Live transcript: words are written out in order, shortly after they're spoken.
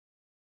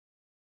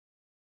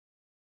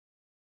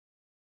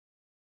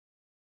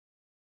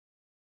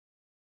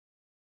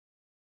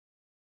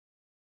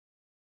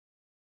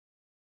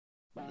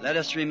Let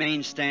us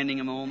remain standing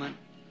a moment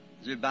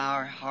as we bow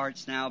our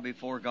hearts now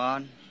before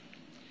God.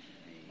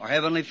 Our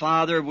Heavenly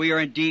Father, we are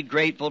indeed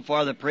grateful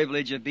for the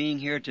privilege of being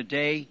here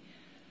today,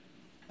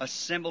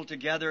 assembled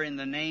together in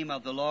the name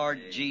of the Lord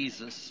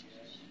Jesus.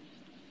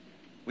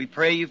 We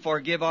pray you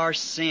forgive our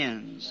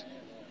sins,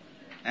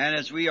 and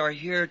as we are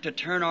here to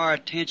turn our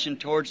attention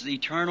towards the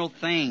eternal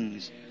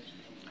things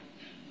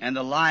and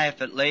the life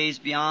that lays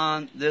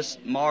beyond this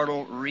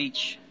mortal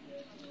reach,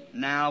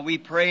 now we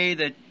pray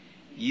that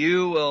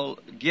you will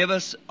give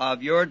us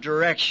of your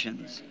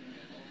directions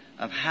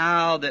of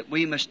how that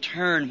we must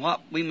turn,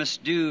 what we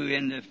must do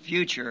in the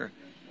future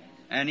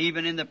and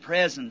even in the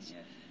present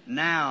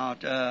now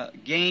to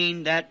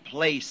gain that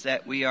place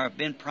that we are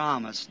been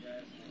promised.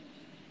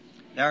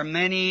 There are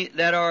many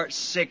that are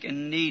sick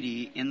and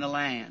needy in the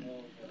land,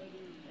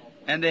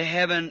 and they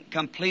haven't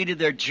completed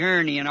their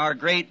journey, and our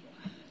great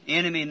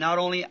enemy, not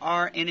only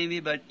our enemy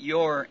but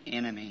your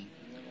enemy,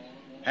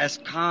 has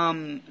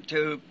come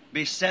to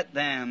beset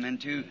them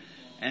and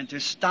to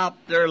stop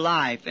their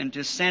life and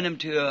to send them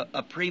to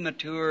a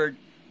premature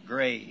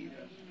grave.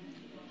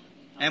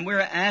 And we're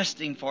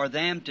asking for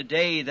them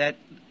today that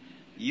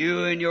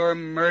you in your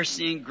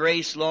mercy and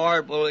grace,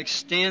 Lord, will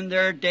extend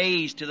their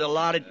days to the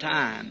allotted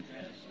time.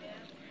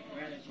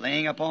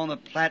 Laying upon the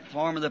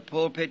platform of the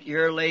pulpit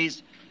here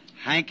lays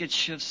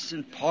handkerchiefs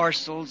and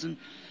parcels, and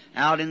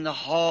out in the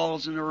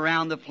halls and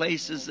around the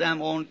places,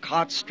 them on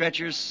cot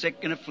stretchers,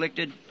 sick and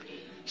afflicted,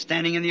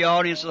 standing in the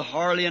audience with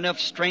hardly enough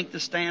strength to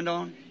stand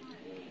on.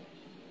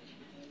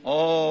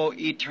 Oh,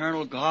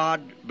 eternal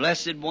God,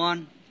 blessed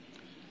one,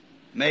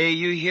 may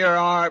you hear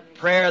our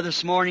prayer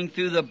this morning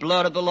through the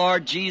blood of the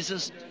Lord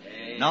Jesus,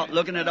 not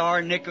looking at our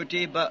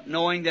iniquity, but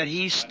knowing that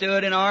He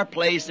stood in our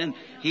place and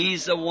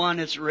He's the one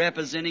that's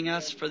representing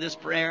us for this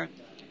prayer.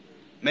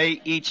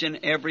 May each and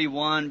every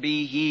one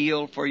be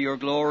healed for your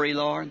glory,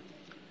 Lord.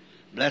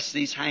 Bless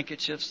these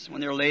handkerchiefs.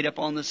 When they're laid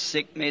upon the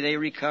sick, may they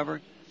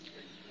recover.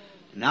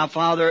 Now,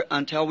 Father,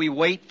 until we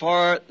wait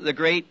for the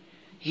great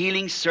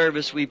healing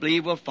service we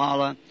believe will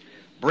follow,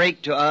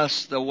 break to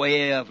us the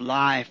way of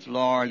life,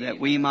 Lord, that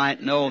we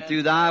might know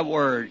through Thy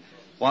Word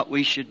what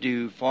we should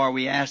do. For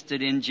we asked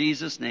it in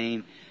Jesus'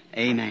 name.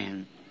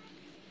 Amen.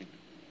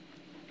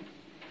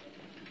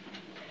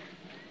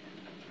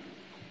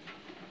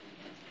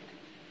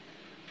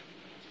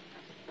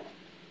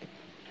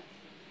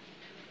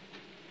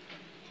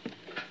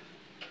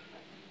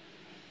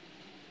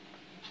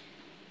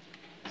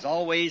 As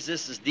always,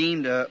 this is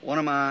deemed one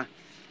of my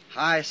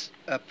highest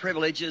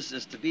privileges,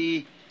 is to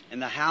be in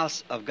the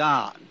house of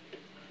God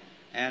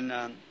and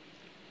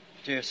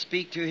to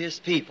speak to His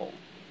people.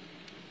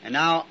 And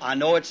now I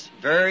know it's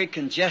very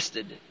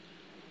congested,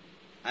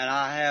 and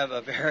I have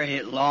a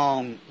very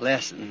long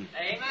lesson.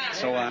 Amen.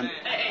 So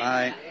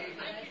I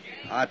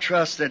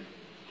trust that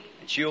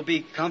you'll be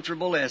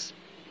comfortable as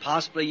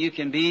possibly you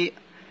can be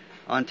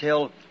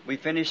until we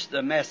finish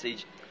the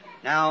message.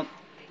 Now,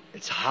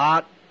 it's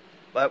hot,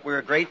 but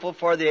we're grateful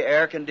for the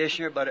air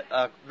conditioner, but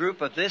a group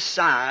of this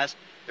size,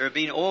 there would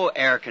be no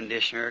air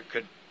conditioner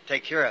could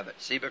take care of it.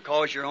 See,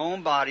 because your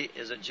own body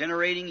is a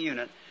generating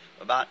unit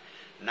of about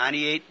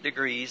 98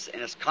 degrees,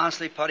 and it's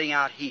constantly putting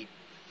out heat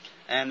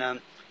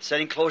and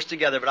sitting close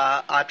together.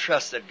 But I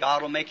trust that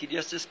God will make you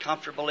just as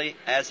comfortably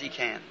as He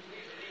can.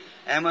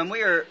 And when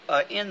we are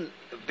in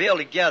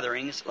building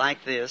gatherings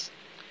like this,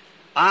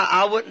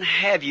 I wouldn't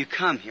have you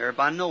come here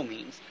by no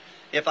means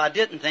if I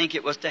didn't think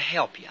it was to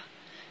help you.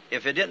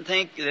 If I didn't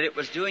think that it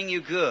was doing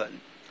you good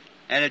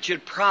and that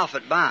you'd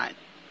profit by it,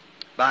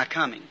 by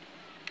coming.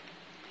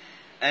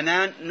 And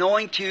then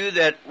knowing, too,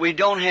 that we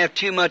don't have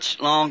too much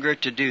longer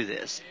to do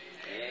this.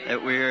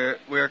 That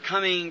we're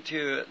coming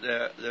to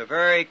the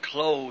very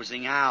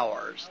closing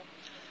hours.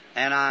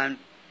 And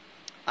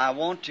I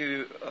want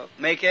to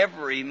make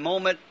every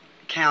moment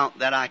count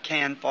that I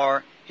can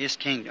for His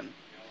kingdom.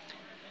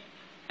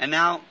 And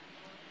now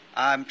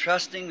I'm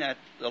trusting that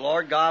the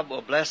Lord God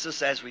will bless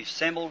us as we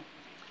assemble.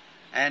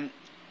 And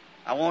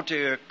I want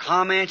to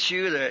comment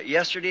you that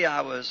yesterday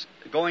I was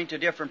going to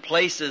different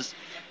places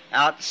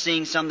out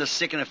seeing some of the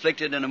sick and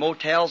afflicted in the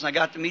motels, and I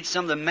got to meet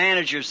some of the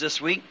managers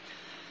this week.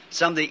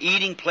 Some of the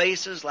eating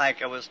places,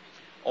 like I was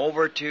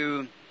over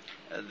to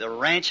the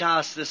ranch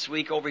house this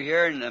week over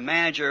here, and the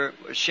manager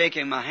was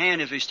shaking my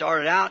hand as we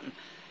started out, and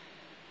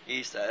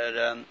he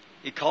said,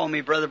 he called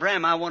me Brother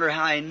Branham. I wonder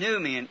how he knew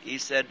me, and he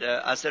said,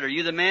 I said, are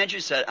you the manager?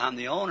 He said, I'm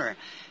the owner.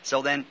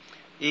 So then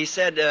he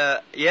said,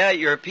 yeah,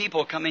 your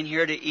people come in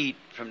here to eat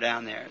from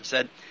down there.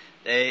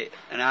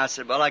 And I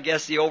said, well, I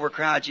guess the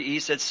overcrowd. He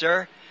said,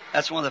 sir,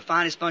 that's one of the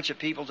finest bunch of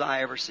people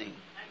I ever seen.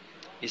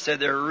 He said,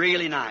 they're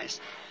really nice.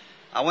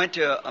 I went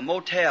to a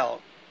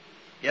motel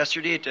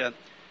yesterday to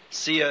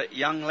see a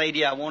young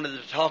lady I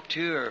wanted to talk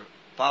to. Her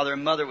father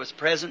and mother was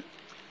present.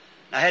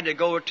 I had to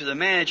go to the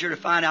manager to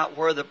find out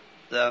where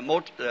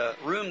the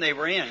room they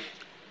were in.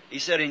 He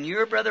said, and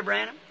you're Brother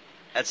Branham?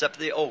 That's up to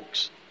the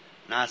Oaks.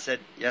 And I said,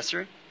 yes,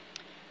 sir.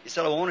 He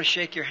said, I want to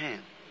shake your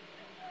hand.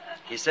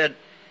 He said,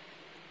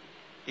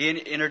 he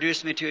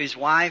introduced me to his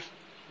wife,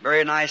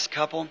 very nice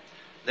couple.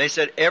 They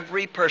said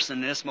every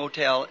person in this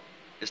motel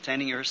is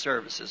attending your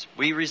services.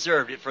 We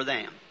reserved it for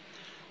them.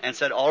 And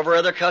said all of our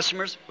other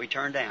customers, we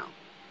turned down.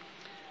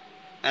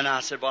 And I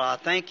said, well, I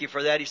thank you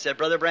for that. He said,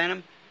 Brother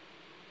Branham,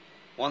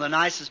 one of the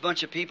nicest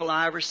bunch of people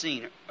I ever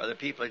seen are the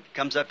people that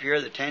comes up here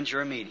that attends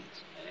your meetings.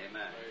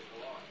 Amen.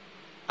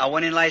 I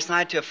went in last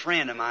night to a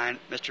friend of mine,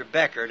 Mr.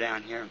 Becker,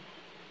 down here.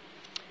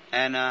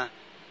 And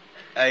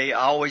I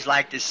always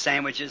liked his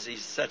sandwiches.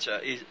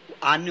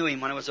 I knew him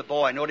when I was a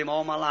boy. I knowed him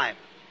all my life.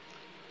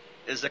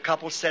 There's a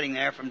couple sitting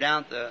there from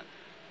down at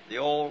the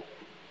old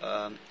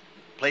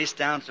place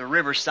down at the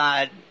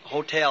Riverside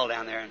Hotel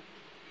down there.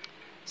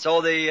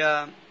 So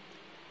Mr.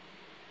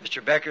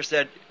 Becker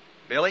said,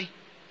 Billy?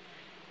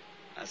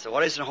 I said,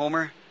 what is it,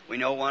 Homer? We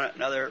know one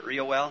another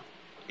real well.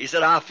 He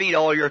said, I'll feed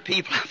all your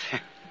people up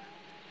there.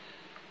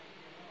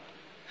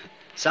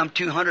 Some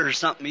 200 or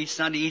something each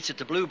Sunday eats at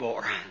the Blue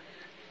Boar.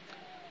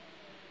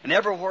 And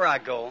everywhere I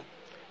go,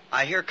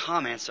 I hear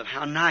comments of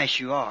how nice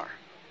you are.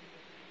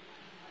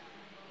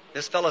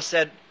 This fellow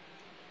said,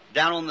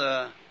 down on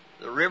the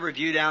river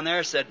view down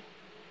there, said,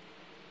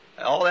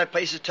 all that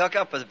place is tucked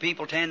up with the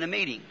people attending the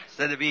meeting.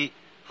 Said there'd be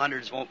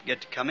hundreds won't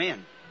get to come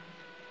in.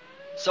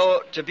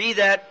 So to be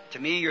that, to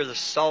me, you're the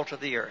salt of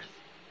the earth.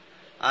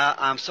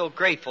 I'm so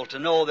grateful to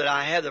know that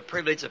I have the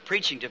privilege of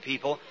preaching to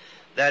people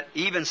that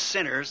even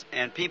sinners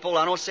and people,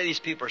 I don't say these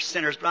people are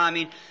sinners, but I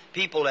mean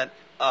people that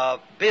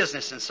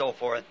business and so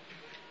forth,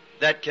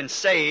 that can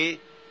say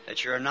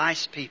that you're a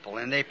nice people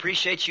and they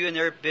appreciate you in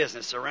their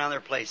business around their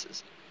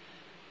places.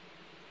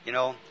 You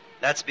know,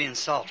 that's being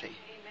salty.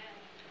 Amen.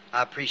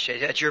 I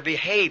appreciate that. Your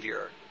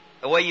behavior,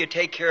 the way you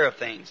take care of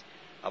things.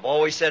 I've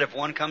always said if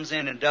one comes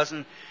in and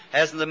hasn't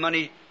the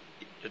money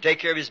to take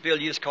care of his bill,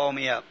 you just call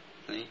me up.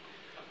 See?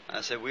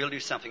 I said, we'll do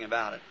something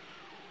about it.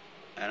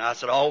 And I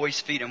said, always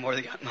feed them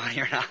whether they got money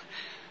or not.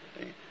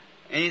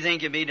 Anything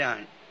can be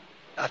done.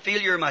 I feel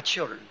you're my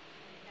children.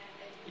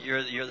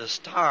 You're the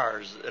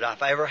stars that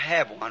if I ever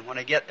have one, when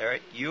I get there,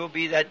 you'll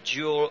be that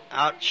jewel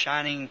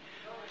outshining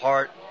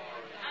part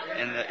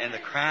in the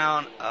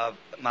crown of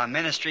my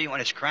ministry. When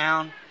it's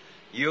crowned,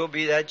 you'll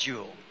be that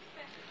jewel.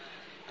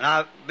 And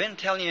I've been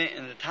telling you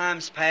in the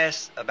times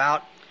past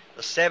about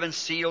the 7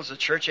 seals of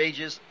church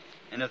ages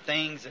and the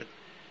things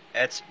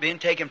that's been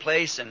taking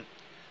place. And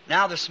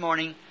now this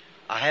morning,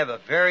 I have a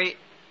very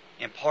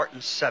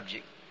important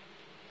subject.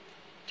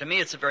 To me,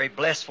 it's a very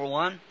blissful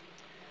one.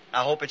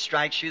 I hope it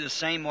strikes you the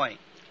same way.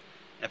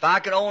 If I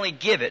could only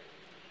give it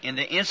in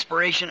the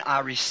inspiration I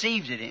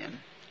received it in,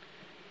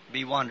 it'd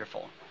be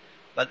wonderful.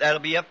 But that'll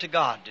be up to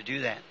God to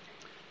do that.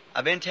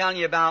 I've been telling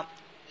you about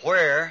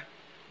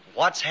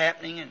what's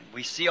happening, and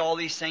we see all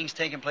these things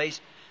taking place.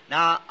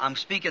 Now, I'm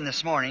speaking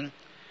this morning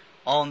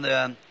on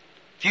the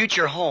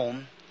future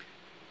home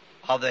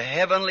of the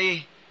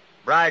heavenly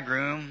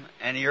bridegroom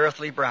and the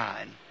earthly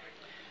bride,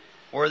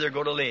 where they're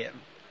going to live.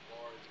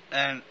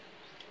 And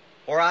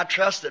for I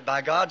trust that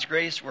by God's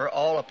grace, we're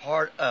all a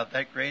part of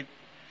that great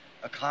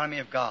economy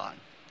of God.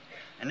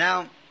 And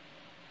now,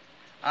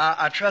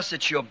 I trust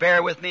that you'll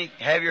bear with me,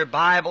 have your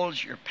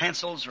Bibles, your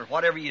pencils, or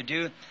whatever you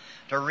do,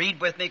 to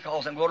read with me,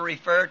 because I'm going to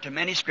refer to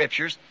many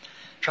scriptures,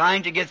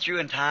 trying to get through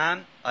in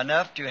time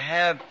enough to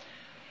have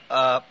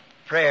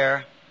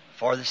prayer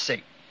for the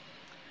sick.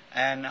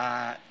 And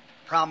I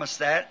promise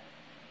that.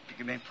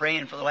 You've been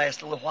praying for the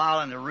last little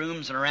while in the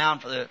rooms and around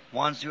for the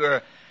ones who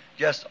are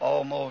just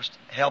almost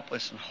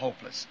helpless and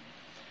hopeless.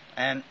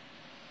 And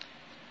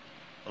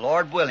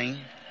Lord willing,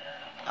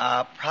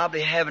 I'll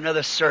probably have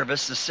another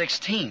service the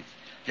 16th.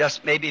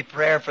 Just maybe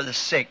prayer for the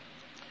sick.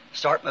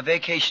 Start my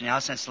vacation now.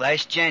 Since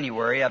last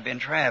January, I've been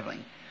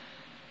traveling.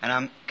 And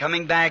I'm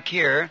coming back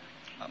here.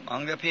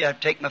 I'm going to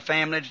take my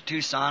family to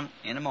Tucson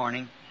in the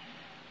morning.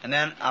 And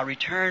then I'll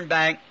return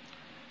back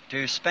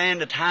to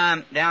spend the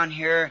time down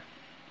here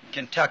in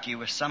Kentucky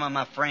with some of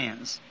my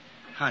friends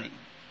hunting.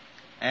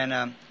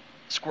 And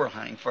squirrel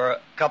hunting for a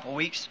couple of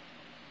weeks.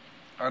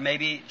 Or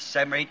maybe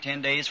 7 or 8,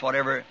 10 days,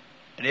 whatever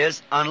it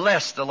is.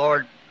 Unless the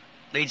Lord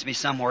leads me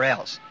somewhere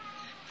else.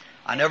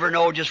 I never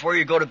know just where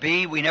you're going to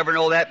be. We never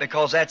know that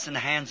because that's in the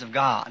hands of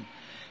God.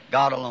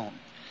 God alone.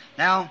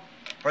 Now,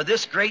 for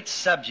this great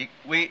subject,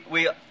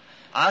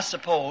 I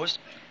suppose,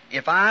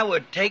 if I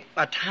would take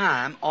my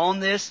time on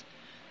this,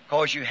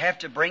 because you have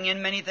to bring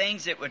in many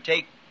things, it would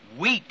take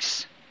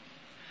weeks.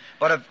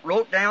 But I've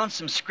wrote down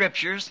some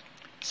scriptures,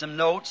 some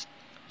notes,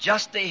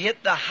 just to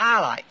hit the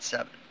highlights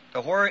of it,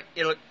 to where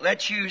it'll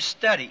let you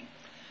study.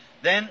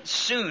 Then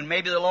soon,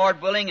 maybe the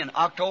Lord willing, in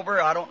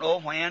October, I don't know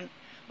when,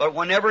 but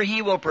whenever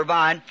He will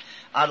provide,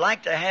 I'd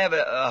like to have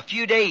a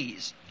few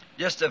days,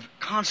 just of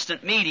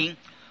constant meeting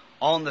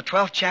on the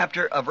 12th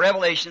chapter of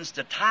Revelations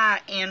to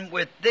tie in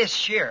with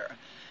this year.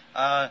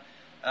 I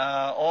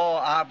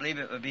believe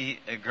it would be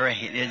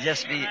great.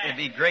 It'd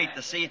be great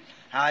to see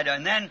how I do.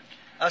 And then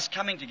us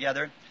coming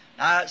together.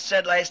 I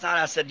said last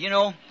night, I said,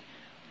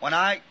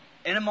 when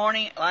in the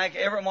morning, like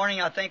every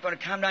morning, I think when I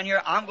come down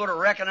here, I'm going to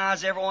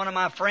recognize every one of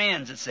my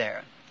friends that's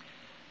there.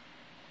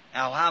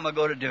 Now, how am I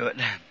going to do it?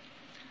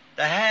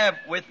 To have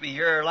with me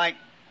here, like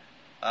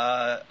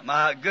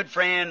my good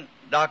friend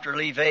Dr.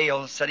 Lee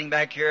Vale sitting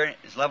back here,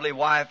 his lovely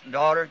wife and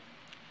daughter,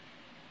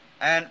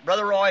 and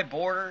Brother Roy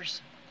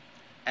Borders,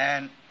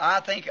 and I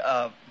think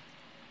of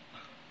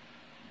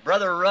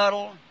Brother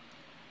Ruddle,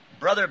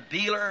 Brother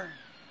Beeler,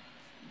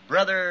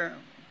 Brother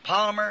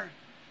Palmer,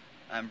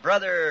 and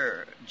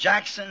Brother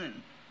Jackson,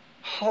 and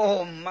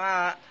oh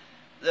my,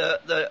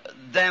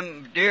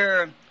 them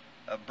dear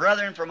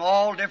brethren from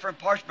all different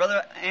parts,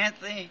 Brother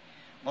Anthony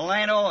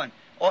Milano, and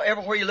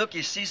everywhere you look,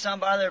 you see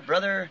somebody there,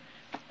 Brother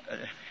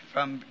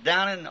from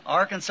down in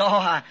Arkansas.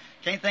 I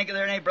can't think of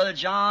their name. Brother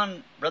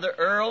John, Brother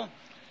Earl,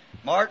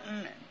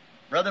 Martin,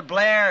 Brother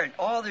Blair, and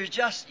there's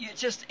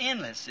it's just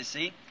endless, you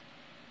see.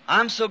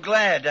 I'm so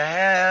glad to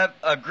have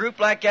a group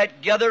like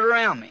that gathered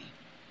around me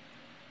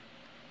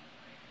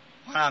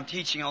when I'm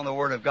teaching on the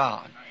Word of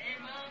God.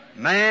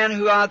 Man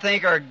who I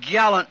think are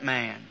gallant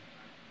man,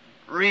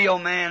 real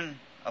man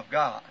of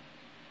God.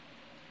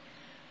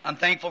 I'm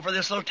thankful for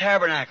this little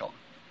tabernacle.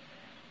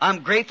 I'm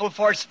grateful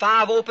for its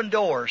 5 open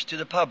doors to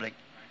the public.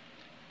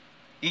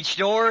 Each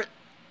door,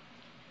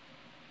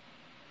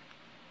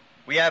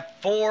 we have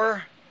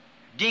 4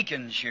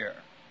 deacons here,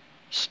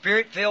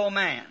 Spirit-filled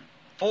man.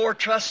 4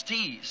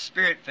 trustees,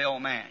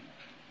 Spirit-filled man.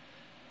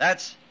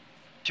 That's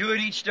 2 at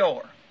each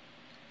door.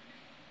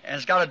 And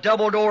it's got a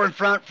double door in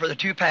front for the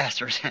 2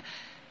 pastors,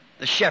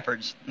 the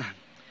shepherds.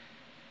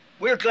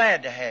 We're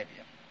glad to have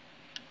you.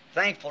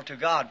 Thankful to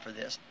God for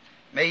this.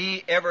 May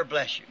He ever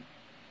bless you.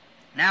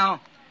 Now,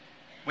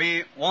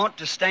 we want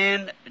to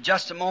stand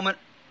just a moment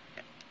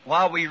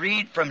while we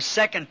read from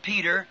 2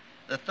 Peter,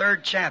 the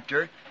 3rd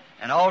chapter,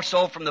 and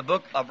also from the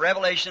book of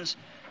Revelations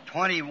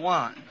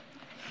 21.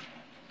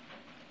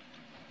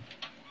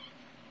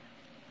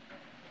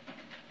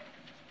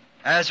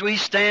 As we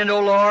stand,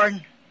 O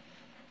Lord,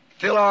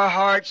 fill our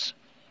hearts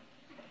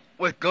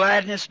with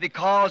gladness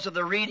because of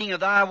the reading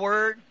of Thy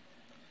Word,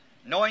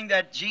 knowing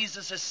that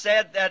Jesus has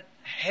said that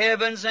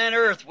heavens and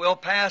earth will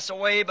pass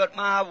away, but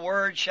my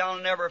word shall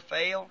never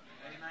fail.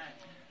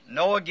 Amen.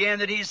 Know again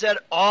that He said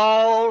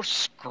all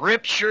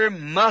Scripture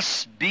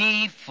must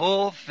be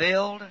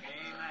fulfilled. Amen.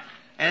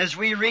 And as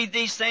we read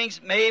these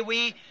things, may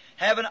we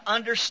have an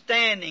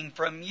understanding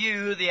from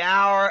You the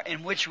hour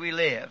in which we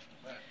live.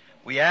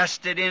 We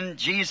asked it in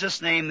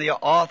Jesus' name, the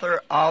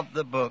author of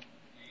the book.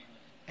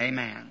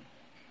 Amen.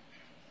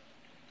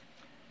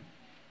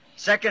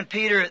 2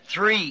 Peter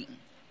 3.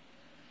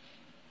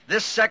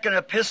 This second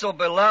epistle,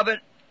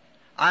 beloved,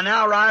 I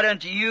now write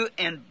unto you,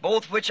 in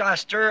both which I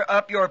stir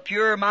up your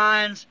pure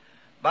minds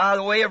by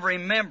the way of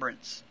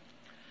remembrance,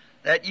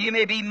 that ye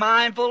may be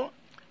mindful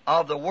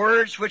of the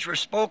words which were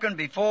spoken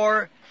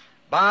before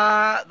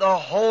by the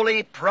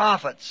holy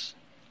prophets,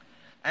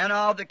 and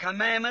of the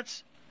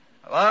commandments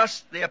of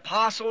us, the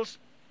apostles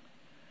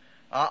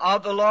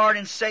of the Lord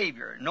and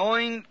Savior,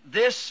 knowing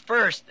this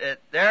first, that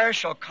there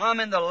shall come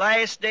in the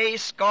last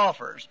days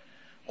scoffers,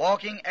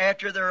 walking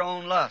after their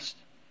own lust,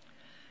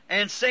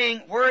 and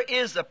saying, where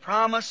is the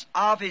promise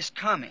of His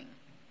coming?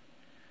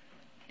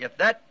 If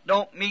that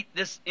don't meet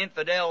this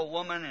infidel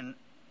woman, and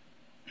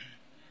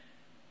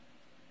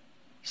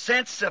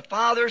since the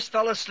fathers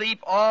fell asleep,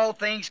 all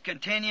things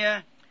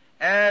continue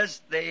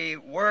as they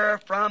were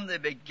from the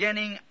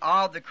beginning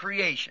of the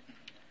creation.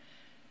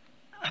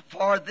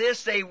 For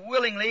this they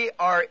willingly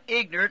are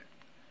ignorant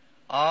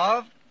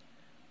of,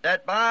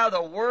 that by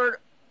the word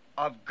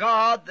of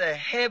God the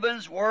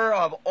heavens were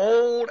of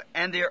old,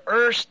 and the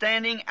earth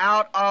standing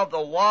out of the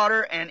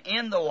water and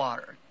in the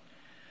water,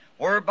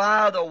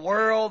 whereby the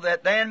world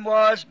that then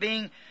was,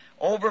 being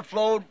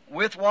overflowed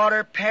with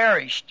water,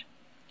 perished.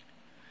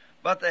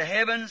 But the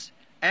heavens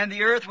and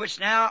the earth, which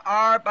now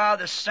are by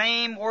the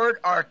same word,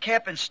 are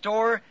kept in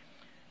store,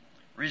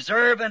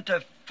 reserved unto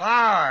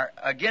fire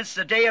against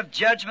the day of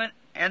judgment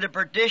and the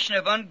perdition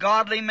of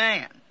ungodly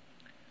man.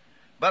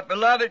 But,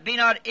 beloved, be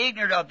not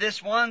ignorant of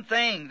this one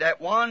thing,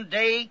 that one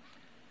day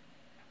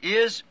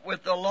is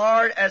with the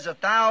Lord as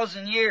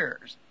 1,000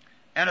 years,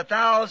 and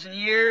 1,000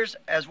 years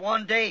as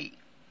one day.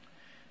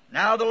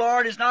 Now the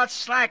Lord is not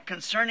slack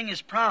concerning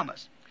His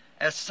promise,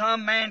 as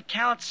some man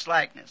counts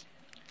slackness,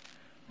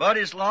 but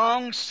is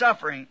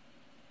long-suffering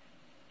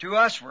to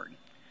usward,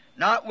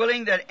 not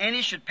willing that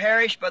any should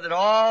perish, but that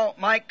all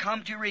might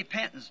come to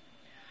repentance.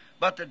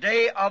 But the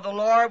day of the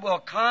Lord will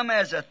come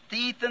as a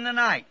thief in the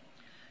night,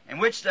 in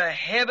which the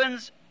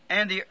heavens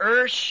and the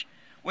earth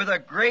with a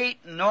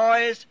great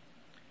noise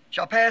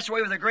shall pass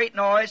away with a great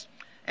noise,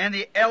 and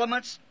the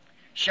elements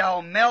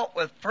shall melt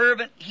with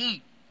fervent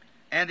heat,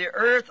 and the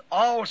earth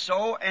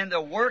also and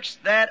the works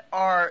that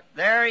are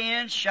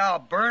therein shall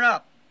burn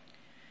up.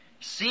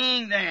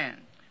 Seeing then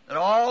that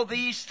all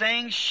these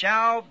things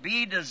shall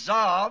be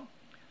dissolved,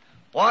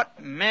 what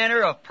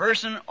manner of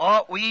person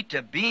ought we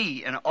to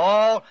be in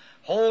all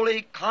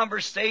holy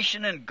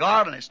conversation and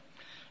godliness,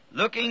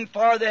 looking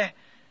for the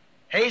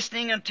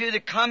hastening unto the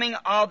coming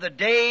of the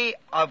day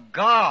of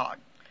God,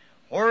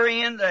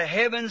 wherein the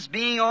heavens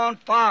being on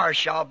fire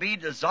shall be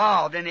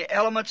dissolved, and the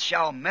elements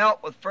shall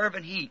melt with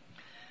fervent heat.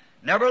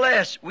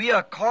 Nevertheless, we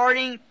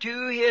according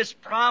to His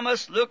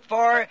promise look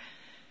for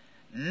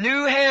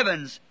new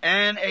heavens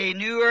and a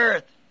new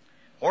earth,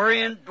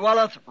 wherein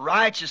dwelleth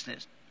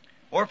righteousness.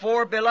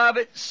 Wherefore,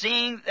 beloved,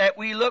 seeing that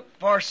we look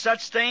for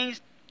such things,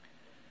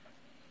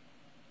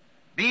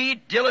 be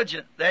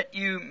diligent that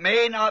you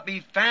may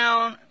be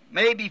found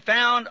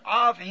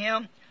of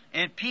him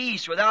in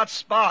peace, without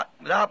spot,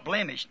 without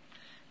blemish,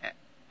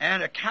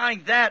 and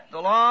accounting that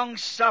the long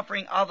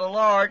suffering of the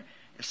Lord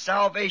is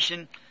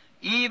salvation,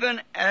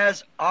 even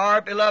as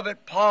our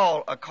beloved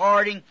Paul,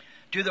 according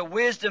to the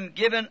wisdom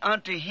given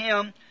unto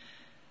him,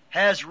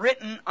 has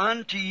written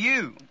unto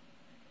you,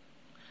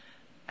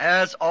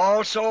 as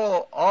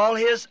also all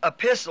his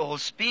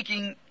epistles,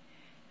 speaking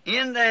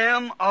in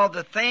them of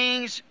the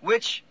things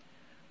which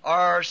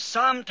are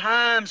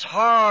sometimes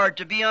hard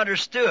to be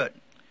understood,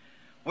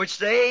 which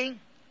they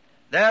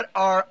that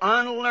are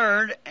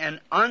unlearned and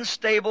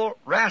unstable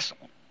rest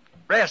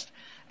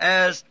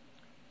as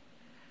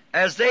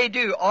they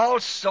do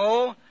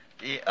also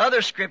the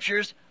other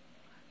scriptures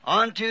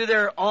unto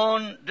their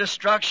own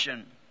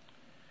destruction.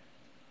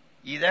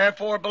 Ye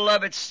therefore,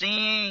 beloved,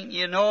 seeing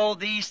ye know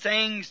these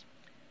things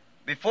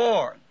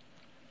before,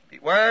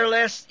 beware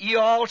lest ye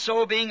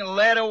also, being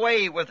led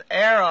away with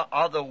error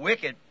of the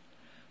wicked,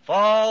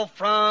 fall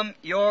from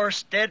your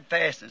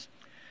steadfastness,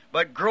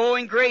 but grow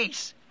in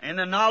grace in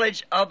the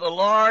knowledge of the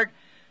Lord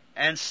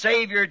and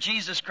Savior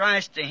Jesus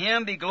Christ. To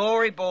him be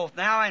glory both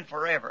now and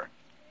forever.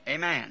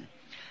 Amen.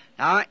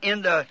 Now,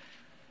 in the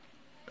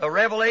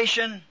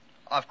revelation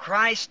of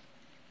Christ,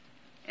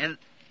 in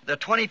the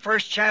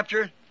 21st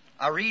chapter,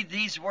 I read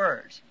these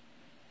words.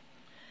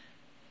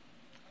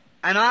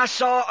 And I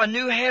saw a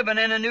new heaven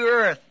and a new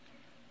earth,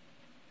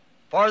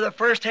 for the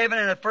first heaven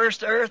and the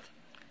first earth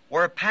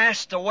were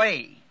passed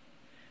away,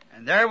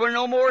 and there were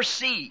no more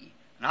sea.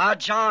 And I,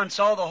 John,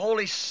 saw the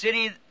holy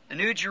city, the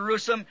new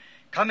Jerusalem,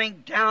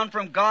 coming down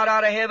from God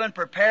out of heaven,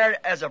 prepared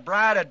as a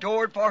bride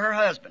adored for her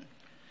husband.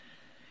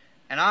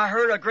 And I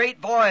heard a great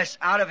voice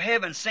out of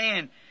heaven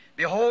saying,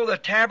 Behold, the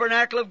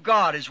tabernacle of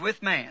God is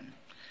with man,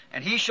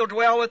 and he shall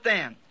dwell with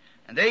them,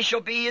 and they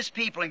shall be his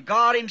people, and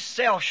God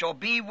himself shall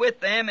be with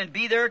them and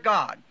be their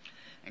God.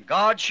 And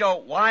God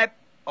shall wipe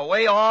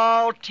away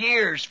all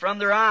tears from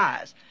their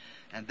eyes,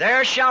 and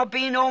there shall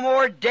be no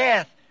more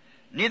death,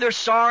 neither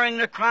sorrowing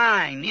nor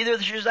crying, neither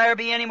shall there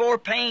be any more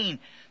pain,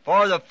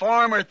 for the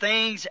former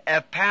things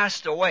have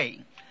passed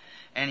away.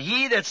 And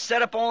he that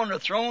sat upon the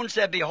throne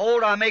said,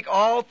 Behold, I make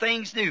all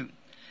things new.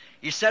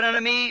 He said unto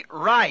me,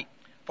 Write,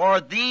 for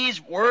these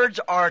words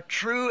are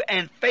true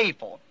and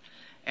faithful.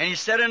 And he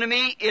said unto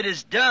me, It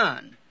is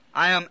done.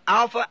 I am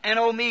Alpha and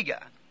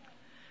Omega,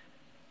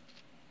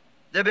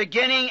 the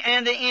beginning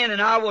and the end,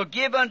 and I will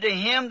give unto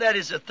him that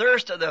is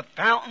athirst of the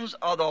fountains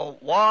of the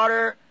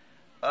water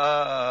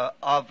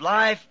of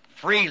life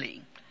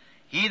freely.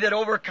 He that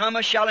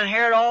overcometh shall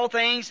inherit all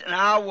things, and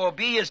I will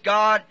be his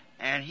God,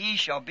 and he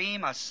shall be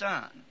my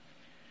son.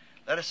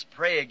 Let us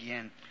pray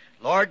again.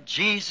 Lord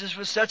Jesus,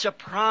 with such a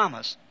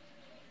promise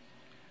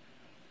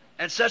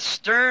and such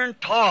stern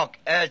talk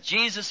as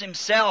Jesus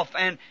himself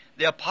and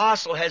the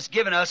apostle has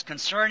given us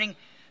concerning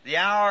the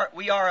hour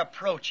we are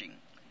approaching,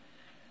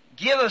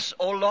 give us,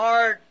 O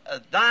Lord,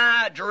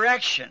 thy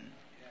direction,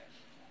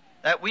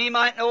 that we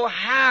might know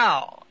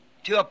how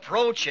to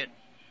approach it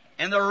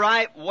in the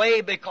right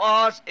way,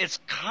 because it's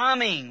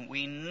coming.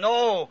 We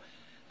know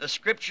the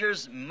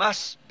Scriptures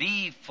must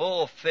be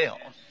fulfilled,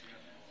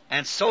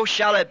 and so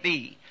shall it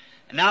be.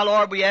 And now,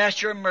 Lord, we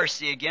ask your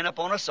mercy again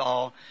upon us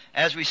all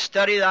as we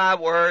study thy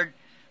word.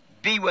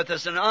 Be with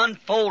us and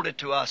unfold it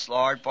to us,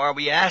 Lord, for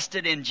we asked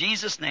it in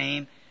Jesus'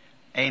 name.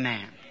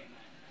 Amen.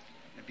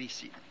 Be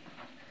seated.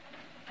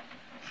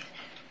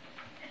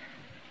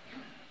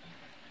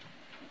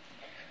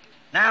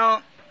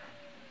 Now,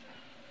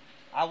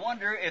 I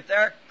wonder if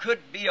there could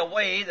be a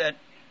way that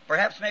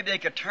perhaps maybe they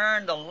could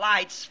turn the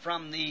lights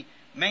from the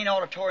main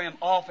auditorium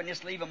off and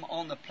just leave them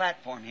on the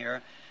platform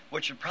here,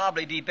 which would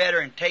probably be better,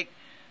 and take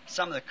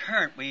some of the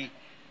current. We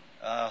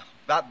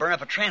about burned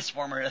up a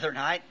transformer the other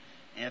night.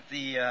 And if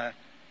the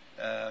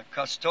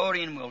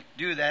custodian will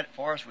do that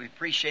for us, we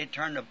appreciate.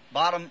 Turn the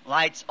bottom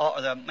lights, or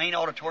the main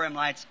auditorium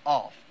lights,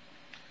 off.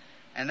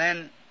 And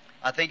then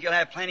I think you'll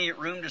have plenty of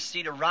room to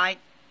see to write.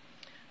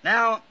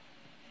 Now,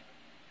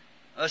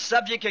 a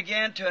subject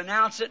again to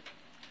announce it,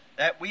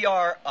 that we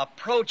are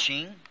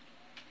approaching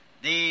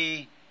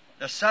the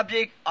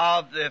subject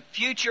of the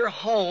future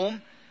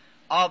home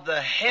of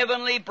the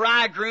heavenly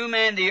bridegroom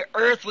and the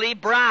earthly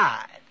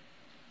bride.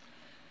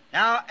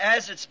 Now,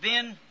 as it's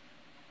been,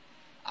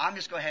 I'm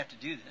just going to have to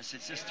do this.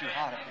 It's just too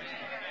hot up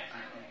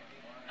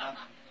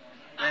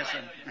here.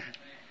 Listen,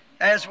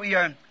 as we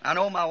are, I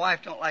know my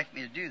wife don't like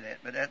me to do that,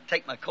 but I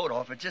take my coat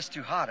off. It's just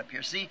too hot up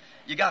here. See,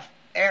 you got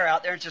air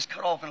out there, and it's just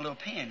cut off in a little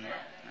pin here.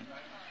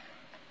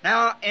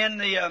 Now, in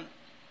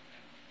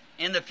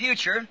the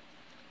future,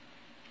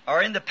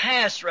 or in the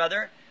past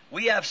rather,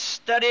 we have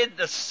studied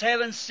the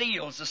 7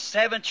 seals, the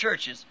 7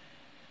 churches.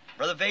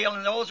 Brother Vail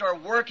and those are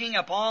working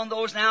upon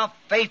those now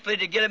faithfully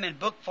to get them in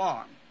book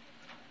form.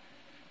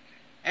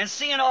 And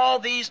seeing all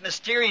these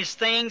mysterious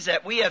things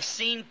that we have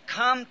seen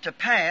come to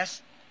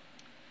pass,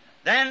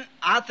 then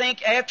I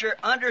think after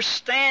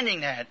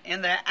understanding that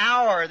in the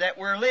hour that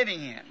we're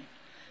living in,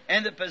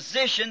 and the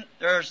position,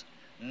 there's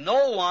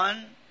no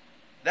one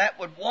that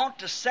would want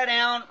to sit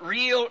down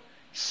real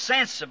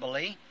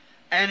sensibly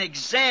and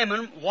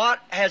examine what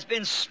has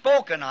been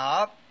spoken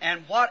of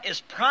and what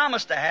is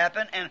promised to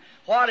happen and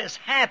what has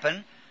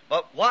happened,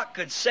 but what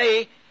could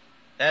say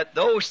that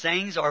those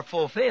things are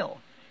fulfilled.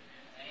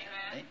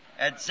 Amen.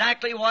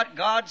 Exactly what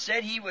God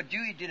said He would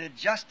do, He did it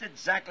just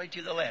exactly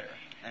to the letter.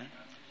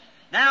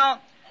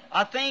 Now,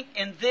 I think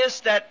in this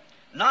that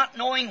not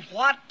knowing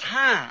what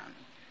time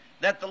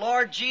that the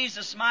Lord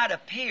Jesus might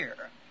appear,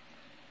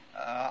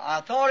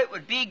 I thought it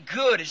would be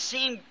good, it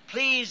seemed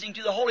pleasing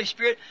to the Holy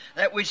Spirit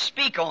that we'd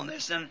speak on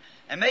this and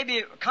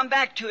maybe come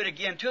back to it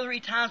again 2 or 3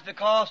 times,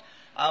 because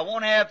I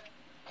won't have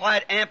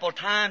quite ample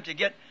time to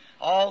get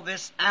all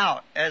this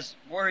out, as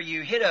where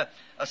you hit a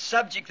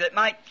subject that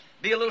might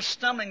be a little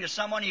stumbling to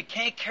someone. You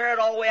can't carry it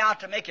all the way out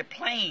to make it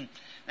plain.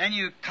 Then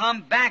you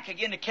come back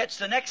again to catch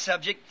the next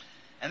subject,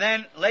 and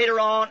then later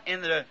on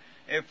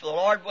if the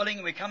Lord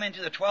willing, we come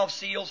into the 12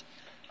 seals,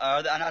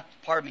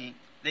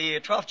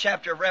 the 12th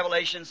chapter of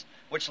Revelations,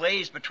 which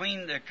lays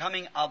between the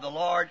coming of the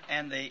Lord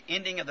and the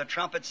ending of the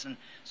trumpets and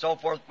so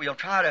forth. We'll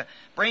try to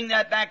bring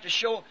that back to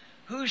show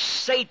who's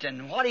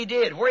Satan, what he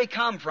did, where he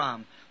come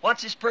from,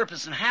 what's his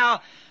purpose, and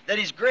how that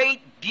his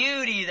great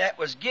beauty that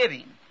was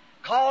given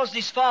caused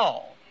his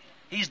fall.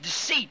 His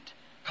deceit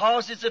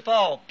caused his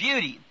fall,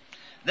 beauty.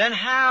 Then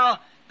how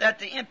that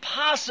the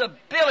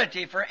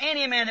impossibility for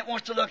any man that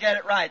wants to look at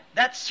it right,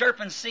 that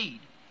serpent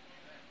seed.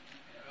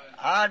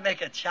 I'd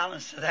make a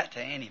challenge to that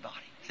to anybody,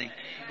 see,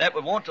 that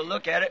would want to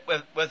look at it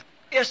with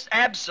just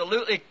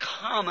absolutely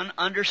common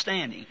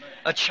understanding.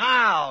 A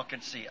child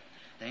could see it.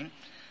 See?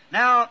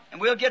 Now, and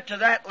we'll get to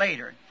that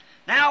later.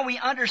 Now we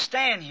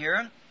understand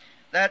here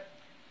that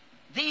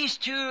these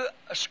 2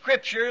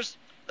 scriptures,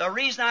 the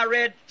reason I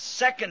read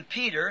 2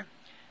 Peter,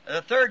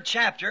 the 3rd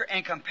chapter,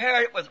 and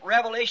compared it with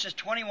Revelations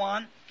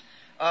 21,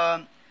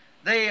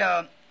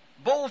 they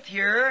both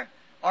here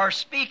are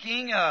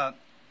speaking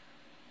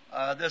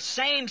the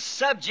same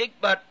subject,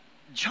 but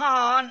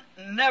John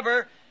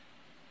never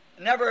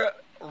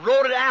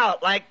wrote it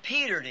out like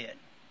Peter did.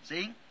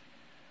 See?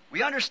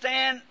 We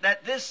understand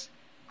that this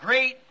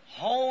great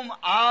home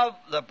of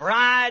the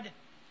bride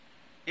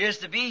is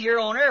to be here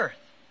on earth.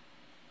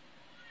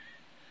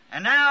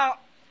 And now,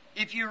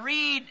 if you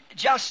read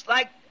just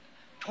like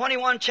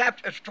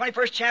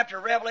 21st chapter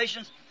of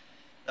Revelations,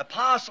 the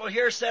apostle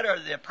here said, or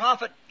the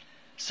prophet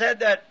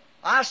said that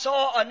I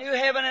saw a new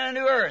heaven and a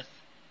new earth.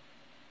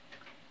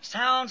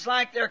 Sounds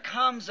like there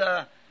comes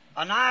a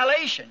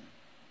annihilation.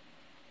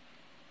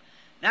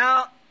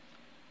 Now,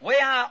 the way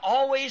I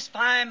always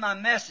find my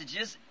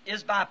messages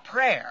is by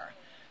prayer.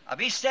 I'll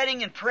be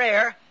sitting in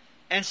prayer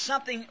and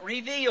something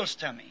reveals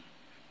to me.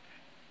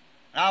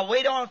 And I'll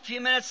wait on a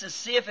few minutes and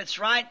see if it's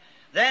right.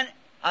 Then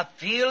I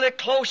feel it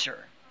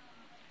closer.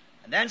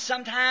 And then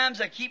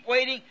sometimes I keep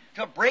waiting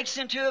till it breaks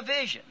into a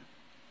vision.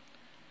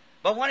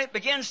 But when it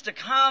begins to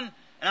come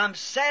and I'm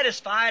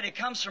satisfied it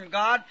comes from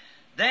God,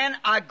 then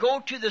I go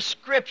to the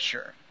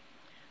Scripture.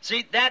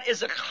 See, that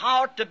is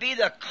called to be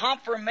the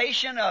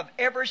confirmation of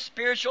every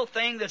spiritual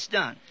thing that's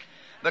done.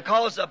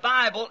 Because the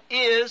Bible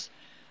is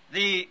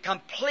the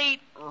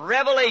complete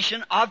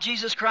revelation of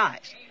Jesus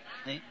Christ.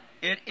 See?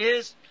 It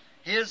is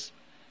His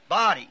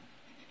body.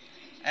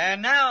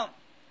 And now,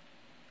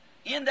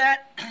 in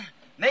that,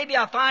 maybe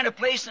I find a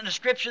place in the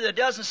Scripture that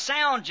doesn't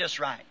sound just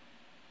right.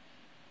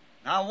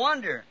 Now I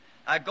wonder,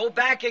 I go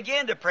back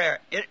again to prayer.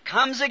 It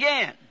comes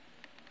again.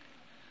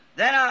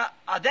 Then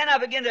I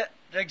begin to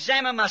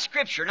examine my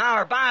Scripture. Now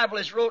our Bible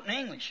is wrote in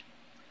English.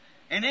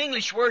 And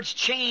English words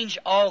change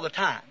all the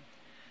time.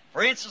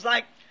 For instance,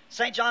 like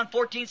St. John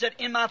 14 said,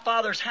 in my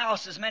Father's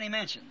house is many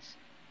mansions.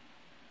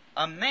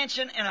 A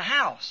mansion in a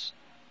house.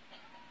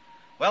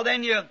 Well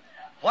then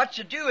what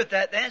you do with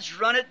that then is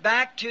run it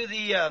back to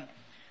the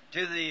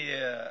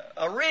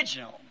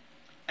original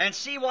and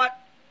see what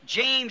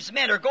James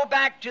meant, or go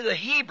back to the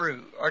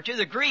Hebrew or to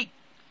the Greek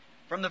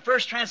from the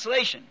first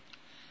translation.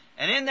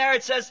 And in there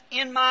it says,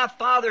 in my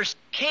Father's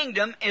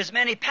kingdom is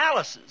many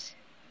palaces.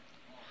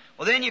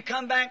 Well, then you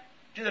come back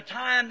to the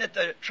time that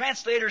the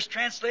translators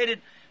translated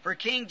for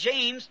King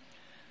James,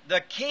 the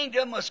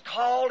kingdom was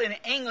called in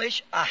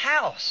English a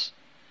house.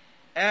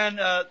 And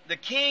the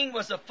king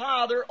was the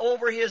father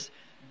over his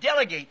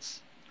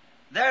delegates.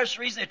 There's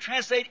the reason they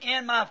translate,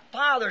 in my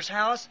Father's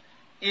house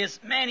is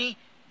many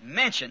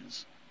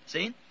mansions.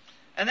 See?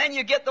 And then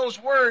you get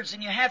those words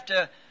and you have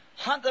to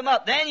hunt them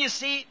up. Then you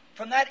see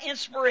from that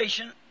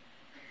inspiration,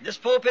 this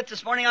pulpit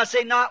this morning, I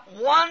say not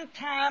one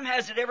time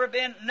has it ever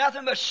been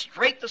nothing but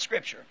straight to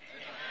Scripture.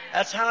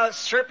 That's how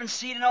serpent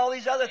seed and all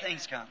these other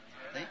things come.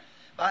 See?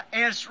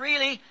 And it's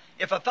really,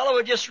 if a fellow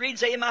would just read and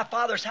say, in my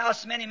Father's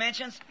house many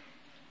mansions,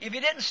 if you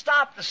didn't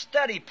stop to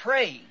study,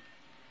 pray,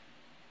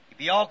 you'd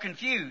be all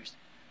confused.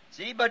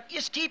 See, but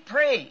just keep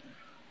praying.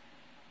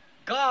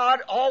 God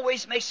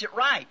always makes it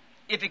right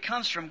if it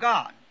comes from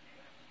God.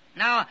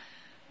 Now,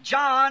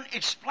 John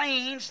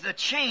explains the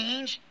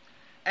change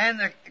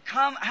And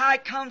how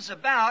it comes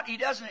about, he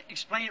doesn't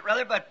explain it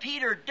rather, but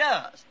Peter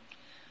does.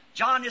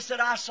 John just said,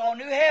 I saw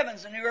new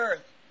heavens and new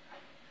earth.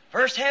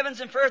 First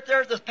heavens and first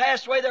earth has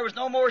passed away. There was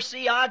no more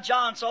sea. I,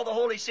 John, saw the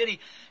holy city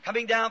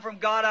coming down from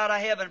God out of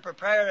heaven,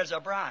 prepared as a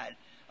bride,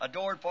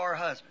 adored for her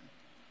husband.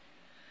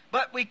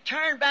 But we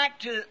turn back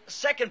to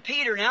 2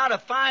 Peter now to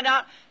find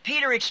out.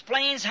 Peter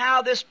explains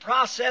how this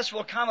process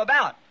will come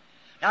about.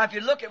 Now, if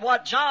you look at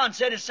what John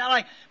said, it sounds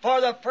like,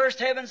 for the first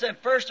heavens and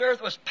first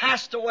earth was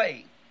passed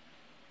away.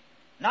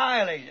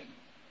 Annihilated.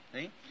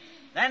 See?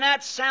 And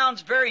that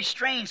sounds very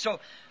strange. So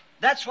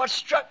that's what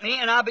struck me,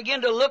 and I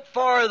began to look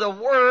for the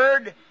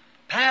word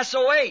pass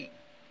away.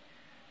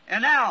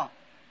 And now,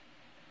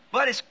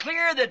 but it's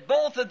clear that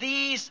both of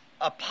these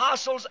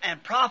apostles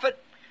and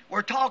prophet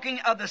were talking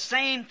of the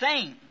same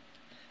thing.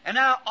 And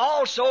now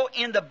also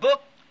in the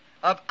book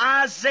of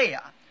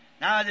Isaiah.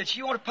 Now that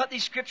you want to put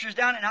these scriptures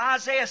down in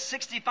Isaiah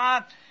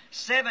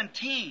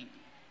 65:17.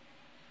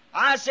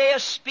 Isaiah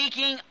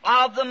speaking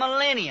of the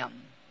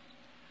millennium.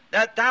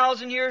 That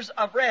 1,000 years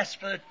of rest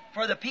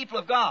for the people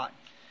of God.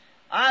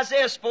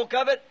 Isaiah spoke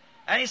of it,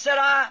 and he said,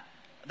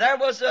 there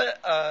was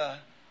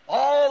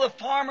all the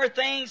former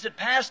things that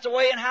passed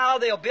away and how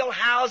they'll build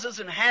houses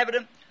and inhabit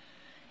them.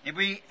 If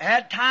we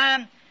had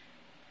time,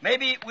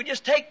 maybe we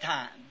just take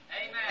time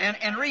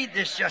and read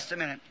this just a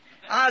minute.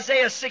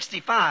 Isaiah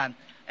 65,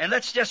 and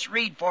let's just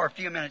read for a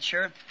few minutes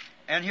here.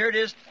 And here it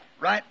is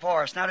right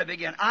for us. Now to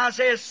begin.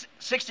 Isaiah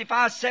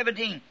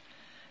 65:17.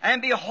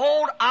 And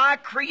behold, I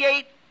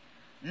create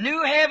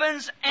new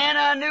heavens and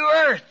a new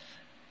earth.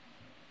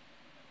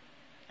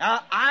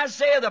 Now,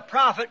 Isaiah the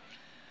prophet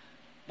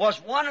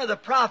was one of the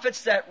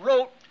prophets that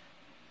wrote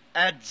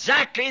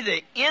exactly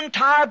the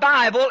entire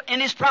Bible in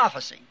his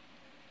prophecy.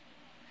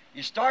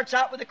 He starts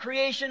out with the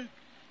creation.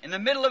 In the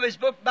middle of his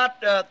book,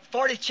 about the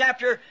 40th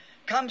chapter,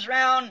 comes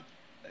around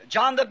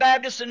John the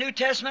Baptist, the New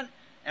Testament,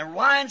 and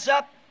winds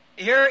up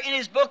here in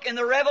his book in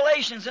the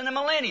Revelations in the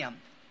millennium.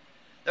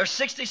 There's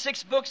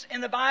 66 books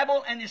in the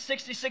Bible and there's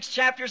 66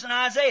 chapters in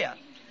Isaiah.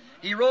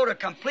 He wrote a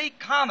complete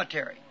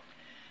commentary.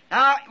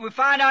 Now, we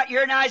find out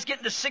here now he's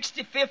getting to the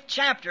 65th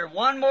chapter,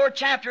 one more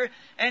chapter,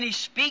 and he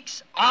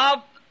speaks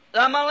of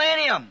the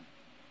millennium.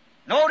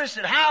 Notice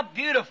it, how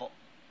beautiful.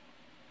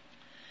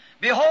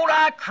 Behold,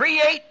 I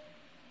create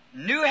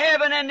new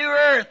heaven and new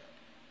earth,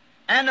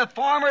 and the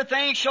former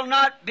things shall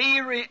not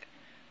be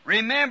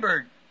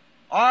remembered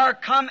or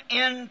come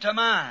into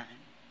mind.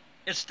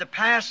 It's to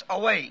pass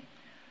away.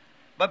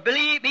 But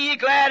be ye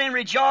glad and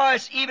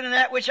rejoice even in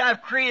that which I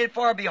have created.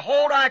 For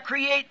behold, I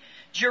create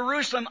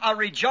Jerusalem a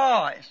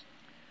rejoice,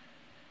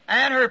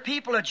 and her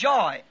people a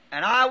joy.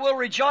 And I will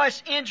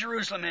rejoice in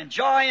Jerusalem, and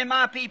joy in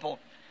my people.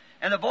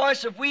 And the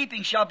voice of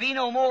weeping shall be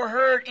no more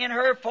heard in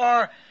her,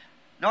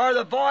 nor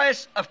the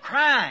voice of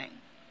crying.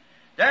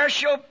 There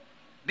shall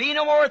be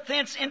no more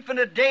thence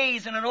infinite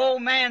days, and an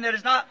old man that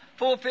has not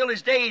fulfilled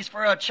his days.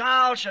 For a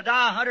child shall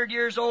die 100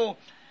 years old,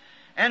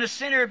 and a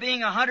sinner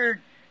being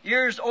 100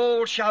 years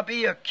old shall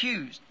be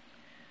accused.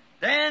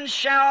 Then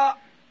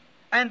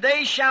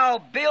they shall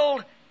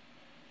build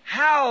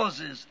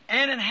houses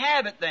and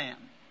inhabit them.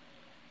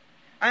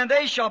 And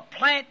they shall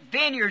plant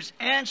vineyards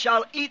and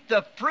shall eat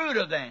the fruit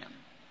of them.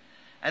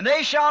 And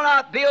they shall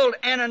not build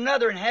and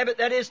another inhabit.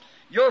 That is,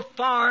 your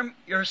farm,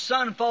 your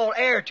son fall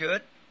heir to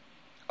it,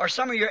 or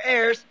some of your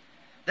heirs.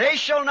 They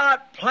shall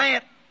not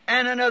plant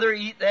and another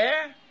eat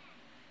there.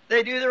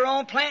 They do their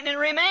own planting and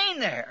remain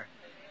there.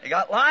 They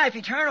got life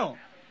eternal.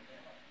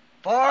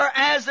 For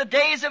as the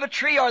days of a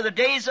tree are the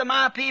days of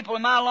my people,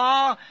 and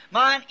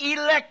mine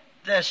elect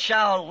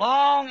shall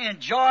long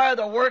enjoy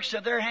the works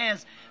of their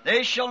hands.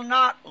 They shall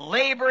not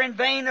labor in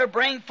vain or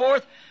bring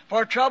forth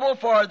for trouble,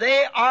 for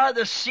they are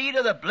the seed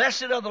of the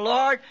blessed of the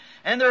Lord,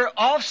 and their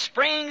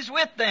offsprings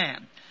with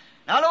them.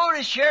 Now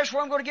notice, here's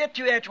where I'm going to get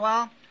to after a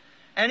while.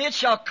 And it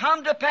shall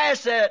come to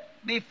pass that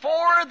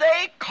before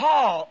they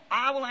call,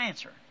 I will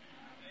answer.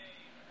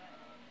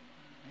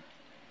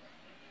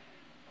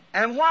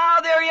 And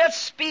while they're yet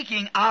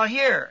speaking, I'll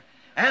hear.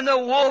 And the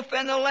wolf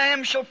and the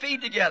lamb shall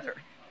feed together.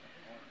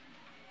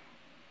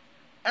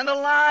 And the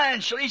lion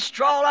shall eat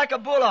straw like a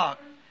bullock.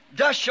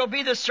 Dust shall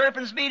be the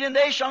serpent's meat, and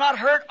they shall not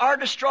hurt or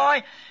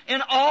destroy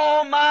in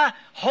all my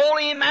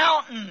holy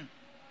mountain,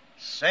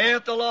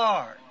 saith the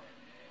Lord.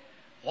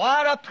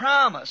 What a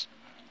promise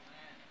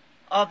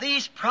of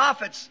these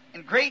prophets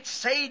and great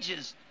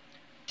sages,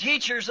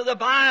 teachers of the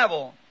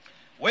Bible,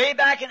 way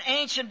back in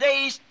ancient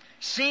days,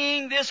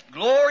 seeing this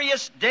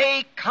glorious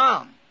day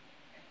come.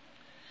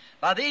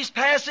 By these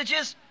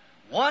passages,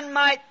 one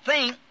might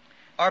think,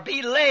 or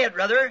be led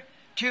rather,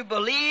 to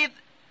believe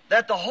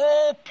that the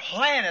whole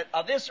planet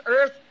of this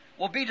earth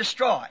will be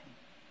destroyed.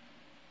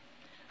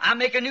 I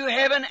make a new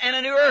heaven and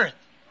a new earth.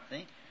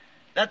 See?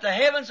 That the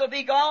heavens will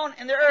be gone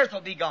and the earth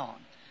will be gone.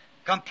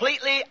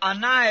 Completely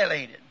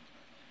annihilated.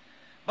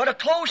 But a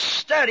close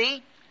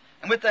study,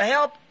 and with the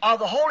help of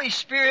the Holy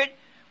Spirit,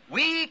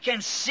 we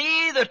can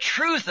see the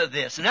truth of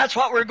this, and that's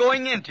what we're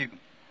going into.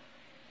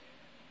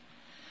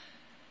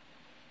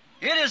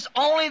 It is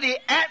only the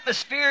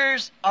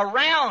atmospheres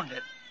around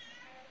it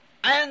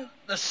and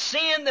the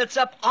sin that's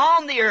up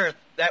on the earth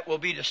that will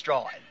be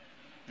destroyed.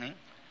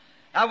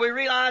 Now we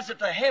realize that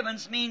the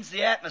heavens means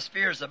the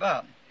atmospheres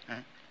above.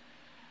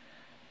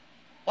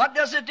 What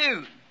does it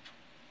do?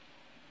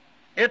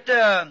 It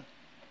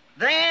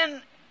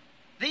then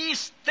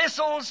these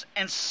thistles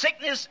and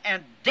sickness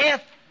and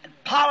death and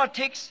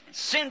politics and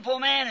sinful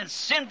man and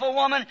sinful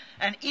woman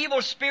and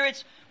evil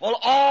spirits will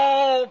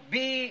all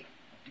be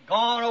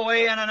gone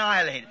away and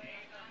annihilated.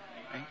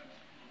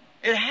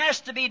 It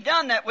has to be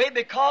done that way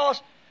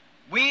because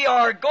we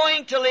are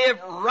going to live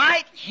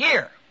right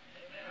here.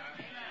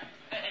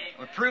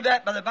 We prove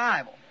that by the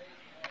Bible.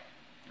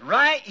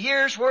 Right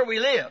here's where we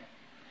live.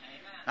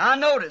 Now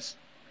notice,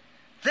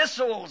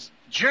 thistles,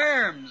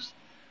 germs,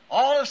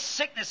 all of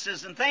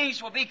sicknesses and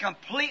things will be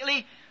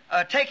completely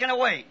taken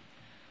away.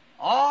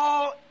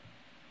 All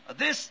of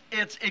this,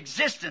 its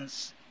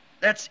existence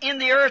that's in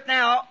the earth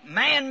now,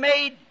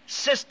 man-made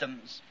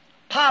systems,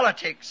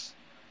 politics,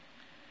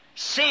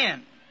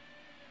 sin,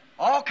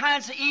 all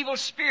kinds of evil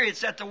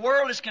spirits that the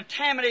world is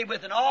contaminated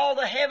with, and all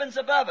the heavens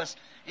above us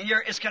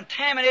is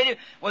contaminated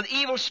with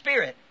evil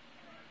spirit.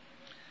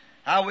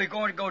 Now we're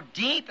going to go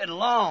deep and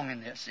long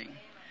in this thing.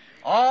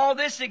 All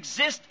this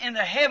exists in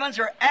the heavens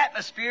or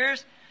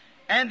atmospheres,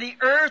 and the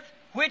earth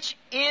which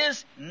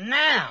is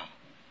now.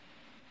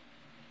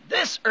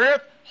 This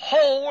earth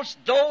holds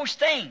those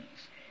things.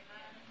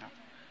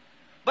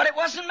 But it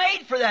wasn't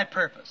made for that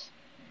purpose.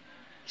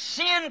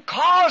 Sin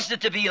caused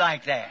it to be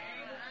like that.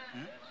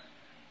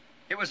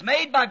 It was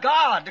made by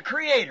God, the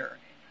Creator.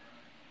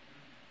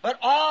 But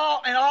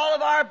all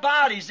of our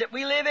bodies that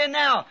we live in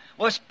now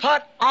was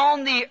put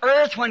on the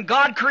earth when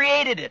God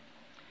created it.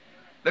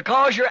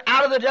 Because you're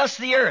out of the dust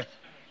of the earth.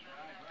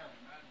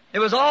 It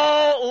was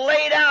all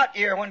laid out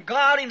here. When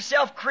God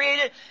Himself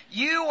created,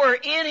 you were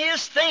in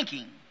His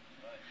thinking.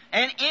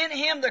 And in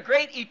Him, the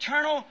great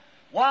eternal,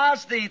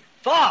 was the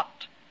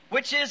thought,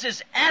 which is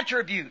His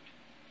attribute.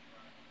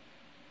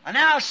 And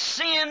now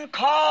sin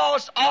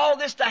caused all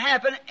this to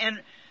happen, and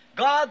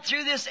God,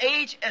 through this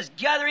age, is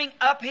gathering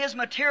up His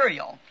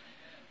material.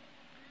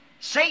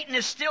 Satan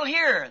is still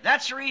here.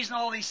 That's the reason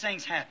all these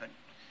things happen.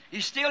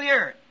 He's still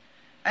here.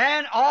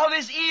 And all of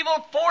his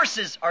evil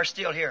forces are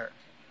still here.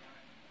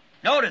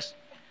 Notice,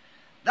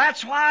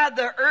 that's why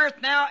the earth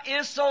now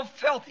is so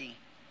filthy.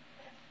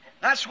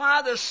 That's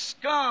why the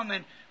scum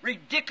and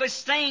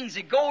ridiculous things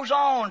that goes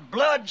on,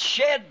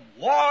 bloodshed,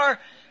 war,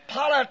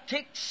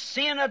 politics,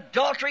 sin,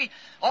 adultery,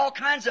 all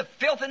kinds of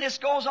filthiness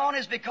goes on,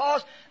 is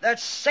because that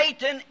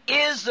Satan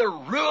is the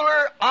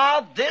ruler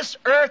of this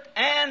earth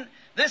and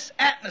this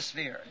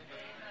atmosphere.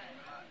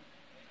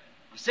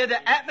 You said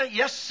the atmosphere?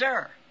 Yes,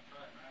 sir.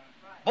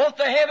 Both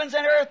the heavens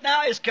and earth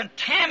now is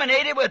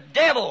contaminated with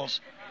devils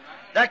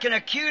that can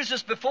accuse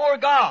us before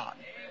God.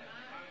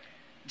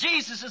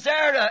 Jesus is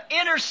there to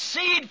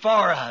intercede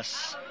for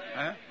us.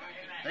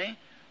 See?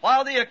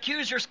 While the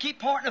accusers keep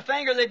pointing the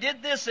finger, they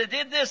did this, they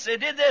did this, they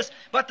did this,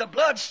 but the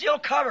blood still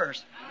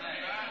covers.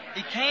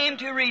 He came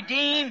to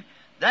redeem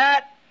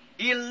that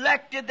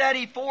elected that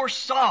He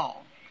foresaw.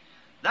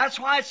 That's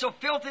why it's so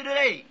filthy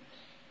today.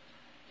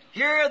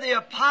 Here the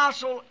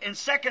apostle in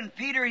 2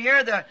 Peter,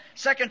 here the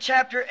 2nd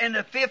chapter and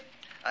the 5th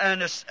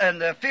and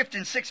the 5th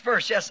and 6th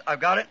verse. Yes,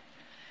 I've got it.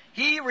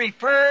 He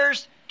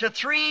refers to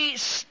 3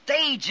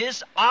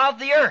 stages of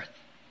the earth.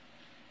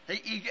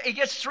 He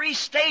gets 3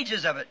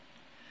 stages of it.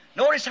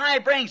 Notice how he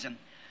brings them.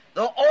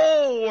 The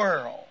old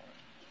world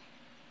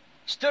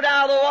stood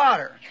out of the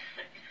water.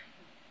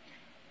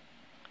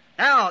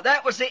 Now,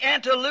 that was the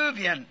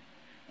antediluvian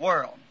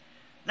world.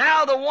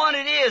 Now the one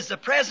it is, the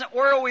present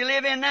world we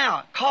live in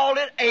now, called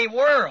it a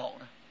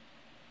world.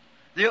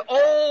 The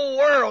old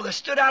world that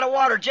stood out of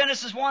water,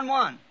 Genesis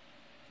 1:1.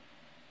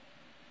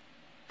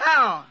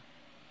 Now,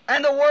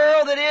 and the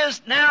world that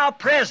is now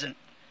present.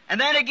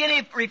 And then again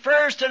he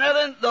refers to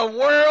another, the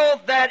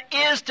world that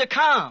is to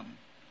come.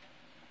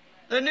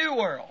 The new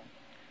world.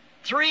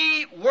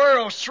 3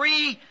 worlds,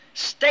 3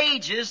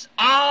 stages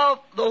of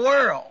the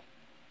world.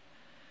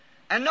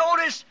 And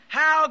notice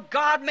how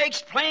God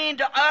makes plain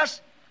to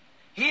us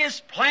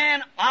His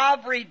plan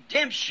of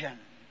redemption.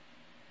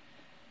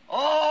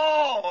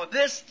 Oh,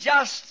 this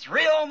just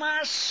thrilled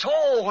my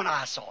soul when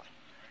I saw it.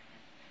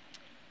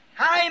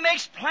 How He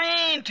makes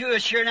plain to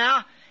us here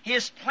now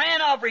His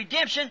plan of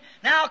redemption.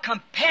 Now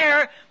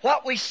compare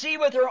what we see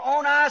with our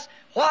own eyes,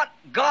 what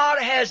God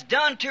has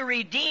done to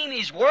redeem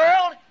His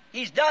world.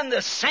 He's done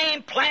the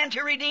same plan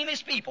to redeem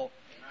His people.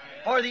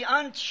 For the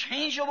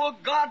unchangeable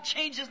God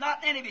changes not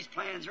any of His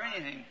plans or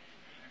anything.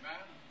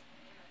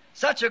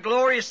 Such a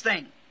glorious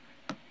thing.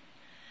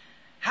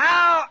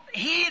 How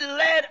He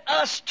led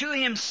us to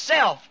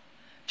Himself,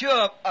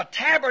 to a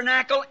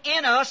tabernacle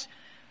in us,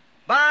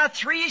 by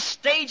 3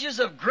 stages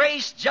of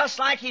grace, just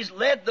like He's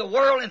led the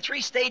world in 3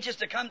 stages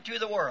to come to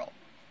the world.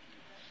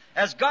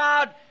 As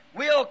God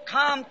will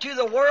come to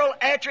the world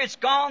after it's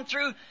gone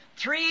through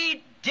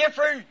 3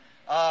 different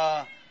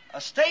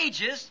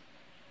stages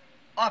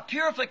of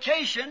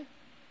purification,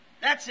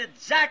 that's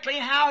exactly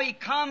how He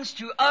comes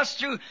to us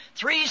through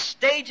 3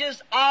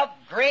 stages of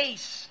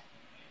grace.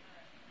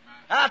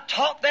 I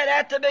taught that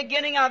at the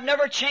beginning. I've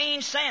never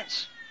changed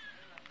since.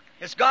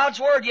 It's God's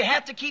Word. You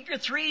have to keep your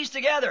threes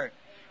together.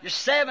 Your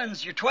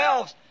sevens, your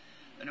 12s.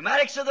 The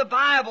pneumatics of the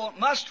Bible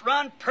must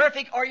run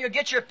perfect or you'll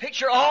get your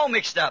picture all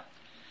mixed up.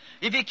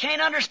 If you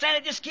can't understand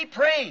it, just keep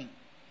praying.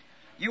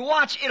 You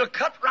watch, it'll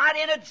cut right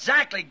in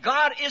exactly.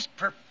 God is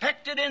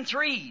perfected in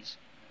threes.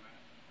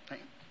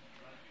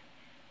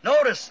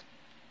 Notice,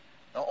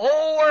 the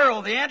old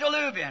world, the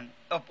antediluvian,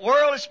 the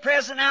world is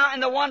present now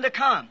and the one to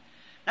come.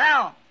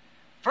 Now,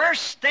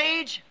 first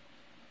stage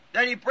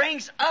that He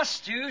brings us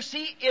to,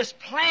 see, His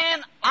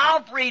plan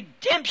of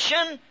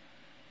redemption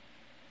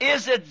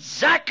is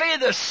exactly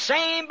the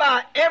same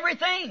by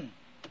everything.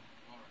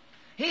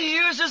 He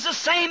uses the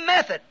same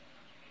method.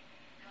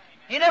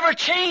 He never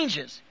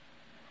changes.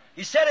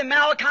 He said in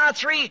Malachi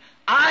 3,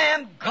 I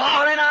am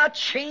God and I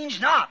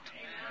change not.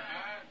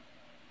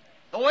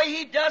 The way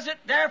He does it,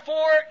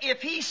 therefore,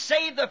 if He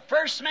saved the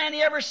first man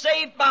He ever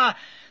saved by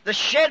the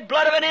shed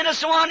blood of an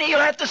innocent one, He'll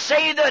have to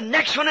save the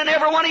next one, and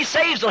every one He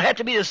saves will have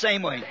to be the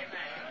same way.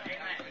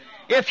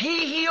 If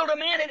He healed a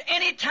man at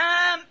any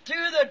time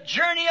through the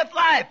journey of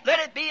life, let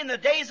it be in the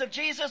days of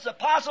Jesus, the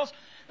apostles,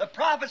 the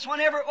prophets,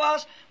 whenever it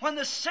was, when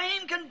the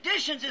same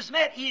conditions is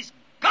met, He's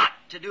got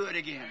to do it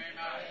again.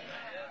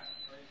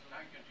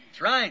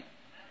 That's right.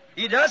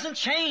 He doesn't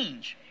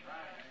change.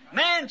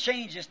 Man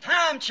changes,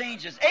 time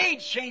changes,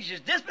 age changes,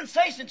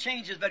 dispensation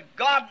changes, but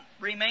God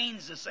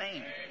remains the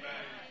same.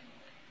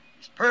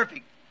 He's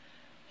perfect.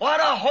 What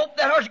a hope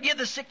that ought to give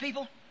the sick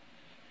people.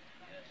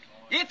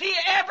 If He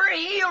ever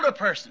healed a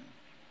person,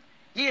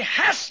 He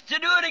has to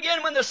do it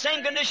again when the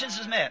same conditions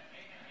is met.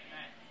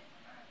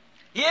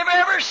 He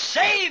ever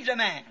saved a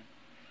man,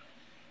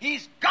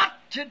 He's got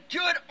to do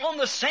it on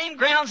the same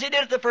grounds He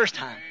did it the first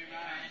time.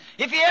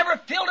 If He ever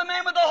filled a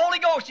man with the Holy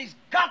Ghost, He's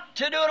got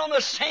to do it on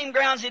the same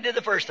grounds He did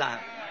the first time.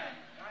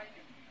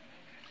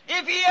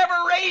 If He ever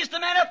raised a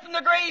man up from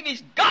the grave,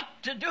 He's got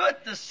to do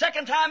it the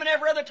second time and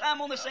every other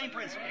time on the same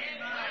principle.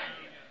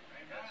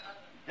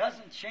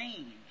 Doesn't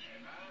change.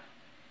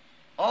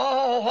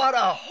 Oh, what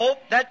a hope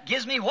that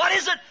gives me. What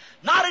is it?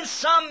 Not in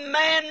some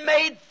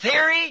man-made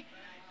theory,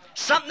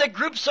 something that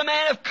groups of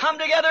men have come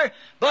together,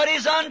 but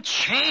His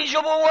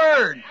unchangeable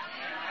Word.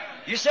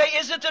 You say,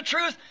 is it the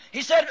truth?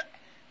 He said,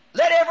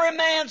 let every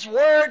man's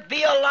word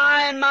be a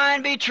lie and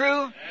mine be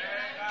true.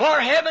 For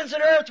heavens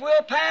and earth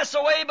will pass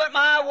away, but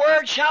my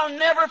word shall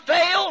never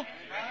fail.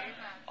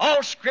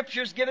 All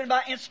Scripture is given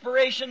by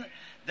inspiration.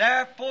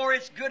 Therefore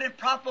it's good and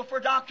proper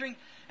for doctrine.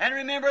 And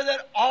remember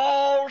that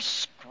all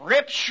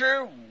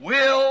Scripture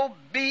will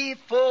be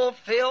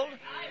fulfilled.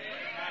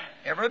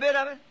 Every bit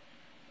of it.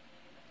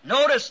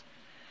 Notice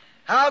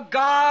how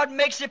God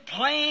makes it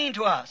plain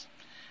to us.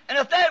 And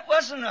if that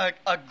wasn't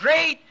a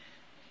great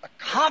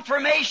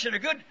confirmation,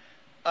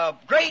 a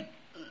great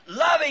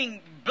loving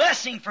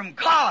blessing from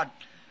God,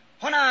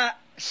 when I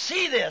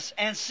see this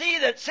and see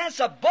that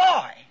since a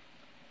boy,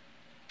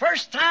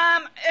 first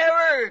time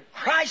ever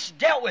Christ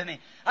dealt with me,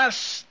 I've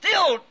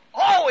still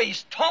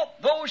always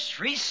taught those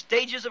three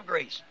stages of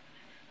grace.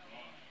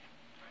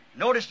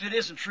 Notice it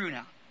isn't true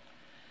now.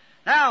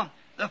 Now,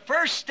 the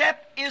first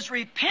step is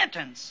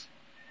repentance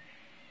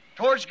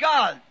towards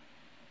God.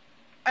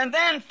 And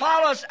then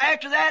follows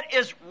after that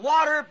is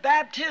water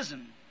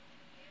baptism.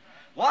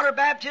 Water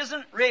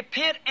baptism,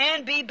 repent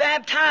and be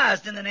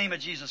baptized in the name of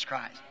Jesus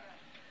Christ.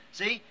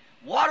 See,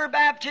 water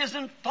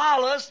baptism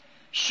follows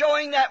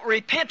showing that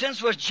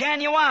repentance was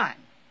genuine.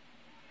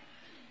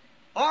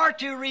 Or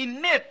to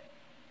remit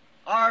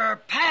our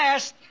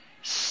past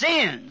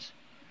sins.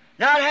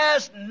 Now it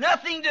has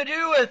nothing to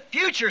do with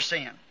future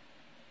sin.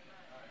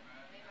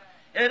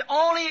 It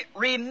only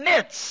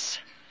remits.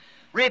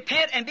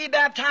 Repent and be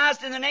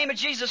baptized in the name of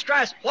Jesus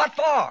Christ. What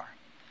for?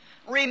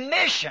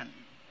 Remission.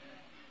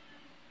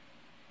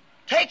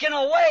 Taken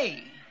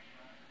away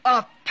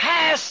of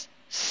past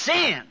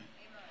sin.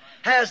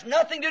 Has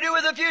nothing to do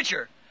with the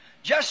future.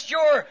 Just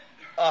your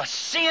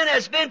sin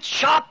has been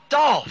chopped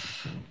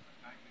off.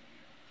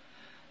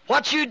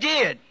 What you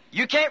did.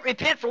 You can't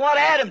repent for what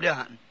Adam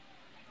done.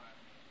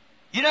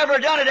 You never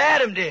done it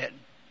Adam did.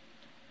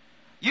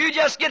 You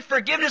just get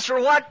forgiveness for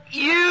what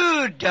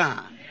you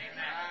done.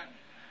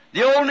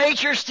 The old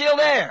nature's still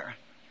there.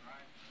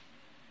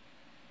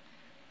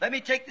 Let me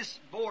take this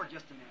board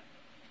just a minute.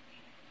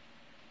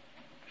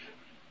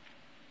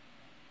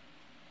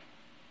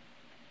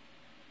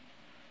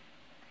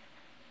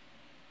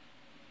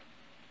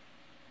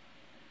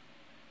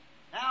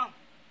 Now,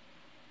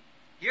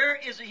 here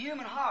is a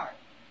human heart.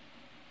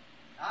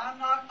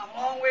 I'm a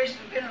long ways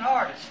from being an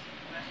artist.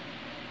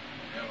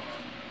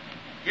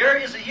 Here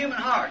is a human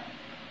heart.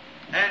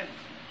 And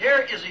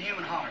here is a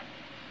human heart.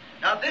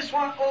 Now this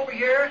one over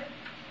here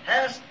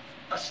has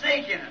a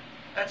snake in it.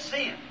 That's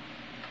sin.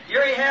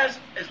 Here he has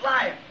his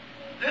life.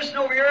 This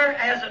one over here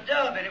has a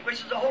dove in it, which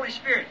is the Holy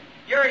Spirit.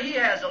 Here he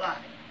has a life.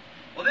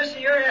 Well, this one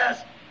here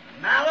has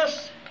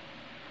malice,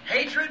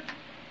 hatred,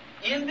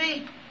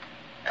 envy.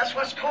 That's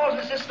what's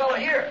causing this fellow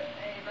here.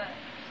 Amen.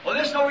 Well,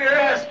 this one over here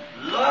has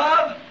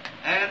love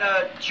and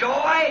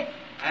joy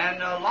and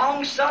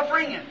long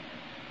suffering and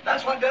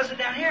That's what does it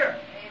down here.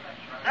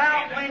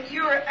 Now, when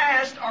you are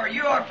asked or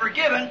you are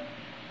forgiven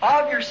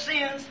of your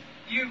sins,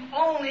 you've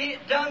only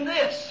done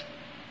this.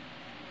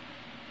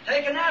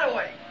 Taken that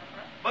away.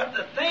 But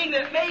the thing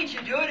that made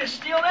you do it is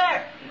still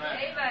there.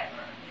 Amen.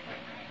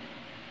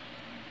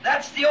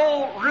 That's the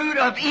old root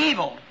of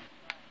evil.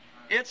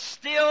 It's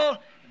still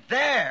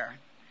there.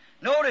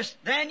 Notice,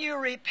 then you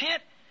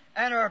repent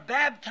and are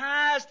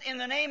baptized in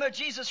the name of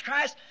Jesus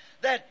Christ,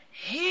 that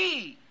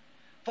He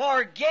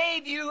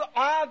forgave you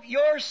of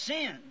your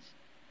sins.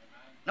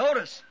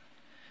 Notice.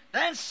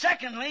 Then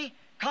secondly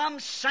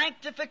comes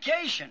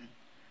sanctification,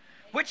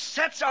 which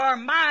sets our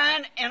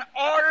mind in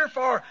order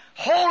for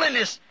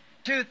holiness,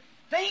 to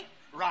think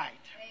right.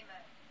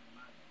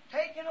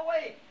 Amen. Taken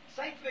away.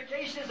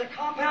 Sanctification is a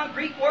compound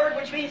Greek word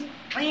which means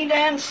cleaned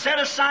and set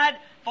aside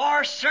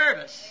for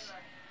service.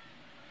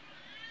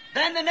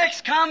 Amen. Then the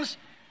next comes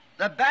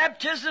the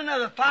baptism of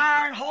the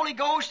fire and Holy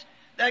Ghost,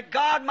 that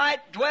God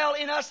might dwell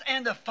in us,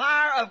 and the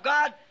fire of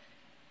God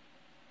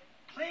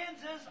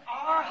cleanses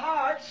our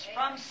hearts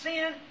from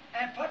sin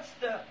and puts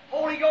the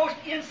Holy Ghost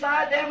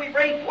inside them. We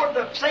bring forth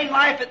the same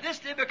life that this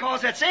did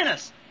because that's in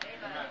us.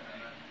 Amen.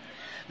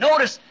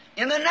 Notice,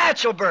 in the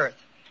natural birth,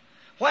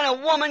 when a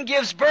woman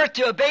gives birth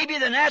to a baby,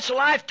 the natural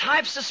life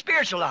types the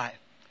spiritual life.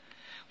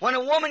 When a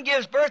woman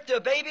gives birth to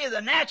a baby,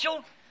 the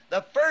natural,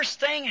 the first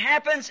thing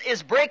happens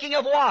is breaking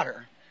of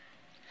water,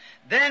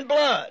 then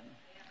blood,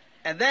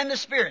 and then the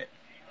spirit.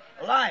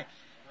 Life.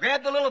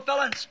 Grab the little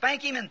fella and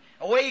spank him, and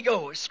away he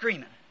goes,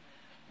 screaming.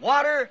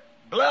 Water,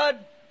 blood,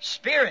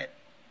 spirit.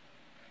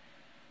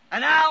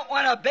 And now,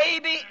 when a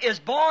baby is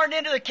born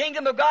into the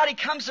kingdom of God, he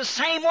comes the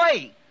same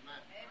way.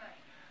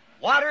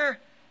 Water,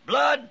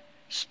 blood,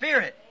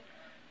 spirit.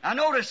 Now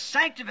notice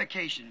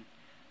sanctification.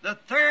 The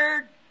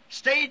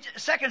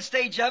second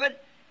stage of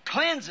it,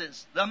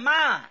 cleanses the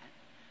mind,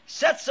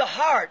 sets the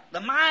heart, the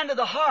mind of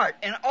the heart,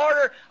 in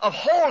order of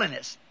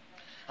holiness.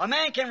 A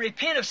man can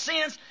repent of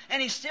sins,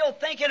 and he's still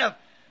thinking of,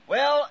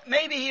 well,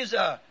 maybe he's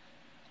an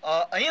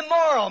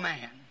immoral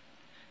man.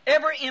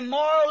 Every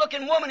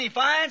immoral-looking woman he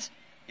finds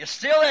is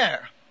still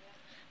there.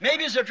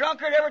 Maybe he's a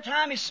drunkard. Every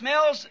time he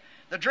smells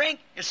the drink,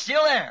 it's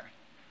still there.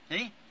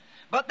 See?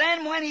 But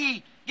then when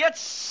he gets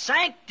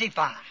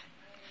sanctified,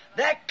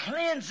 that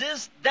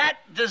cleanses that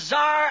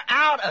desire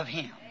out of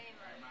him.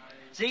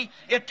 See?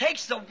 It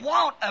takes the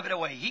want of it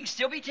away. He can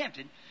still be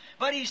tempted,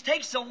 but he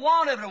takes the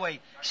want of it away.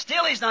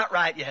 Still he's not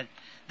right yet.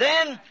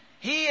 Then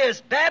he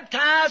is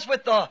baptized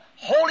with the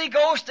Holy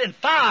Ghost and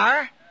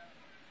fire,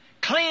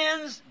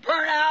 cleansed,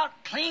 burnt out,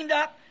 cleaned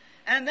up,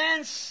 and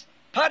then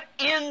put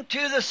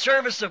into the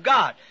service of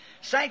God.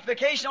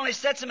 Sanctification only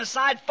sets him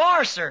aside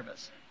for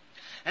service.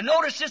 And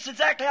notice just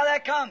exactly how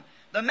that comes.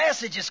 The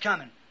message is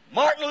coming.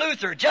 Martin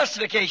Luther,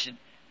 justification.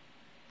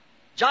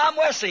 John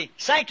Wesley,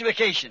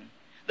 sanctification.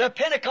 The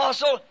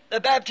Pentecostal, the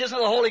baptism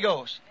of the Holy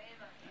Ghost.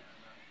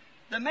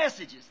 The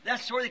messages.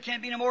 That's where there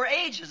can't be no more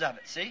ages of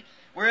it, see?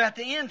 We're at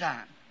the end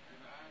time.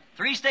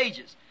 3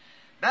 stages.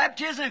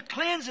 Baptism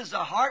cleanses the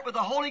heart with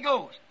the Holy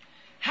Ghost.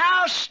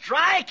 How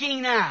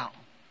striking now!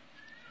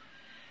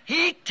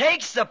 He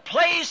takes the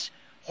place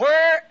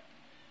where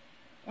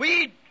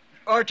we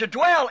are to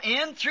dwell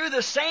in through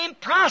the same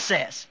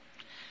process.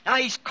 Now,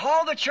 He's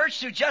called the church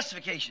through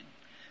justification,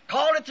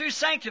 called it through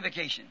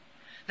sanctification,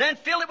 then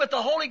filled it with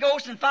the Holy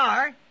Ghost and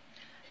fire,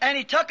 and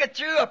He took it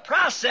through a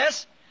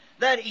process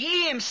that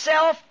He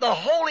Himself, the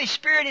Holy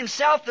Spirit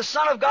Himself, the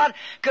Son of God,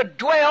 could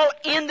dwell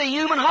in the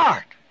human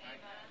heart.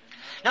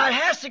 Now, it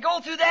has to go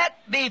through that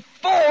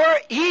before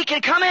He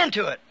can come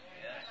into it.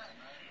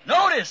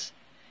 Notice,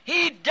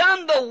 He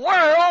done the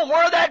world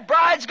where that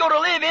bride's going to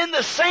live in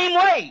the same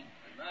way.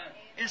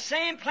 The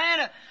same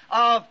plan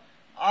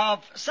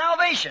of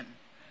salvation.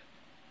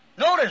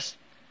 Notice,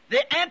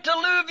 the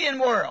antediluvian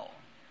world.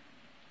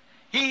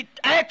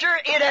 After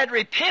it had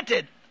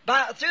repented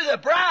through the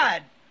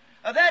bride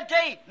of that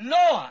day,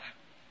 Noah,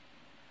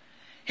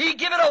 He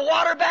give it a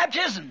water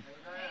baptism.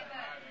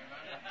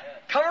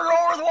 Covered it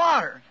over with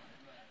water.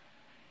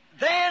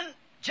 Then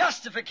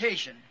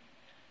justification,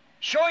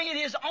 showing it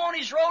is on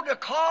His road to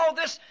call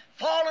this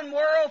fallen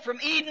world from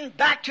Eden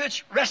back to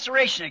its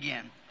restoration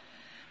again.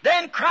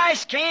 Then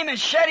Christ came and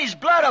shed His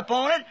blood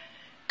upon it,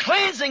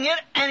 cleansing it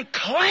and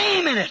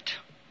claiming it.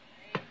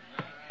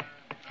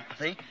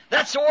 See?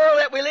 That's the world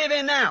that we live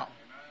in now.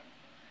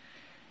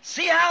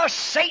 See how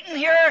Satan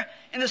here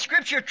in the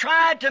Scripture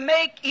tried to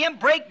make him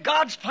break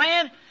God's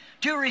plan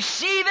to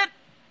receive it,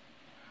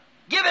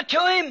 give it to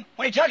him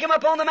when He took him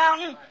up on the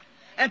mountain,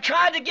 and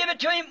tried to give it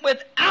to him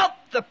without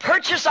the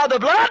purchase of the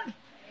blood?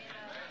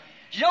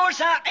 Did you notice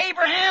how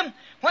Abraham,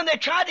 when they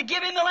tried to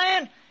give him the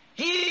land,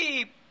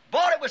 he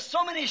bought it with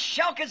so many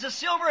shekels of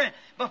silver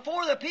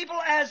before the people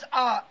as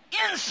an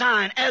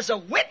ensign, as a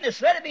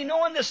witness. Let it be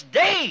known this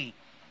day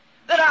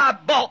that I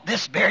bought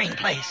this burying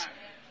place.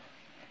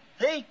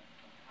 See?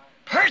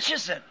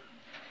 Purchase it.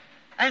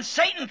 And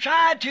Satan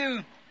tried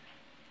to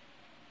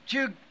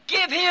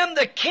give him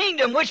the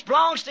kingdom which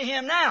belongs to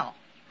him now.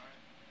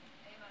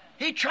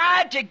 He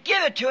tried to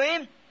give it to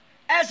him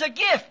as a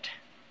gift,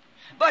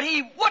 but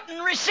he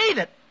wouldn't receive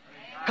it.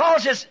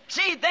 Cause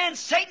then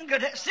Satan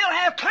could still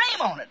have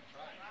claim on it.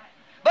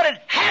 But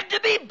it had to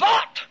be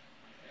bought.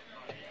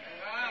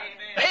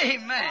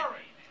 Amen.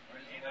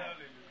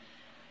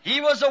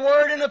 He was the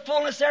Word in the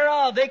fullness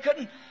thereof. They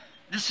couldn't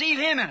deceive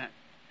him in it.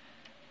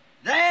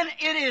 Then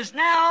it is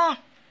now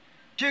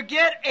to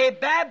get a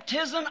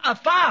baptism of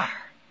fire.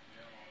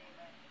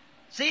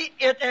 See,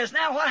 it is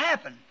now what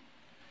happened.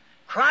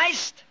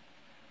 Christ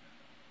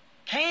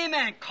came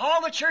and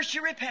called the church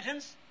to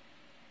repentance,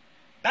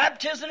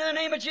 baptism in the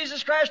name of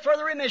Jesus Christ for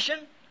the remission,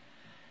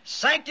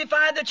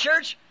 sanctified the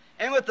church,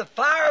 and with the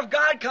fire of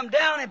God come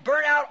down and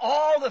burn out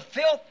all the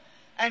filth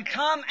and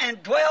come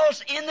and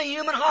dwells in the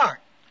human heart.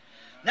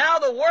 Now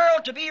the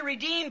world to be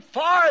redeemed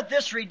for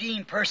this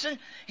redeemed person,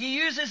 he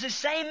uses the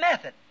same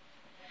method.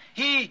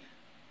 He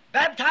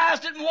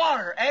baptized it in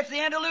water after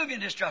the antediluvian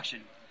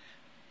destruction,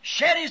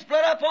 shed his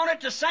blood upon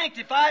it to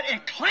sanctify it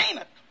and claim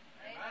it.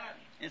 Amen.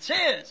 It's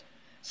his.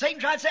 Satan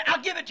tried to say,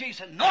 I'll give it to you. He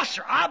said, no,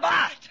 sir, I'll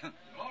buy it.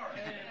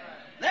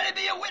 Let it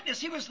be a witness.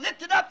 He was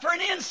lifted up for an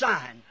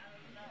ensign.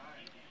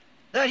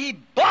 That he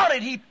bought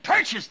it, he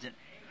purchased it.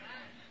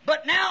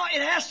 But now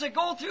it has to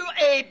go through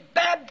a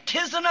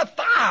baptism of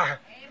fire.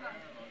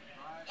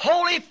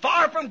 Holy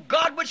fire from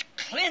God which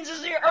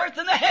cleanses the earth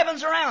and the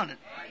heavens around it.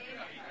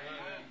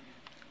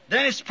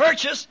 Then it's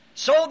purchased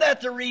so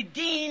that the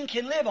redeemed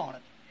can live on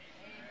it.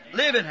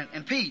 Live in it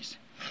in peace.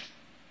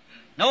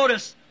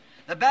 Notice,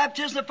 the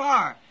baptism of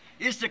fire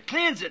is to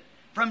cleanse it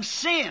from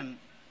sin,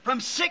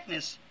 from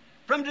sickness,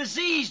 from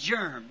disease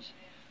germs,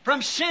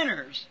 from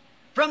sinners,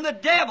 from the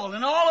devil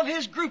and all of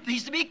his group.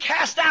 He's to be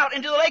cast out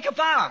into the lake of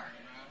fire.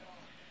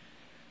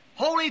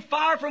 Holy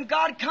fire from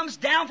God comes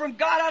down from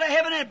God out of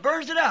heaven and it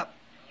burns it up.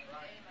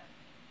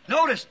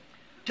 Notice,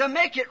 to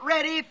make it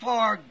ready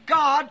for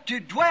God to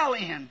dwell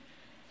in.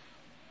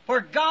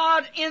 For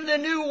God in the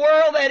new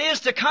world that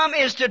is to come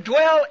is to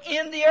dwell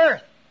in the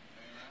earth.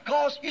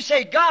 Because you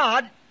say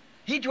God,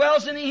 He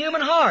dwells in the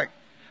human heart.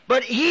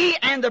 But He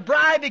and the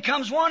bride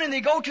becomes one and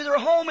they go to their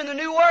home in the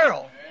new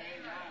world.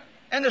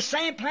 And the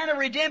same plan of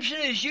redemption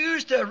is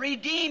used to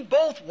redeem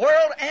both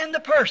world and the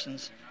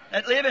persons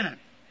that live in it.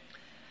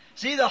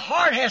 See, the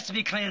heart has to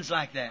be cleansed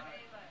like that.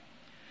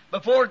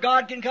 Before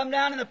God can come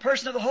down in the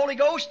person of the Holy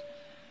Ghost,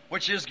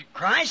 which is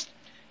Christ,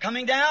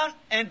 coming down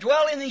and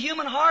dwell in the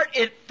human heart,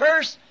 it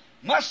first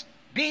must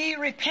be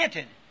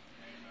repented.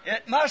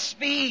 It must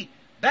be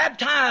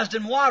baptized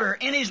in water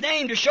in His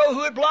name to show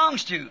who it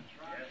belongs to.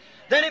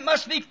 Then it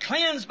must be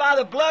cleansed by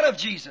the blood of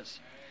Jesus.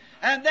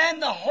 And then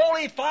the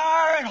holy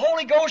fire and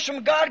Holy Ghost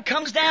from God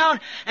comes down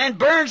and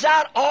burns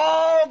out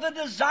all the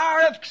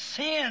desire of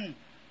sin,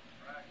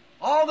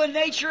 all the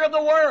nature of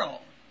the world.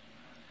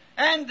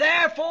 And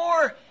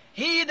therefore,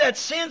 he that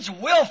sins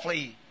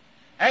willfully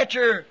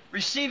after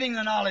receiving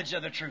the knowledge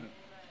of the truth.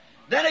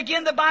 Then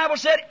again, the Bible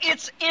said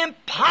it's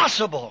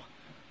impossible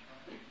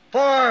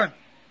for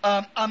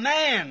a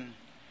man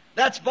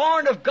that's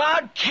born of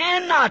God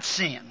cannot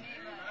sin.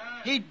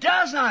 He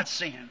does not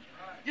sin.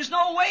 There's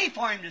no way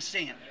for him to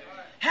sin.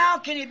 How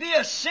can he be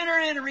a sinner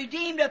and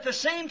redeemed at the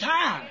same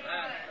time?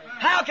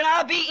 How can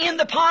I be in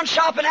the pawn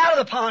shop and out of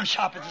the pawn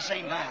shop at the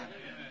same time?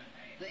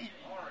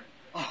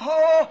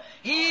 Oh,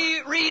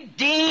 He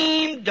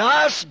redeemed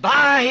us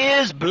by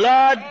His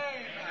blood.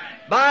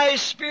 By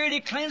His Spirit He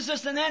cleansed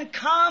us and then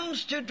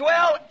comes to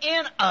dwell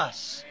in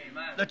us.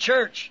 The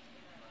church.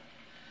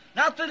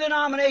 Not the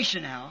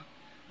denomination now.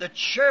 The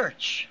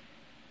church.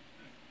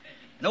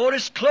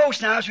 Notice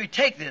close now as we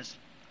take this.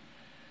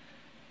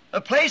 The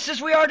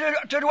places we are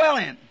to dwell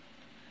in.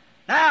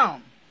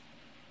 Now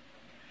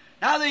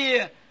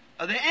the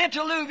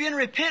antediluvian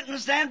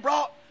repentance then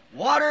brought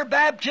water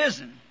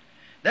baptism.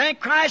 Then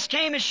Christ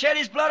came and shed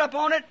His blood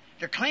upon it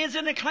to cleanse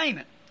it and claim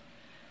it.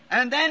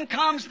 And then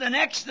comes the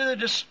next, the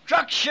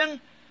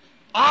destruction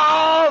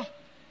of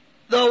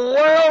the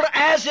world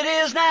as it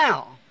is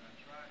now.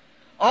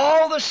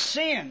 All the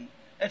sin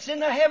that's in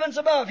the heavens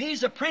above.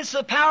 He's the prince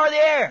of the power of the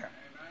air.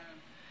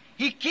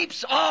 He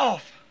keeps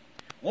off,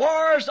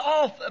 wars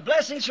off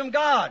blessings from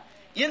God.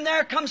 In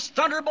there comes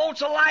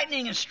thunderbolts of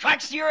lightning and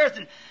strikes the earth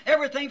and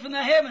everything from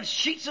the heavens.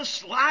 Sheets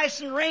of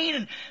ice and rain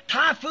and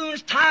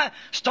typhoons,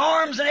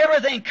 storms and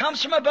everything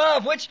comes from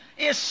above, which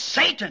is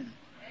Satan.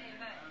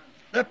 Amen.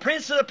 The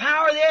prince of the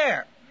power of the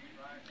air.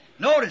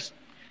 Notice,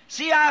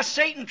 see how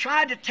Satan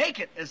tried to take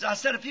it, as I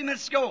said a few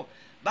minutes ago,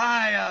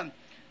 by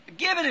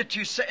giving it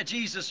to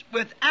Jesus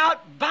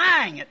without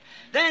buying it.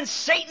 Then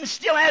Satan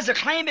still has a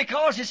claim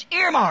because it's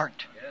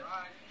earmarked. Yes.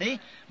 See?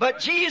 But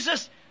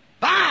Jesus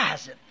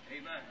buys it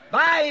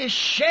by His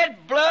shed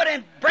blood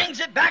and brings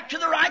it back to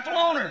the rightful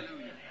owner.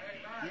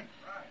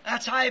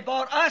 That's how He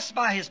bought us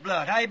by His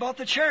blood, how He bought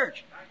the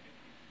church.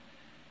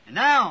 And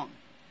now,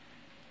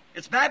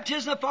 it's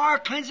baptism of fire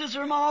cleanses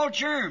from all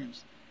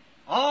germs,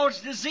 all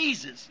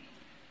diseases,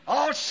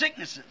 all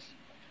sicknesses,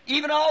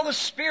 even all the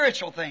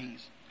spiritual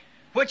things,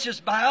 which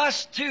is by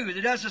us too,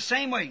 that does the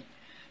same way,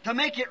 to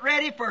make it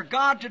ready for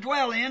God to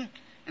dwell in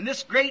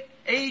this great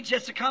age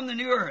that's to come, the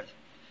new earth.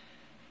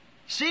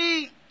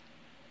 See,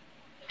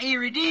 He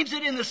redeems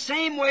it in the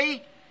same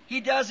way He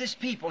does His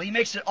people. He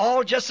makes it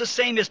all just the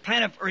same, His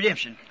plan of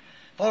redemption.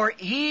 For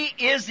He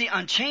is the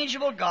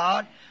unchangeable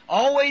God,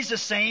 always the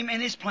same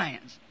in His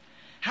plans.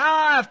 How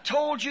I've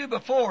told you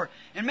before,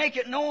 and make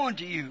it known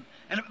to you,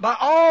 and by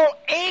all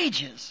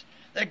ages,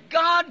 that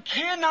God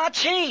cannot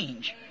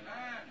change.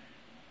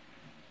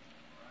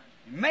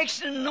 He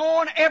makes it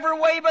known every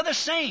way by the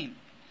same.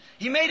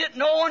 He made it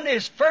known,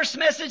 His first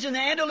message in the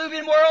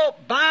antediluvian world,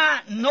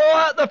 by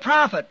Noah the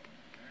prophet.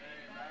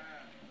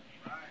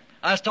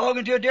 I was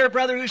talking to a dear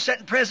brother who's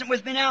sitting present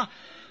with me now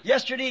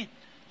yesterday.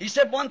 He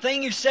said one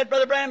thing you said,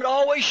 Brother Branham, it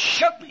always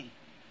shook me.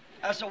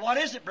 I said, what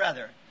is it,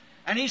 brother?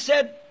 And he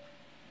said,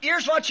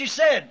 here's what you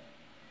said,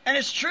 and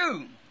it's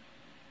true.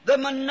 The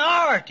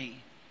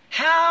minority,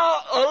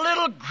 how a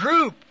little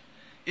group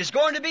is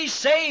going to be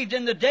saved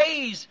in the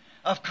days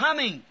of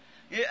coming.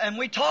 And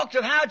we talked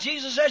of how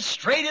Jesus said,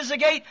 straight is the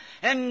gate,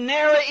 and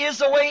narrow is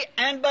the way,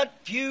 and but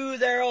few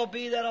there'll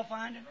be that'll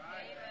find it.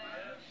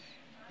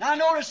 Now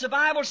notice the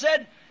Bible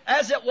said,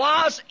 as it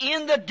was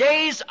in the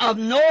days of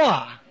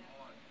Noah,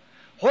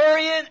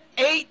 wherein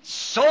 8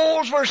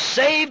 souls were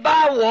saved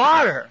by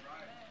water.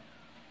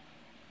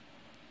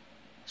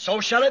 So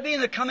shall it be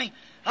in the coming.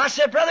 I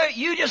said, brother,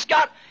 you just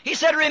got, he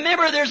said,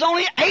 remember, there's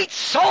only 8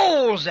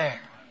 souls there.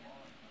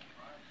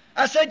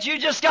 I said, you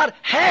just got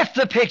half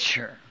the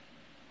picture.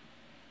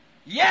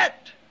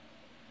 Yet,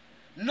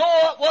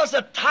 Noah was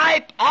a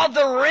type of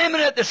the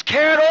remnant that's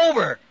carried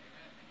over.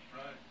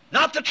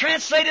 Not the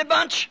translated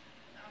bunch.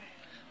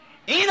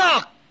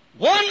 Enoch,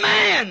 one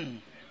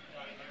man,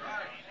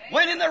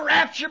 went in the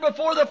rapture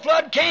before the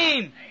flood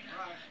came,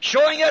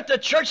 showing that the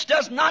church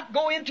does not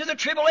go into the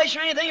tribulation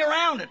or anything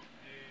around it.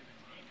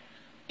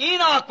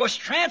 Enoch was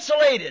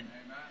translated.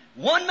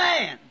 One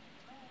man.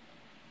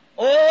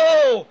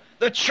 Oh,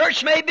 the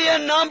church may be a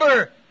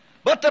number,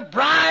 but the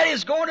bride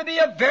is going to be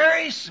a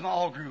very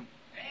small group.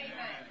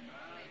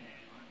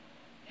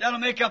 That'll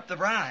make up the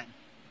bride.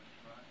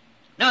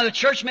 Now, the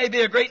church may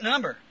be a great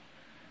number,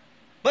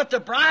 but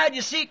the bride,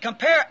 you see,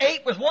 compare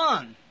 8 with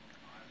 1.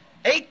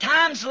 8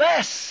 times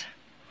less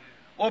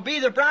will be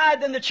the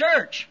bride than the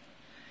church.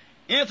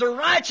 And if the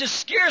righteous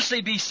scarcely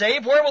be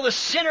saved, where will the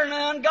sinner and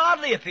the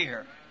ungodly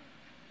appear?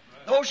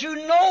 Those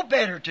who know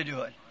better to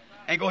do it,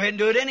 and go ahead and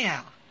do it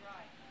anyhow.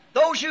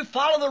 Those who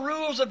follow the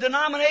rules of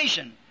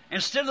denomination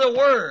instead of the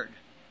Word,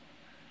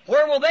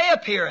 where will they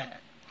appear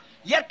at?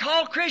 Yet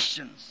called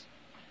Christians,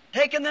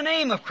 taking the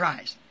name of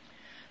Christ.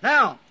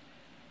 Now,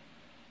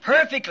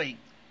 perfectly,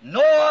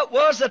 Noah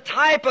was a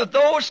type of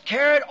those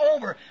carried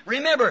over.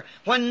 Remember,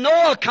 when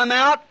Noah come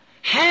out,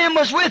 Ham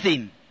was with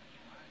him.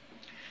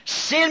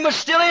 Sin was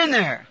still in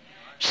there.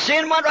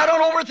 Sin went right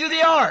on over through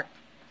the ark.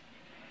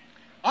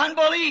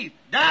 Unbelief,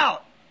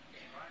 doubt,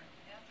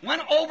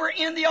 went over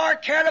in the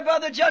ark, carried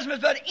above the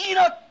judgments, but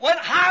Enoch went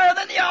higher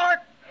than the ark.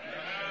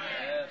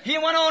 He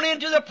went on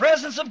into the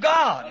presence of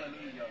God.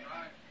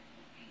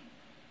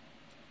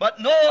 But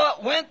Noah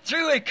went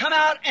through and come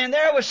out, and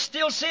there was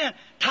still sin.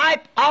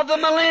 Type of the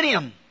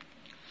millennium,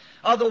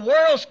 of the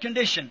world's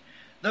condition.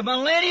 The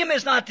millennium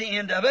is not the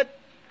end of it.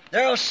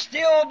 There will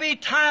still be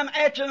time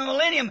after the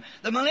millennium.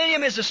 The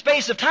millennium is a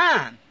space of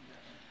time,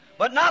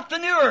 but not the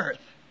new earth.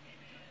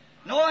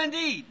 No,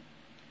 indeed.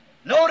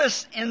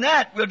 Notice in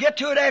that, we'll get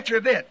to it after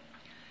a bit.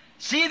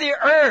 See, the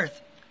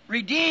earth,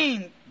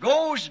 redeemed,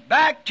 goes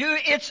back to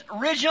its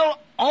original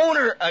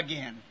owner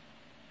again.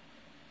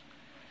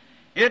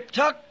 He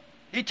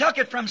took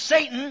it from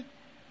Satan.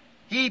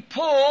 He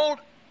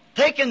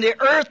taking the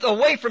earth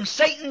away from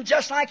Satan,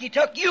 just like He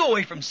took you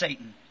away from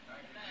Satan.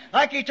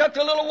 Like He took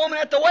the little woman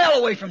at the well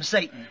away from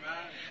Satan.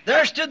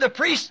 There stood the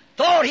priest,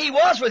 thought he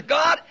was with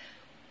God,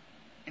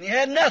 and he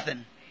had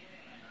nothing.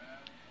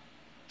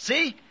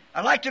 See,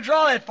 I'd like to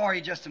draw that for you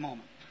just a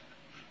moment.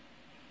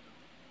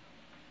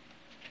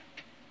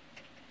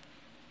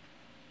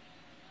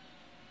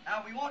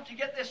 Now, we want to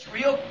get this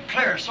real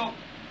clear, so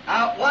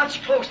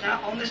watch close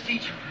now on this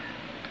teacher.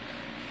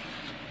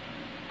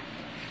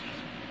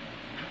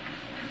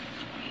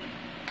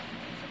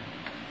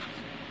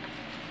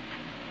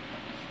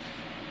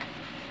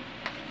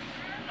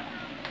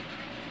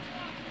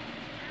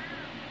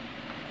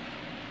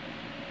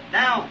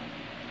 Now,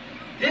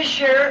 this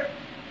here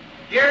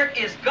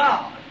is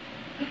God.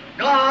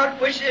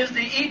 God, which is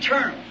the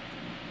eternal.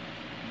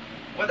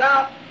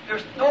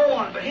 There's no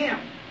one but Him.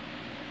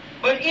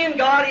 But in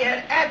God He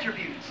had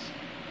attributes.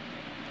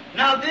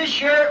 Now this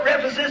here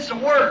represents the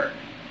Word.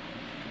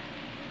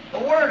 The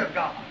Word of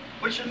God,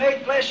 which was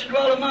made flesh and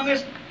dwelt among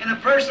us in the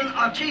person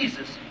of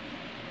Jesus.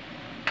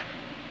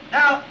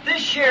 Now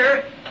this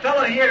here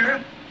fellow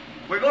here,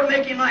 we're going to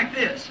make him like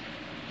this.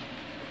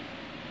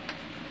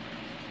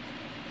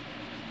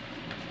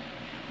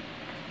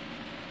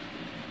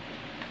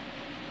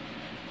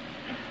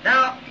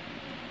 Now,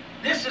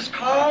 this is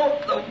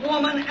called the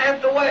woman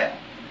at the well.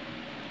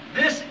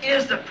 This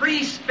is the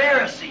priest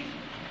Pharisee.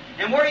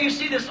 And where you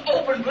see this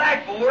open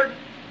blackboard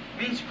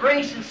means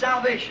grace and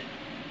salvation.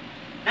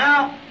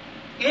 Now,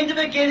 in the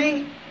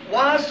beginning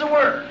was the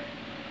Word.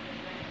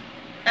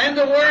 And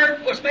the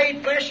Word was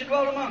made flesh and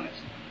dwelt among us.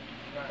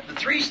 The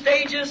 3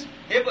 stages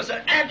It was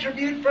an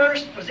attribute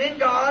first, was in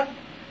God,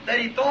 that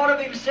He thought of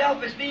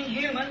Himself as being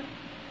human,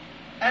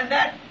 and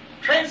that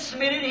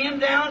transmitted Him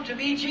down to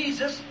be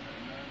Jesus.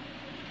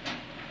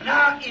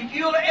 Now, if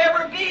you'll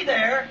ever be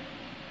there,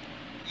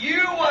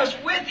 you was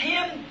with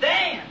Him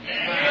then.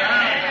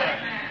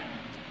 Amen.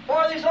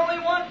 For there's only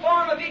one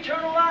form of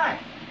eternal life.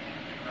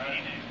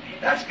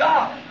 That's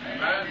God.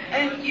 Amen.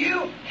 And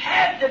you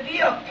had to be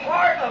a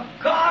part of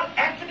God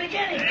at the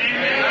beginning.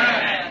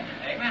 Amen.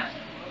 Amen.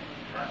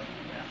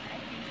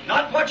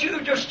 Not what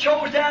you just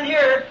chose down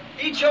here.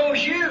 He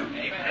chose you.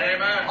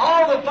 Amen.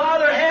 All the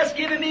Father has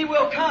given me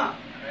will come.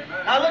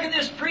 Amen. Now look at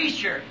this priest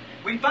here.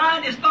 We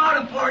find his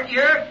bottom part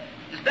here,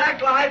 his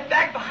back life,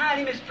 back behind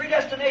him, his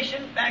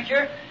predestination back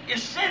here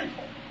is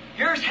sinful.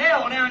 Here's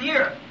hell down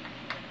here.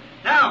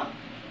 Now,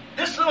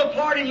 this little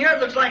part in here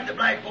looks like the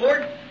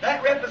blackboard.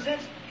 That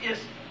represents his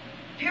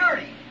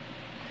purity.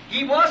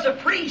 He was a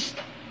priest.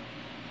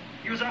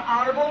 He was an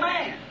honorable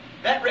man.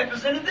 That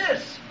represented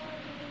this.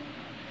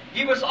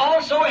 He was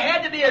also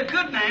had to be a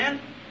good man,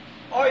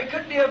 or he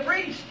couldn't be a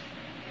priest.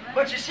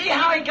 But you see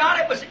how he got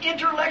it was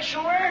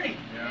intellectual learning.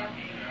 Yeah.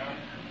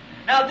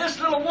 Now this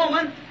little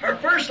woman, her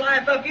first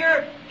life up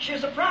here, she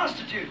was a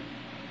prostitute.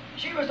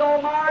 She was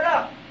all marred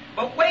up.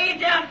 But way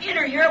down in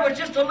her here was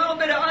just a little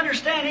bit of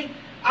understanding.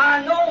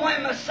 I know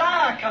when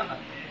Messiah cometh.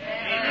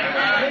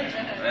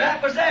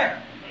 That was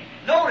there.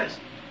 Notice,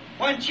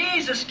 when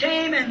Jesus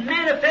came and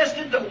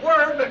manifested the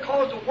Word,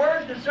 because the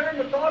Word discerned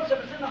the thoughts that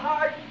was in the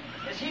heart,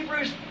 as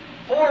Hebrews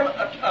 4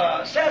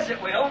 says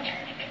it will,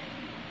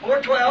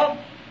 4:12,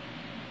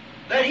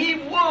 that He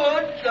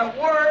would, the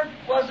Word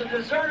was a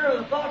discerner of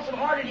the thoughts of the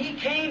heart, and He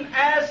came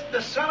as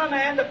the Son of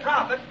Man, the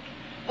prophet.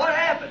 What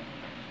happened?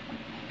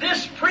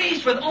 This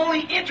priest with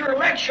only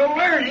intellectual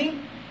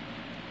learning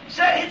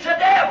said it's a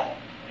devil,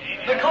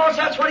 because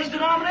that's what his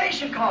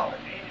denomination called it.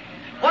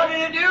 What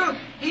did it do?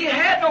 He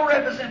had no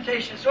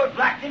representation, so it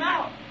blacked him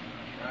out.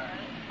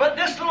 But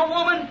this little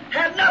woman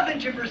had nothing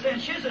to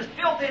present. She's as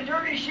filthy and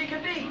dirty as she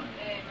could be.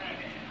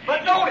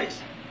 But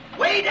notice,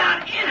 way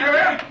down in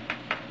her,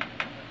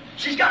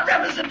 she's got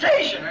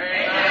representation.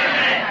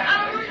 Amen.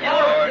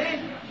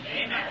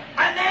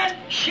 And then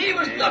she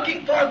was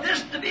looking for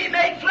this to be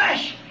made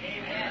flesh.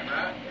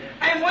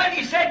 And when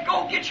he said,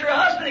 go get your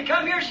husband and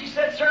come here, she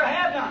said, sir, I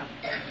have none.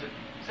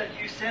 He said,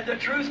 you said the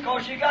truth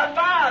because you got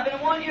 5, and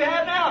the one you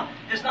have now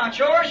is not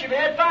yours. You've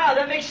had 5.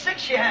 That makes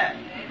 6 you have.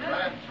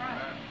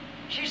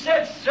 She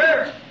said,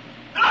 sir,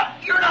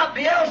 you're not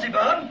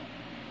Beelzebub.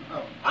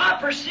 I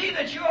perceive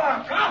that you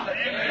are a prophet.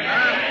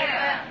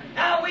 Amen.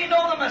 Now we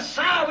know the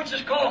Messiah, which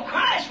is called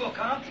Christ, will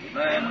come.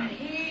 Amen. And when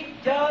He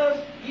does,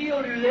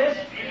 He'll do this.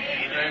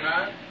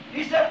 Amen.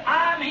 He said,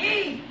 I'm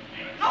He.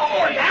 No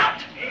more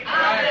doubt.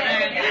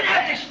 Amen. You didn't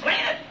have to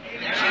explain it.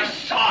 Amen. She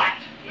saw it.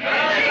 She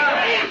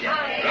believed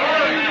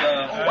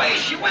it. Away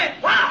she went.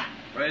 Why?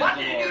 What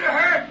did it do to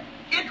her?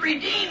 It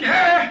redeemed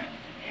her.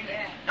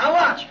 Now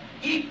watch.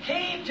 He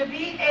came to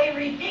be a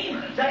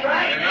redeemer. Is that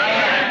right?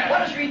 Amen. What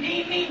does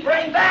redeem mean?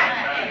 Bring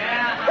back.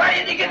 Amen. Why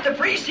didn't he get the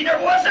priest? He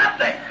never was up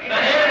there.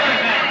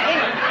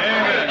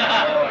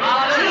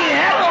 See, he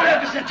had no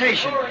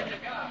representation.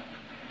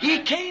 He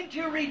came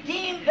to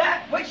redeem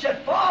that which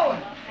had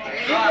fallen.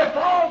 In the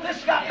fall,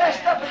 this got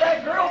messed up with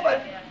that girl,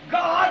 but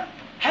God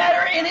had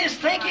her in His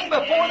thinking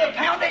before the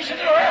foundation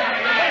of the earth,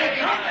 and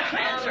He come to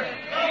cleanse her.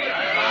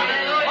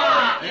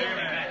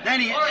 Then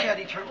He had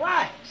eternal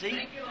life.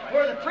 See?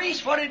 Where the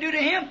priest, what did it do to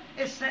him?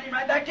 It sent him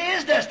right back to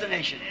his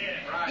destination.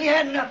 He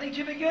had nothing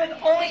to begin with,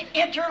 only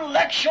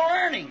intellectual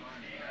learning.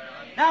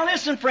 Now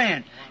listen,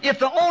 friend, if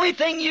the only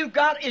thing you've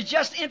got is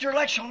just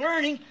intellectual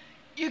learning,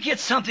 you get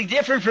something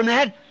different from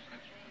that,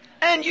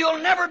 and you'll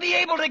never be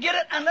able to get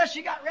it unless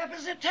you got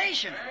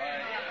representation.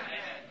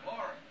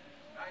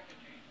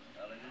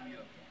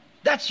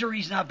 That's the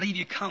reason I believe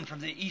you come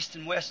from the east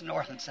and west and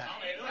north and south.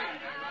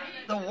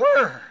 The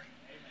Word,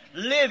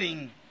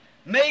 living,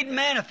 made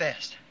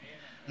manifest.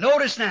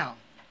 Notice now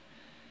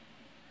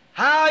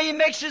how He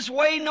makes His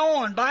way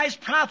known by His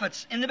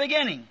prophets in the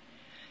beginning.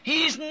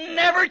 He's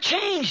never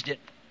changed it.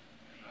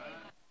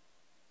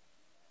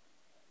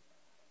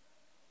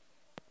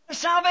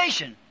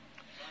 Salvation.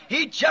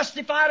 He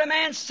justified a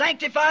man,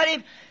 sanctified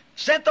him,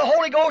 sent the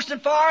Holy Ghost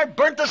and fire,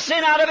 burnt the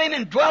sin out of him,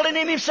 and dwelt in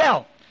him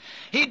Himself.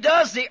 He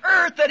does the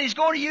earth that He's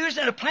going to use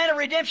in a plan of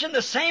redemption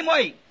the same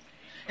way.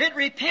 It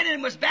repented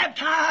and was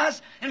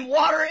baptized in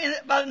water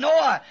by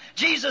Noah.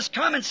 Jesus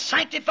come and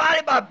sanctified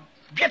it by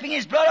dripping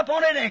His blood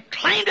upon it and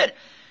claimed it.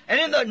 And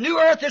in the new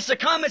earth that's to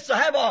come, it's to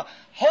have a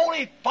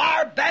holy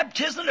fire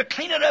baptism to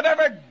clean it of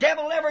every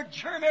devil, every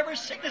germ, every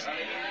sickness,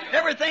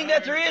 everything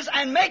that there is,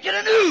 and make it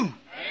anew.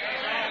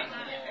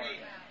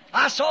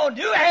 I saw a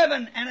new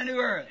heaven and a new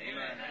earth.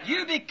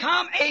 You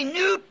become a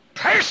new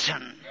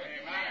person.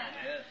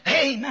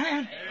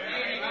 Amen.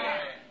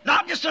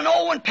 Not just an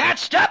old one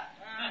patched up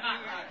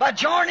by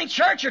joining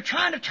church or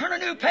trying to turn a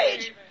new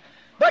page,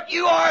 but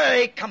you are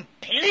a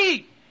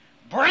complete,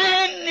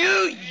 brand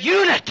new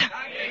unit.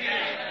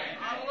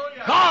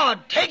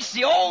 God takes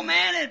the old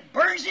man and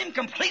burns him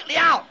completely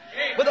out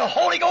with the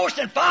Holy Ghost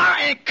and fire,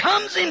 and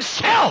comes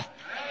Himself.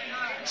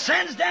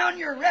 Sends down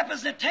your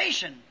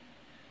representation.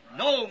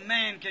 No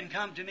man can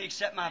come to me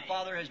except my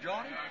Father has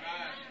drawn him.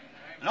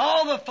 And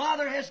all the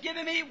Father has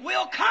given me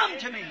will come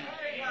to me.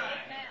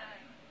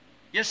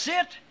 You see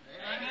it?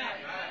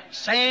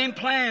 Same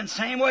plan,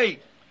 same way.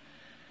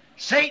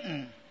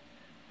 Satan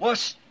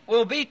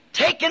will be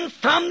taken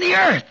from the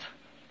earth.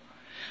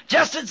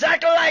 Just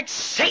exactly like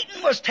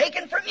Satan was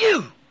taken from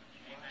you.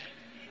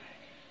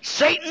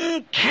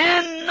 Satan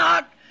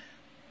cannot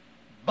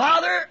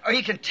bother, or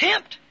he can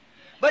tempt,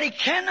 but he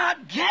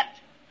cannot get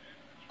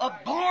a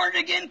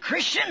born-again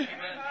Christian.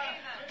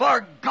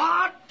 For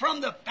God,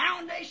 from the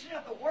foundation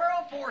of the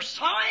world,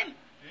 foresaw him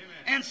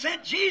and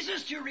sent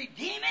Jesus to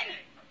redeem him,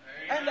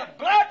 and the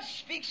blood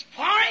speaks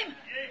for him.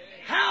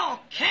 How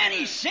can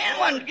he sin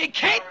when it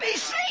can't be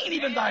seen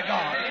even by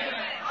God?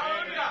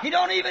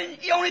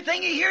 The only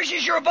thing he hears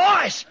is your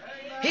voice.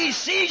 He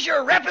sees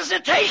your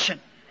representation.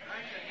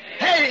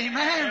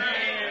 Amen.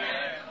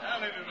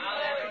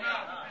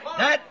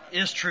 That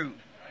is true.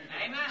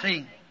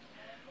 See,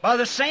 by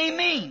the same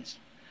means,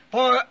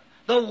 for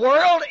the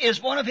world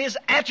is one of His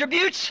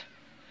attributes,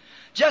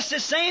 just the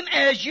same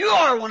as you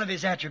are one of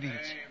His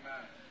attributes.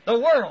 The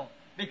world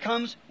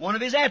becomes one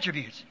of His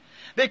attributes,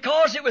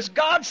 because it was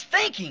God's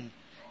thinking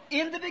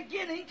in the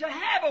beginning to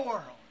have a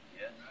world,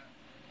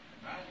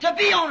 to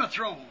be on a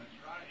throne,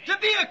 to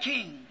be a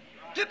king,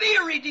 to be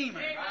a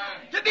redeemer,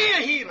 to be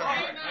a healer.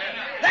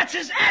 That's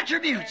His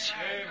attributes.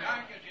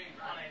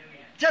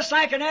 Just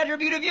like an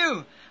attribute of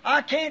you.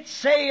 I can't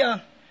say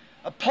a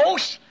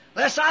post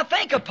unless I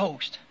think a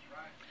post.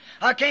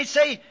 I can't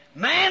say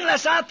man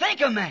unless I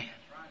think a man.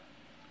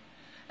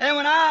 And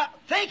when I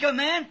think of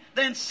man,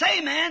 then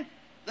say man,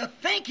 the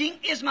thinking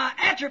is my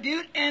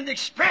attribute and the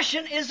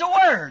expression is the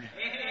word.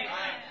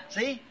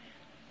 See?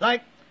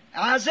 Like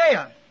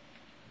Isaiah.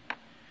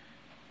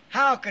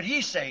 How could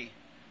he say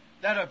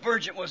that a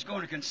virgin was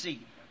going to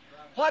conceive?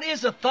 What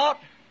is the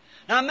thought?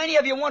 Now many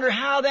of you wonder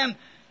how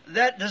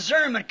that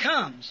discernment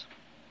comes.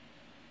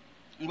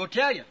 I'm going to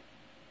tell you.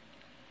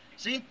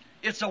 See,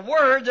 it's a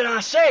word that I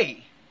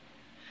say.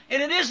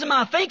 And it isn't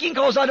my thinking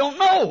because I don't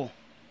know.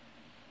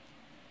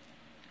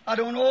 I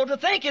don't know the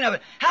thinking of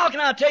it. How can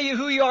I tell you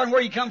who you are and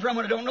where you come from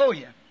when I don't know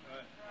you?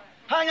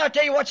 How can I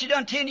tell you what you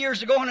done 10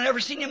 years ago and I've never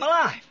seen you in my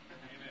life?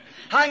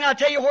 How can I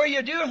tell you where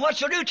you do and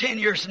what you'll do 10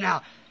 years from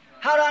now?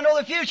 How do I know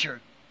the future?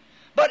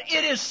 But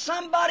it is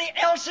somebody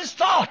else's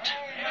thought.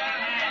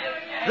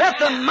 Let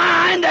the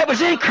mind that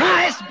was in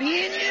Christ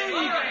be in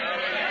you.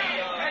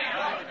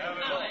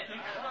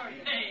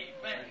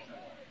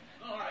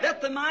 Let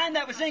the mind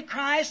that was in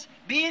Christ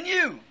be in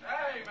you.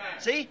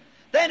 See?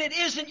 Then it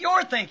isn't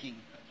your thinking.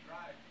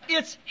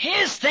 It's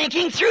His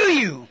thinking through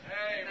you.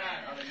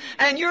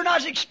 And you're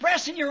not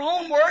expressing your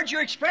own words,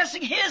 you're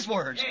expressing His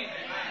words.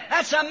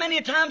 That's how many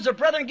times a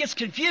brethren gets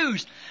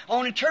confused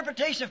on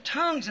interpretation of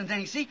tongues and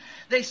things. See,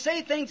 they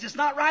say things that's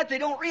not right, they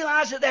don't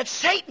realize that that's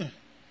Satan.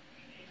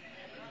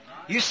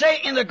 You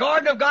say in the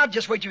garden of God,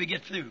 just wait till we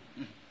get through.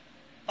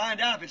 Find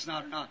out if it's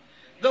not or not.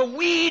 The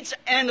weeds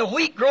and the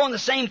wheat grow in the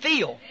same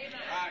field.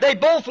 They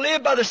both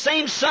live by the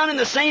same sun and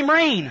the same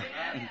rain.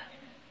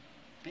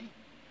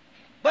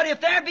 But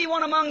if there be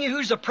one among you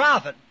who's a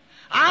prophet,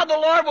 I, the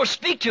Lord, will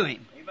speak to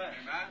him.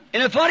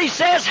 And if what he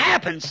says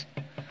happens,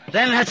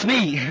 then that's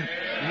me.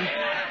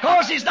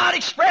 Because he's not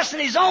expressing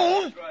his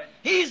own.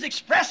 He's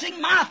expressing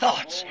my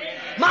thoughts,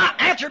 my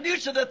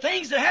attributes of the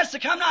things that has to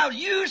come. Now I'll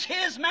use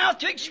his mouth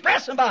to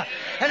express them by.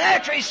 And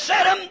after he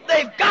said them,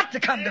 they've got to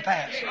come to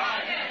pass.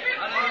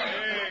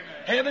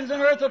 Heavens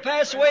and earth will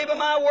pass away, but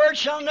my word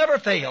shall never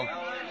fail.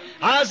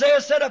 Isaiah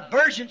said, a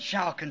virgin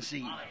shall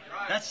conceive.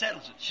 That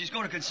settles it. She's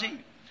going to conceive.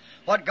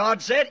 What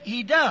God said,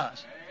 He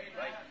does.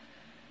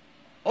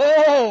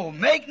 Oh,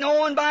 make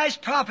known by His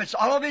prophets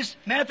all of His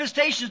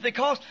manifestations,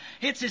 because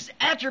it's His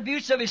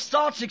attributes of His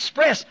thoughts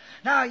expressed.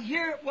 Now,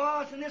 here it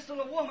was in this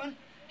little woman.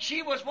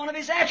 She was one of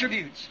His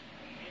attributes.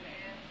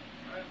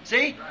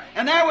 See?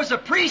 And there was a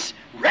priest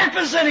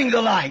representing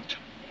the light.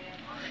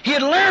 He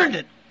had learned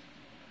it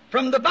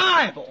from the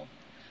Bible.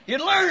 He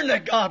had learned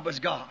that God was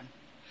God.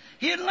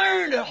 He had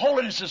learned that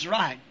holiness is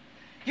right.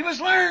 He was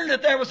learned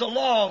that there was a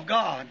law of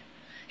God.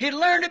 He had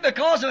learned it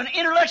because of an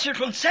intellectual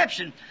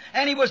conception,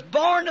 and he was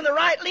born in the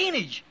right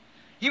lineage.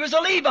 He was a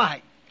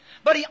Levite.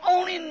 But he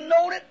only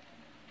knew it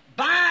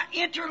by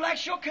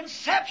intellectual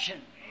conception.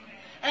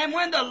 And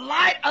when the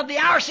light of the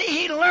hour, see,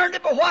 he learned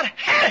it by what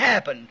had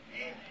happened.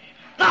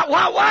 Not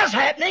what was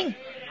happening.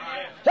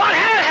 What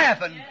had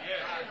happened.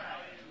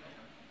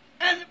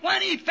 And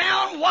when he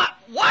found what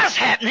was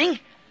happening,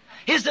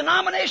 his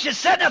denomination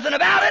said nothing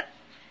about it.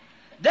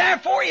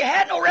 Therefore, he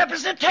had no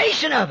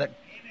representation of it.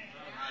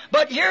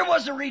 But here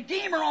was a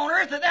Redeemer on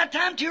earth at that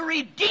time to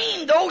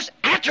redeem those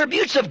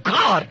attributes of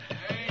God.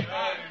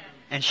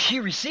 And she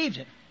received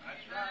it.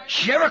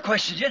 She never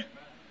questioned it.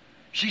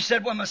 She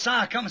said, when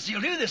Messiah comes,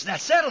 He'll do this, and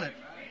that settled it.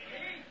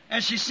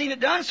 And she's seen it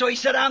done, so He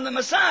said, I'm the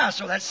Messiah,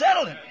 so that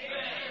settled it.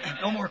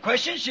 No more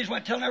questions. She just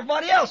went telling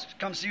everybody else,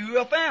 come see who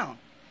I found.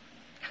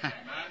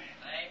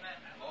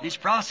 These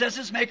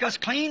processes make us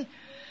clean,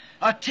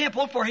 a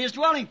temple for His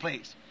dwelling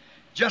place.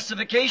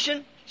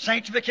 Justification,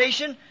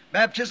 sanctification,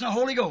 baptism of the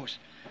Holy Ghost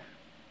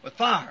with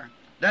fire.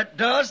 That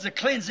does the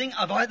cleansing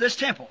of this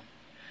temple.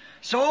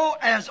 So,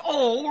 as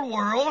old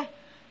world,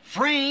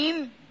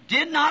 frame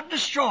did not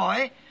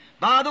destroy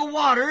by the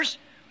waters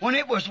when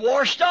it was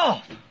washed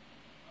off.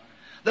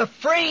 The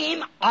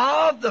frame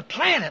of the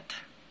planet,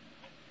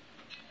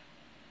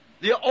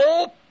 the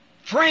old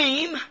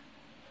frame,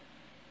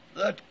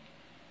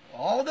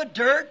 all the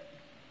dirt,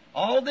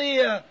 all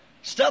the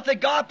stuff that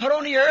God put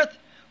on the earth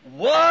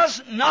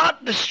was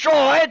not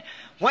destroyed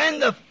when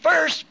the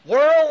first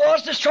world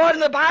was destroyed,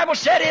 and the Bible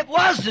said it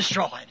was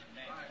destroyed.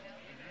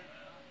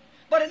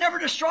 But it never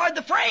destroyed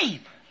the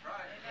frame.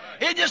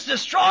 It just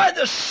destroyed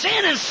the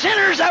sin and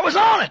sinners that was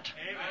on it.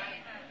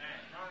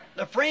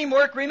 The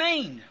framework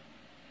remained.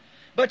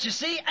 But you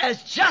see,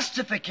 as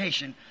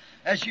justification,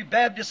 as you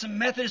Baptists and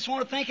Methodists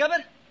want to think of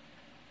it,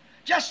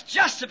 just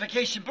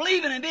justification,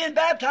 believing and being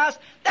baptized,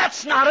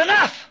 that's not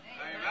enough.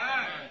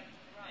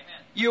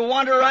 You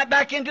wander right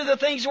back into the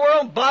things of the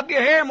world, bob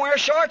your hair and wear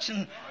shorts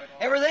and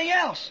everything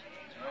else.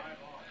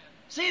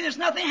 See, there's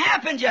nothing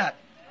happened yet.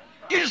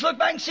 You just look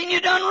back and see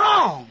you've done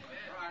wrong.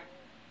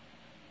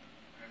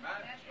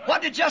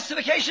 What did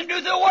justification do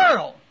to the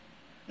world?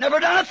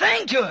 Never done a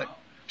thing to it.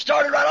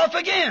 Started right off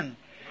again.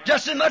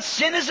 Just as much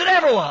sin as it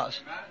ever was.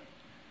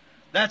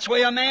 That's the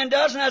way a man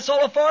does, and that's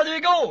all the farther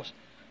he goes.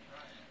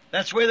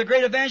 That's the way the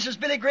great evangelist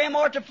Billy Graham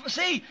ought to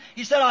see.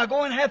 He said, I'll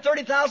go and have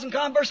 30,000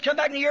 converts, come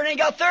back in a year and ain't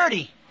got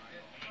 30.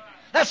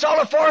 That's all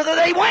the farther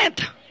they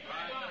went.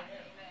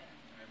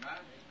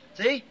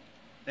 See?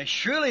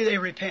 They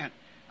repent.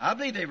 I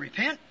believe they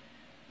repent.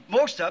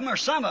 Most of them, or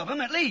some of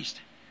them at least.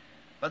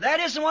 But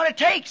that isn't what it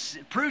takes.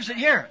 It proves it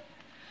here.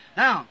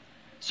 Now,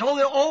 so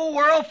the old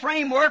world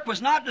framework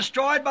was not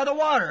destroyed by the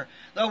water.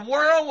 The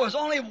world was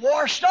only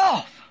washed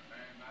off.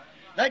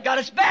 That got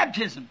its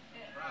baptism.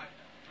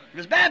 It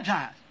was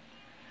baptized.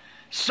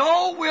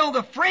 So will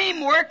the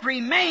framework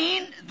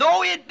remain,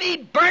 though it be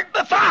burnt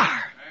by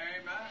fire.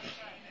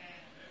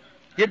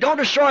 It don't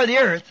destroy the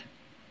earth.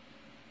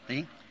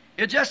 See?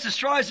 It just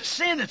destroys the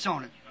sin that's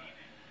on it.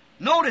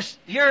 Notice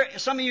here,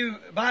 some of you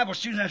Bible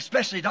students,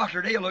 especially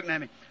Dr. Dale looking at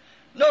me.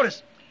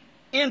 Notice,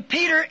 in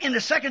Peter, in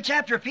the second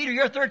chapter of Peter,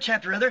 your third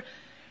chapter rather,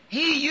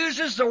 he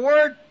uses the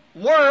word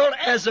world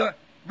as a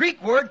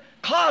Greek word,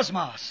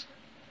 cosmos,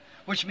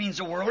 which means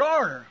the world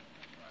order.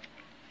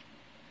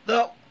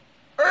 The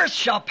earth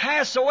shall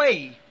pass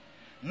away,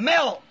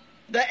 melt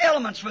the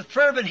elements with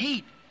fervent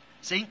heat.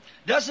 See,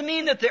 doesn't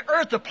mean that the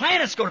earth, the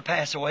planet's going to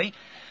pass away,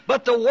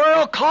 but the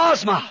world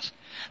cosmos,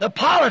 the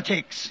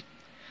politics,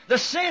 the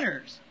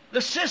sinners,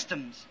 the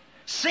systems,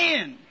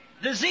 sin,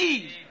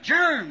 disease,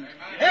 germs,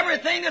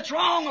 everything that's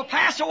wrong will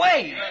pass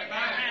away.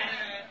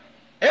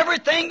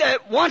 Everything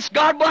that once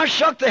God once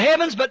shook the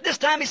heavens, but this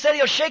time He said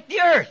He'll shake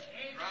the earth.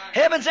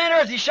 Heavens and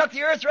earth. He shook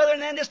the earth rather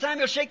than this time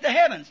He'll shake the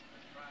heavens.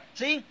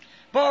 See?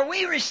 For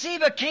we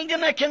receive a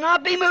kingdom that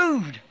cannot be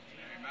moved.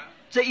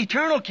 It's an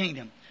eternal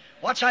kingdom.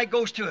 Watch how it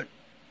goes to it.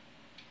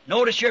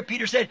 Notice here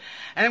Peter said,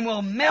 and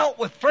will melt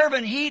with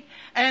fervent heat,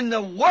 and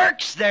the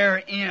works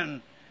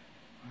therein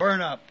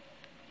burn up.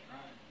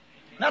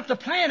 Not the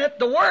planet,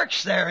 the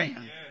works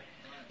therein.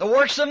 The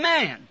works of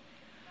man.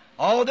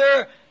 All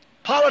their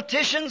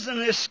politicians and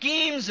their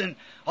schemes and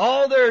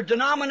all their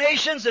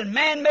denominations and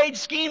man-made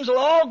schemes will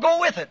all go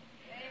with it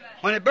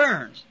when it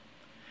burns.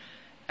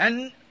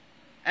 And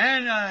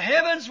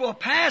heavens will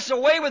pass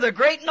away with a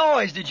great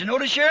noise. Did you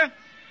notice here?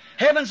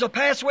 Heavens will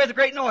pass away with a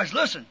great noise.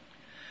 Listen.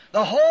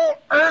 The whole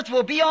earth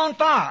will be on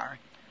fire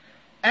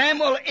and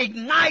will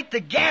ignite the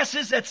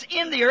gases that's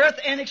in the earth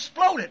and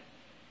explode it.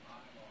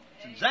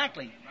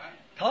 Exactly.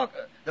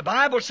 The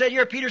Bible said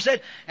here, Peter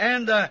said,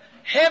 and the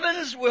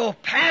heavens will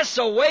pass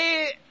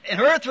away in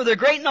earth with a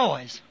great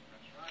noise.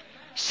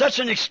 Such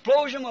an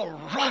explosion will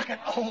rock it.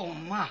 Oh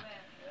my.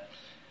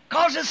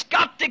 Because it's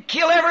got to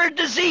kill every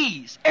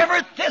disease,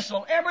 every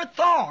thistle, every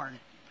thorn.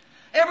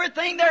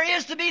 Everything there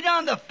is to be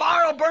done, the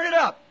fire will burn it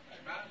up.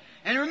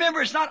 And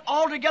remember, it's not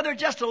altogether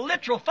just a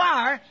literal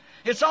fire.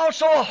 It's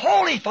also a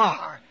holy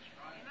fire.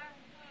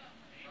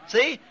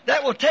 See?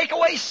 That will take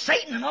away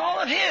Satan and all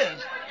of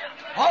his.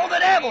 All the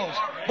devils.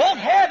 Both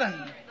heaven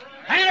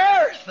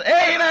and earth.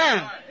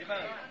 Amen.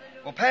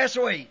 Will pass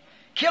away.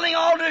 Killing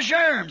all the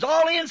germs,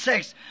 all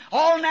insects,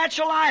 all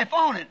natural life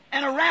on it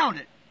and around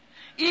it.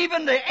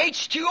 Even the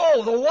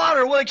H2O, the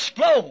water, will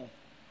explode.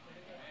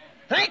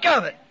 Think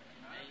of it.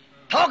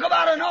 Talk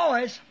about a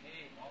noise.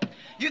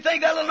 You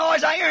think that little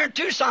noise I hear in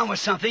Tucson was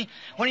something?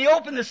 When he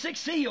opened the 6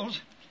 seals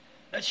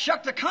that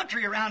shook the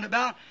country around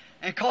about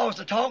and caused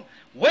the talk,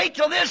 wait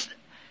till this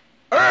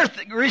earth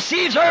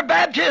receives her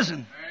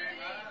baptism.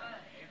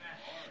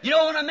 You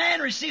know, when a man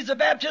receives the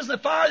baptism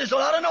of fire, there's a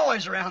lot of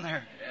noise around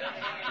there.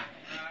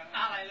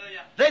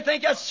 They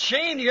think that's a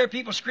shame to hear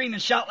people scream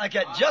and shout like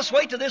that. Just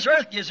wait till this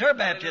earth gives her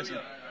baptism.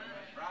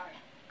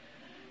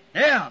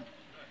 Yeah.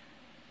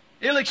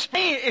 It'll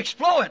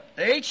explode it.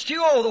 The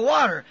H2O, the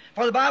water.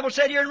 For the Bible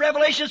said here in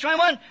Revelation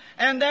 21,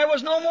 and there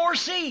was no more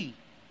sea.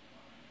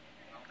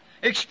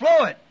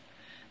 Explode.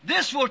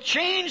 This will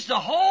change the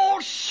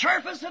whole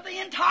surface of the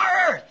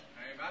entire earth.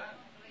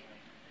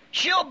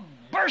 She'll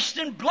burst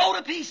and blow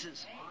to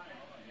pieces.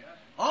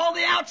 All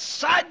the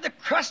outside, the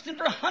crust, and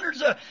for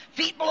hundreds of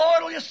feet below,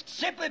 it'll just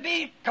simply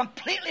be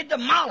completely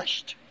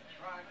demolished.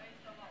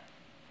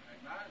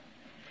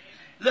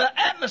 The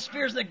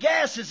atmospheres, the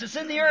gases that's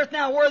in the earth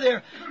now, where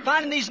they're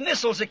finding these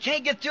missiles that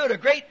can't get through it, a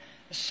great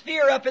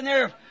sphere up in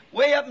there,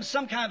 way up in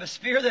some kind of a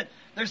sphere, that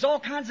there's all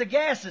kinds of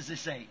gases, they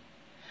say.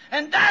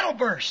 And that'll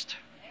burst.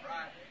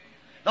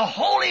 The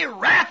holy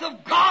wrath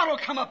of God will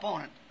come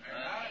upon it.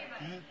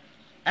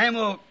 And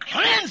will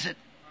cleanse it.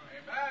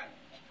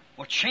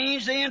 Will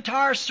change the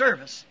entire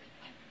service.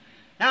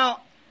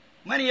 Now,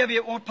 many of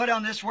you won't put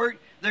on this word,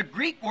 the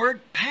Greek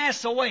word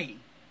pass away.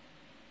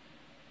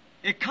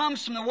 It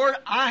comes from the word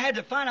I had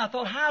to find. I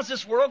thought, how's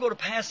this world going to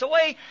pass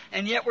away,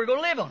 and yet we're going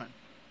to live on it?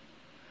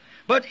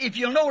 But if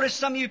you'll notice,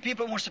 some of you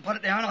people wants to put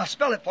it down. I'll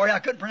spell it for you. I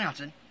couldn't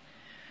pronounce it.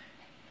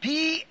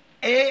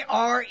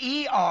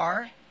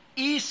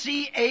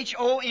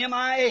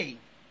 P-A-R-E-R-E-C-H-O-M-I-A.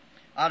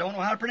 I don't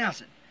know how to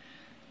pronounce it.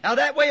 Now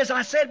that way, as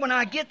I said, when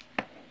I get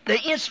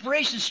the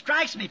inspiration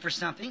strikes me for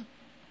something,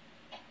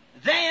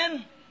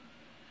 then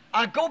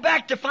I go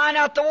back to find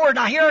out the word.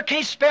 Now here I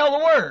can't spell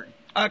the word.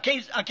 I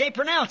can't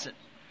pronounce it.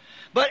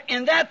 But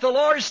in that, the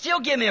Lord has still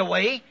given me a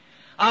way.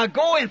 I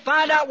go and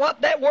find out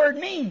what that word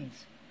means.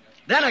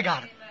 Then I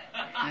got it.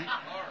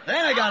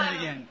 Then I got it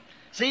again.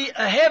 See,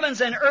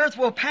 heavens and earth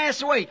will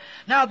pass away.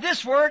 Now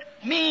this word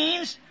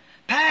means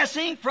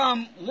passing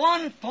from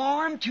one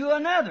form to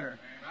another.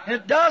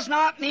 It does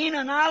not mean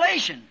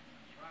annihilation.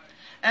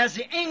 As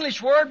the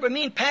English word would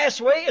mean pass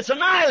away, it's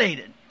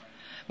annihilated.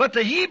 But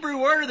the Hebrew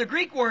word or the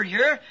Greek word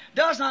here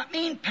does not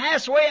mean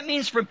pass away. It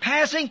means from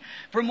passing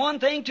from one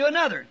thing to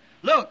another.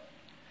 Look,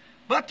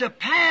 but to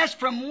pass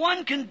from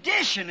one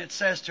condition, it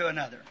says, to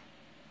another.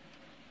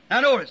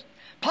 Now notice,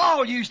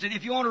 Paul used it.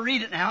 If you want to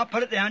read it now,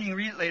 put it down, you can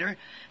read it later.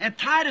 And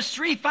Titus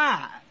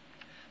 3:5,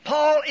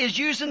 Paul is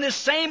using this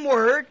same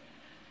word,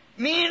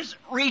 means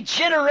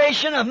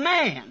regeneration of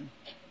man.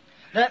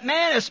 That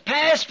man has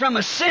passed from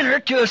a sinner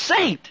to a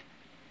saint.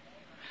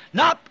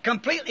 Not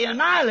completely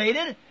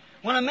annihilated.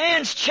 When a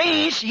man's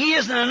changed, he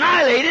isn't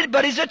annihilated,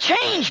 but he's a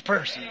changed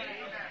person.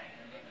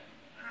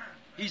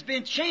 He's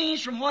been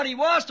changed from what he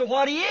was to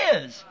what he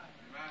is.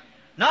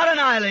 Not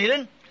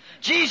annihilated.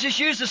 Jesus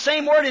used the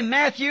same word in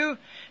Matthew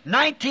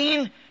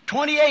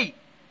 19:28.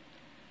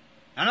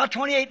 Now, not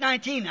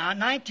 28:19, now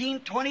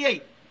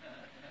 19:28.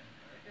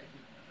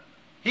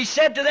 He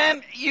said to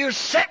them, you're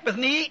set with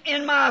me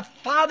in my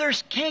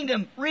Father's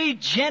kingdom.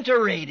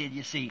 Regenerated,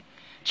 you see.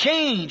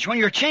 Change, when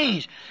you're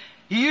changed.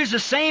 He used the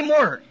same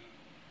word.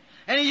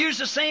 And he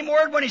used the same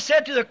word when he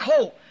said to the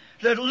colt,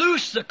 to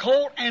loose the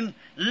colt and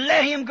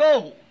let him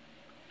go.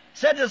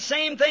 Said the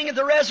same thing at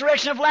the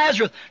resurrection of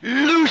Lazarus.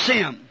 Loose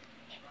him.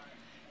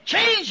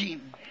 Change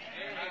him.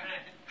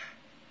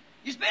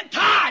 He's been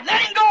tied.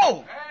 Let him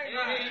go.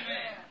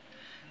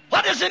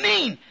 What does it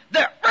mean?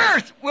 The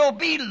earth will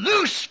be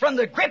loose from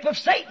the grip of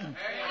Satan.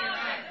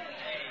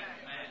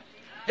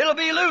 It'll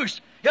be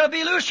loose. It'll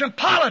be loose from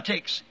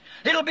politics.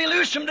 It'll be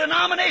loose from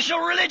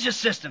denominational religious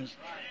systems.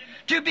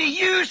 To be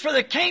used for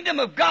the kingdom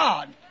of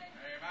God.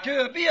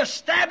 To be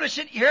established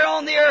here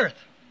on the earth.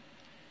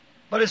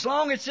 But as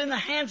long as it's in the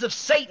hands of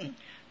Satan,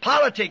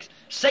 politics,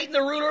 Satan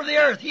the ruler of the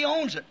earth, he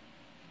owns it.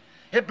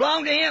 It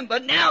belonged to him,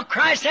 but now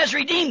Christ has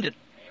redeemed it.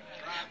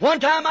 One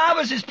time I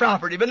was his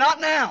property, but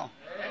not now.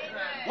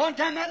 One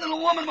time that little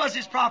woman was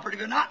his property,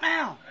 but not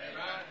now.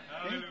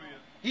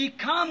 He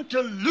come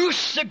to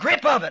loose the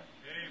grip of it.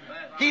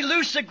 He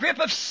loosed the grip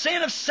of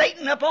sin of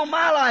Satan upon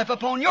my life,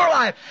 upon your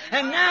life,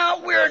 and now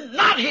we're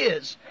not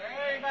his.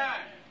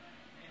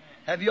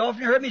 Have you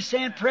often heard me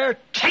say in prayer,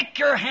 take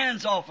your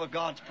hands off of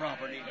God's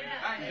property?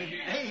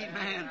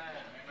 Amen.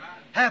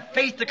 Have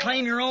faith to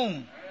claim your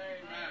own.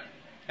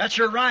 That's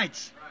your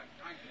rights.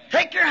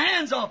 Take your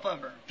hands off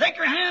of her. Take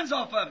your hands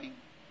off of him.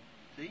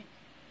 See?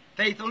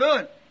 Faith will do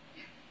it.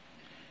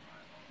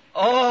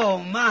 Oh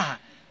my.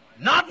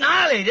 Not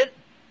annihilate it,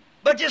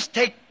 but just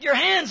take your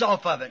hands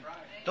off of it.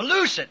 To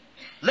loose it.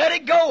 Let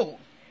it go.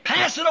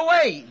 Pass it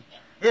away.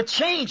 It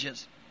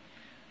changes.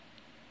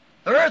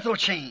 The earth will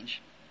change.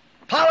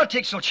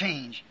 Politics will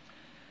change.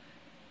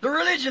 The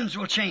religions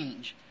will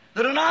change.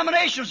 The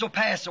denominations will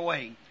pass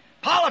away.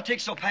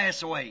 Politics will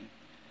pass away.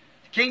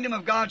 The kingdom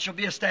of God shall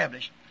be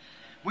established.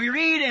 We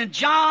read in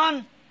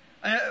John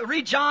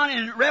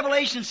in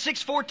Revelation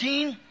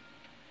 6:14.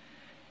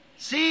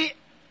 See,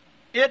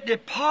 it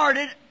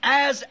departed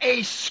as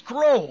a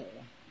scroll.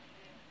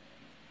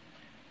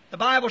 The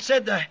Bible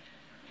said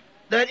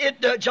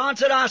John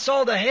said, I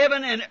saw the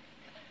heaven and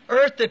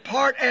earth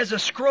depart as a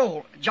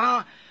scroll.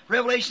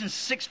 Revelation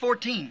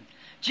 6:14.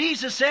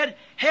 Jesus said,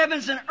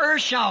 heavens and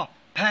earth shall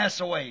pass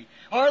away.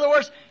 Or in other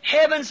words,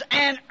 heavens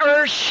and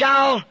earth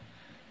shall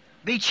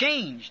be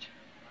changed.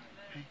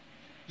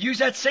 Use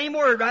that same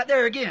word right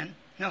there again.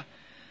 No,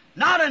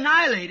 not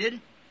annihilated,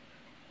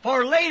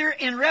 for later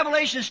in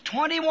Revelation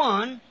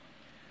 21,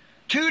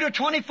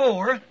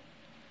 2-24,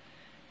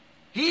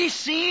 he's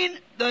seen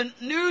the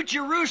New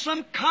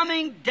Jerusalem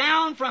coming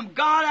down from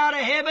God out of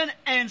heaven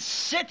and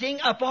sitting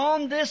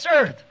upon this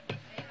earth.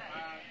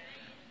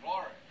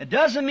 It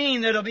doesn't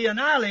mean that it'll be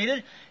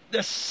annihilated.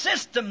 The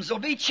systems will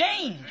be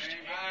changed.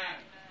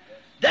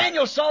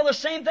 Daniel saw the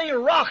same thing. A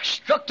rock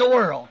struck the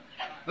world.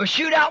 It was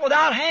shoot out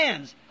without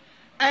hands.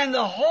 And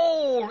the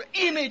whole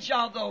image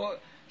of the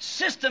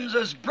systems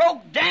was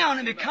broke down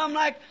and become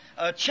like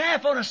a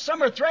chaff on a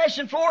summer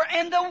threshing floor,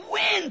 and the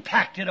wind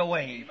packed it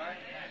away.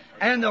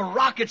 And the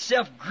rock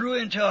itself grew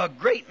into a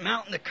great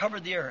mountain that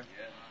covered the earth.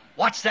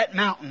 Watch that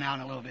mountain now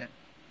in a little bit.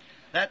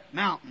 That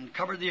mountain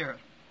covered the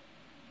earth.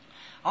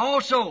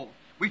 Also,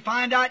 we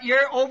find out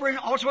here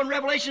also in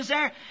Revelations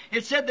there,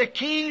 it said the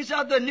kings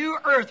of the new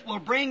earth will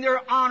bring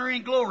their honor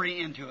and glory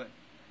into it.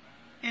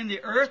 And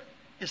the earth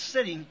is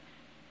sitting,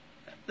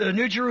 the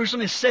New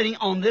Jerusalem is sitting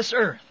on this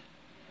earth.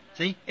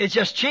 See, it's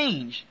just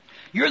changed.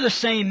 You're the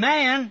same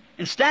man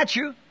in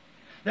stature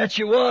that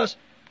you was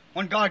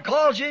when God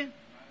called you.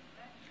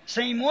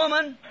 Same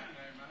woman.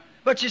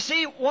 But you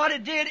see what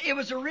it did, it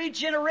was a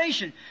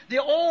regeneration. The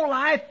old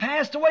life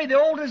passed away. The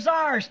old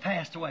desires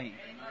passed away.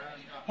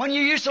 When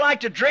you used to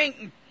like to drink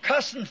and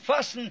cuss and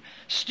fuss and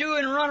stew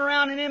and run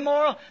around and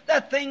immoral,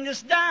 that thing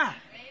just died.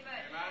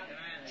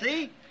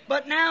 See?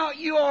 But now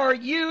you are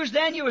used,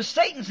 then you was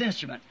Satan's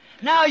instrument.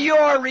 Now you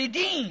are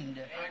redeemed.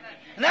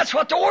 And that's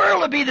what the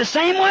world will be, the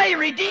same way,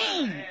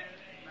 redeemed.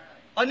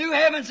 A new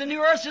heavens and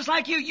new earth just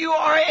like you. You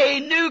are a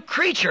new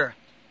creature.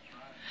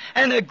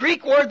 And the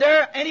Greek word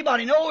there,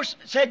 anybody knows,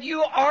 said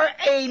you are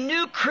a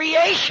new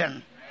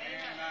creation.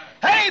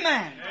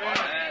 Amen.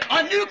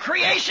 A new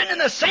creation in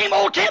the same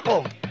old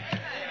temple.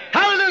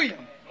 Hallelujah.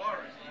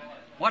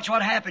 Watch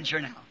what happens here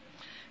now.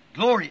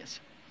 Glorious.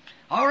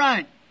 All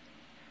right.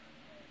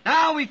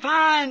 Now we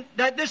find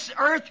that this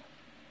earth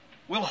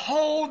will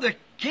hold the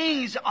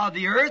kings of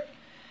the earth.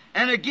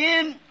 And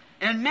again,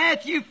 in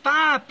Matthew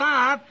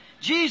 5:5,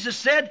 Jesus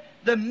said,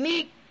 the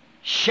meek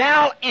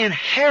shall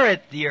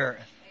inherit the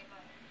earth.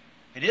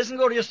 It isn't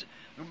going to just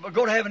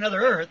go to have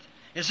another earth.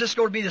 It's just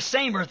going to be the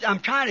same earth. I'm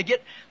trying to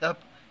get the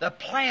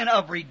plan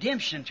of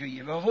redemption to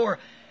you before,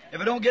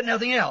 if I don't get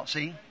nothing else,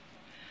 see?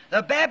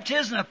 The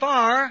baptism of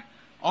fire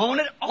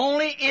on it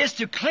only is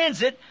to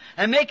cleanse it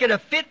and make it a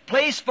fit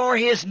place for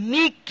His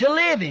meek to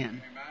live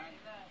in.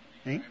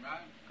 See?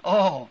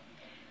 Oh.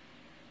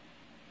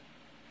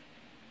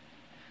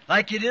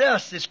 Like He did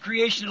us, this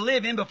creation to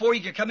live in, before He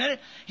could come in it,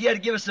 He had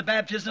to give us the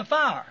baptism of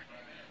fire.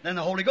 Then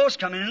the Holy Ghost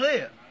come in and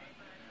live.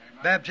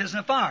 Baptism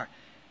of fire.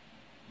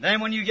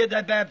 Then when you get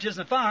that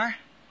baptism of fire,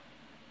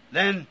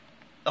 then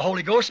the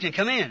Holy Ghost can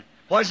come in.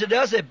 What it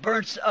does, it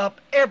burns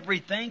up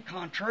everything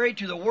contrary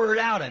to the Word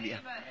out of you.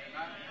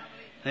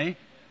 See?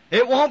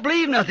 It won't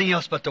believe nothing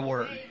else but the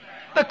Word.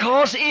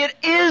 Because it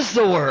is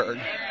the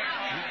Word.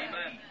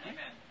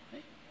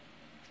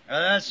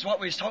 That's what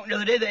we was talking the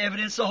other day, the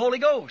evidence of the Holy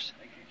Ghost.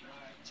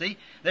 See?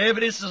 The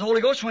evidence of the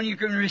Holy Ghost when you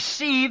can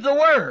receive the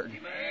Word.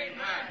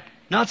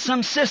 Not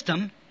some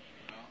system,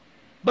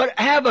 but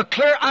have a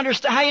clear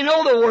understanding. How you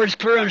know the Word's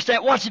clear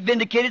understanding? Watch it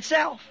vindicate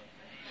itself.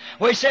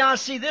 Well, you say, I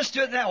see this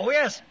to it now. Oh,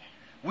 yes.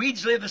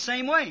 Weeds live the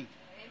same way.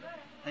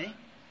 See?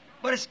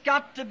 But it's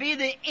got to be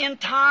the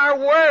entire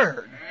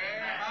Word.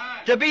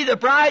 To be the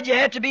bride, you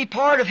have to be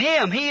part of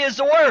Him. He is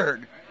the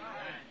Word.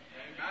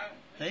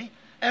 See?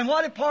 And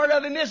what a part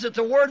of Him is it?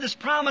 The Word that's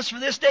promised for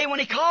this day when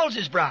He calls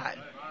His bride.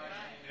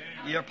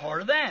 You're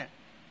part of that.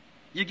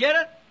 You get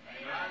it?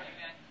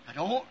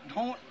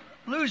 Don't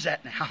lose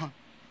that now.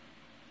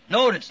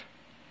 Notice.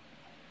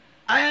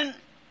 And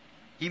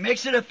He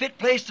makes it a fit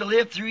place to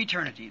live through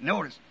eternity.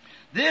 Notice.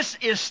 This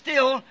is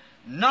still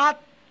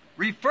not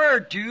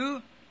referred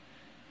to,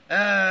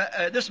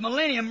 this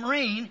millennium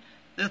reign,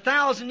 the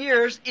 1,000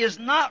 years, is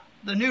not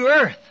the new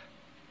earth.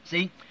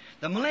 See?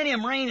 The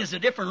millennium reign is a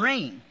different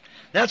reign.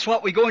 That's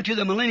what we go into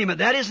the millennium, but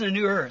that isn't a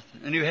new earth,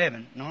 a new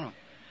heaven. No.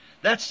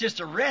 That's just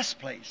a rest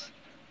place.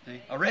 See?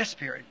 A rest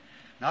period.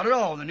 Not at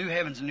all the new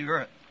heavens and new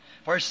earth.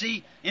 For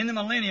see, in the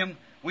millennium,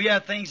 we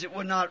have things that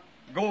would not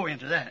go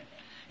into that.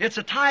 It's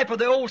a type of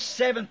the old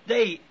seventh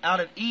day out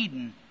of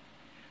Eden.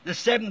 The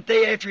seventh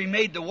day after He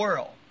made the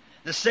world.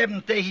 The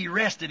seventh day He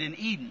rested in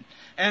Eden.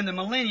 And the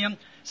millennium,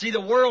 see,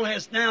 the world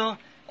has now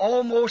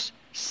almost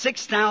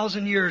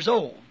 6,000 years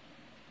old.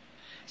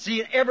 See,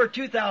 in every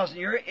 2,000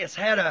 years, it's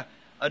had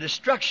a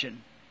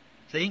destruction.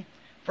 See?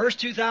 First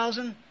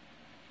 2,000,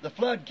 the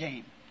flood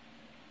came.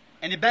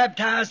 And He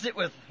baptized it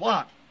with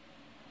what?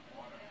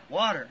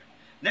 Water.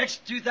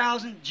 Next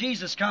 2,000,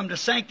 Jesus come to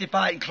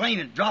sanctify it and claim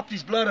it. Dropped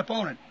His blood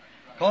upon it.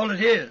 Called it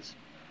His.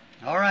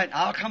 All right,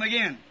 I'll come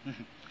again.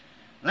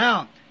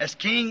 Now, as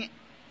king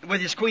with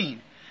His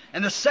queen.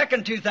 And the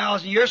second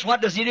 2,000 years,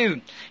 what does He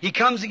do? He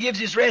comes and gives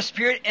His rest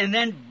period and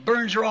then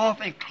burns her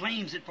off and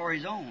claims it for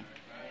His own.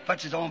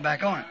 Puts His own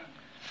back on it.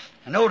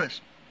 And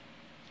notice,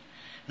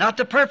 not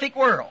the perfect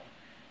world,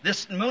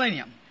 this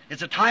millennium.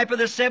 It's a type of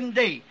the seventh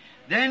day.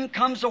 Then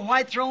comes the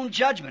white throne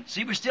judgment.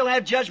 See, we still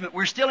have judgment.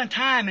 We're still in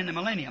time in the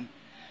millennium.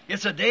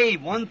 It's a day,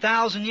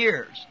 1,000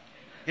 years.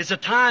 It's a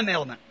time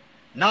element.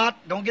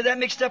 Don't get that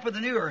mixed up with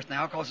the new earth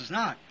now, because it's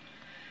not.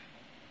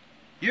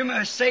 You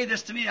must say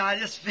this to me.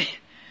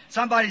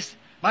 Somebody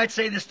might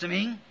say this to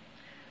me,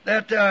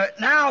 that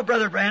now,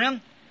 Brother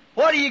Branham,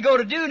 what do you go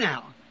to do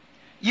now?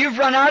 You've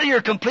run out of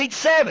your complete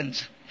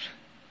sevens.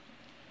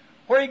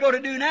 What are you going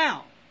to do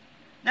now?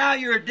 Now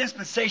you're a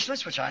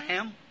dispensationalist, which I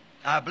am.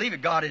 I believe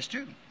it, God is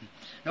too.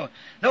 No,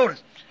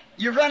 notice,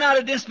 you run out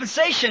of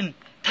dispensation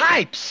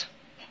types.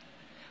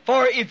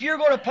 For if you're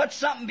going to put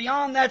something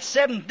beyond that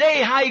seventh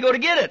day, how are you going to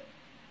get it?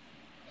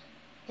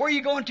 Where are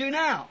you going to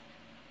now?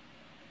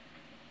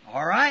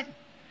 All right?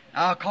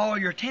 I'll call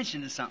your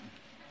attention to something.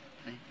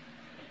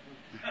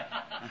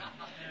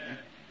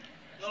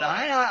 So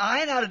I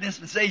ain't out of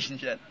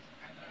dispensations yet.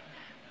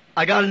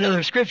 I got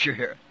another scripture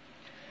here.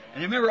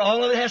 And remember,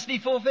 all of it has to be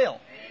fulfilled.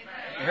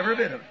 Every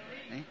bit of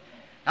it.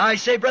 Now I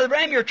say, Brother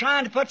Branham, you're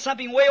trying to put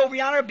something way over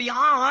yonder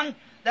beyond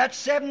that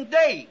seventh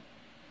day.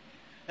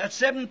 That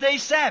seventh day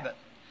Sabbath.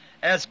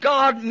 As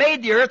God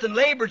made the earth and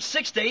labored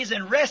 6 days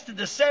and rested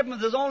the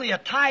seventh is only a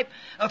type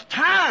of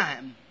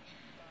time.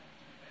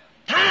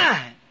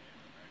 Time.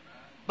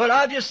 But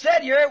I've just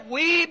said here,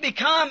 we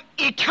become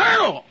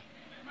eternal.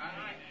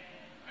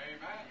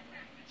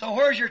 So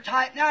where's your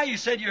type now? You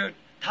said you're a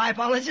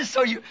typologist,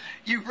 so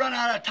you've run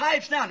out of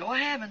types now. No, I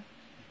haven't.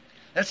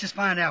 Let's just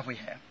find out if we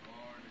have.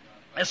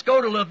 Let's go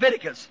to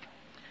Leviticus.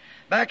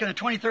 Back in the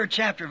 23rd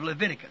chapter of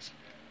Leviticus.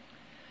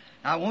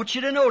 Now I want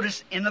you to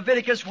notice in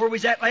Leviticus where we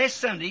was at last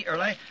Sunday,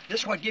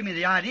 this is what gave me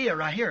the idea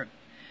right here.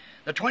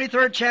 The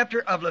 23rd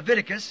chapter of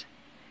Leviticus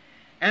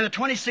and the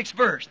 26th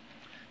verse.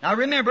 Now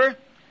remember,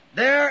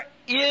 there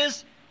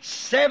is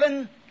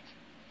 7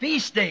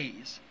 feast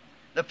days.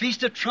 The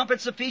Feast of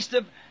Trumpets, the Feast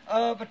of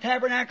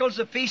Tabernacles,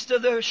 the Feast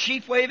of the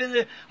Sheaf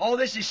Waving, all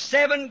this is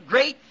 7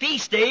 great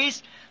feast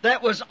days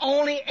that was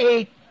only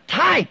a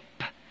type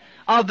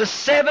of the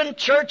 7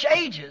 church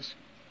ages.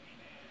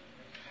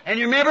 And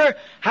you remember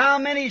how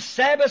many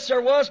Sabbaths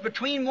there was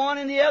between one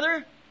and the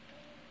other?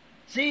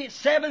 See,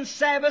 7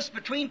 Sabbaths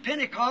between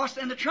Pentecost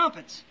and the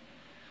trumpets,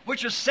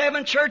 which was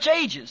 7 church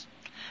ages.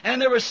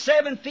 And there were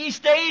 7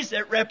 feast days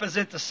that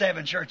represent the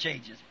 7 church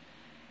ages.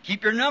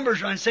 Keep your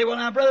numbers running. Say, well,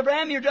 now, Brother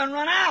Branham, you're done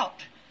run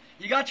out.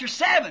 You got your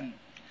 7.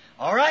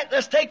 All right,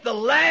 let's take the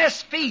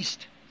last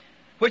feast,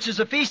 which is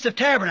the Feast of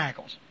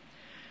Tabernacles.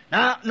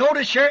 Now,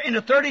 notice here in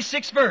the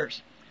 36th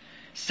verse,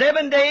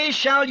 7 days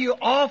shall you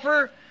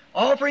offer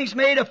offerings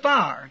made of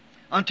fire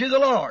unto the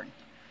Lord.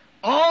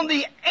 On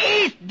the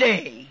 8th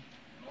day,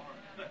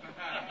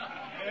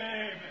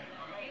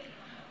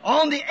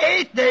 on the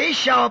 8th day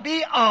shall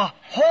be a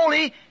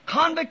holy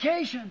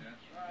convocation.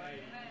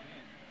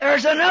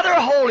 There's another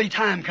holy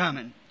time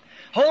coming.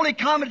 Holy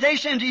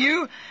convocation unto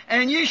you,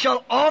 and you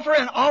shall offer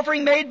an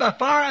offering made by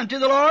fire unto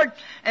the Lord,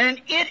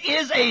 and it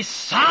is a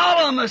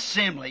solemn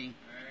assembly.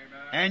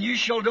 And you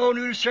shall do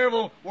no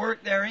servile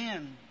work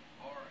therein.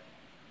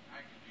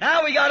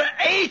 Now we got an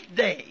 8th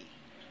day.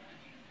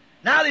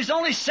 Now there's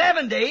only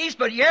 7 days,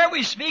 but here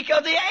we speak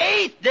of the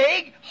 8th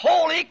day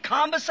holy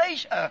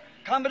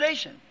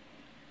convocation.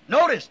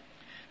 Notice,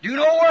 do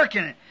no work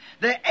in it.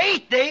 The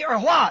 8th day or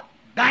what?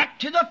 Back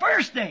to the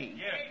first day.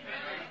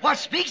 What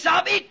speaks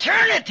of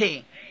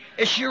eternity.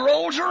 As she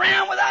rolls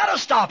around without a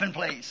stopping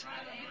place.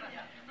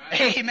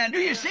 Amen. Do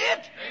you see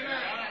it?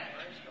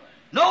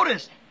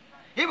 Notice,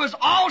 it was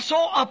also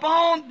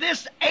upon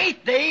this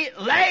 8th day,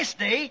 last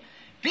day,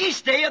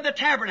 feast day of the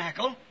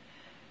tabernacle.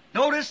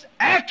 Notice,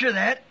 after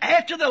that,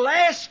 after the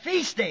last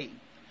feast day,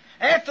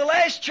 after the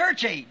last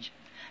church age,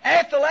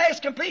 after the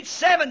last complete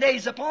 7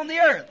 days upon the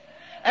earth,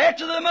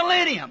 after the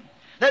millennium,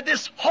 that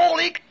this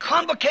holy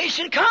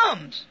convocation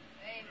comes.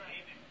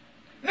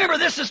 Remember,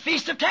 this is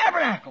Feast of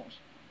Tabernacles.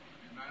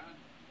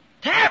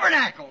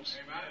 Tabernacles.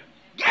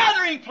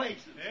 Gathering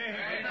places.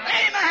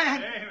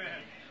 Amen.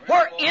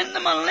 Where in the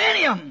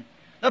millennium,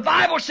 the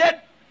Bible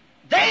said,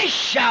 they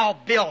shall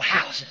build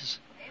houses.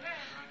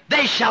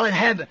 They shall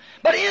inhabit.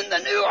 But in the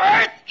new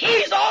earth,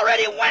 He's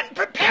already went and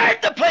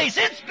prepared the place.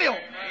 It's built.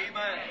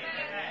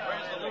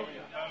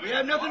 We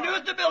have nothing to do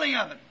with the building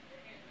of it.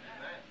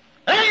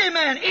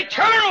 Amen.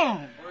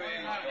 Eternal.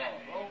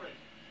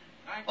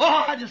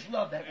 Oh, I just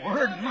love that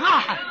word.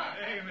 My.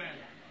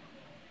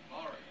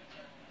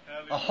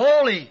 A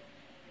holy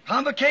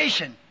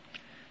convocation.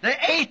 The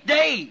 8th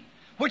day,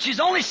 which is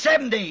only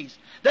 7 days.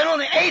 Then on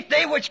the 8th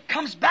day, which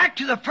comes back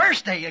to the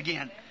first day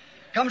again.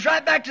 Comes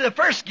right back to the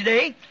first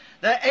day.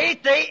 The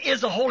 8th day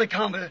is a holy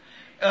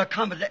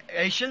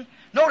convocation.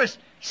 Notice,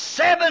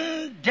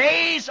 7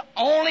 days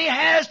only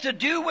has to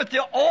do with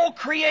the old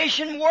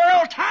creation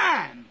world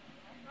time.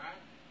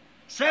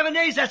 7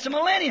 days, that's a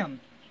millennium.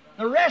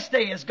 The rest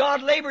day is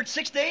God labored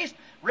 6 days,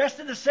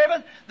 rested the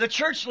 7th. The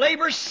church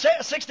labors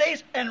 6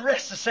 days and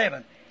rests the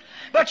 7th.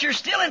 But you're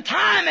still in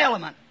time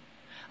element.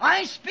 I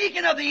ain't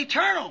speaking of the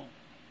eternal.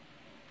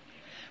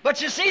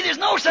 But you see, there's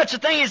no such a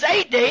thing as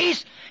 8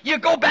 days. You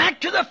go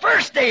back to the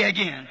first day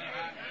again.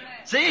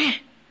 See?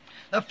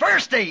 The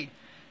first day,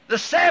 the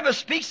Sabbath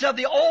speaks of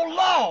the old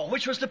law,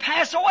 which was to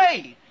pass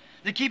away.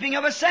 The keeping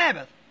of a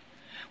Sabbath,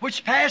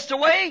 which passed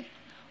away,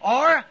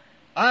 or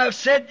I've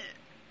said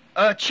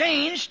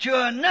changed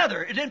to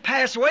another. It didn't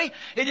pass away.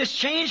 It just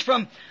changed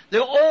from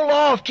the old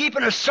law of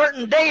keeping a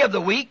certain day of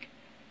the week.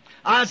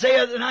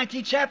 Isaiah, the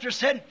 19th chapter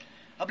said,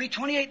 I believe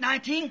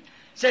 28:19,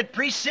 said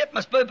precept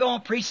must be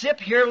on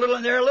precept, here a little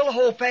and there a little,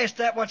 hold fast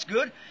that what's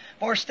good.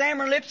 For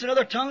stammering lips and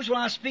other tongues will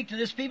I speak to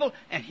this people,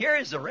 and here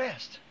is the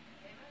rest.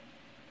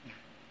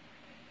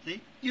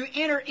 See? You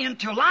enter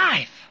into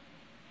life.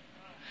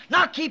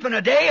 Not keeping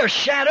a day or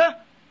shadow.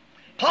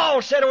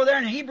 Paul said over there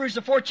in Hebrews,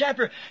 the 4th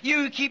chapter,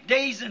 you keep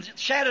days and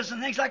shadows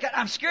and things like that.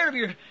 I'm scared of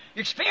your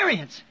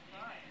experience.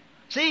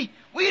 See,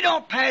 we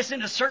don't pass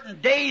into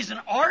certain days and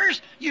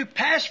orders. You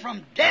pass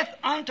from death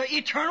unto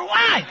eternal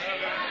life.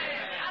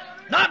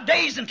 Not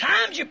days and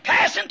times. You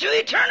pass into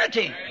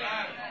eternity.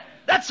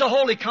 That's the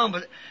holy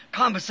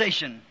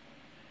convocation.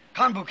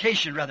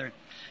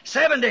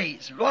 7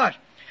 days. What?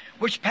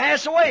 Which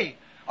pass away.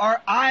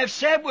 Or I have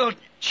said will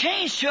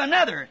change to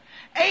another.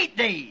 8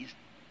 days.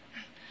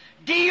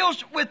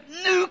 Deals with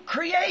new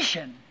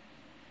creation.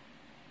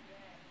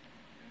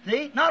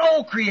 See? Not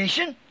old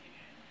creation.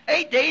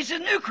 8 days is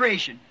new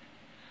creation.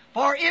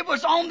 For it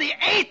was on the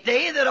 8th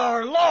day that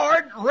our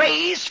Lord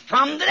raised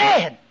from the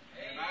dead.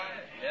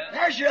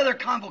 There's your other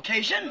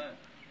convocation.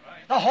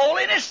 The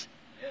holiness.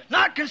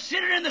 Not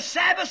considered in the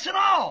Sabbaths at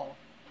all.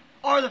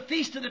 Or the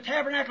Feast of the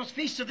Tabernacles,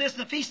 Feast of this,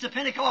 and the Feast of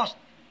Pentecost.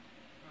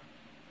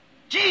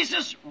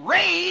 Jesus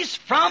raised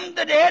from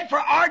the dead for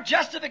our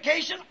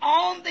justification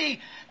on the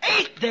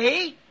 8th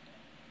day,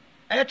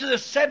 after the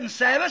 7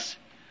 Sabbaths,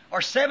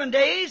 or 7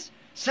 days,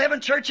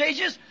 7 church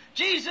ages.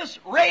 Jesus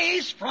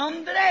raised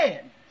from the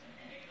dead.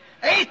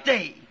 8th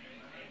day,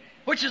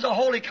 which is a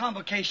holy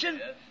convocation.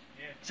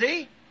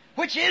 See?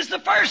 Which is the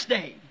first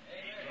day.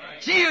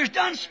 See, who's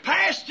done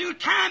passed through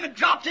time and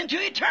dropped into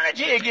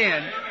eternity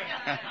again.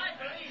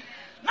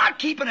 Not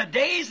keeping of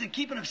days and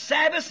keeping of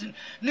Sabbaths and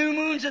new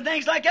moons and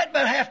things like that,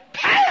 but have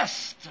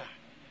passed.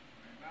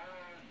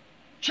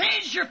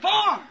 Changed your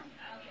form.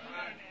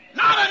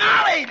 Not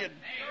annihilated.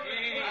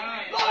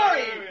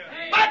 Glory.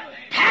 But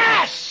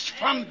passed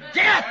from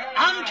death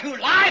unto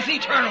life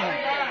eternal.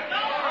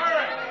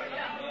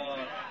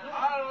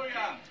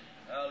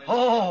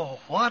 Oh,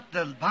 what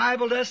the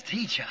Bible does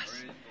teach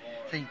us.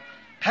 See,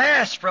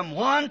 pass from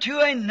one to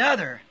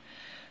another.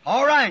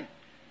 All right.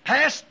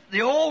 Past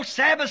the old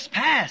Sabbath's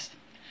past.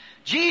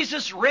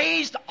 Jesus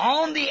raised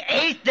on the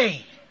 8th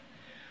day.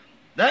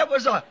 That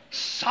was a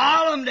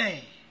solemn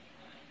day.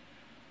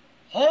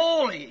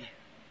 Holy.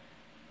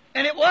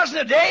 And it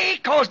wasn't a day,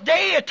 because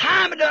day of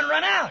time had done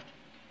run out.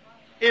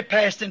 It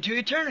passed into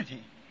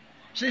eternity.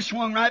 So it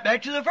swung right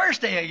back to the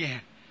first day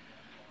again.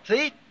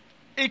 See?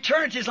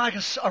 Eternity is like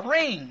a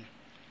ring.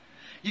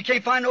 You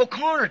can't find no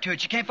corner to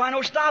it. You can't find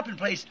no stopping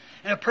place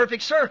in a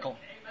perfect circle.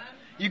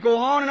 You go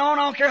on and on.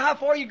 I don't care how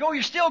far you go,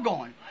 you're still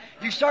going.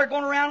 You start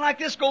going around like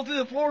this, go through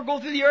the floor, go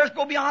through the earth,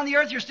 go beyond the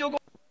earth, you're still going.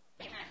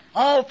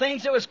 All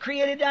things that was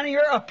created down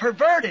here are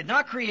perverted,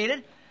 not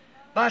created.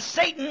 By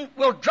Satan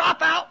will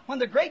drop out when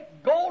the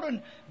great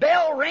golden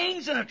bell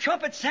rings and a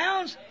trumpet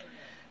sounds.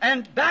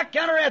 And back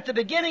yonder at the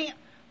beginning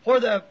where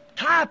the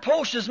tie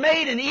post is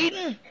made in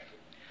Eden,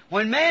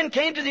 when man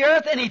came to the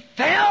earth and he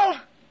fell,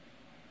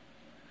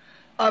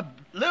 a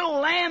little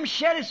lamb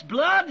shed its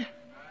blood.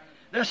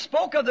 The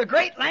spoke of the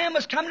great lamb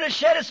was coming to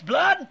shed its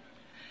blood.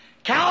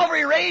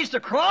 Calvary raised a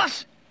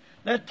cross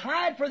that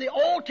tied for the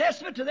Old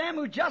Testament to them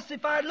who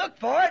justified looked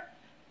for it.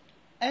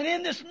 And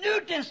in this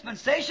new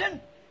dispensation,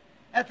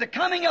 at the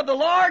coming of the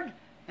Lord,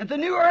 at the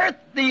new earth,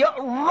 the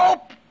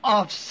rope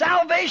of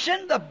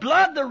salvation, the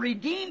blood, the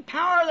redeemed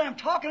power that I'm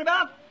talking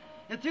about,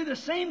 that through the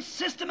same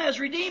system has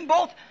redeemed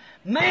both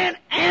man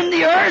and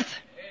the earth,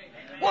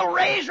 will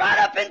raise right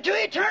up into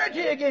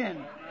eternity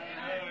again.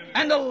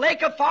 And the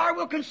lake of fire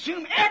will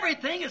consume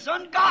everything that's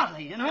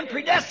ungodly and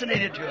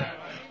unpredestinated to it.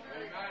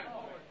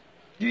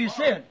 Do you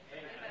see it?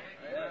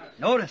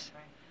 Notice,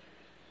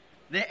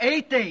 the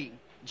 8th day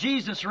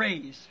Jesus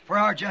raised for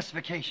our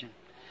justification.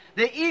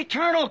 The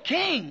eternal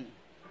King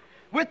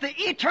with the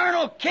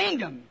eternal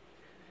kingdom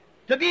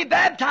to be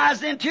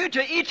baptized into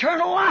to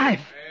eternal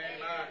life.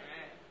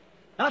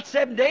 Not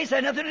 7 days,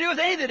 had nothing to do with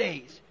any of the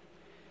days.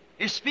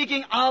 It's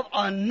speaking of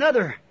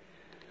another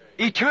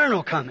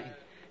eternal coming.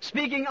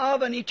 Speaking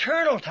of an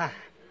eternal time.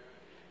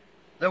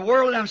 The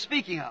world that I'm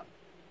speaking of.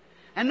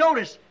 And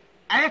notice,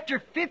 after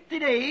 50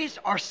 days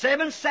or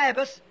 7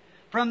 Sabbaths,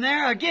 from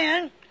there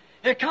again,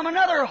 there come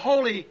another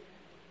holy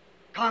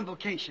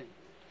convocation.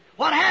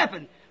 What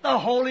happened? The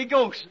Holy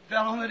Ghost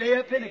fell on the day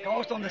of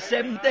Pentecost on the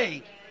 7th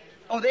day.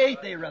 Oh, the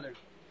 8th day, rather.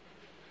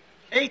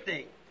 8th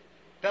day.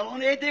 Fell on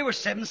the 8th day, was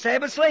 7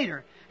 Sabbaths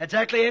later.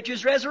 Exactly after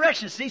His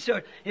resurrection. See,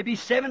 so it'd be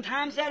 7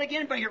 times that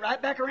again, bring it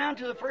right back around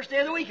to the first day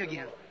of the week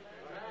again.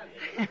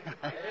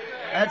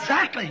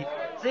 Exactly.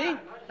 See?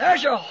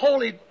 There's your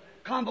holy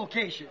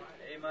convocation.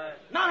 Amen.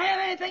 Not have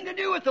anything to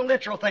do with the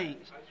literal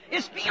things.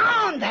 It's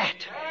beyond that.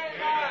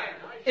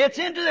 It's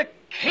into the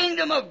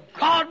kingdom of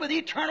God with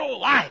eternal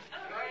life.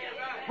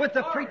 With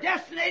the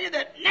predestinated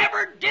that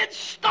never did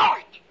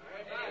start.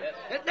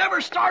 It never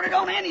started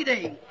on any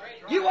day.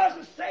 You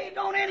wasn't saved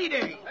on any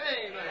day.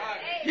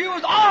 You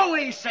was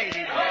always saved.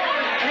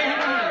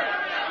 Amen.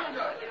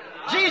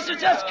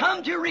 Jesus just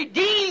come to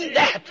redeem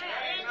that.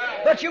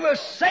 But you were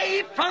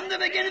saved from the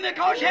beginning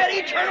because you had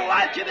eternal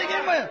life to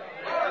begin with.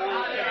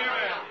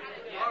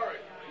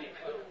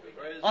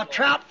 A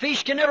trout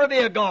fish can never be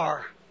a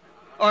gar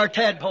or a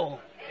tadpole.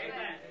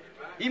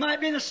 He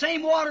might be in the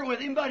same water with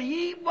him, but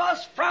he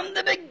was from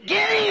the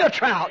beginning a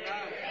trout.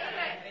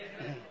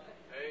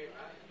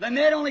 The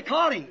net only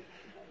caught him.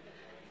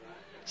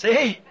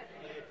 See?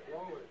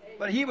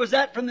 But he was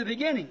that from the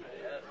beginning.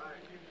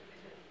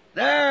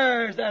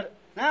 There's that.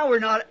 Now we're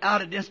not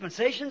out of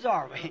dispensations,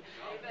 are we?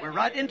 We're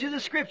right into the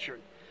Scripture.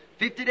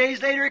 50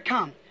 days later it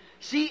comes.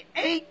 See,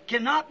 8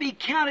 cannot be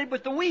counted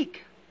with the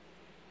week.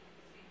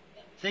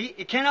 See,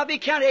 it cannot be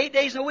counted 8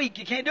 days in a week.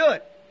 You can't do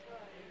it.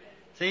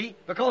 See,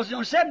 because there's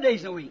only 7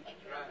 days in a week.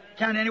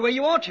 Count it any way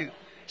you want to.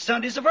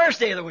 Sunday's the first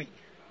day of the week.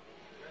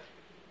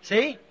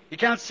 See, you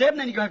count 7,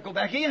 then you have to go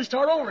back in and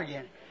start over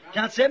again.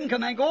 Count 7,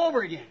 come back and go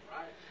over again.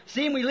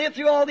 See, we live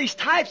through all these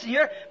types in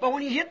here, but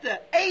when you hit the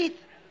 8th,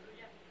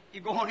 you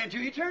go on into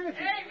eternity.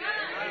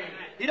 Amen.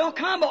 You don't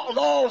come by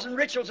laws and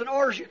rituals and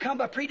orders. You come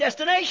by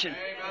predestination.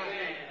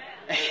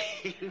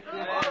 Amen.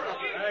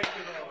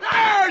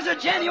 There's a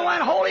genuine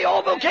holy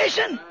old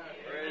vocation.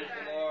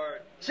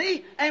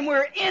 See, and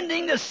we're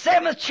ending the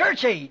 7th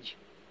church age.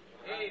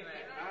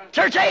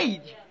 Church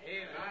age.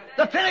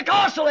 The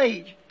Pentecostal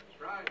age.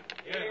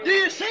 Do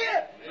you see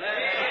it?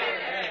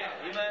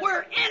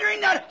 We're entering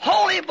that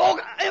holy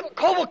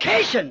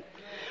convocation.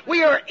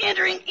 We are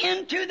entering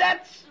into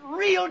that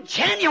real,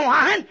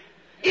 genuine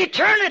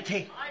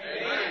eternity.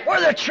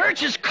 Where the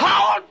church is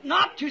called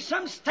not to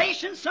some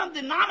station, some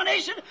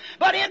denomination,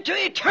 but into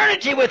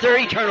eternity with their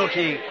eternal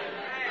King.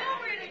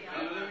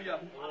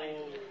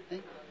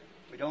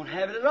 We don't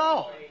have it at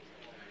all.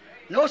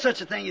 No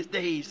such a thing as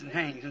days and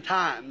things and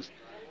times.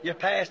 You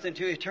passed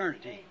into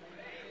eternity.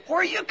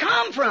 Where you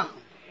come from?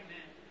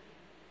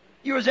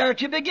 You was there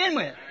to begin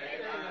with.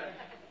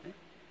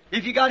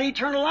 If you got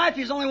eternal life,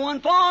 there's only one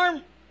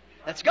form.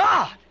 That's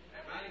God.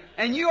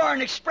 And you are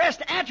an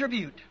expressed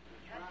attribute.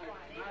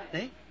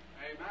 See?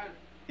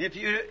 If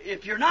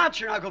you're not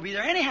going to be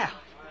there anyhow.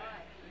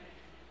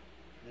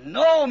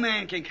 No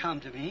man can come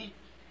to me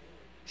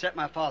except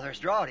my Father has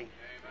drawn him.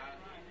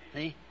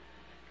 See?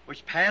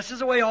 Which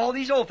passes away all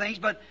these old things,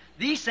 but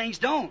these things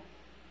don't.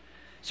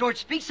 So it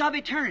speaks of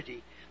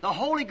eternity. The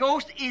Holy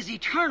Ghost is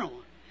eternal.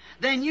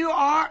 Then you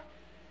are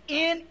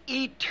in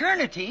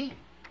eternity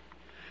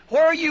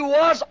where you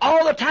was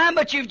all the time,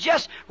 but you've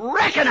just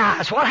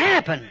recognized what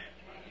happened.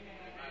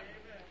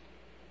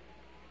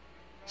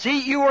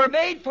 See, you were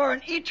made for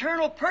an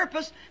eternal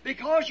purpose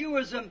because you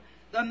was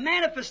the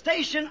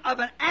manifestation of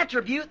an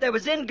attribute that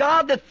was in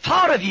God that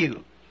thought of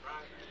you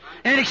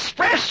and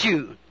expressed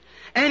you.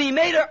 And He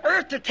made an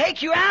earth to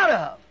take you out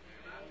of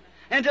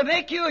and to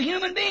make you a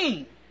human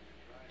being.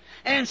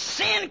 And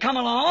sin come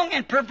along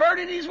and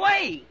perverted His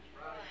way.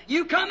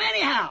 You come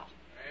anyhow.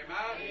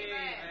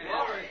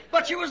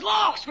 But you was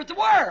lost with the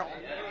world.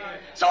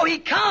 So He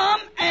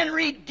come and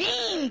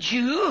redeemed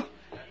you,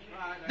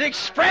 the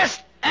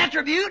expressed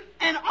attribute,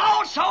 and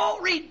also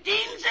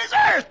redeems His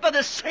earth by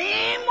the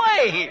same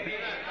way.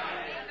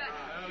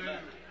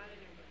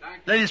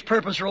 Then His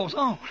purpose rolls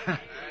on.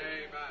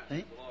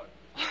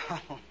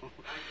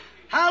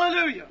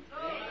 Hallelujah.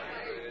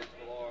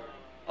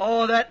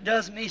 Oh, that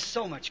does me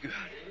so much good.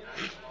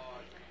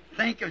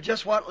 Think of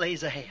just what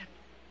lays ahead.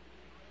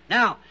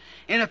 Now,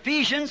 in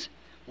Ephesians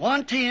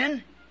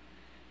 1:10,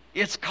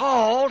 it's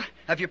called,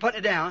 if you're putting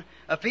it down,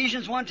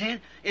 Ephesians 1:10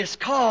 is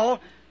called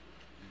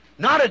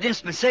not a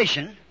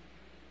dispensation,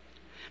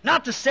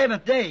 not the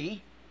 7th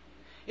day.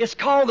 It's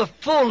called the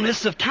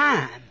fullness of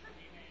time.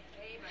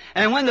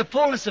 And when the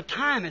fullness of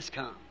time has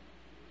come,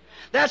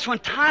 that's when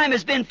time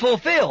has been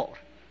fulfilled.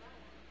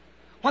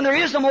 When there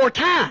is no more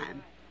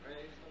time,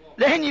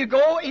 then you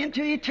go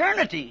into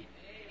eternity.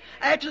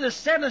 After the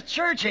 7th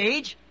church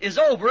age is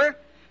over,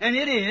 and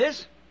it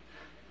is,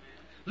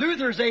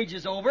 Luther's age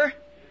is over,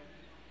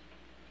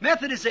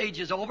 Methodist age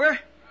is over,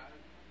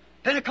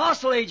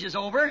 Pentecostal age is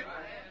over,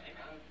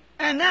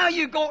 and now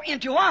you go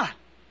into what?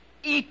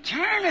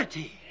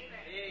 Eternity.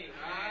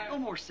 No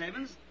more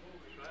 7s,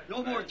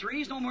 no more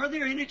 3s, no more.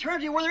 They're in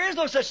eternity where there is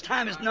no such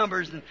time as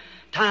numbers and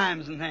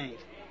times and things.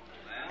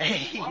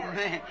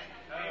 Amen.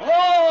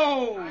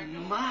 Oh,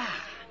 my.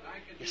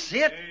 You see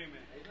it?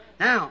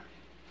 Now,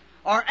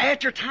 or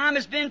after time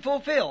has been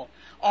fulfilled,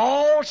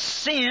 all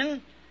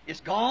sin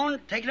is gone,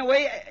 taken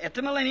away at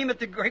the millennium, at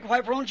the great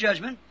white throne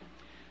judgment,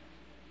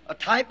 a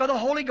type by the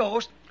Holy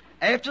Ghost.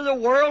 After the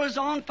world is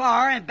on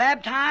fire and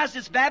baptized,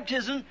 its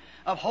baptism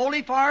of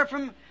holy fire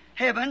from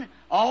heaven,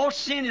 all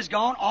sin is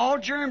gone, all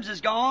germs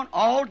is gone,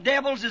 all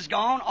devils is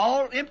gone,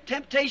 all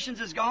temptations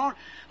is gone,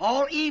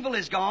 all evil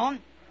is gone.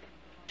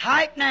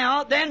 Type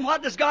now, then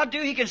what does God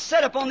do? He can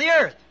set up on the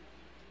earth.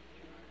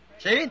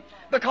 See?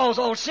 Because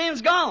all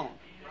sin's gone.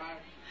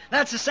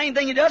 That's the same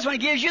thing He does when He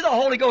gives you the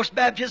Holy Ghost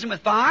baptism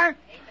with fire.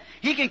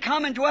 He can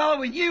come and dwell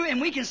with you,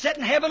 and we can sit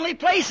in heavenly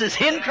places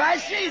in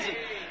Christ Jesus.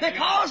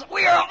 Because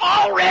we are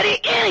already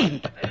in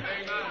Him.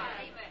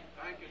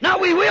 Not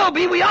we will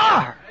be, we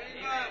are.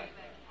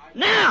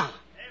 Now,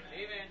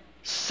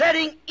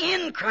 setting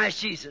in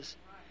Christ Jesus.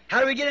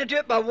 How do we get into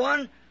it? By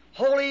one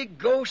Holy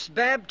Ghost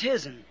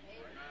baptism.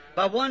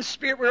 By one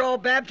Spirit we're all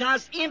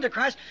baptized into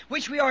Christ,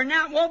 which we are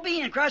now. Won't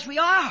be in Christ, we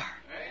are.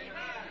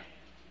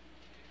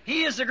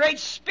 He is the great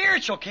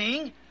spiritual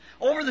King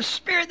over the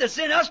Spirit that's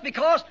in us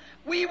because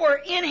we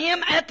were in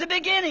Him at the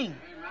beginning.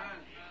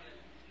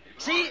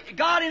 See,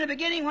 God in the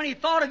beginning, when He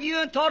thought of you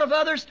and thought of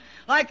others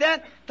like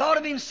that, thought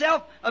of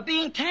Himself of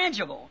being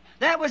tangible.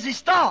 That was His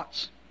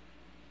thoughts.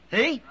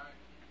 See?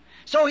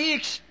 So He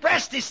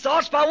expressed His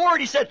thoughts by word.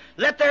 He said,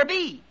 let there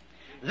be.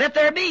 Let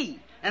there be.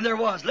 And there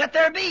was. Let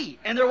there be.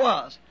 And there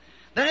was.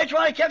 Then after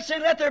all, He kept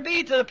saying, let there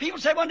be. To the people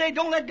said one day,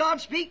 don't let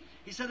God speak.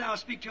 He said, now I'll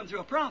speak to Him through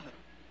a prophet.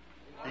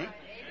 See?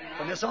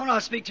 From this on, I'll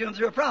speak to Him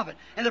through a prophet.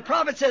 And the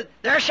prophet said,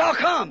 there shall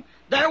come.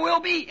 There will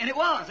be. And it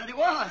was. And it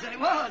was. And it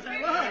was. And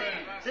it was.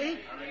 See?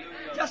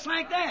 Just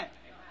like that.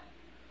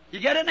 You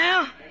get it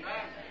now?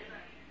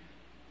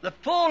 The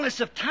fullness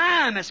of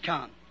time has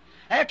come.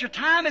 After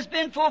time has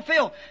been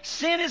fulfilled,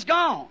 sin is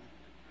gone.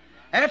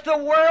 After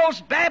the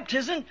world's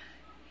baptism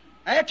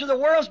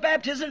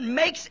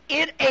makes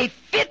it a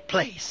fit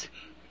place.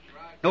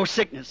 No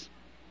sickness,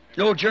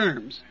 no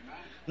germs,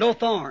 no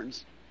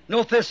thorns,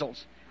 no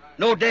thistles,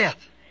 no death,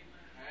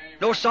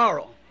 no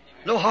sorrow,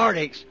 no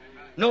heartaches,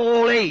 no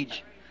old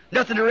age,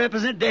 nothing to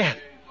represent death.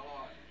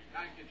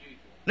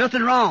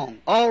 Nothing wrong,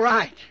 all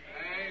right.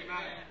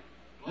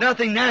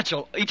 Nothing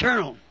natural,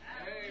 eternal.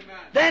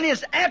 Then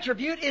His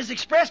attribute is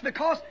expressed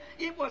because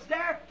it was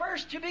there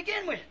first to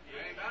begin with.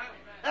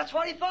 That's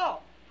what He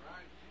thought.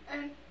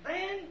 And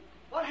then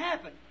what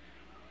happened?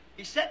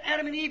 He set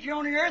Adam and Eve here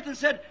on the earth and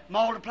said,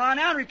 multiply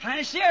now and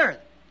replenish the earth.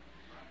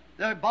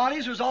 The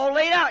bodies was all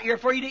laid out here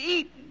for you to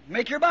eat,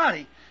 make your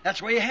body. That's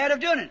the way He had of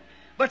doing it.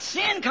 But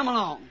sin come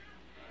along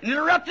and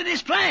interrupted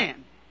His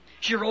plan.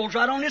 She rolls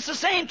right on this the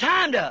same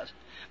time does.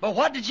 But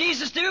what did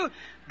Jesus do?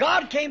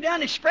 God came down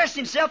and expressed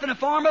Himself in the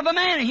form of a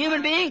man, a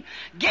human being,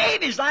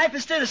 gave His life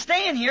instead of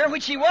staying here,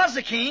 which He was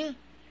the King.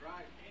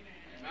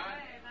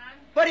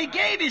 But He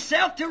gave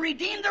Himself to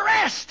redeem the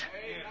rest.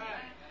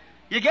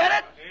 You get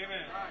it?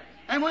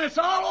 And when it's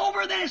all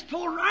over, then it's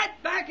pulled right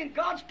back and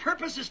God's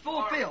purpose is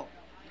fulfilled.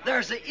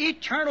 There's the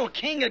eternal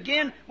King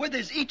again with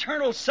His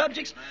eternal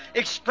subjects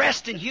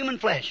expressed in human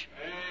flesh.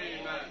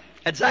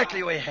 Exactly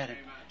the way He had it.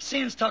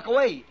 Sin's tucked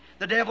away.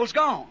 The devil's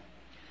gone.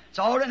 It's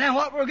all right now.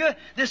 What we're good.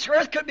 This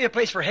earth could be a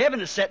place for heaven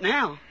to set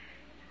now.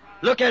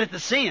 Look at it, the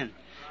sin.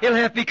 It'll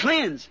have to be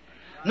cleansed.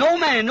 No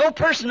man, no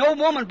person, no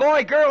woman,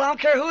 boy, girl, I don't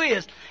care who he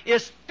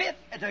is fit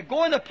to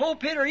go in the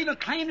pulpit or even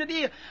claim to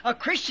be a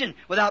Christian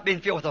without being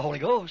filled with the Holy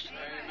Ghost.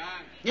 Amen.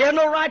 You have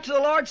no right to the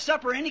Lord's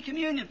Supper, any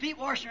communion, feet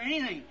washing, or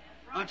anything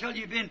until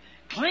you've been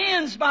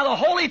cleansed by the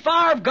holy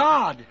fire of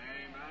God. Amen.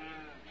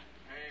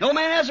 No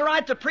man has a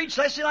right to preach,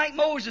 let's say like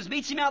Moses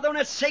meets him out there on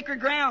that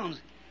sacred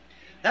grounds.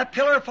 That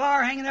pillar of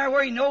fire hanging there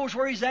where he knows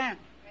where he's at. Amen.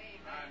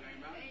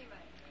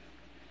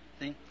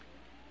 See?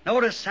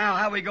 Notice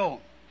how we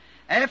go.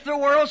 After the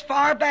world's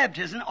fire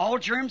baptism, all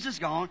germs is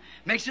gone.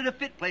 Makes it a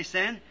fit place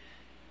then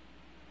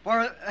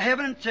for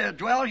heaven to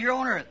dwell here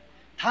on earth.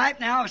 Type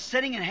now of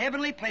sitting in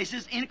heavenly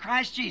places in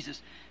Christ Jesus.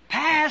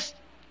 Passed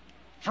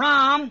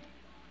from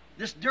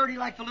this dirty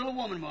like the little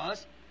woman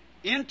was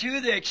into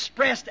the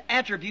expressed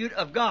attribute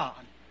of God.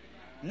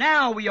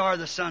 Now we are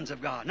the sons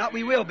of God. Not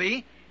we will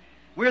be.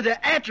 We're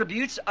the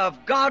attributes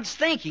of God's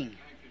thinking.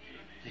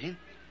 See?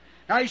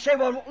 Now you say,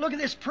 well, look at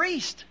this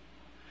priest.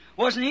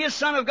 Wasn't he a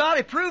son of God?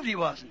 It proved he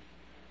wasn't.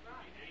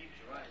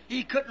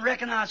 He couldn't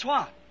recognize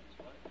what?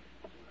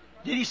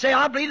 Did he say,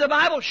 I believe the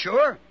Bible?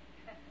 Sure.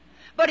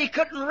 But he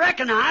couldn't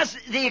recognize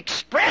the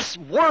express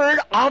word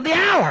of the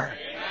hour.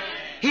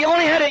 He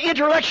only had an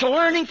intellectual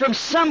learning from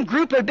some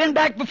group that had been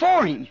back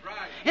before him.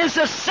 It's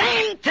the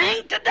same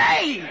thing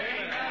today.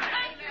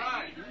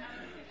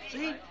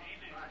 See?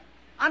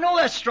 I know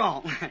that's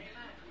strong,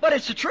 but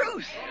it's the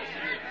truth.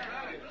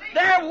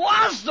 There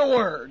was the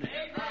Word,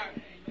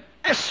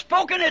 as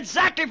spoken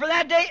exactly for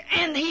that day,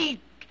 and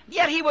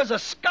yet he was a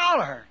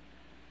scholar,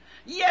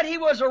 yet he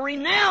was a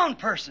renowned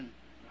person,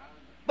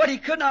 but he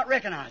could not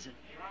recognize it.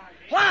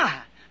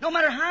 Why? No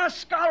matter how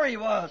scholar he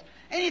was,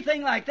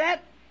 anything like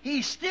that,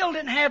 he still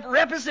didn't have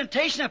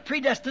representation of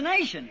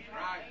predestination.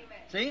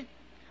 See?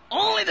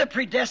 Only the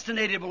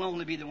predestinated will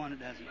only be the one that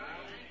does it.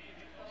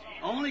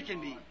 Only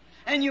can be.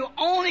 And you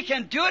only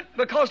can do it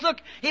because,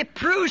 look, it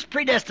proves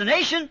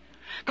predestination.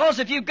 Because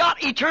if you've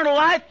got eternal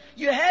life,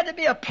 you had to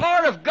be a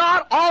part of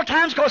God all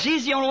times because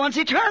He's the only one that's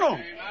eternal.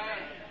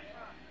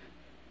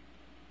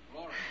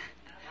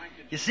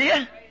 You see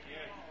it?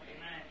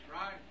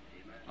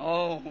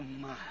 Oh,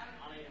 my.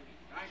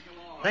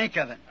 Think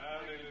of it.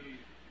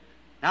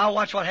 Now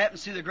watch what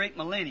happens through the great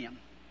millennium.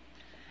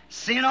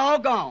 Sin all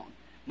gone.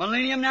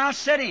 Millennium now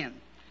set in.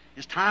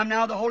 It's time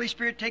now the Holy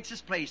Spirit takes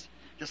His place,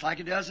 just like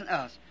it does in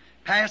us.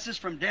 Passes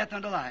from death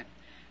unto life.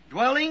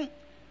 Dwelling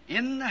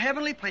in the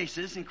heavenly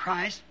places in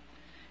Christ,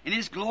 in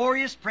His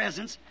glorious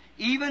presence,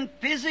 even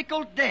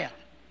physical death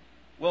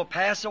will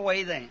pass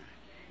away then.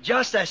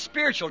 just as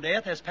spiritual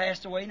death has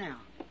passed away now.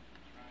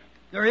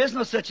 There is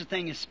no such a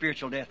thing as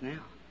spiritual death now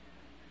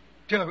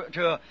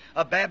to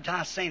a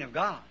baptized saint of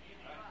God.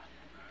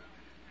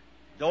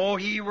 Though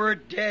he were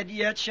dead,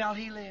 yet shall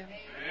he live.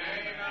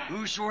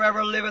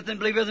 Whosoever liveth and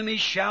believeth in me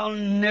shall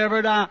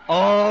never die.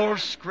 All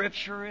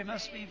Scripture, it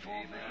must be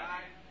fulfilled.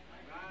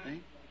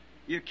 See?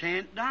 You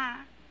can't die.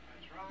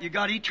 You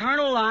got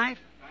eternal life.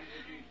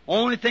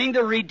 Only thing,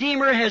 the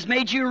Redeemer has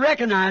made you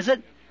recognize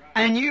it,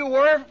 and you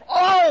were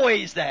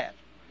always that.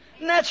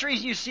 And that's the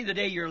reason you see the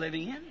day you're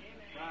living in.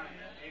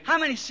 How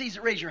many sees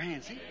it? Raise your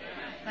hand. See?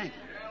 Thank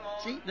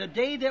you. See? The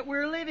day that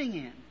we're living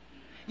in.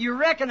 You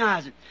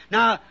recognize it.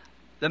 Now,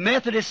 the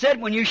Methodist said,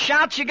 when you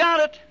shout, you got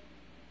it.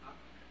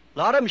 A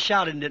lot of them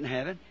shouted and didn't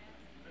have it.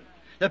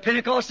 The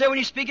Pentecost said, when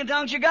you speak in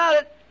tongues, you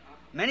got it.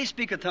 Many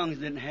speak in tongues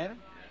didn't have it.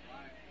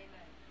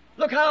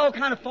 Look how all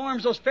kind of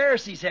forms those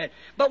Pharisees had.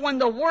 But when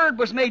the Word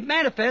was made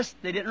manifest,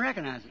 they didn't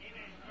recognize it.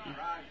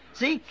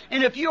 See?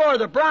 And if you are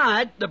the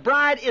bride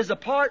is a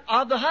part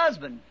of the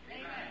husband.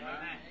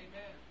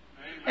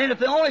 And if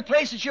the only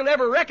place that you'll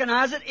ever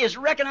recognize it is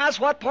recognize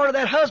what part of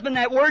that husband,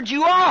 that word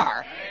you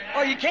are.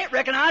 Or you can't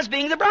recognize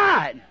being the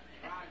bride.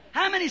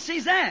 How many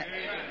sees that?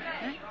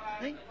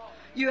 See?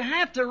 You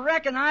have to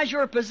recognize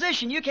your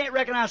position. You can't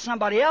recognize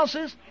somebody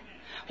else's.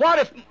 What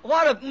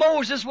if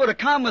Moses would have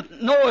come with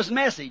Noah's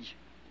message?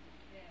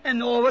 And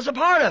Noah was a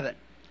part of it.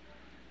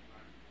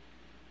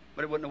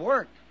 But it wouldn't have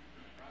worked.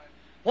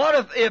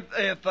 What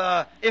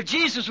if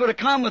Jesus would have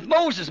come with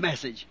Moses'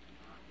 message?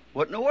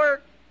 Wouldn't have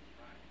worked.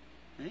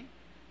 See?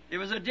 It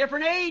was a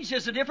different age.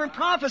 There's a different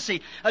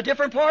prophecy. A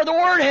different part of the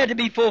Word had to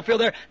be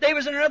fulfilled there. There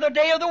was another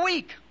day of the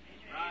week.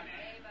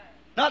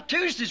 Not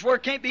Tuesday's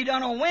work can't be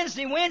done on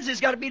Wednesday.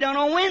 Wednesday's got to be done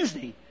on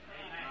Wednesday.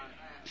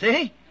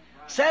 See?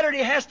 Saturday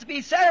has to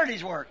be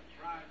Saturday's work.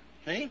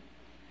 See?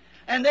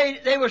 And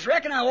they was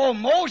recognizing, oh,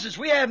 Moses,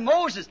 we have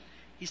Moses.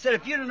 He said,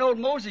 if you'd have known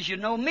Moses,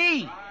 you'd know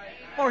me.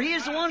 For he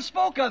is the one who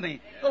spoke of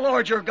me. The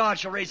Lord your God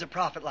shall raise a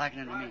prophet like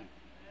unto me.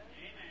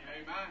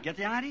 Get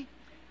the idea?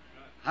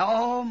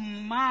 Oh,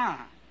 my.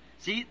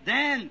 See,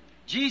 then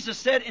Jesus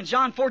said in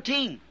John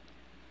 14,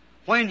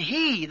 when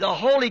He, the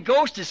Holy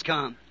Ghost, is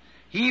come,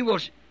 He will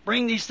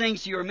bring these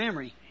things to your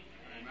memory.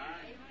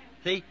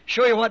 See,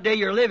 show you what day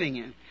you're living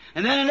in.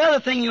 And then another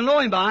thing you'll know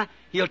Him by,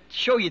 He'll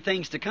show you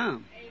things to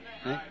come.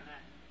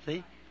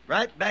 See?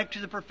 Right back to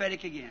the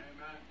prophetic again.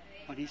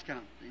 When He's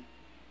come. See?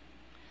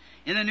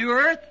 In the new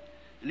earth,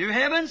 the new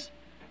heavens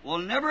will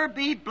never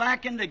be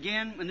blackened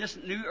again when this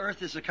new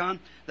earth is to come.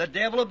 The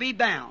devil will be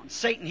bound.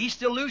 Satan, he's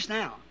still loose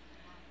now.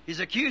 He's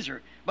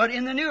accuser. But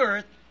in the new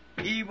earth,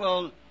 he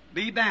will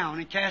be bound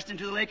and cast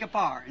into the lake of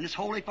fire, in this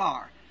holy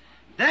fire.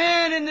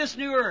 Then in this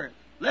new earth,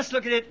 let's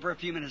look at it for a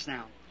few minutes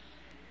now.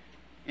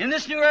 In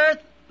this new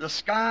earth, the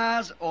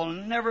skies will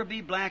never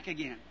be black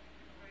again.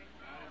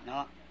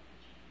 No,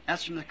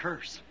 that's from the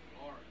curse.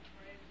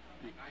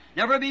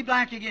 Never be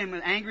black again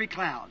with angry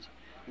clouds.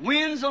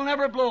 Winds will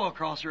never blow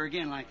across her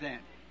again like that.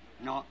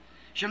 No.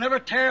 She'll never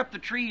tear up the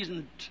trees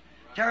and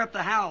tear up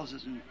the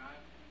houses and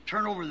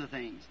turn over the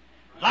things.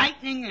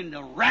 Lightning and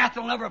the wrath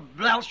will never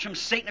belch from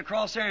Satan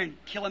across there and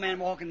kill a man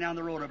walking down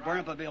the road or burn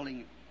up a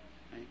building.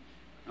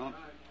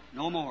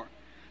 No more.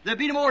 There'll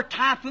be no more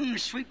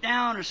typhoons sweep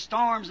down or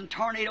storms and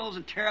tornadoes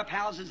and tear up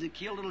houses and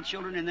kill little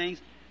children and things.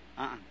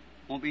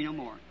 Won't be no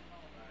more.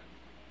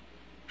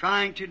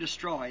 Trying to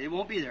destroy. It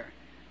won't be there.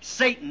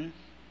 Satan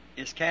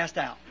is cast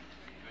out.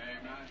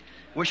 Amen.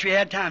 Wish we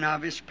had time now.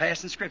 I'm just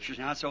passing scriptures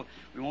now, so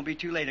we won't be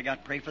too late. I got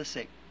to pray for the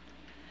sick.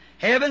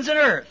 Heavens and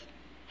earth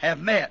have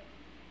met.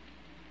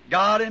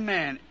 God and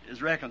man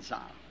is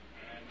reconciled.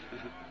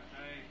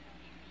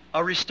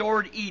 A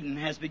restored Eden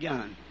has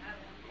begun.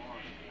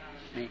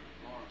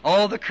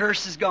 All the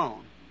curse is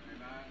gone.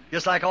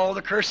 Just like all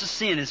the curse of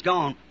sin is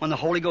gone when the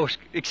Holy Ghost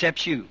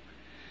accepts you.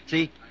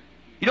 See?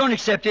 You don't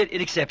accept it,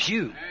 it accepts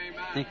you.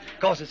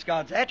 Because it's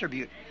God's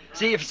attribute.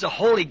 See, if it's the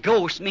Holy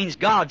Ghost, it means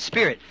God's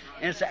Spirit.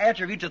 And it's the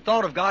attribute, the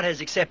thought of God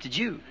has accepted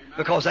you.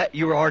 Because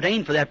you were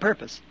ordained for that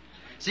purpose.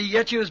 See,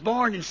 yet you was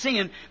born in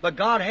sin, but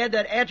God had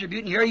that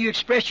attribute, and here you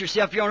express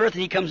yourself here on earth,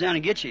 and He comes down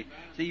and gets you.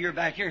 See, you're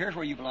back here. Here's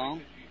where you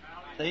belong.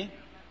 See?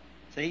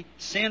 See?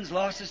 Sin's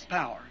lost its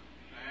power.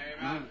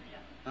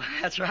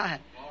 That's right.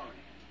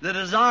 The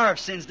desire of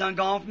sin's done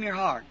gone from your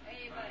heart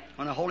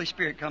when the Holy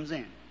Spirit comes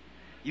in.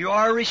 You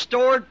are a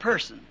restored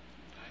person.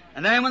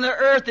 And then when the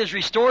earth is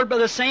restored by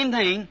the same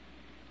thing,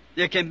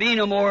 there can be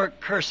no more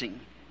cursing,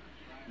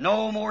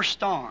 no more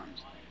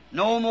storms,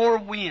 no more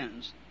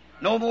winds,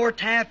 no more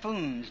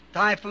typhoons.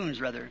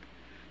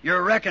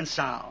 You're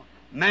reconciled.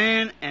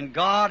 Man and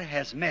God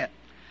has met.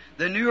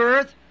 The new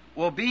earth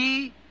will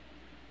be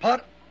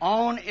put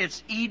on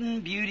its Eden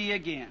beauty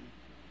again.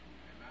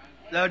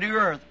 The new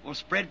earth will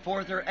spread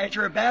forth her at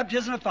your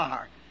baptism of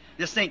fire.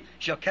 This thing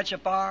shall catch a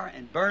fire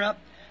and burn up.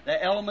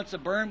 The elements will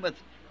burn with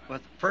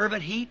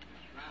fervent heat.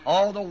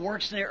 All the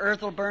works in the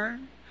earth will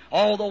burn.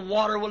 All the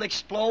water will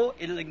explode.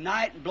 It'll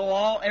ignite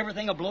and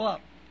everything will blow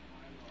up.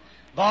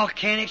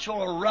 Volcanics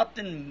will erupt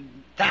in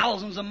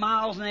thousands of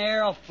miles in the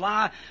air, will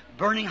fly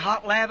burning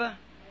hot lava.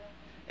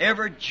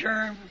 every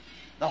germ.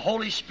 The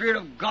Holy Spirit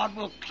of God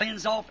will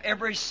cleanse off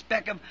every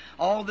speck of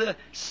all the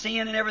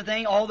sin and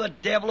everything. All the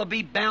devil will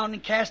be bound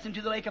and cast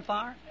into the lake of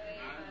fire.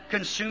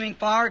 Consuming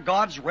fire,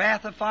 God's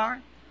wrath of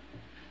fire.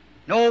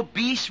 No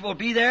beast will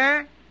be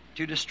there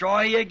to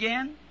destroy you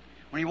again.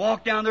 When you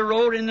walk down the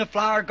road in the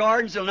flower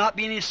gardens, there'll not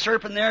be any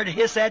serpent there to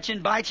hiss at you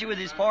and bite you with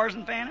his paws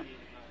and phantom.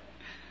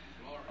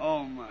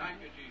 Oh my.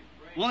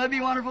 Won't that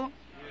be wonderful?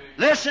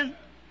 Listen,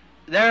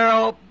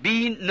 there'll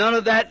be none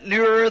of that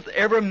new earth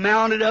ever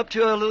mounted up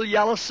to a little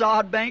yellow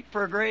sod bank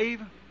for a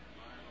grave.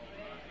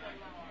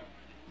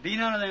 Be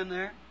none of them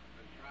there.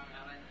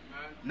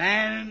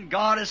 Man and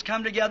God has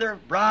come together,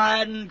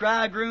 bride and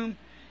bridegroom.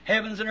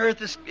 Heavens and earth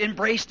has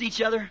embraced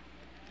each other.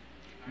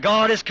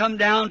 God has come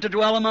down to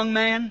dwell among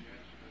man.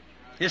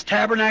 His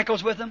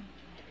tabernacles with them.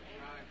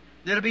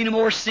 There'll be no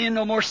more sin,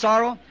 no more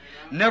sorrow.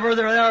 Never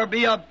there'll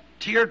be a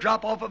tear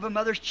drop off of a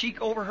mother's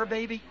cheek over her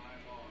baby.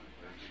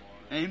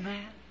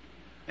 Amen.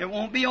 It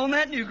won't be on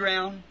that new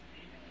ground.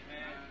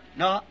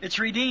 No, it's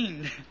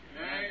redeemed.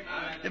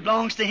 It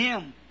belongs to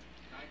Him.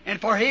 And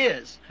for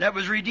His, that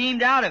was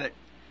redeemed out of it.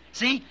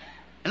 See?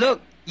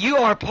 Look, you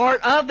are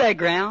part of that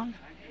ground.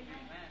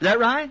 Is that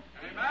right?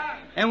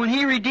 And when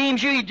He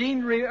redeems you, He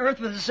redeemed the earth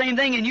with the same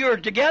thing, and you are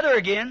together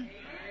again.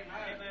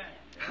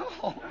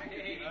 Oh,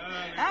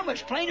 how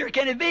much plainer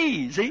can it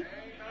be? See?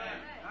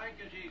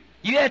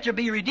 You have to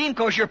be redeemed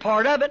because you're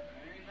part of it.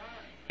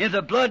 If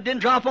the blood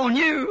didn't drop on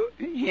you,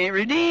 you ain't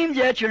redeemed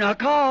yet. You're not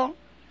called.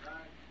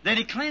 Then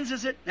He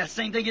cleanses it. That's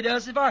the same thing He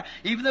does with fire.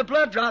 Even the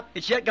blood drop,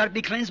 it's yet got to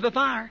be cleansed by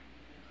fire.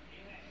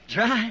 That's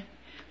right.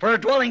 For a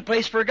dwelling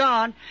place for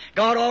God,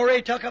 God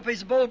already took up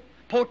His abode.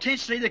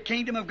 Potentially, the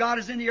kingdom of God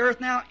is in the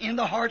earth now, in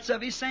the hearts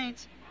of His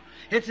saints.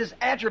 It's His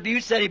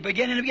attributes that He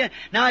began in the beginning.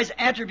 Now His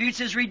attributes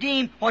is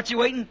redeemed. What's He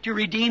waiting? To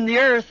redeem the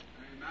earth.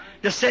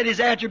 To set His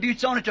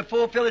attributes on it to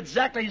fulfill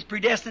exactly His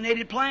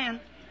predestinated plan.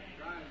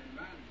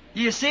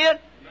 Do you see it?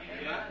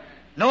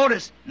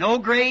 Notice, no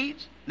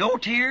graves, no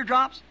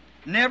teardrops,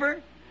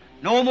 never.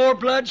 No more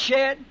blood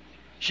shed.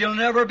 She'll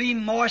never be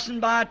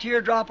moistened by a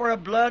teardrop or a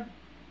blood.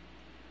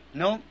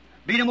 No.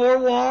 Be no more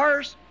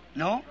wars.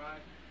 No.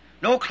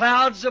 No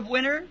clouds of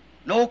winter.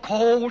 No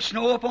cold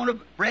snow upon the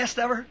breast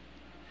of her.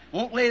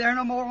 Won't lay there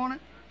no more on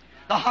it.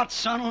 The hot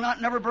sun will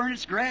not never burn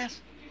its grass.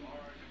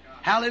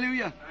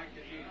 Hallelujah.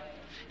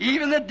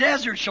 Even the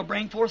desert shall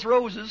bring forth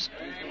roses.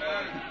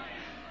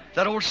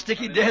 That old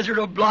sticky desert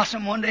will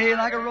blossom one day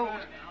like a rose.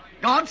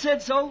 God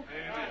said so.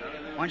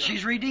 When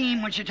she's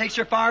redeemed, when she takes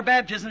her fire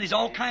baptism, there's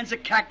all kinds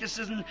of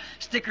cactuses and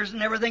stickers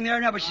and everything there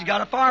now, but she's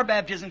got a fire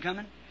baptism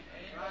coming.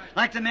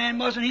 Like the man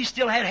was when he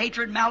still had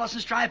hatred, malice,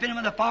 and strife in him,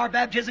 and the fire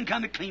baptism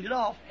come and cleaned it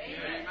off.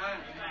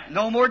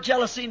 No more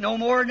jealousy, no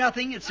more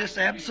nothing. It's just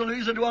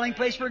absolutely a dwelling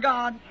place for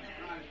God.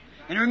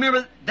 And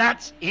remember,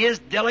 that's His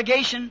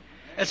delegation.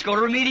 Let's go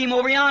to meet Him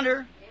over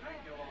yonder.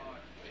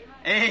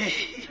 Hey.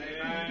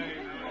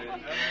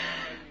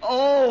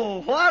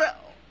 Oh, what?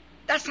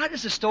 That's not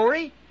just a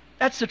story.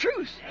 That's the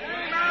truth.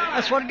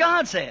 That's what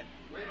God said.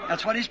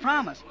 That's what He's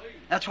promised.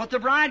 That's what the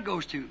bride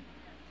goes to.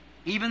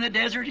 Even the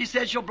desert, He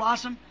said, shall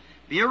blossom,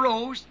 be a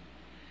rose.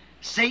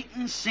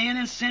 Satan, sin,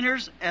 and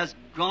sinners has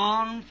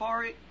gone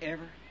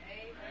forever.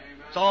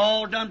 It's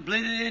all done,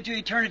 blended into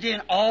eternity,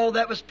 and all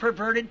that was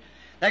perverted.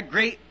 That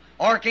great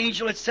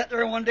archangel that sat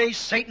there one day,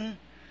 Satan,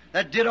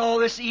 that did all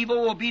this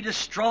evil will be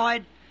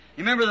destroyed.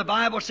 Remember the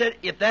Bible said,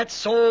 if that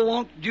soul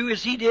won't do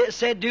as he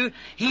said do,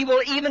 He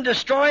will even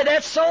destroy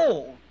that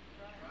soul.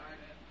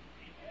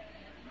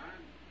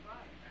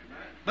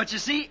 But you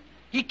see,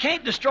 he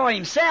can't destroy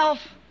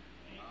himself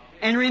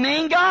and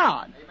remain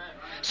God.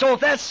 So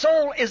if that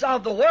soul is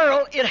of the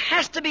world, it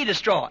has to be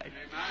destroyed.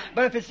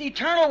 But if it's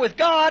eternal with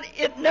God,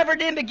 it never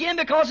did begin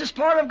because it's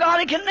part of God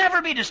and can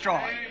never be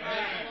destroyed.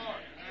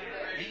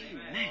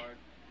 Amen.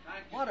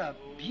 What a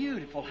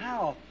beautiful,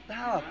 how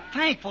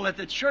thankful that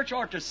the church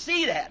ought to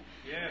see that.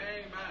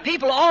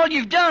 People, all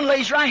you've done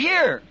lays right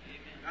here.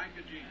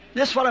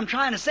 This is what I'm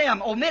trying to say.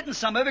 I'm omitting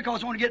some of it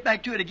because I want to get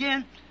back to it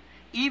again.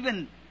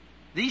 Even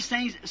these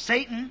things,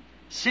 Satan,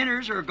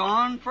 sinners are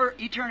gone for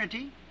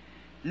eternity.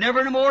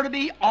 Never no more to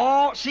be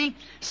all. See,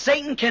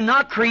 Satan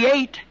cannot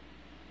create.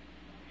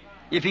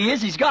 If he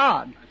is, he's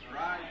God.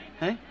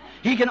 Okay?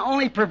 He can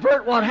only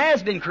pervert what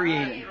has been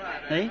created.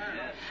 Okay?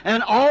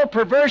 And all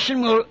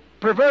perverting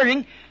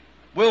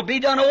will be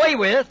done away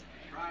with.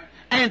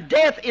 And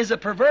death is a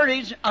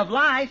perverting of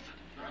life.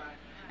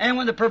 And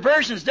when the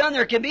perversion is done,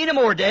 there can be no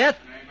more death.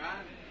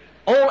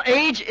 Old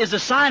age is a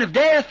sign of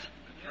death.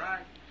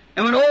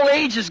 And when old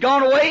age has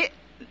gone away,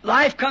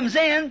 life comes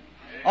in.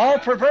 All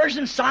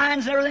perversion,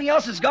 signs, and everything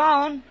else is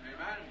gone.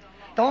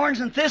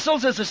 Thorns and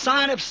thistles is a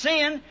sign of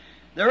sin.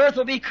 The earth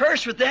will be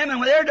cursed with them, and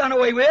when they're done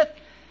away with,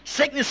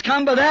 sickness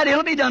come by that,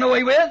 it'll be done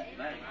away with.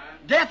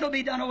 Death will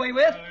be done away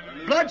with.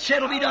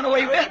 Bloodshed will be done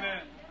away with.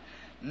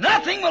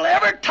 Nothing will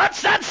ever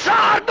touch that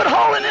sod but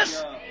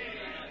holiness.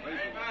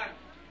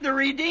 The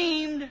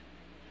redeemed.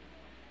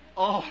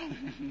 Oh,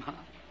 my.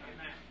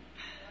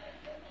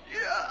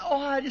 Yeah,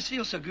 oh, I just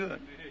feel so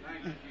good.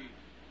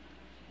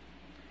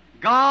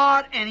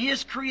 God and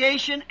His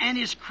creation and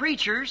His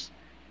creatures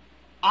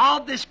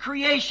of this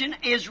creation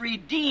is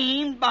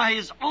redeemed by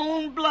His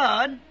own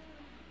blood,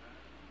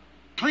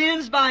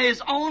 cleansed by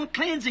His own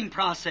cleansing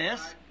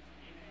process,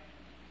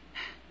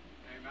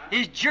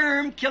 His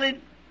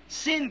germ-killing,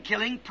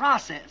 sin-killing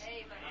process.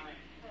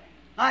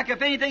 Like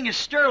if anything is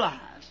sterilized.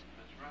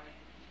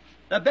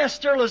 The best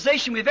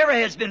sterilization we've ever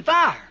had has been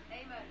fire.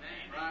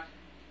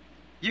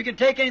 You can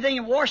take anything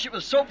and wash it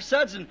with soap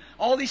suds and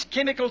all these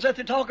chemicals that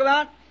they talk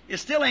about. It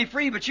still ain't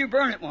free, but you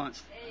burn it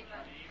once.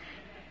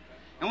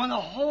 And when the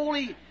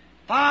holy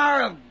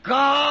fire of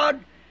God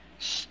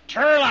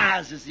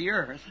sterilizes the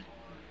earth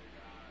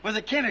with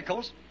the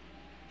chemicals,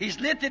 He's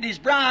lifted His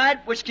bride,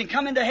 which can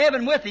come into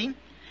heaven with Him,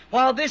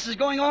 while this is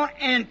going on,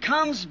 and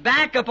comes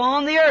back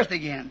upon the earth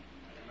again.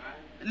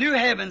 New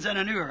heavens and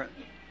a new earth.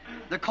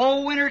 The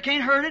cold winter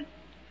can't hurt it.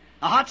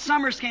 The hot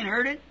summers can't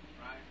hurt it.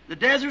 The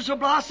deserts will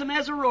blossom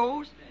as a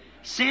rose.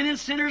 Sin and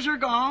sinners are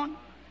gone.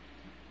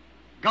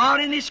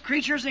 God and His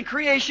creatures and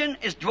creation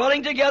is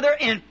dwelling together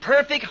in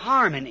perfect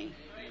harmony.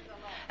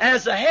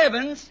 As the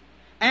heavens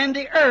and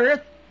the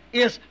earth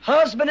is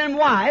husband and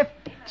wife,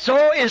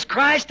 so is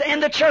Christ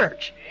and the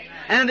church.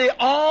 And they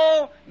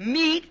all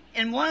meet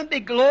in one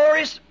big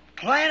glorious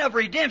plan of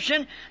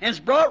redemption and is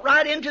brought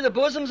right into the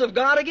bosoms of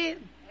God again.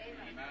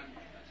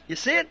 You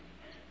see it?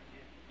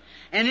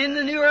 And in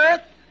the new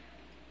earth,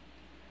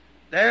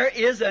 there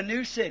is a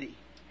new city.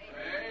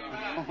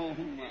 Oh,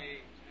 my.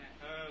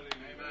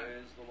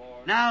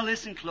 Now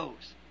listen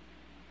close.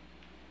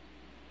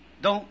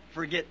 Don't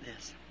forget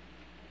this.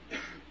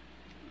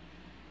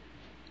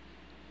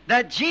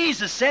 That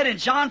Jesus said in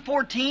John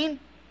 14,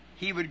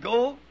 He would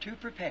go to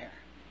prepare.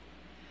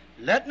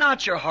 Let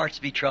not your hearts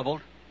be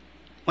troubled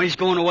when He's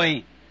going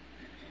away.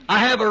 I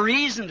have a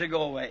reason to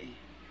go away.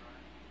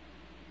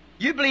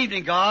 You believed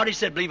in God. He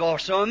said, believe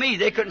also in me.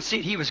 They couldn't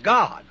see He was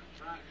God.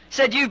 He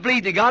said, you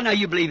believed in God, now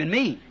you believe in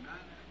me.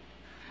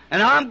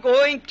 And I'm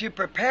going to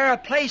prepare a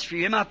place for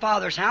you. In my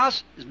Father's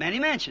house is many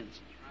mansions.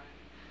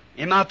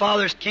 In my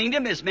Father's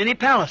kingdom is many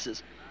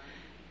palaces.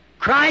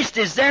 Christ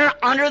is there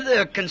under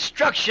the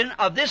construction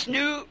of this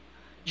new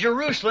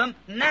Jerusalem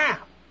now.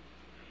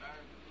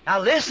 Now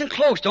listen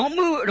close. Don't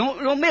move.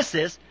 Don't miss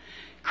this.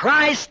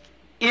 Christ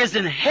is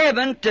in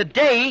heaven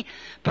today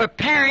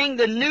preparing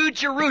the new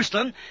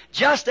Jerusalem,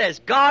 just as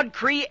God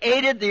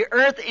created the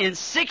earth in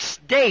 6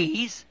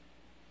 days,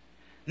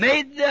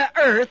 made the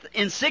earth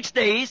in 6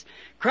 days,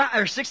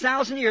 or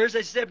 6,000 years.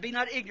 They said, be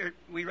not ignorant.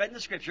 We read in the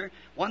Scripture,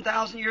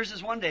 1,000 years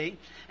is one day.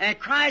 And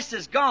Christ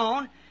is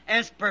gone and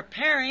is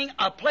preparing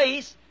a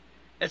place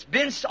that's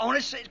been on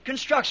its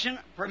construction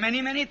for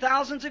many, many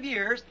thousands of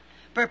years,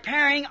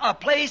 preparing a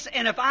place,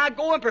 and if I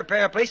go and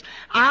prepare a place,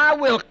 I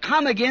will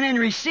come again and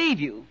receive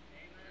you.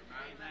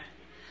 Amen.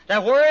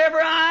 That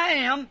wherever I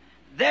am,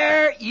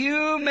 there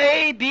you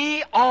may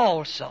be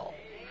also.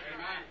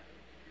 Amen.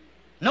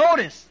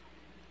 Notice,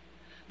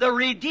 the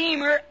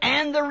Redeemer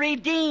and the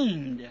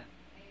redeemed. Amen.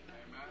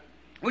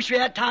 Wish we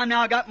had time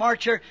now. I got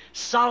March here.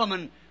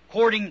 Solomon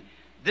courting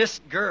this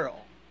girl,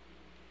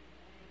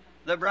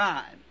 the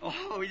bride.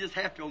 Oh, we just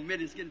have to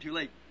omit it. It's getting too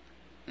late.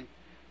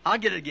 I'll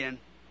get it again.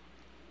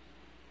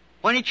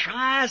 When he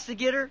tries to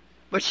get her,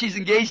 but she's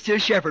engaged to a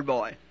shepherd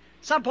boy.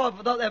 Some people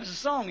thought that was a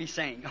song he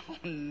sang. Oh,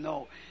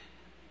 no.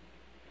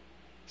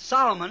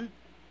 Solomon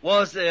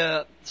was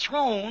the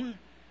throne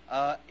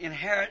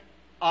inherit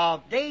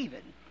of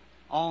David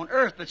on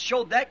earth, but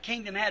showed that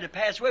kingdom had to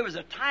pass away. It was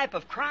a type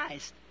of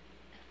Christ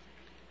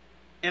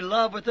in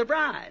love with the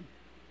bride.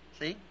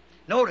 See?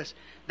 Notice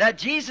that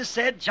Jesus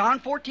said, John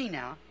 14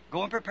 now,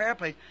 go and prepare a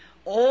place.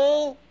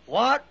 Oh,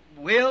 what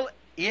will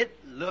it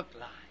look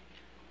like?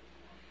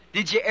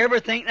 Did you ever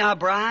think now,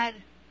 bride,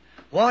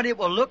 what it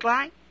will look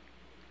like?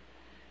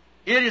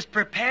 It is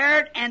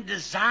prepared and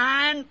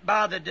designed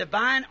by the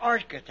divine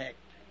architect.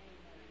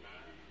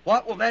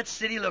 What will that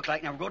city look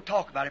like? Now, we're going to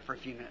talk about it for a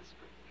few minutes.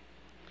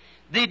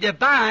 The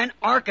divine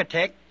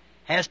architect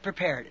has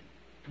prepared it,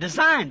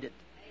 designed it.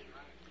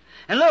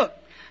 And look,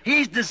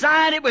 He's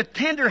designed it with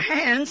tender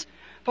hands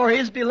for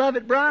His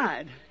beloved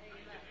bride.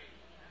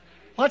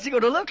 What's it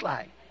going to look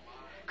like?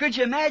 Could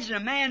you imagine a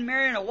man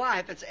marrying a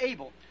wife that's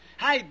able?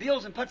 How he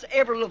builds and puts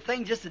every little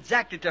thing just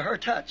exactly to her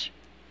touch.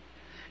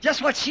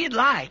 Just what she'd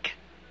like.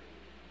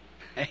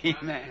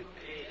 Amen.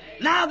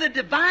 Now the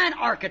divine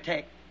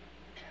architect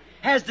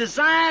has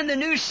designed the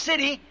new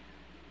city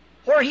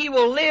where He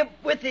will live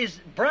with His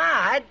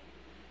bride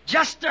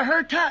just to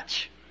her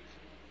touch.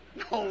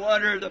 No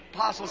wonder the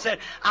apostle said,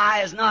 eye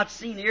has not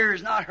seen, ear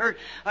has not heard,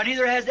 and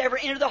neither has ever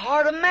entered the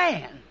heart of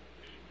man.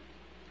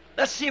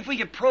 Let's see if we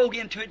can probe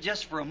into it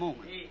just for a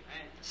moment.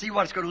 See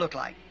what it's going to look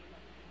like.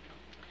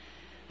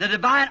 The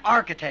divine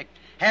architect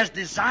has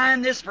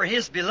designed this for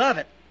His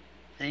beloved.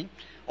 See?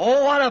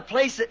 Oh, what a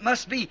place it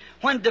must be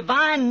when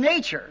divine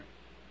nature,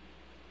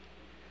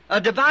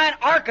 a divine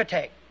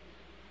architect,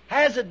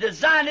 has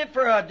designed it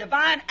for a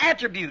divine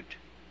attribute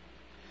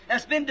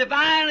that's been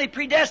divinely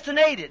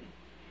predestinated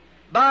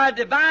by a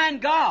divine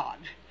God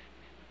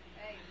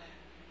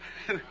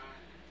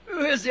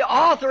who is the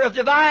author of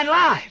divine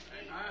life.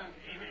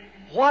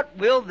 what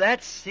will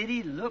that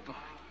city look like?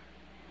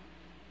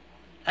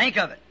 Think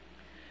of it.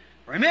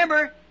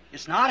 Remember,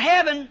 it's not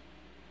heaven.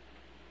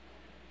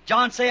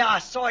 John say, I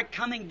saw it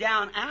coming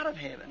down out of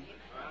heaven.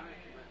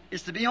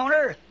 It's to be on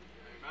earth.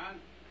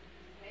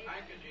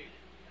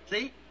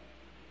 See?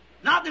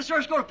 Not this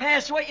earth's going to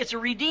pass away. It's a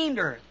redeemed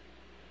earth.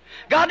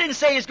 God didn't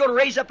say He's going to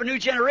raise up a new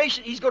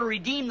generation. He's going to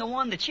redeem the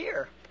one that's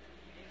here.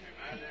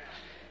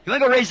 He ain't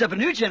going to raise up a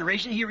new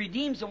generation. He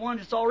redeems the one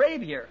that's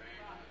already here.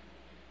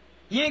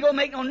 He ain't going to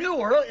make no new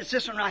world. It's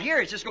this one right here.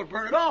 It's just going to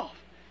burn it off.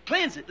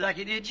 Cleanse it like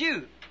He did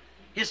you.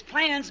 His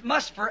plans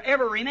must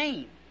forever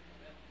remain.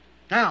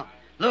 Now,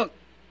 look.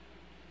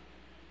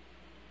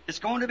 It's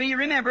going to be,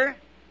 remember,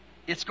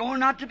 it's going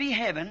not to be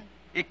heaven.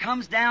 It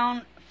comes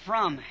down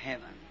from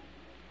heaven.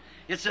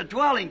 It's a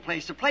dwelling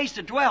place, a place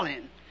to dwell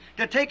in,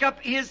 to take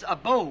up His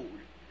abode.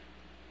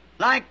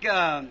 Like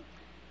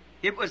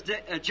it was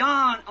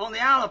John on the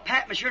Isle of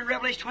Patmos here in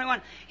Revelation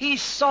 21. He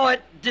saw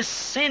it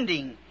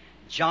descending.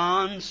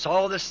 John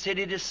saw the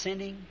city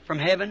descending from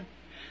heaven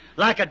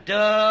like a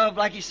dove,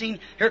 like He's seen.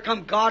 Here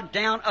come God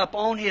down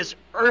upon His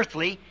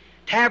earthly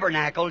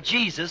tabernacle,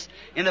 Jesus,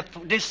 in the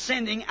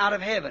descending out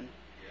of heaven.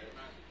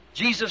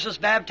 Jesus was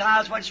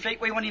baptized, went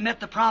straightway when He met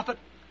the prophet.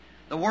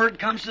 The Word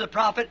comes to the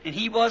prophet, and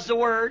He was the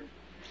Word.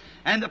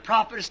 And the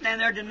prophet is standing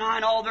there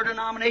denying all their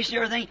denomination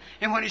and everything.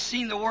 And when He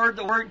seen the Word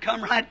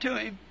come right to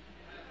him.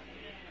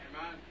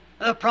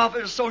 And the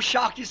prophet was so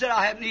shocked, he said,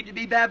 I have need to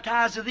be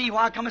baptized of Thee.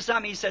 Why comest thou?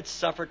 He said,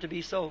 suffer it to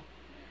be so.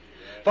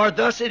 For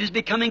thus it is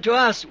becoming to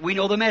us. We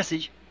know the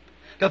message.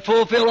 To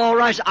fulfill all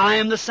righteousness. I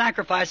am the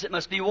sacrifice that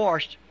must be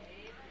washed.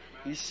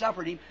 He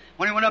suffered Him.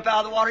 When He went up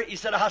out of the water, He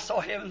said, I saw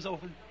heavens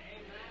open.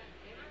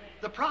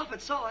 The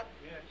prophet saw it.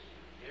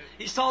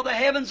 He saw the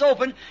heavens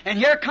open, and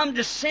here come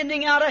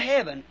descending out of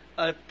heaven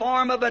a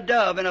form of a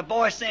dove and a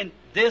voice saying,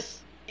 this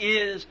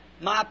is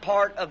my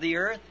part of the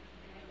earth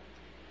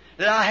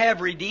that I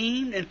have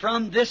redeemed, and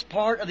from this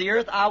part of the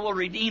earth I will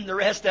redeem the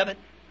rest of it.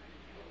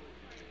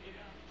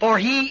 For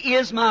He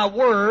is my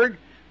word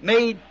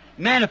made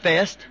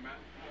manifest,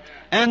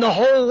 and the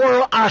whole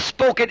world I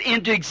spoke it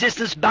into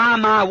existence by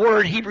my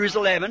word, Hebrews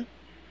 11.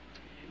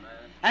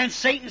 And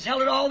Satan's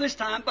held it all this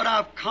time, but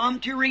I've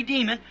come to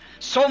redeem it.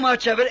 So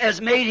much of it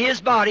has made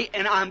His body,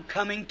 and I'm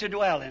coming to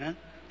dwell in it.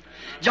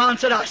 John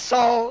said, I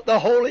saw the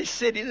holy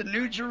city, the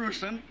New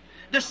Jerusalem,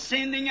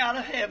 descending out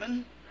of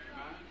heaven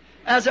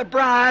as a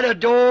bride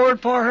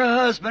adored for her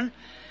husband.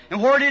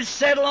 And where did it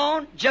settle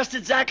on? Just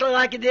exactly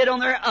like it did on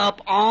there,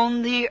 up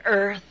on the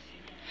earth.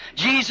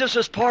 Jesus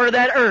was part of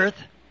that earth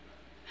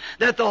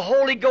that the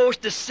Holy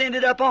Ghost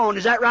descended upon.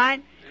 Is that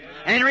right?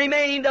 And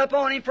remained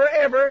upon Him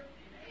forever.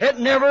 It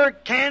never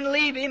can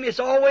leave Him. It's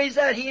always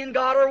that He and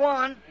God are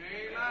one.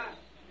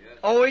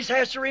 Always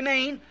has to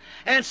remain.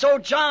 And so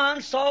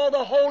John saw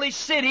the holy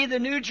city, the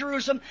New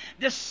Jerusalem,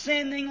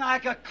 descending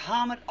like a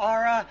comet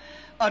or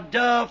a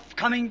dove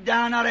coming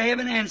down out of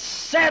heaven and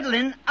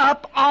settling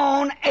up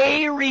on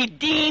a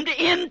redeemed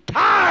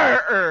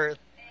entire earth.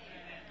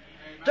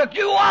 To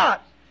do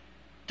what?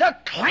 To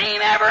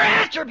claim every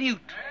attribute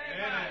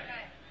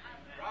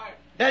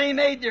that He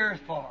made the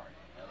earth for.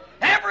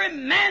 Every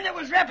man that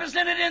was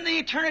represented in the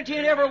eternity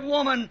and every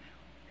woman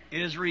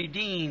is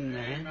redeemed,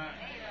 man.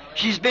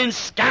 She's been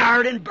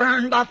scoured and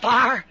burned by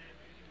fire.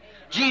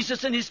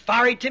 Jesus and His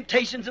fiery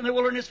temptations in the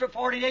wilderness for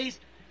 40 days.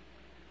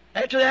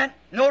 After that,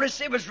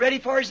 notice it was ready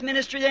for His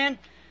ministry then.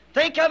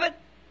 Think of it.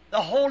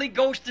 The Holy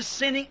Ghost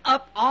descending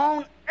up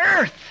on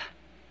earth.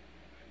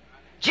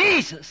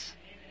 Jesus.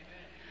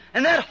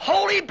 And that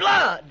holy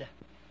blood.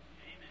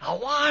 Now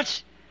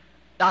watch.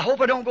 I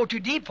hope I don't go too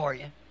deep for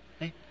you.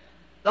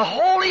 The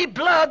holy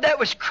blood that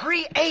was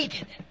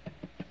created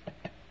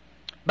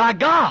by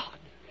God.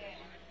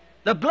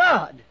 The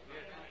blood.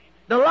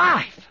 The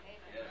life.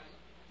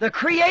 The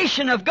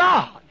creation of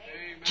God.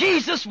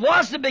 Jesus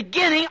was the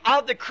beginning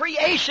of the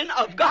creation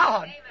of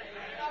God.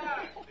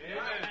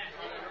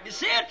 You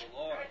see it?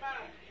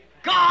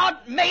 God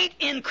made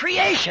in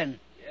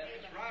creation.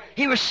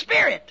 He was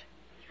Spirit.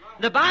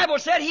 The Bible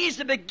said He's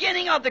the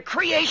beginning of the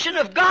creation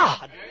of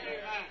God.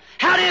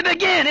 How did it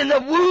begin? In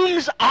the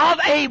wombs of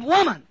a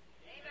woman.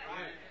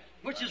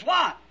 Which is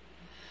what?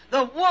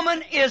 The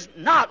woman is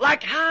not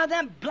like how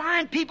them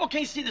blind people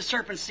can't see the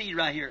serpent's seed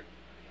right here.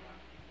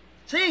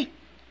 See?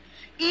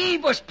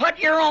 Eve was put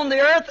here on the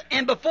earth,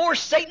 and before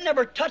Satan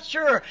ever touched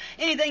her or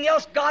anything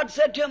else, God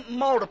said to him,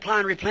 multiply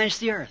and replenish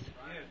the earth.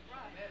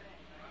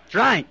 That's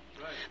right.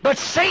 But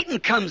Satan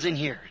comes in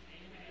here.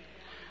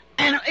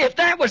 And if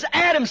that was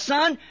Adam's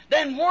son,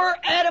 then where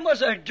Adam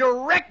was a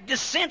direct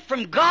descent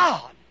from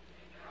God.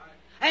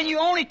 And you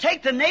only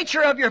take the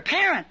nature of your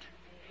parent.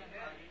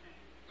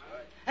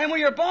 And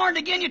when you're born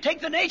again, you take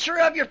the nature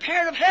of your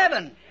parent of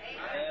heaven.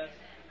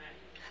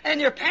 And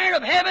your parent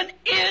of heaven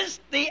is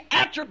the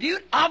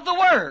attribute of the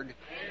Word.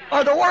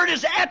 Or the Word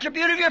is the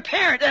attribute of your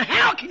parent. And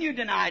how can you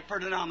deny it for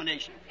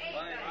denomination?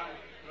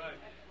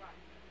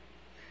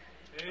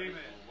 Amen.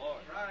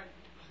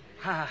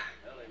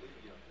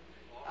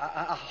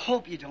 I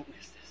hope you don't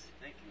miss this.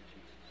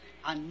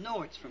 I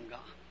know it's from God.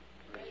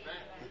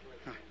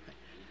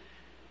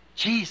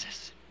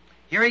 Jesus.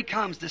 Here He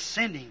comes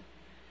descending.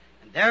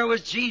 And there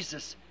was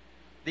Jesus,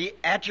 the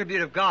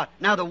attribute of God.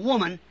 Now the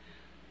woman,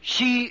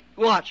 she,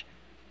 watch,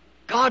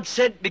 God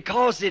said,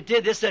 because it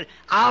did this, that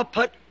I'll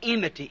put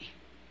enmity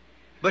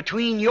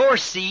between your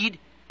seed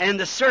and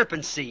the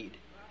serpent's seed.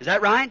 Is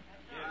that right?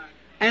 Yes.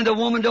 And the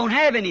woman don't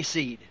have any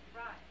seed.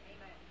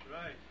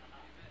 Right.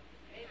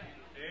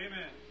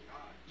 Amen.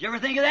 Did you ever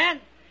think of that?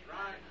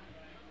 Right.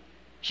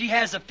 She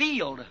has a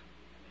field,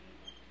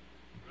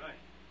 Right.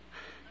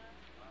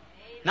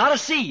 not a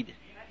seed.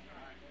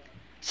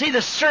 See,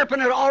 the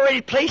serpent had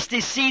already placed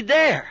his seed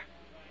there.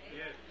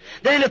 Yes.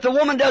 Then if the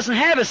woman doesn't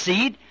have a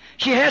seed,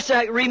 she has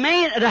to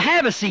remain to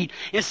have a seed.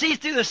 And see,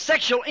 through the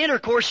sexual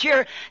intercourse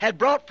here, had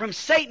brought from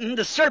Satan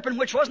the serpent,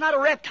 which was not a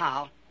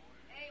reptile,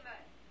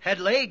 had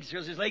legs,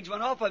 because his legs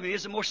went off of him. He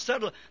is the most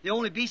subtle, the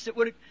only beast that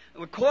would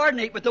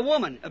coordinate with the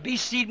woman. A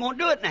beast seed won't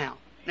do it now.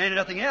 And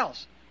nothing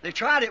else. They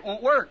tried it,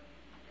 won't work.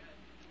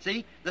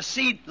 See, the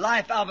seed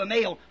life out of a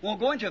male won't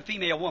go into a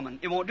female woman.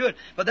 It won't do it.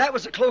 But that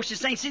was the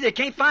closest thing. See, they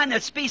can't find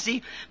that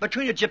species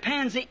between a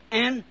chimpanzee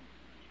and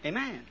a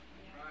man.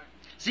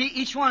 See,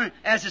 each one,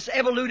 as it's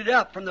evoluted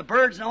up from the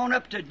birds and on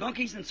up to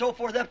monkeys and so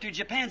forth, up to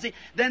chimpanzee,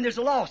 then there's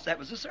a loss. That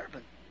was a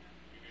serpent.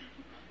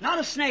 Not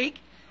a snake.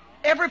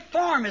 Every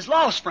form is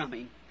lost from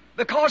him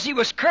because he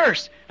was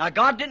cursed. Now,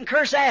 God didn't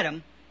curse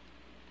Adam.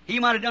 He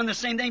might have done the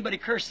same thing, but He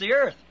cursed the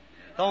earth,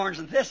 thorns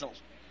and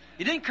thistles.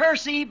 He didn't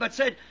curse Eve, but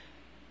said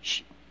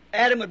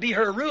Adam would be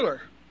her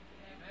ruler.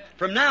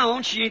 From now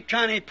on, she ain't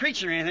trying to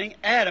preach or anything.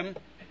 Adam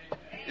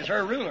is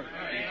her ruler.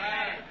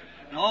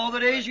 In all the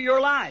days of your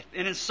life,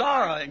 and in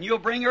sorrow, and you'll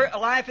bring her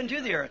life into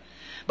the earth.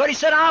 But He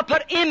said, I'll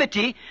put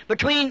enmity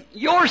between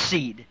your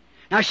seed.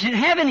 Now, she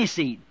didn't have any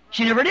seed.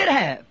 She never did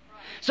have.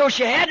 So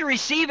she had to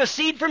receive a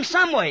seed from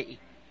some way.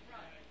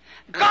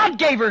 God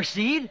gave her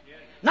seed,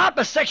 not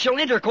by sexual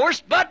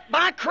intercourse, but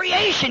by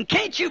creation.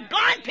 Can't you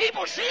blind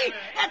people see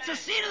that's the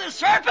seed of the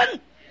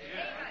serpent?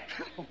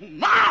 Oh,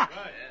 my!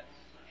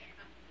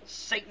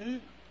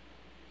 Satan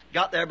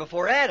got there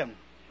before Adam.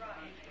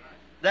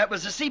 That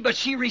was the seed, but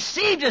she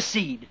received a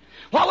seed.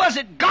 What was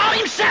it? God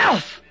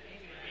Himself.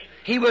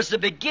 He was the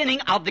beginning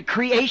of the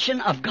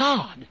creation of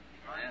God.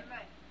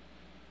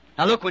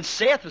 Now look, when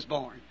Seth was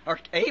born, or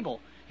Abel,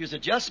 he was a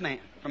just man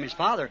from his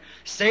father.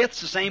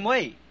 Seth's the same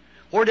way.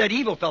 Where did that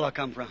evil fellow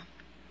come from?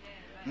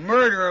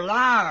 Murderer,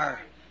 liar.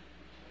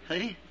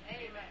 See?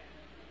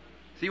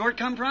 See where it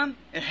come from?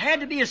 It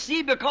had to be a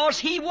seed because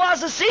he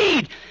was a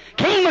seed.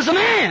 Cain was a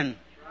man.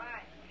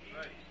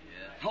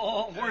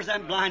 Oh, where's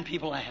that blind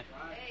people at?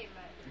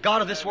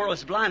 God of this world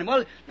is blind.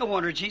 Well, no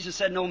wonder Jesus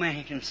said no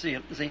man can see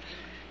it. See?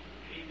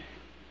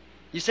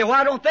 You say,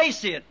 why don't they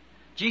see it?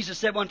 Jesus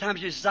said one time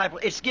to His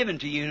disciples, it's given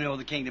to you to know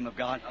the kingdom of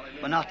God,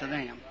 but not to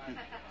them.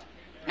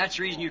 That's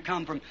the reason you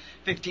come from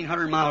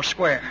 1,500 miles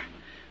square.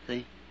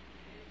 See?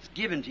 It's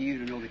given to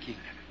you to know the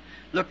kingdom.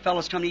 Look,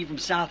 fellows come even from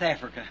South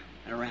Africa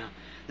and around.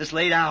 This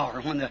late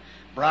hour when the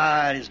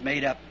bride is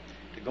made up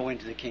to go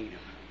into the kingdom.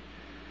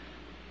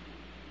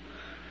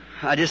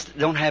 I just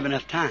don't have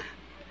enough time.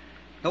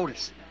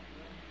 Notice.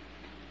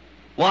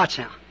 Watch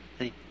now.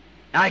 See?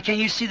 Now, can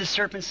you see the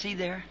serpent seed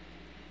there?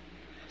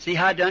 See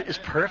how it done? It's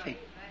perfect.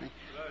 See?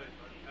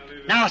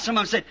 Now, some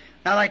of them said,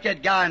 I like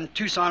that guy in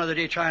Tucson the other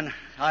day trying,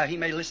 he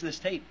may listen to this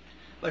tape.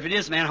 But if it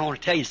is, man, I want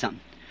to tell you something.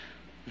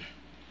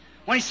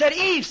 When he said,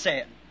 Eve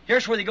said,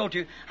 here's where they go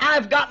to,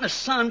 I've gotten a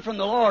son from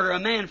the Lord or a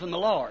man from the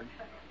Lord.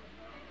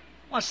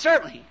 Well,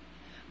 certainly.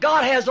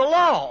 God has a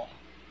law.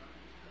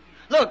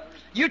 Look,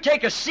 you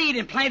take a seed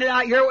and plant it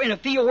out here in a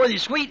field where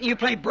there's wheat and you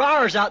plant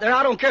briars out there.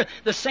 I don't care.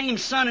 The same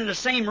sun and the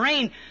same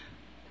rain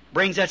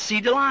brings that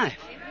seed to life.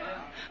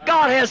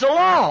 God has a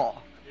law.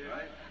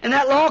 And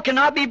that law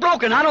cannot be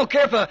broken. I don't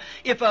care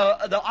if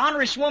the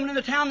honorous woman in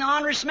the town, the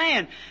honorous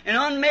man, and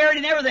unmarried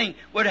and everything,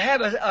 would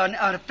have an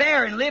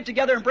affair and live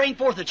together and bring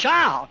forth a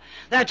child.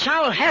 That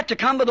child will have to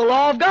come by the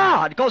law of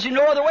God. Because in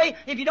no other way,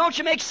 if you don't,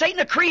 you make Satan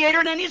a creator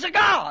and then he's a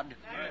God.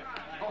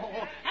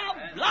 Oh, how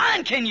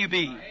blind can you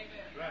be?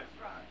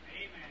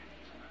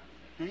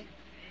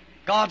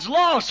 God's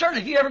law,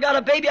 certainly. If you ever got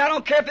a baby, I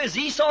don't care if it's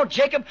Esau,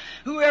 Jacob,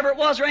 whoever it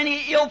was, or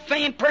any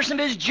ill-famed person,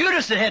 if it's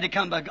Judas that had to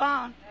come by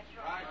God.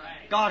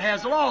 God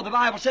has the law. The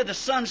Bible said the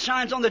sun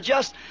shines on the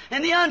just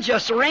and the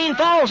unjust. The rain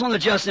falls on the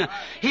just. Now,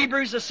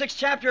 Hebrews, the 6th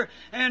chapter,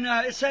 and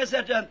it says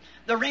that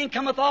the rain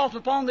cometh off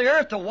upon the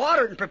earth to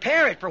water it and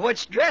prepare it for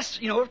what's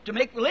dressed, to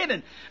make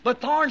living. But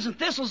thorns and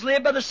thistles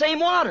live by the same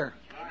water.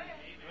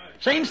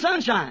 Same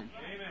sunshine.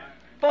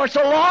 For it's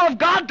the law of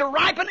God to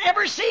ripen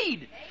every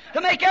seed,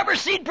 to make every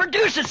seed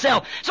produce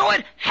itself. So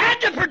it had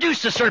to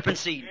produce the serpent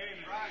seed.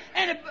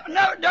 And it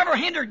never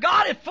hindered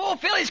God. It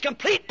fulfilled His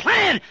complete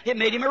plan. It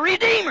made Him a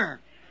redeemer.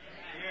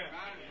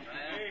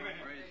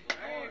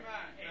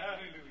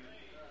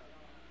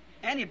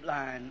 Any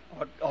blind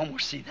would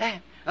almost see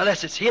that.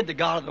 Unless it's hid, the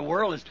God of the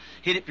world has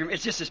hid it from.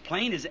 It's just as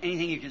plain as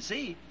anything you can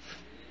see.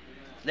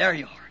 There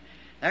you are.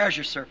 There's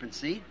your serpent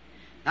seed.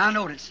 Now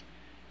notice.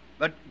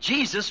 But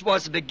Jesus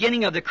was the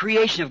beginning of the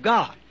creation of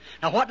God.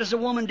 Now what does a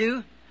woman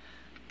do?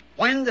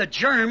 when the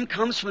germ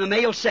comes from the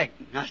male sex.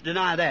 I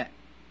deny that.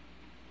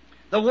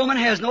 The woman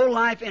has no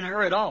life in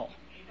her at all.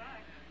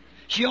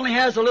 She only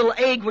has a little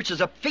egg, which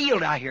is a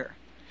field out here.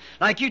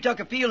 Like you took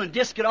a field and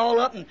disked it all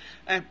up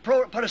and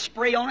put a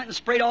spray on it and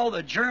sprayed all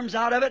the germs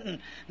out of it, and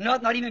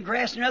not even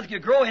grass or nothing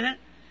could grow in it.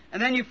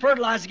 And then you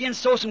fertilize again,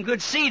 sow some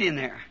good seed in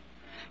there.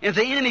 If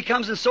the enemy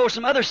comes and sows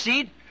some other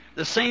seed,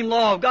 the same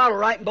law of God will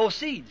ripen both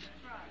seeds.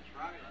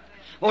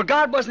 Well,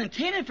 God wasn't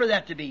intended for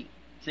that to be.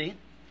 See?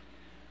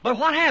 But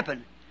what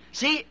happened?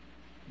 See,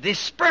 the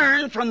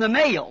sperm from the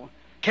male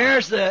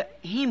carries the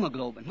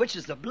hemoglobin, which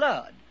is the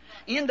blood.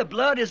 In the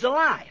blood is the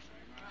life.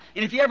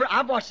 And if you ever,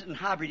 I've watched it in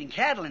high-breeding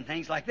cattle and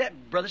things like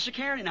that. Brother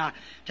Shakarian and I,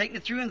 taking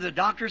it through into the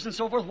doctors and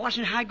so forth,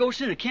 watching how it goes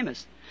through the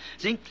chemist.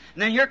 See? And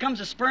then here comes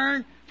the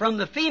sperm from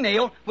the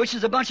female, which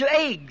is a bunch of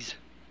eggs.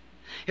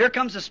 Here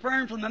comes the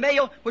sperm from the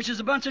male, which is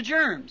a bunch of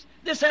germs.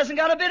 This hasn't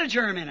got a bit of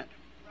germ in it.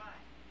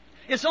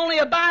 It's only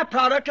a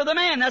byproduct of the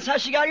man. That's how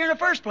she got here in the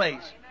first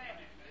place.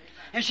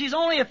 And she's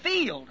only a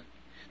field.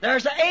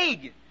 There's the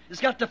egg. It's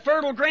got the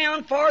fertile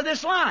ground for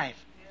this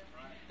life.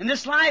 And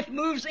this life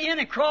moves in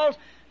and crawls.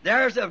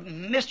 There's a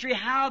mystery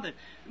how that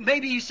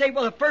maybe you say,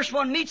 well, the first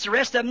one meets, the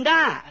rest of them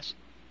dies.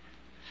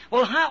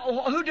 Well,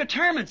 who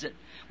determines it?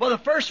 Well, the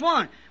first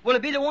one. Will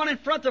it be the one in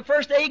front, the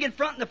first egg in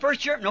front, and the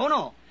first germ?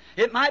 No.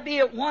 It might be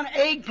one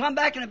egg plumb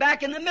back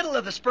in the middle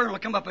of the sperm will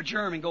come up a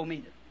germ and go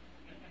meet it.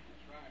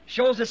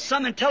 Shows that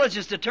some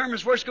intelligence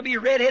determines where it's going to be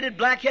red-headed,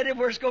 black-headed,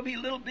 where it's going to be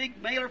little,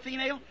 big, male or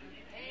female.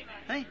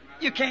 Hey,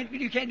 you can't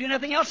do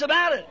nothing else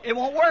about it. It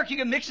won't work. You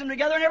can mix them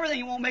together and everything.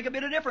 It won't make a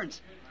bit of difference.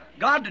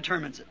 God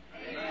determines it.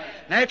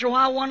 And after a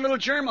while, one little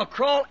germ will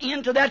crawl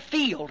into that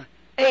field,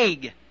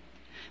 egg.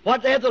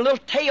 What they have the little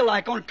tail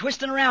like on it,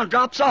 twisting around,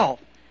 drops off.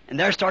 And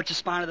there starts the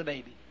spine of the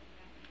baby.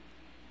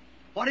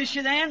 What is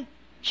she then?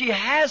 She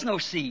has no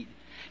seed.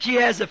 She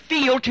has the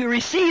field to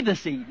receive the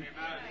seed.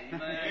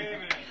 Amen.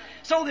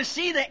 So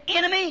the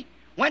enemy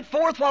went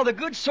forth while the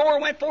good sower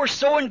went forth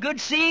sowing good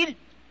seed.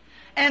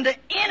 And the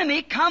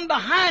enemy come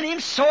behind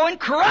him sowing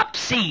corrupt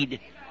seed.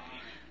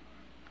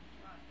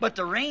 But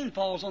the rain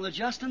falls on the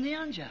just and the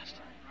unjust.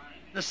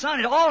 The sun,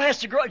 it all has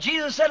to grow.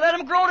 Jesus said, let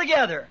them grow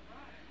together.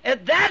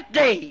 At that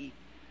day,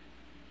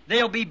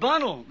 they'll be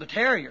bundled, the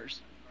terriers.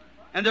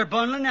 And they're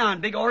bundling now,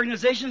 and big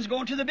organizations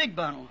going to the big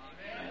bundle.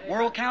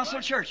 World Council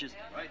of Churches.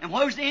 And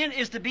what's the end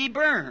is to be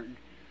burned.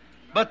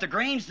 But the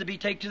grain's to be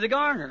taken to the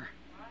garner.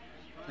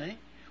 See?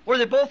 Where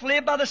they both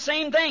live by the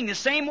same thing, the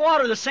same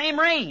water, the same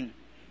rain.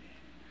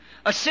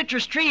 A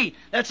citrus tree,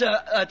 it's an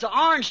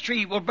orange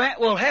tree, will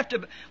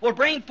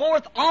bring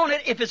forth on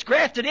it, if it's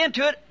grafted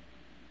into it,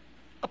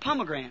 a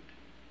pomegranate.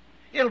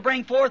 It'll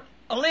bring forth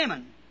a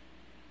lemon.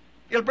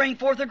 It'll bring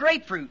forth a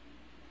grapefruit.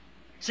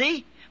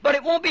 See? But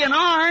it won't be an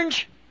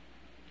orange.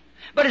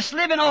 But it's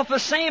living off the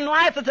same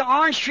life that the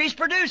orange tree's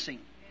producing.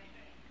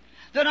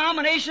 The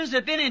denominations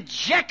have been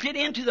injected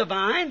into the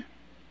vine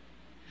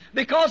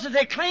because if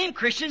they claim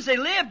Christians, they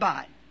live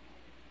by it.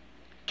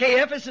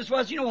 Ephesus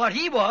was, you know what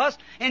he was,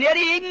 and yet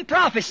he even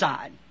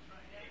prophesied.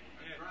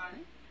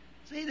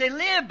 See, they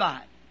live by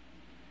it.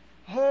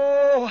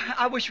 Oh,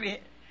 I wish we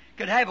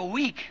could have a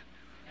week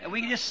and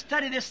we could just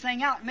study this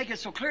thing out and make it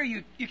so clear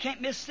you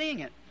can't miss seeing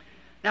it.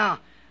 Now,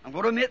 I'm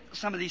going to omit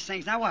some of these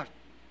things. Now what?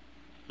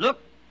 Look,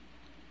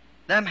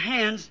 them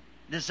hands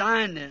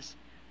designed this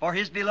for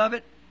his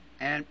beloved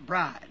and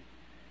bride.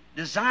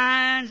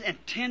 Designs and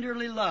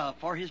tenderly love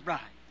for his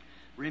bride.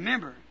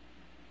 Remember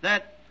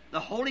that the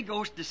Holy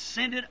Ghost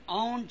descended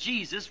on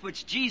Jesus,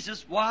 which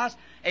Jesus was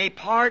a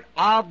part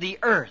of the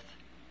earth.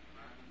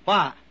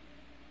 Why?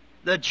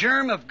 The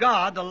germ of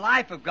God, the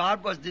life of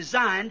God, was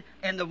designed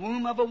in the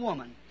womb of a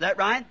woman. Is that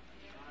right?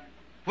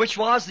 Which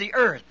was the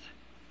earth.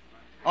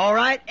 All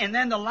right? And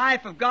then the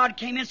life of God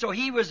came in, so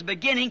he was the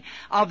beginning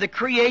of the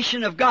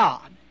creation of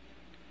God.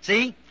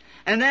 See?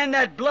 And then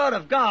that blood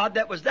of God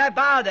that was that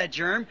by that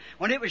germ,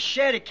 when it was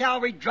shed at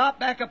Calvary, dropped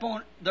back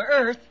upon the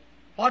earth.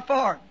 What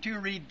for? To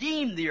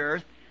redeem the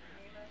earth.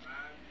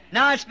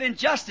 Now it's been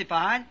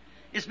justified,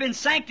 it's been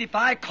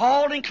sanctified,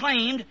 called and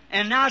claimed,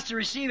 and now it's to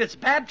receive its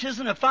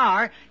baptism of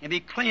fire and be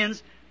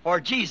cleansed for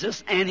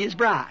Jesus and his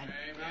bride.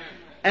 Amen.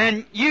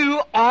 And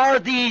you are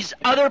these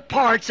other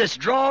parts that's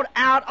drawn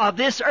out of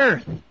this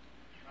earth.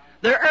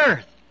 The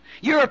earth.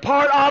 You're a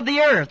part of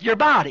the earth, your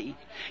body.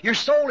 Your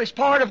soul is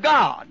part of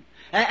God.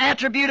 An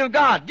attribute of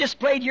God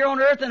displayed here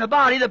on earth in a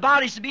body. The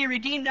body's to be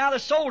redeemed. Now the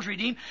soul's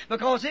redeemed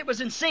because it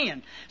was in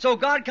sin. So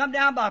God come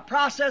down by a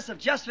process of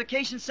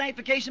justification,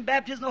 sanctification,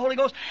 baptism of the Holy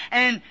Ghost,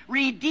 and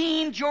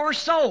redeemed your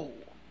soul.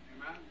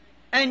 Amen.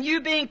 And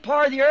you being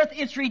part of the earth,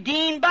 it's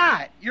redeemed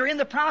by it. You're in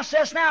the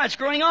process now. It's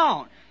going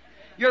on.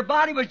 Your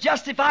body was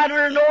justified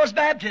under Noah's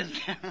baptism.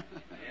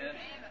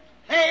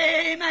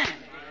 Amen.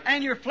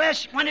 And your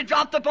flesh, when it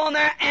dropped upon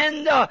there,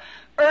 and the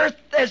earth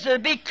is to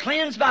be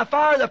cleansed by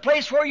fire, the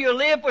place where you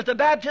live with the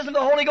baptism of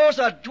the Holy Ghost,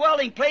 a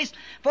dwelling place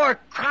for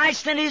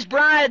Christ and his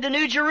bride, the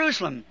New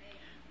Jerusalem.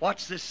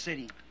 Watch this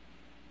city.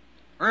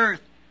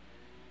 Earth.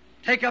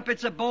 Take up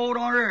its abode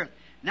on earth.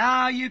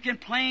 Now you can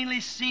plainly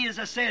see, as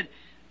I said,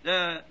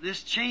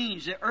 this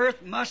change. The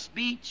earth must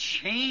be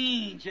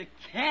changed. You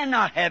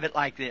cannot have it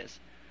like this.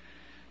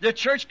 The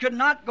church could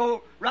not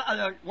go,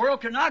 the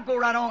world could not go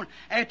right on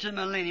after the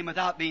millennium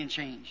without being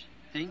changed.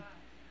 See?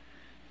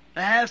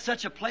 To have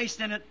such a place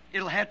in it,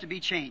 it'll have to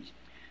be changed.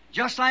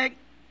 Just like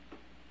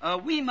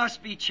we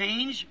must be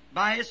changed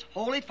by His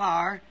holy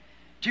fire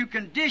to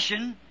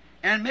condition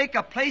and make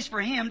a place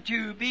for Him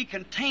to be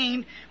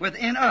contained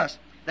within us.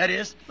 That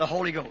is, the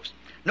Holy Ghost.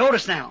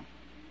 Notice now,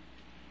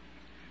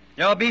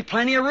 there'll be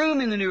plenty of room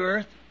in the new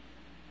earth.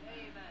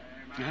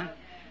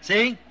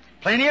 See?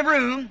 Plenty of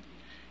room.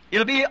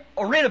 It'll be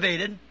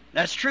renovated.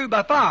 That's true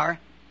by fire.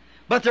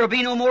 But there'll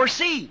be no more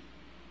sea.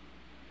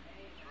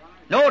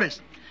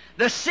 Notice,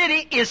 the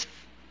city is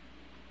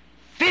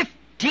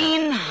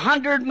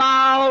 1,500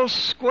 miles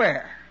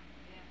square.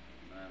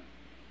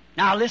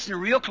 Now listen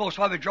real close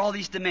while we draw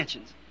these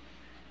dimensions.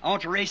 I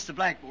want to erase the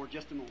blackboard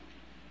just a moment.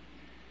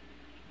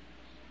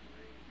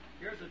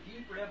 Here's a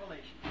deep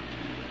revelation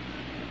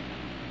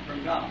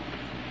from God.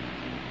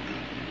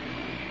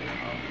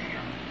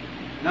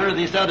 None of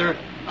these other,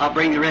 I'll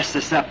bring the rest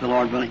of this up, the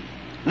Lord willing.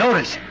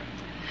 Notice,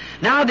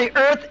 now the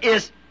earth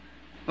is,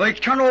 well, you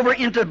turn over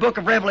into the book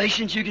of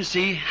Revelations, you can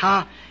see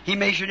how He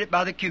measured it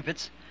by the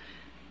cubits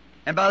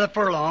and by the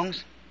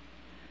furlongs,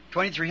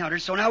 2,300.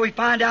 So now we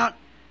find out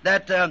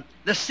that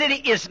the city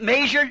is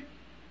measured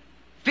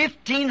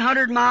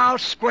 1,500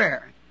 miles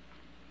square.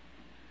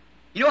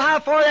 You know how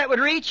far that would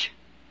reach?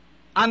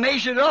 I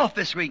measured it off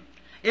this week.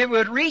 It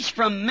would reach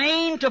from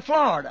Maine to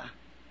Florida.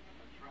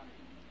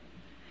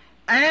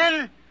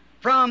 And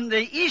from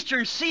the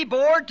eastern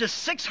seaboard to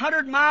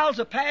 600 miles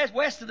of pass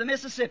west of the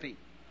Mississippi.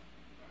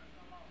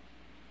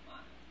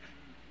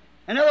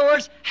 In other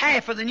words,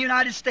 half of the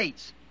United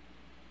States.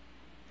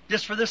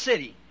 Just for the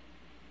city.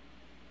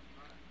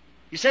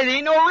 You say there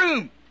ain't no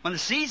room. When the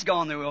sea's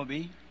gone, there will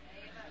be.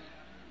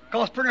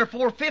 Because pretty near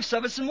 4/5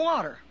 of it's in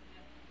water.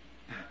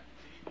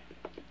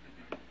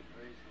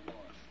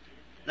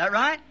 Is that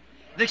right?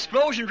 The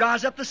explosion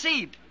dries up the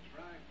sea.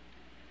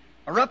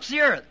 Erupts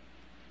the earth.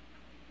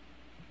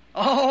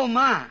 Oh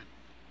my.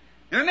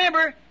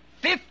 Remember,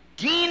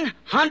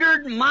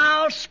 1,500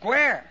 miles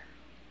square.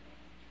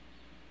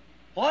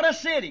 What a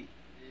city.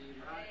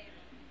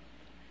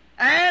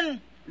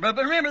 But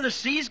remember, the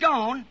sea's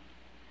gone,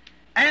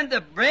 and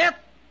the breadth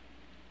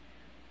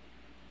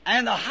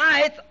and the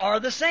height are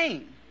the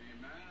same.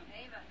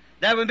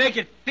 That would make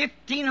it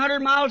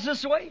 1,500 miles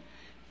this way,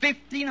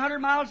 1,500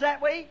 miles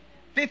that way,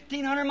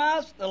 1,500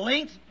 miles, the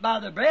length by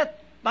the breadth,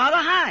 by the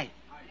height.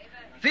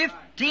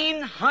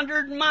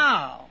 1,500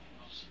 miles.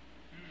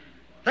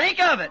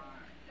 Think of it.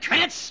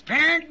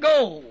 Transparent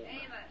gold.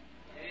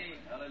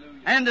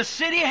 And the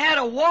city had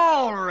a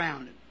wall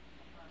around it.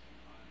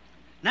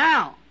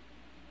 Now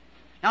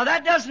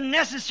that doesn't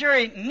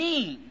necessarily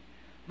mean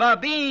by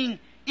being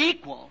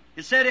equal.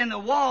 It said in the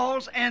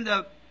walls and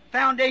the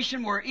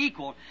foundation were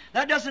equal.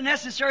 That doesn't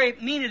necessarily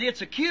mean that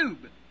it's a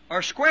cube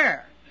or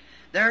square.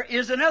 There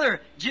is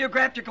another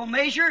geographical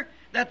measure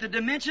that the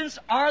dimensions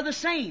are the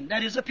same.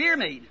 That is a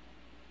pyramid.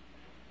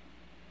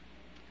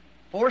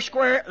 4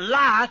 square,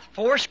 lithe,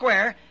 4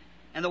 square,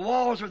 and the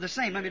walls are the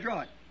same. Let me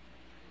draw it.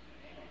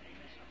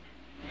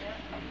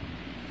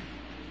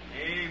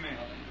 Amen.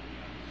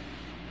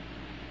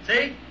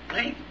 See?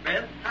 Length,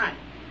 breadth, height.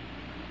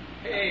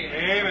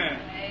 Amen.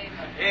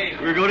 Amen.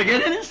 We're going to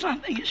get into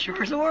something as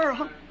sure as the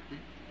world.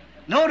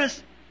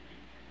 Notice,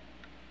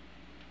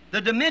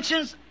 the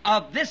dimensions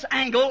of this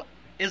angle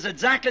is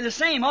exactly the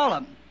same, all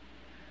of them.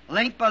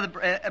 Length by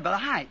the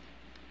height.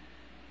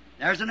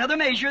 There's another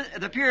measure,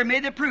 the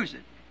pyramid, that proves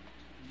it.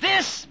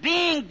 This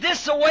being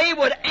this away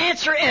would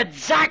answer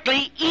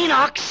exactly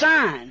Enoch's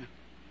sign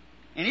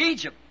in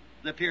Egypt,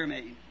 the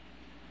pyramid.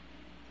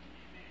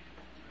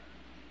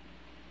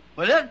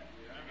 Would it?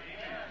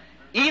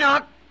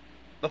 Enoch,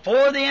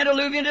 before the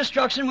antediluvian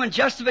destruction, when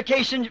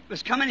justification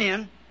was coming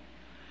in,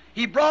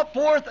 he brought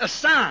forth a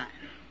sign.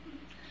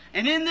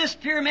 And in this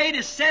pyramid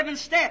is 7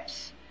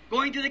 steps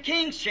going to the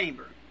king's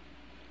chamber.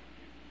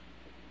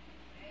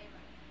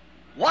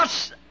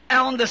 What's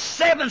on the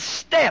 7th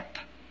step?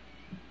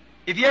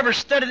 If you ever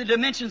study the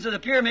dimensions of the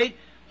pyramid,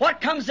 what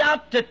comes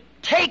out to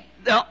take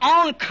the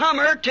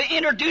oncomer to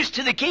introduce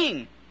to the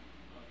king?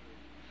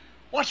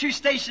 Watch whose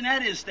station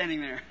that is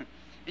standing there.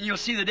 And you'll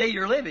see the day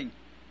you're living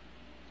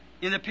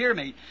in the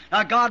pyramid.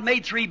 Now, God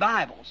made 3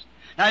 Bibles.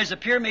 Now, there's a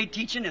pyramid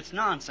teaching that's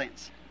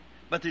nonsense.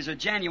 But there's a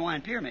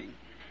genuine pyramid.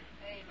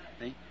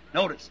 See?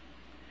 Notice.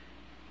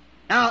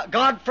 Now,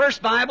 God,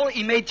 first Bible,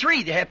 He made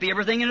 3. They have to be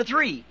everything in a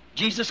 3.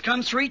 Jesus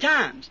comes 3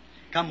 times.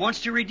 Come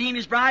once to redeem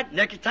His bride,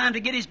 next time to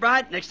get His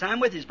bride, next time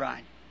with His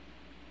bride.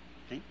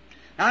 See?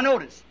 Now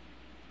notice,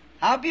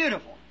 how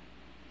beautiful.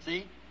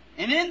 See?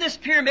 And in this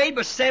pyramid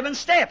was 7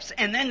 steps,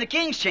 and then the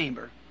king's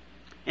chamber.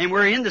 And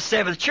we're in the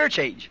 7th church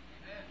age.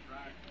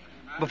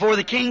 Before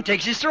the king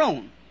takes his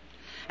throne.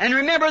 And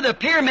remember, the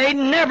pyramid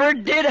never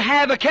did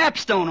have a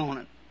capstone on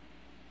it.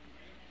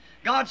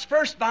 God's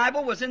first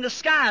Bible was in the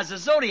skies, the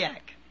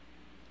zodiac.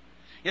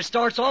 It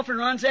starts off and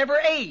runs every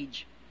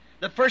age.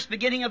 The first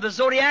beginning of the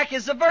zodiac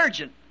is the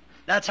Virgin.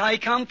 That's how he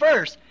come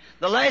first.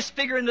 The last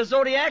figure in the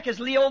zodiac is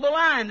Leo the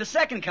lion, the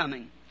second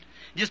coming.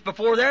 Just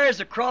before there is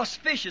the cross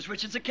fishes,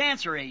 which is the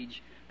cancer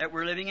age that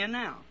we're living in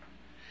now.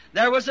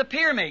 There was a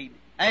pyramid.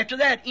 After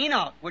that,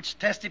 Enoch, which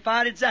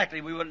testified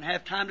exactly. We wouldn't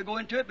have time to go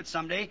into it, but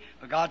someday,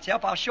 with God's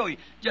help, I'll show you.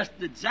 Just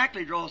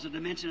exactly draws the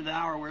dimension of the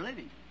hour we're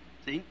living.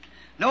 See?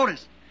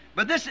 Notice.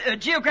 But this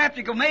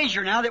geographical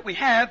measure now that we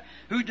have,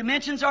 whose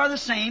dimensions are the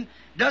same,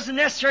 doesn't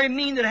necessarily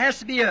mean that it has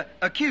to be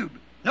a cube.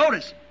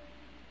 Notice.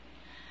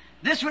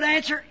 This would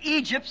answer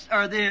Egypt's,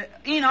 or the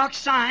Enoch's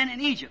sign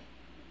in Egypt.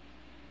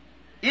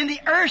 In the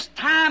earth's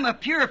time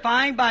of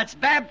purifying by its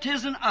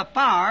baptism of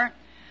fire,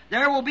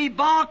 there will be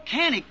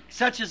volcanic,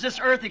 such as this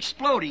earth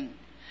exploding,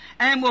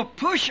 and will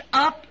push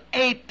up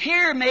a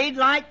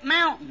pyramid-like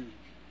mountain.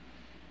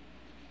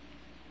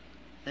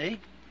 See?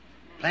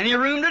 Plenty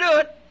of room to do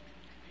it.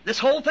 This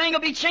whole thing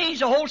will be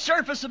changed. The whole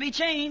surface will be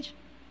changed.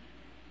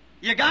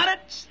 You got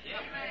it?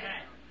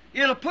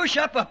 Yep. It'll push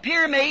up a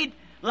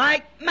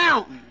pyramid-like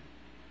mountain.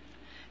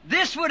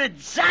 This would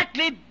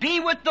exactly be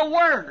with the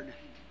Word.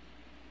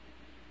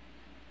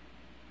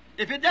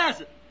 If it does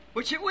it,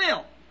 which it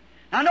will.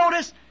 Now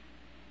notice,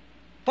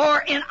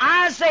 for in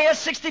Isaiah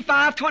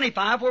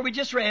 65:25, where we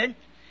just read,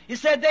 it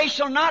said, they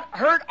shall not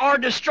hurt or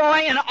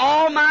destroy in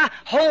all my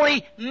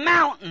holy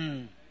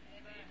mountain,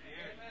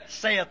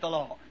 saith the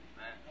Lord.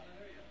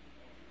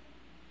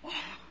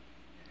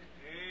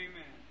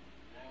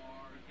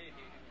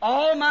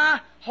 All my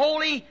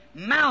holy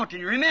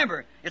mountain.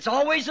 Remember, it's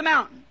always a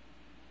mountain.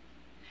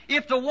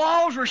 If the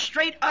walls were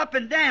straight up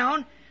and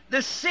down,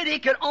 the city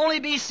could only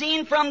be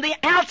seen from the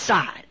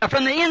outside, or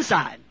from the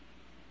inside.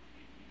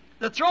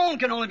 The throne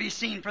can only be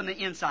seen from the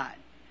inside.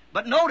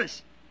 But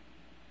notice,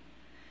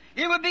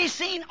 it would be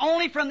seen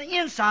only from the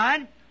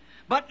inside,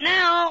 but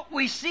now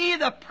we see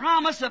the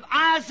promise of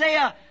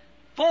Isaiah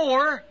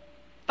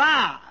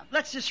 4:5.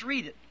 Let's just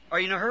read it.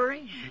 Are you in a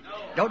hurry?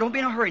 No. Don't be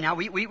in a hurry now.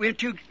 We're in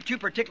too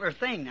particular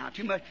thing now.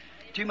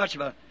 Too much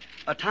of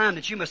a time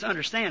that you must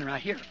understand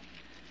right here.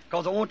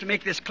 Because I want to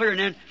make this clear, and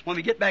then when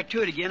we get back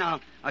to it again, I'll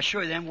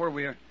show you then where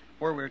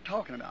we're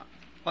talking about.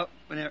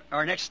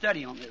 Our next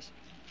study on this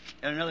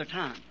at another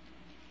time.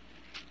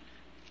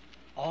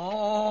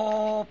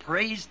 Oh,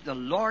 praise the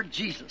Lord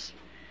Jesus.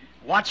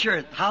 Watch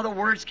here how the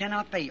words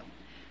cannot fail.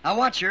 Now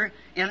watch here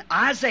in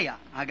Isaiah.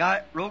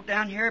 I wrote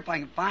down here, if I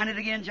can find it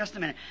again just a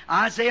minute.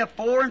 Isaiah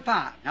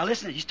 4:5. Now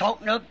listen, he's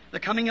talking of the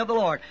coming of the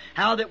Lord.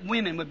 How that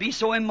women would be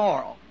so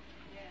immoral.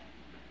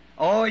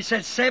 Oh, he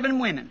said 7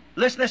 women.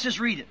 Let's just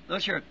read it.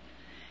 Let's hear it.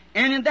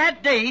 And in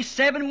that day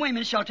 7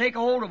 women shall take a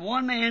hold of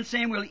one man,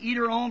 saying, we'll eat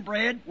our own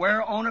bread,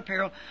 wear our own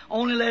apparel.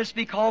 Only let us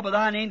be called by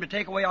thy name to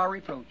take away our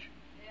reproach.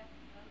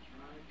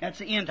 That's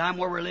the end time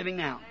where we're living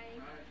now.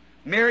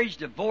 Marriage,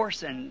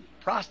 divorce, and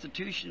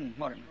prostitution,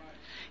 whatever.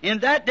 In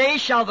that day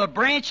shall the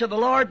branch of the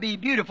Lord be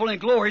beautiful and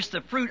glorious.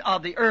 The fruit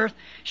of the earth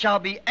shall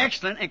be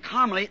excellent and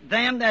comely,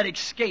 them that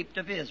escaped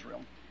of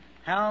Israel.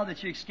 How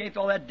that you escaped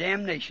all that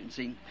damnation,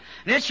 see.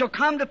 And it shall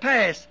come to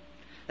pass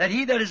that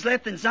he that is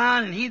left in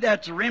Zion and he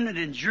that's a remnant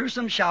in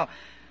Jerusalem shall,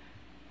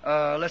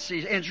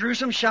 in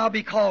Jerusalem shall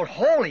be called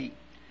holy,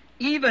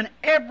 even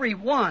every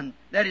one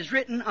that is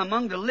written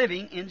among the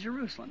living in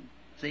Jerusalem.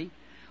 See?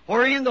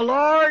 Wherein the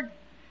Lord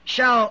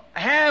shall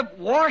have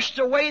washed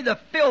away the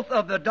filth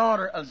of the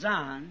daughter of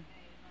Zion.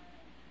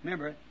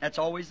 Remember, that's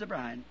always the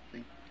bride.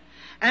 See?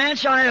 And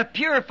shall have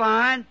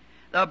purified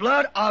the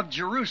blood of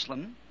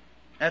Jerusalem.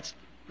 That's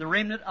the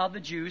remnant of the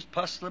Jews,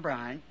 plus the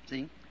bride.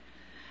 See?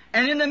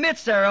 And in the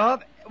midst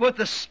thereof, with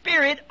the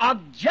spirit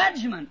of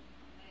judgment.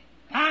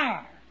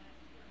 Fire.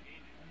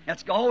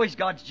 That's always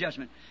God's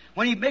judgment.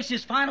 When He makes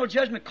His final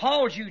judgment,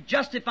 calls you,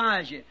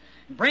 justifies you,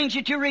 brings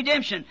you to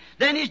redemption,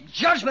 then His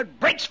judgment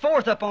breaks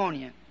forth upon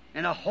you.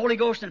 And the Holy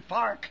Ghost and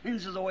fire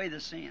cleanses away the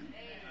sin.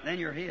 Then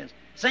you're His.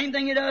 Same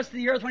thing He does to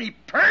the earth when He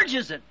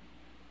purges it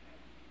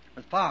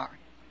with fire.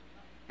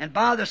 And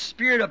by the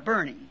spirit of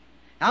burning.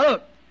 Now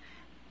look,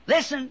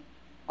 listen,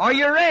 are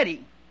you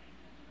ready?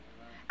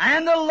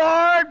 And the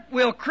Lord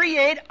will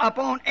create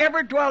upon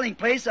every dwelling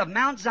place of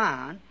Mount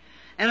Zion,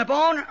 and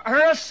upon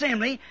her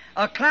assembly,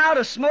 a cloud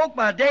of smoke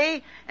by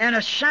day, and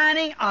a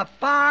shining of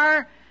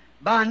fire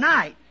by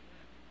night.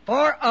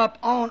 For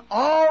upon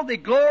all the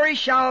glory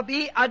shall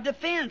be a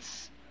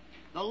defense.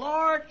 The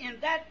Lord in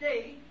that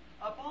day,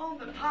 upon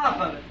the top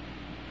of it,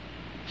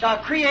 shall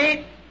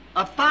create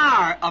a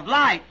fire of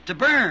light to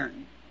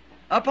burn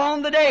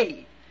upon the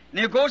day. And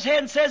it goes ahead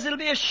and says it'll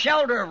be a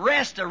shelter, a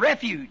rest, a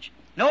refuge.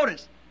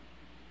 Notice,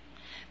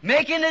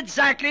 making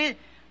exactly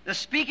the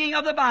speaking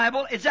of the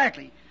Bible,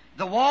 exactly.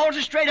 The walls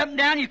are straight up and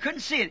down, you couldn't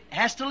see it. It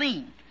has to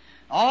lean.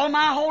 All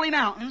my holy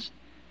mountains,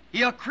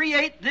 He'll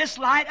create this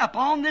light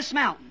upon this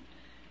mountain.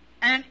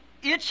 And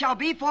it shall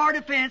be for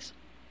defense.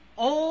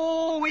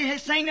 Oh, we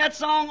sang that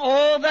song,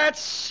 oh, that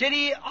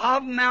city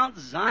of Mount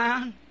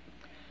Zion.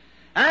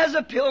 As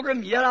a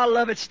pilgrim, yet I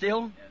love it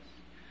still. Yes.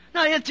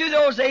 Now, into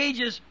those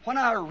ages when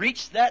I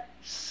reached that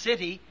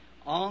city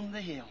on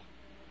the hill.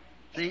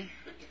 See?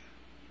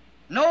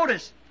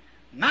 Notice,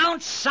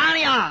 Mount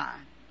Sinai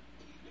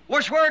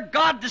was where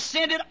God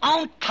descended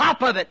on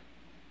top of it.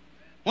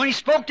 when He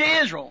spoke to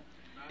Israel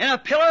in a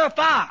pillar of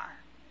fire.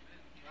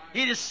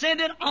 He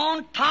descended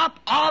on top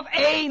of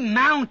a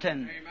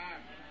mountain,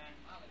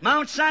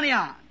 Mount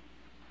Sinai.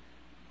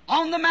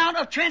 On the Mount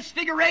of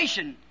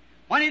Transfiguration,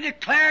 when He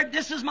declared,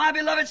 "This is my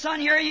beloved Son,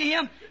 hear ye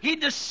Him," He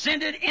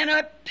descended in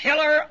a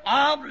pillar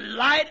of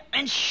light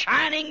and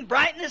shining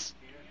brightness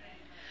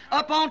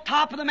up on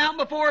top of the mountain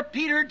before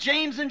Peter,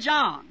 James, and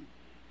John.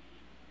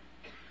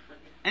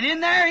 And in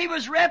there He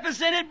was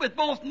represented with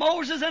both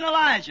Moses and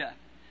Elijah,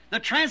 the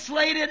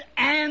translated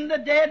and the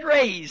dead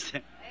raised.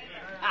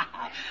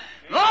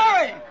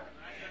 Glory!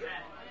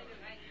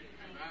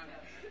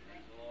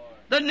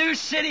 The new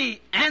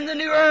city and the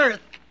new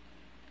earth,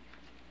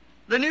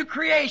 the new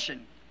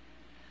creation,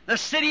 the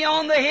city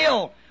on the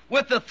hill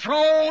with the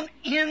throne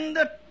in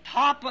the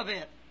top of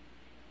it.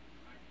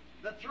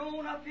 The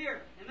throne up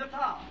here in the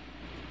top.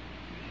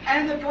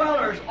 And the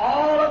dwellers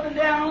all up and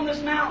down on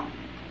this mountain.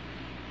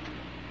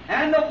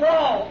 And the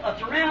wall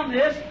that's around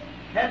this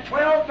had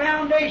 12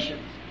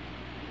 foundations.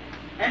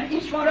 And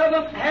each one of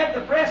them had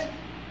the breast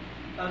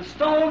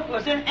stone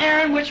was in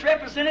Aaron, which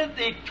represented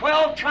the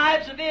 12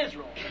 tribes of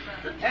Israel.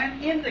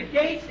 And in the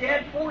gates, they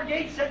had 4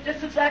 gates set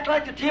just exactly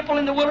like the temple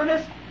in the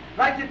wilderness,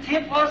 like the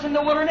tent was in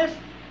the wilderness.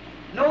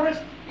 Notice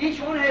each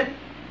one had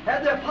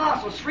the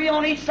apostles, 3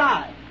 on each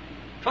side,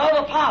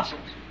 12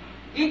 apostles.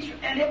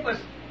 And it was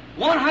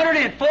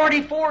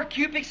 144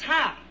 cubits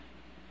high.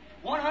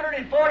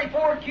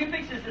 144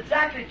 cubits is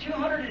exactly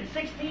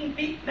 216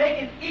 feet,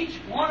 making each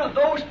one of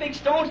those big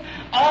stones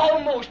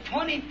almost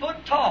 20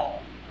 foot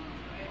tall.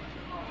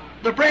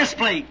 The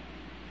breastplate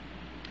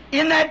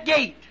in that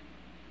gate,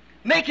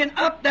 making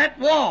up that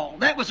wall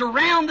that was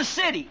around the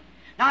city.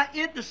 Now,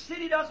 the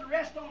city doesn't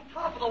rest on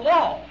top of the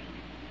wall,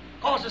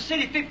 because the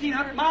city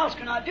 1,500 miles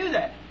cannot do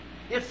that.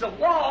 It's the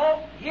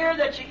wall here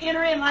that you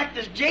enter in like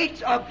the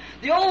gates of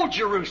the old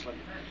Jerusalem.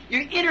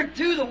 You entered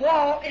through the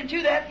wall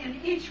into that,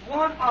 and each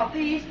one of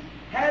these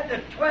had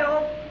the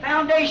 12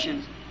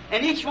 foundations.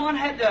 And each one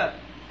had the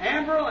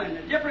amber and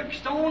the different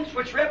stones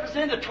which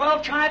represent the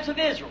 12 tribes of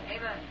Israel.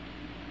 Amen.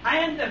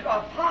 And the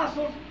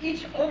apostles,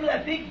 each over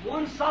that big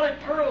one solid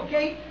pearl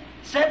gate,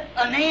 set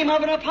a name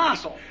of an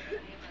apostle.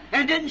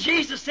 And didn't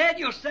Jesus say,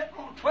 "You'll sit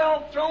on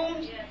 12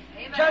 thrones,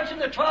 Yes. judging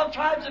the 12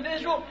 tribes of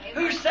Israel"?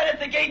 Amen. Who sat at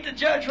the gate to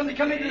judge when they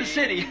come into the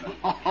city?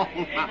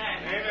 Amen.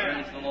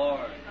 Praise the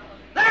Lord.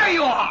 There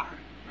you are.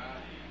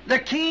 The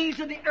kings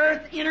of the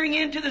earth entering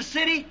into the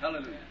city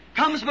Hallelujah.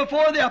 comes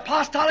before the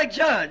apostolic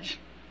judge,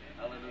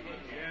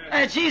 Hallelujah.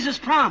 as Jesus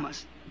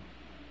promised.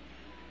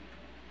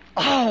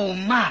 Oh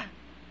my!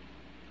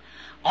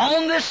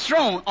 On this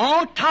throne,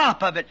 on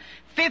top of it,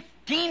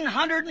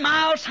 1,500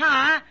 miles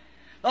high,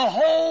 the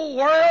whole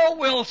world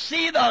will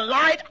see the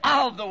light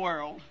of the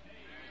world.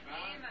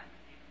 Amen.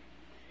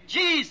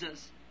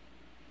 Jesus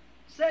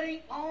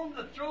sitting on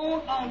the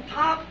throne on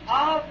top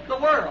of the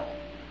world,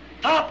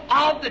 top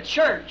of the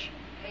church,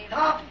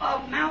 top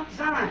of Mount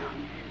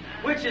Zion,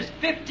 which is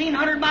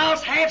 1,500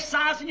 miles, half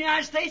size in the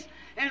United States,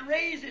 and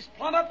raised his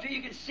plumb up till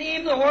you can see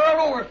him the world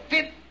over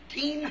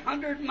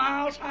 1,500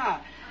 miles high.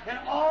 And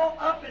all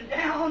up and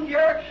down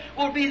here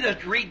will be the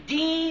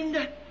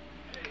redeemed.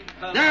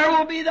 There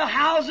will be the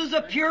houses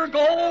of pure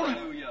gold.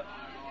 Hallelujah.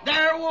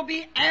 There will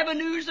be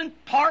avenues and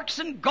parks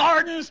and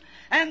gardens,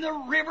 and the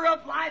river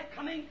of life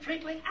coming,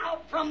 trickling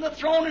out from the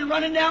throne and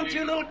running down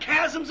through little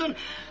chasms and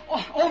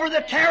over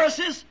the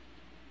terraces.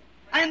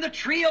 And the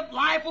tree of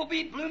life will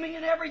be blooming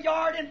in every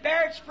yard and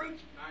bear its fruit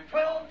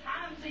 12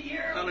 times a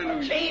year.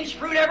 Hallelujah. Change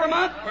fruit every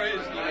month.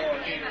 Praise the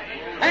Lord.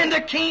 And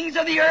the kings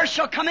of the earth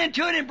shall come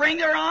into it and bring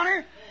their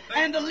honor.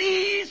 And the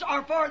leaves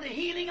are for the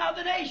healing of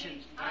the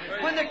nations.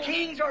 When the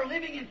kings are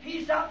living in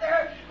peace out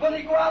there, when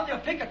they go out, they'll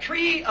pick a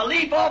tree, a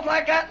leaf off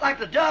like that, like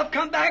the dove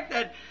come back,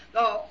 that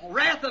the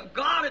wrath of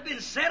God had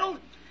been settled,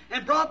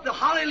 and brought the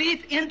holly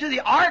leaf into the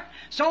ark.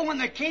 So when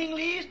the king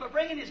leaves, by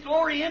bringing his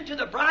glory into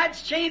the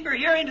bride's chamber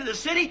here into the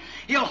city,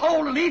 he'll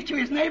hold a leaf to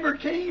his neighbor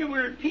king, and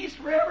we're in peace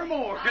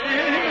forevermore.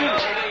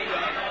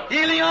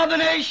 Healing of the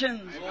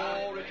nations.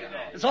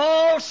 It's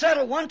all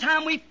settled. One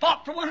time we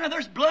fought for one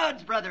another's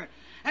bloods, brother.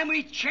 And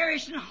we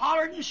cherished and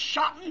hollered and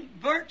shot and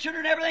burnt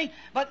children and everything.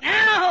 But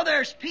now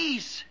there's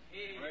peace.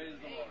 Praise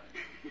the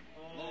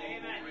Lord.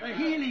 The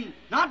healing,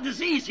 not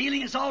disease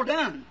healing, it's all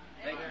done.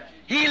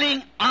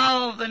 Healing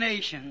of the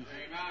nations.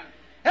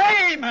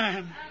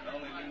 Amen.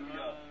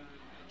 Hallelujah.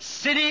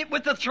 City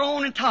with the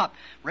throne and top.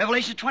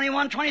 Revelation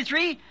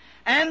 21:23.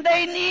 And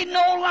they need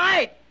no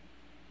light,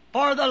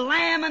 for the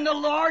Lamb and the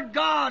Lord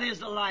God is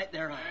the light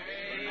thereof.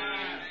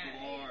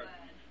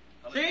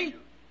 See?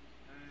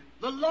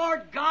 The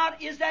Lord God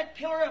is that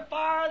pillar of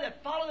fire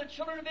that followed the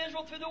children of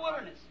Israel through the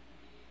wilderness.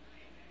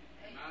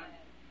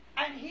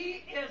 And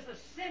He is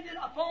ascended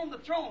upon the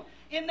throne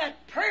in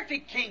that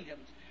perfect kingdom.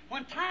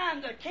 One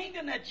time, the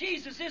kingdom that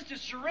Jesus is to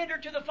surrender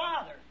to the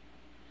Father,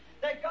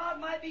 that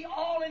God might be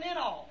all and in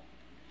all.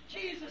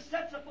 Jesus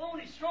sits upon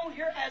His throne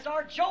here as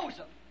our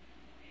Joseph.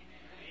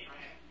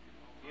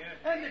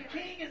 And the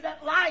King is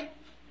that light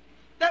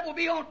that will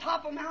be on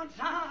top of Mount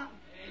Zion.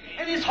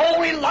 And His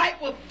holy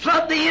light will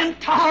flood the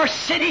entire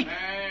city.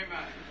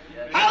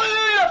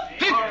 Hallelujah!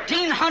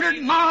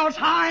 1,500 miles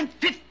high and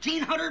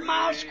 1,500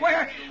 miles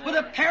square with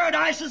the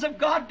paradises of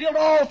God built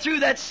all through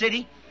that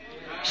city.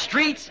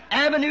 Streets,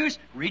 avenues.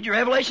 Read your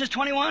Revelations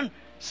 21.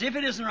 See if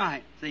it isn't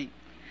right. See.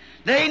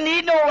 They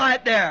need no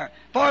light there,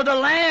 for the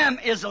Lamb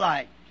is the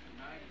light.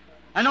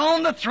 And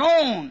on the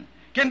throne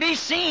can be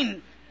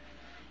seen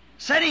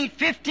setting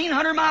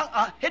 1,500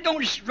 miles. It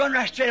don't just run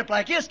right straight up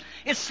like this.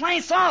 It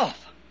slants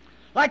off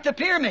like the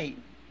pyramid.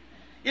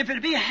 If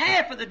it'd be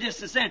half of the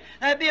distance, then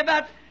that'd be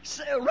about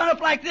run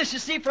up like this. You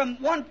see, from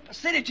one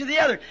city to the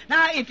other.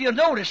 Now, if you'll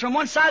notice, from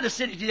one side of the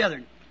city to the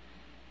other.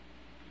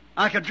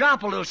 I could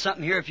drop a little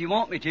something here if you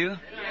want me to.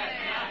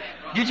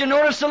 Did you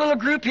notice the little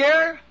group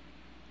here?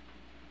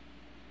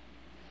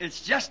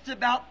 It's just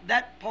about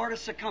that part of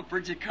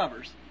circumference it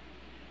covers.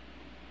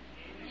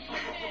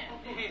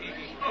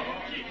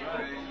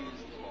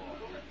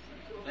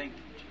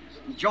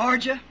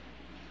 Georgia,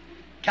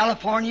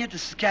 California to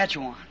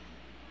Saskatchewan.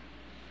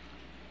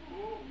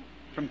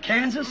 From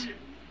Kansas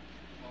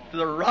to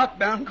the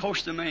rock-bound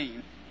coast of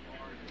Maine.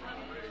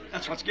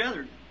 That's what's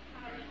gathered.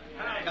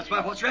 That's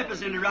what's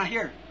represented right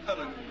here.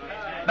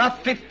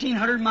 About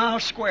 1,500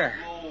 miles square.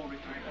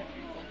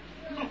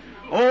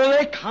 Oh,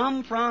 they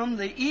come from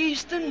the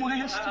east and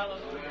west.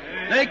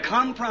 They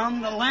come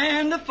from the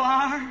land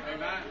afar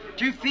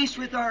to feast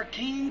with our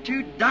King,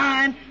 to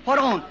dine. What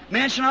on?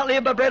 Man shall not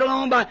live by bread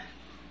alone, by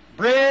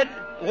bread,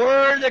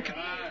 word,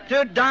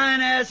 to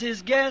dine as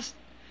his guest.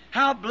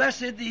 How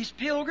blessed these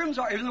pilgrims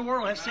are. Even the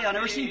world has said, I've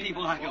never seen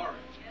people like them.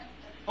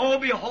 Oh,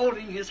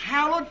 beholding his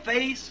hallowed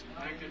face,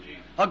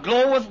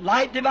 aglow with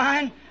light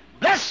divine,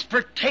 blessed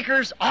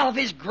partakers of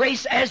his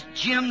grace as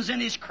gems in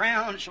his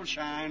crown shall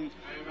shine.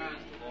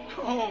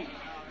 Oh,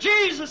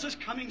 Jesus is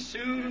coming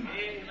soon.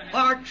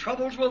 Our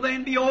troubles will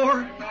then be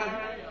o'er.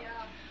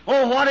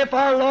 Oh, what if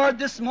our Lord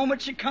this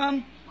moment should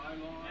come?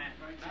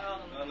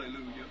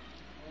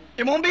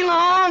 It won't be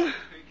long.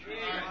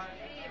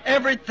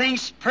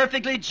 Everything's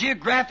perfectly,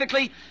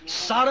 geographically,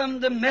 Sodom,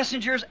 the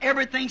messengers,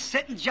 everything's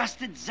sitting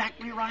just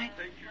exactly right.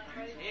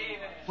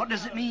 What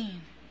does it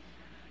mean?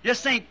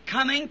 Just think,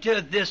 coming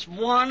to this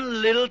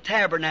one little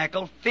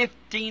tabernacle,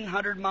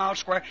 1,500 miles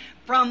square,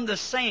 from the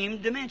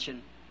same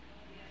dimension.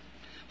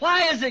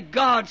 Why is it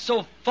God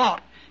so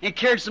fought and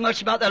cared so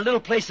much about that little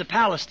place of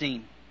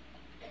Palestine?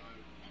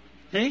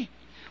 See?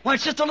 Well,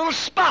 it's just a little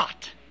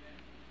spot.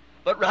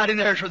 But right in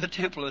there is where the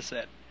temple is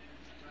set.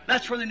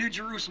 That's where the New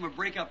Jerusalem will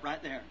break up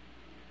right there.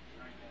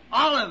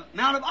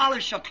 Mount of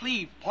Olives shall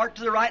cleave, part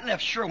to the right and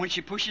left, sure, when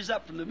she pushes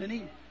up from the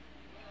beneath.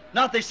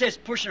 Not they say it's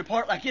pushing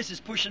apart like this, it's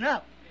pushing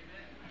up.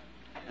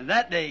 And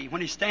that day,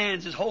 when he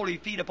stands his holy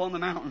feet upon the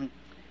mountain,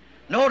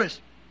 notice,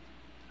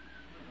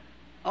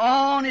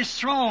 on his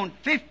throne,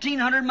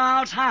 1,500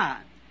 miles high.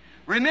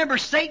 Remember,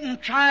 Satan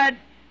tried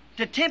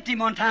to tempt him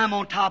one time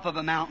on top of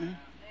a mountain.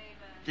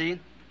 See?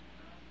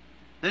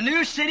 The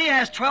new city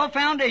has 12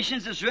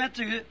 foundations. It's went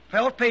to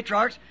 12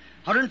 patriarchs,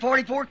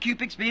 144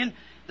 cubics being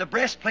the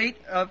breastplate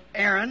of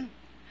Aaron,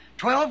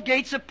 12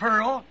 gates of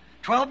pearl,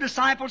 12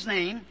 disciples'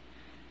 named.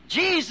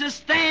 Jesus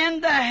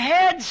stand the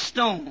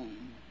headstone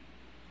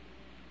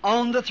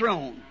on the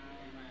throne.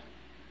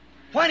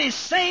 When his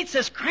saints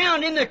has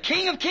crowned him the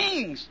King of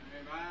Kings,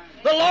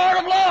 the Lord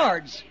of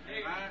Lords,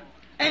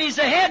 and he's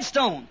the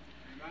headstone.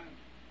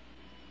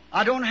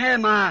 I don't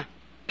have my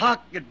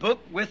pocketbook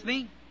with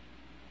me,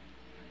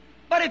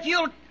 but if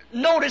you'll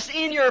notice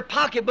in your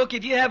pocketbook,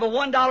 if you have a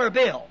 $1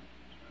 bill,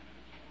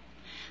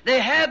 they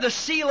have the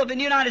seal of the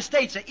United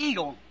States, an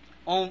eagle,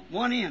 on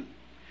one end,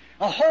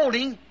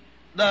 holding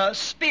the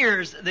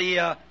spears,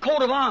 the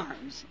coat of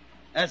arms,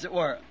 as it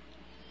were.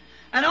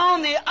 And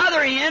on the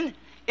other end,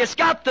 it's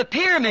got the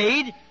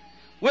pyramid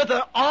with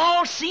an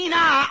all-seeing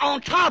eye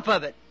on top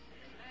of it.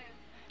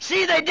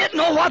 See, they didn't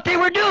know what they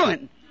were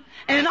doing.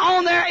 And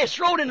on there, it's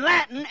wrote in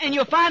Latin, and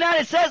you'll find out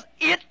it says,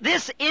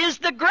 this is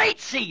the Great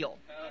Seal.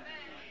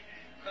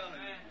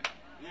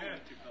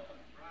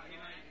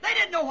 They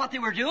didn't know what they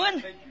were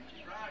doing.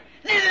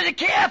 Neither did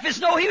Caiaphas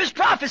know he was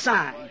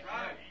prophesying.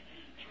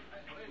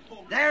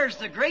 There's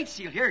the Great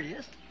Seal. Here it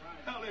is.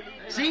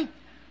 See?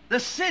 The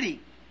city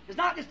is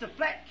not just a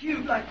flat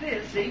cube like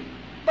this, see?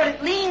 But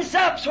it leans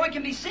up so it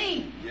can be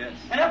seen. Yes.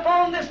 And up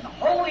on this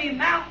holy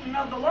mountain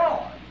of the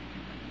Lord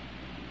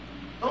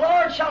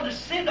shall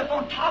descend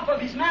upon top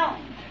of his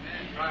mountain.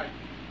 Right.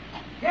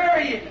 Here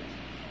he is.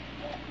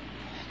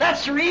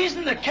 That's the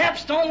reason the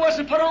capstone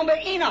wasn't put on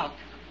by Enoch.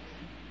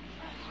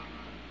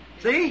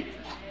 See?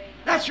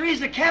 That's the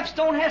reason the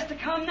capstone has to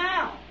come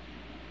now.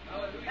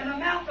 And the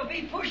mountain will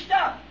be pushed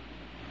up.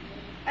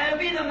 And it'll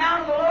be the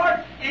mount of the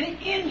Lord, and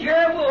in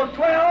here will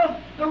dwell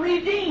the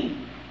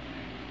redeemed.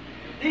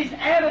 These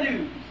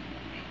avenues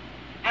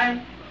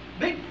and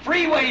big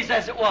freeways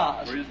as it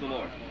was. Praise the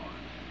Lord.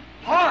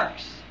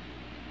 Parks.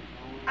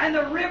 And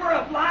the river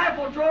of life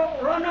will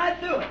run right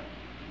through it.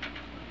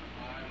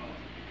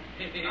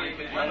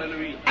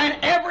 Hallelujah. And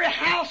every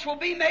house will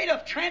be made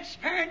of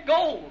transparent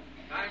gold.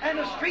 And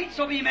the streets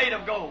will be made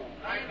of gold.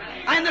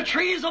 And the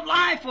trees of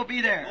life will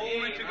be there.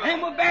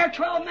 And will bear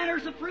 12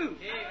 manners of fruit.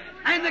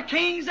 And the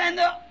kings and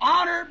the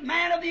honored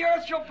man of the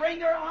earth shall bring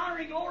their honor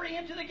and glory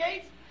into the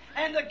gates.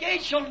 And the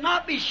gates shall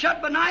not be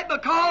shut by night,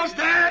 because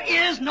there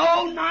is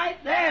no night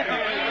there.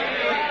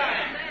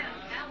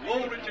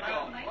 Glory to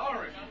God.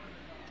 Glory.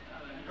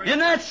 In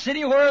that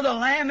city where the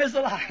Lamb is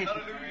alive.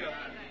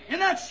 In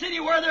that city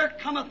where there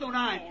cometh no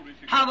night.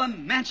 Have a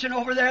mansion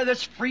over there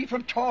that's free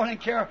from toil and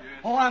care.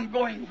 Oh, I'm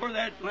going where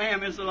that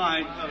Lamb is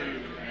alive.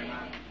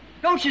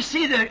 Don't you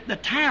see the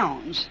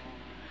towns,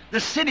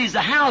 the cities,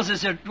 the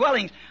houses, their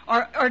dwellings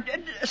are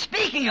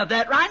speaking of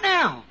that right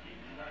now.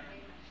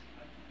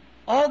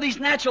 All these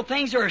natural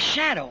things are a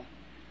shadow.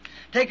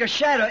 Take a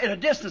shadow at a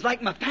distance,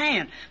 like my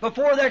pan.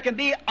 Before there can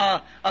be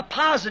a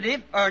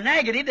positive or a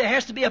negative, there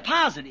has to be a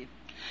positive.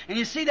 And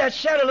you see that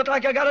shadow look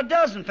like I got a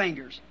dozen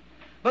fingers.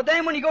 But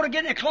then when you go to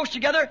getting it close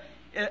together,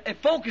 it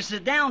focuses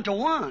down to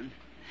one.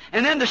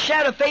 And then the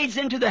shadow fades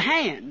into the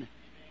hand.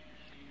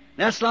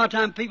 That's a lot of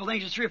times people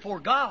think it's 3 or 4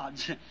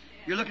 gods.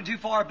 You're looking too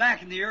far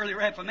back in the early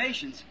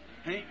Reformations.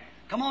 Okay?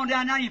 Come on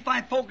down now, you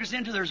find focus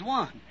into there's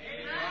one.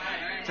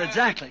 So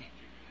exactly.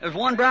 There's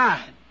one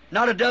bride.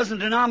 Not a dozen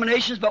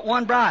denominations, but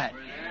one bride.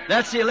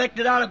 That's the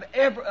elected out of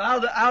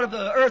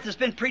the earth that's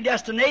been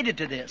predestinated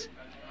to this.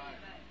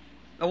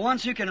 The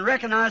ones who can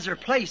recognize their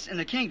place in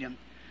the kingdom.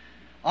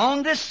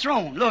 On this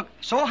throne, look,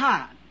 so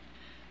high,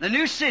 the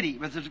new city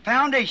with the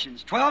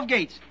foundations, 12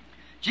 gates,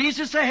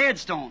 Jesus a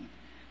headstone,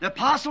 the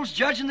apostles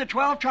judging the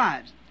 12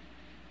 tribes.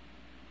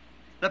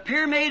 The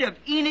pyramid of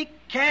Enoch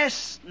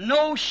casts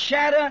no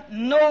shadow,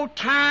 no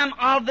time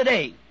of the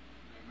day.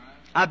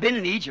 I've been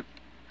in Egypt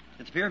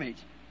at the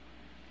pyramids.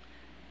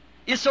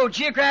 It's so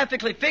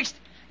geographically fixed,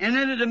 and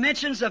in the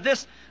dimensions of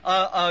this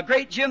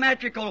great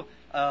geometrical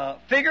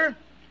figure,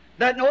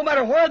 that no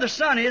matter where the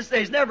sun is,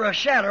 there's never a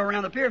shadow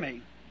around the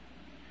pyramid.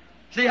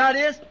 See how it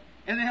is?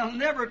 And there'll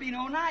never be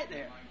no night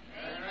there.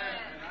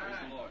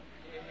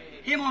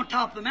 Him on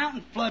top of the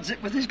mountain floods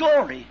it with His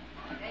glory.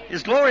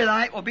 His glory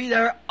light will be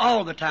there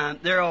all the time.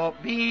 There will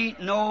be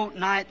no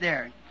night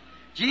there.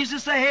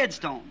 Jesus the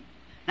headstone.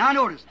 Now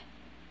notice.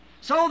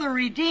 So the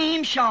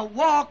redeemed shall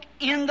walk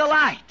in the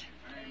light.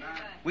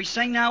 We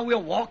sing now,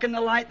 we'll walk in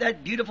the light,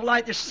 that beautiful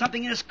light. There's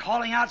something in us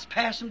calling out, it's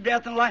past from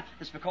death and life.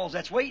 It's because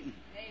that's waiting.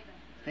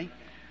 See?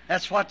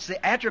 That's what's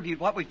the attribute,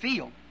 what we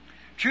feel.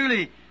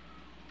 Truly,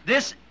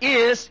 this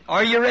is,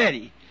 are you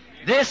ready?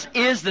 This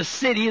is the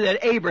city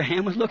that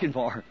Abraham was looking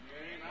for.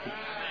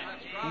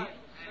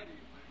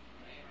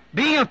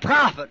 Being a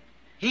prophet,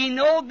 he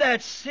knew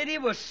that city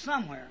was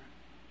somewhere.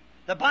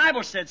 The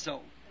Bible said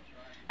so.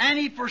 And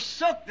he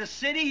forsook the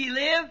city he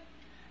lived,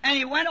 and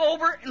he went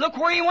over, look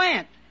where he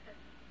went.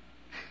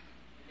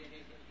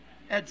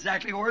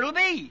 Exactly where it'll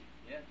be.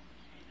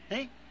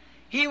 See?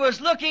 He was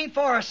looking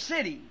for a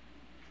city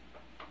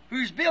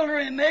whose builder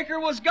and maker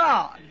was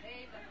God.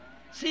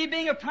 See,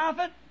 being a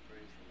prophet,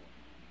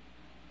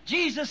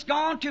 Jesus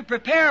gone to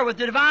prepare with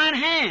the divine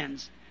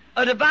hands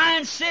a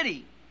divine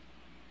city,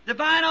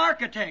 divine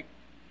architect,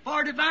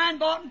 for divine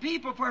bought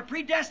people, for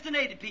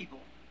predestinated people.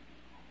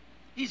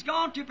 He's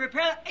gone to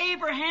prepare.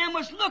 Abraham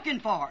was looking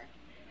for it.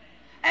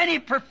 And he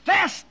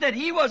professed that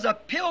he was a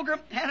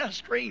pilgrim and a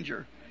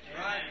stranger.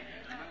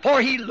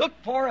 For he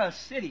looked for a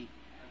city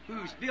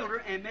whose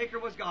builder and maker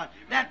was God.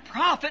 That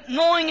prophet,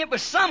 knowing it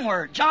was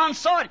somewhere, John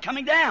saw it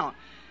coming down.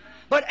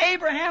 But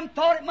Abraham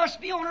thought it must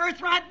be on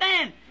earth right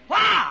then.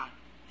 Why?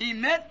 He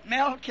met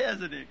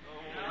Melchizedek,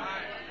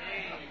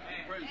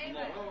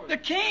 the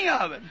king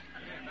of it,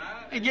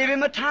 and gave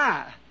him a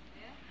tithe,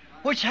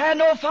 which had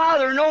no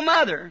father, no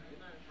mother.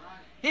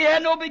 He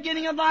had no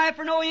beginning of life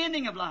or no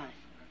ending of life.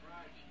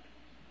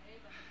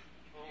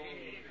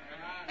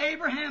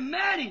 Abraham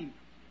met him,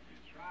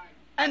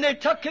 and they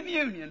took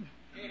communion.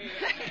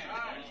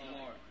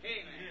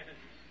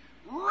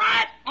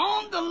 Right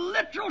on the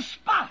literal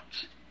spot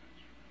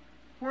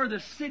where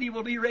the city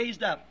will be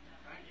raised up.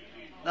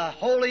 The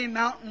holy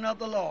mountain of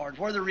the Lord,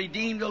 where the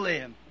redeemed will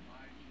live.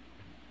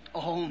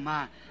 Oh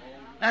my.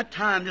 That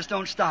time just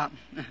don't stop.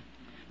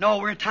 No,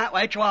 we're in time.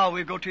 After a while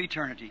we'll go to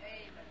eternity.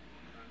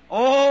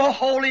 Oh,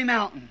 holy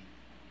mountain.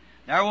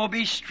 There will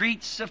be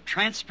streets of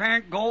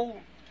transparent gold,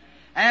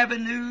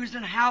 avenues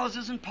and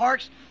houses and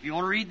parks. If you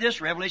want to read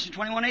this, Revelation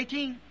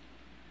 21:18.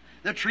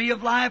 The tree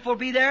of life will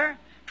be there.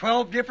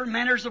 12 different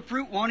manners of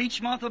fruit, one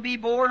each month will be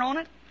born on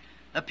it.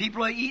 The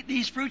people who eat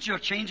these fruits will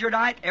change their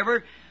diet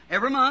every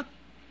month.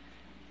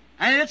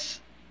 And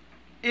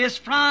it's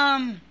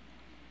from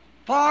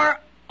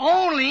for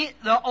only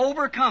the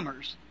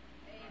overcomers.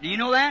 Do you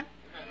know that?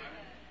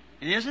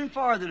 It isn't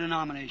for the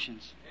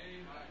denominations.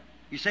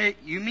 You say,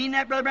 you mean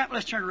that, Brother Branham?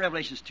 Let's turn to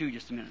Revelations 2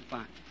 just a minute.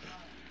 Fine.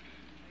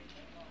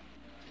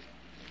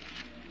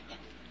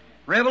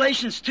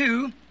 Revelations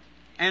 2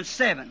 and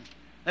 7.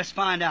 Let's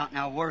find out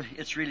now where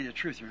it's really the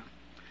truth or not.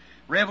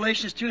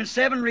 Revelations 2 and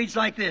 7 reads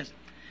like this.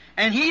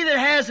 And he that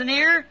has an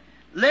ear,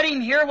 let him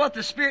hear what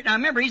the Spirit... Now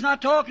remember, he's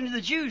not talking to the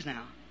Jews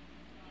now.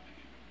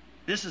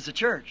 This is the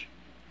church,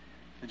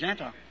 the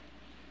Gentile.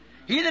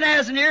 He that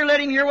has an ear, let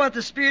him hear what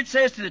the Spirit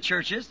says to the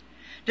churches.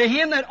 To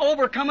him that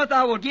overcometh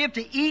I will give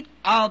to eat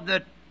of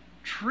the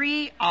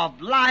tree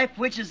of life,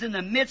 which is in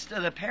the midst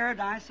of the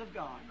paradise of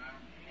God.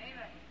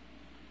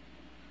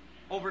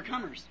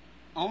 Overcomers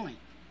only.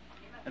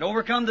 That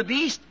overcome the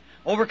beast,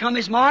 overcome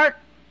his mark.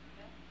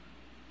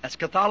 That's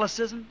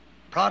Catholicism,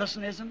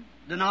 Protestantism,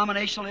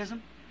 denominationalism.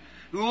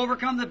 Who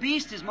overcome the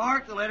beast, his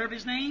mark, the letter of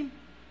his name,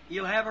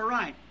 he'll have a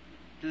right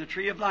to the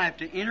tree of life,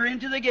 to enter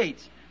into the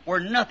gates where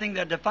nothing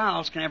that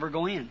defiles can ever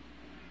go in.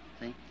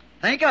 See?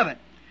 Think of it.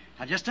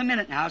 Now just a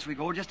minute now as we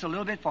go just a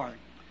little bit farther.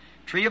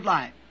 Tree of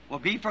life will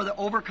be for the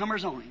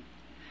overcomers only.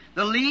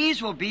 The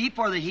leaves will be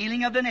for the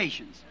healing of the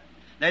nations.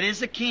 That is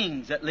the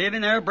kings that live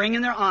in there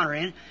bringing their honor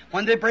in.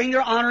 When they bring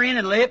their honor in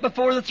and lay it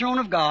before the throne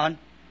of God,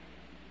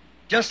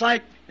 just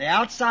like the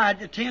outside,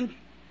 the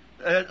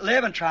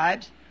 11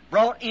 tribes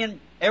brought in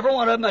every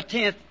one of them a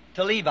tenth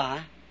to Levi.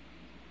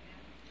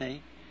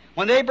 See?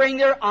 When they bring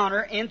their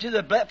honor into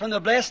from the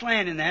blessed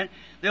land in that,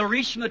 they'll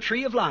reach from the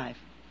tree of life.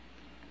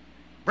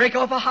 Break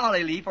off a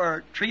holly leaf or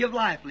a tree of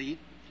life leaf,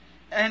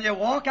 and they'll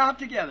walk out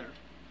together.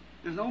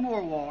 There's no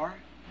more war.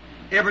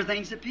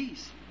 Everything's at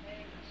peace.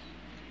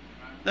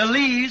 The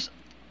leaves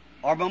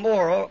are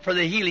memorial for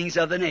the healings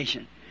of the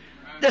nation.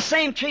 The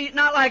same tree,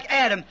 not like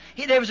Adam.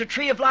 There was a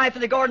tree of life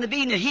in the Garden of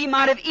Eden that he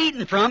might have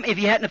eaten from if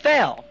he hadn't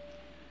fell.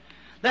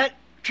 That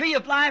tree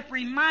of life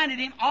reminded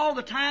him all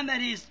the time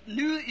that his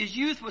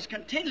youth was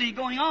continually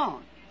going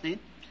on. See?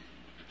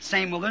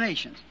 Same with the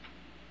nations.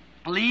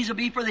 The leaves will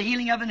be for the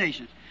healing of the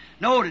nations.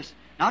 Notice,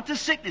 not the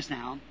sickness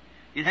now.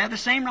 You'd have the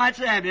same rights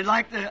that Adam did,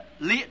 like the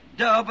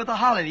dove with the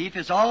holly leaf.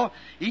 It's all,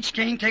 each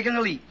king taking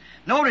a leaf.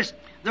 Notice,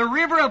 the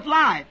river of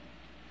life,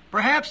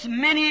 perhaps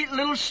many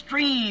little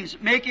streams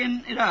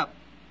making it up.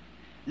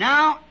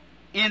 Now,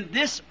 in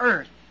this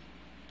earth,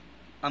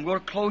 I'm going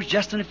to close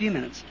just in a few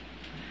minutes.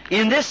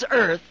 In this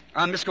earth,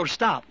 I'm just going to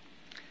stop.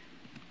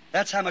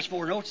 That's how much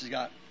more notes he's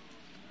got.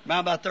 Around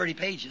about 30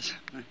 pages.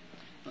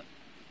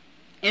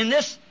 In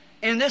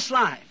this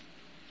life,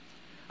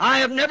 I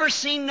have never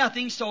seen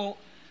nothing so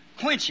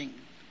quenching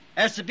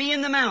as to be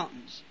in the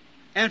mountains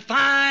and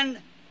find,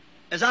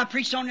 as I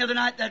preached on the other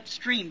night, that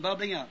stream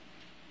bubbling up.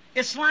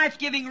 It's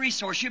life-giving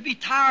resource. You'll be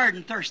tired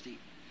and thirsty.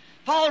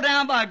 Fall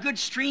down by a good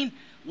stream,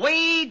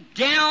 way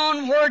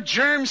down where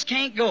germs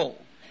can't go.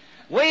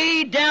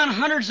 Way down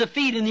hundreds of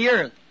feet in the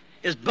earth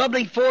is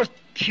bubbling forth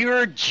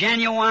pure,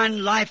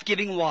 genuine,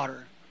 life-giving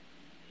water.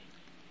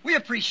 We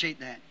appreciate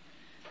that.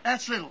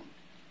 That's little.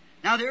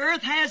 Now, the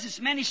earth has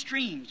its many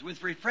streams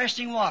with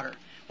refreshing water.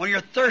 When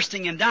you're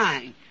thirsting and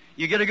dying,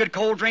 you get a good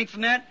cold drink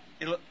from that,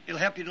 it'll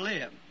help you to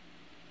live.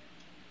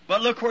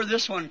 But look where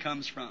this one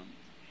comes from.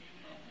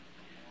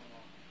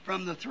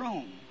 From the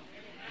throne.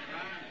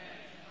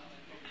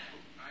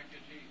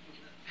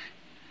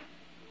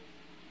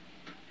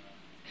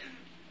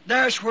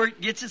 There's where it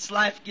gets its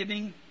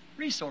life-giving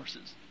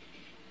resources.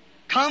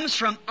 Comes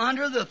from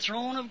under the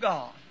throne of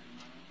God,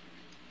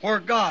 where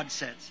God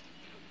sits.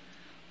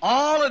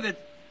 All of it,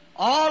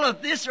 all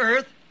of this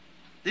earth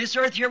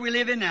here we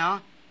live in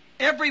now,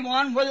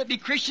 everyone, whether it be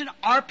Christian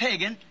or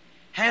pagan,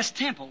 has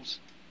temples.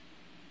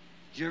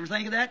 Did you ever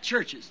think of that?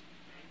 Churches.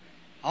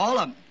 All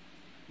of them.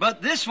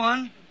 But this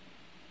one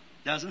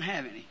doesn't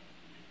have any.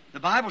 The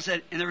Bible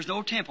said, and there was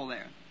no temple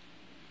there.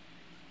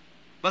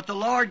 But the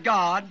Lord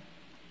God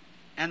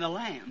and the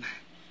Lamb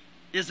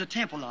is the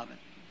temple of it.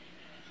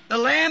 The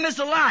Lamb is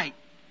the light.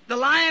 The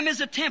Lamb is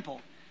the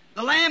temple.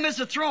 The Lamb is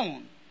the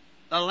throne.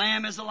 The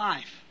Lamb is the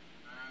life.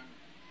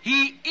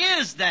 He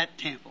is that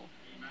temple.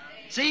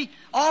 See,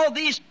 all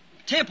these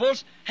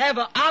temples have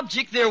an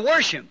object they're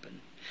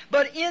worshiping.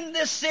 But in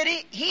this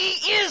city, He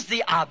is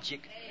the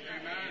object.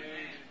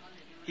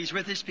 He's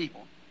with His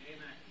people.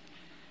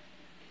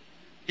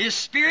 His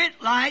Spirit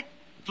light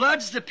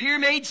floods the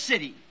pyramid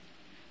city.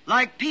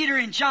 Like Peter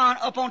and John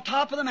up on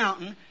top of the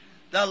mountain,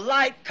 the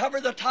light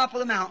covered the top of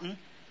the mountain,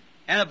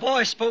 and a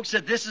voice spoke,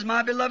 said, "This is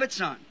my beloved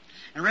Son."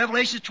 In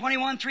Revelation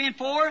 21, 3 and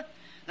 4,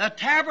 the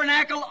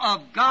tabernacle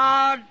of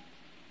God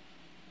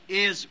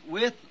is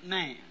with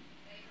man.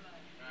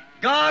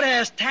 God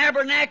has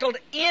tabernacled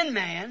in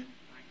man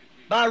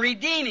by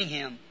redeeming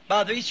him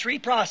by these three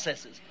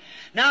processes.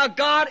 Now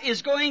God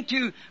is going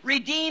to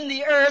redeem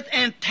the earth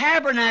and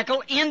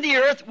tabernacle in the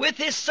earth with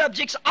His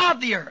subjects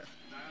of the earth,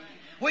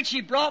 which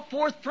He brought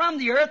forth from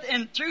the earth,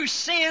 and through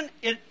sin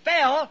it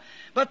fell,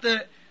 but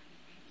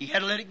He had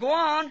to let it go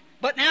on.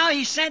 But now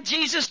He sent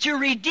Jesus to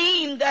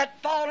redeem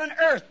that fallen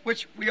earth,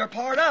 which we are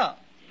part of.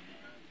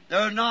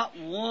 There's not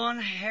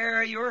one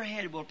hair of your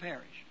head will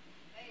perish.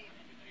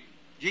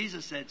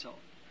 Jesus said so.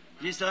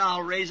 Jesus said,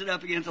 "I'll raise it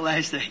up again at the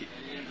last day."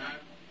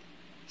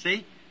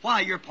 See? Why?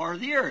 You're part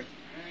of the earth.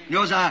 You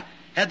know, as I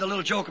had the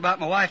little joke about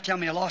my wife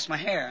telling me I lost my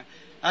hair,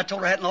 I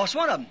told her I hadn't lost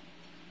one of them.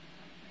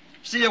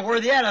 See, where are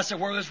they at? I said,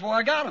 where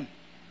I got them.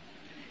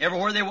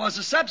 Everywhere there was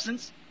a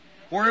substance,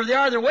 wherever they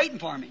are, they're waiting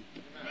for me.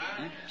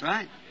 That's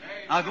right.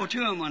 I'll go to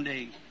them one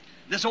day.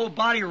 This old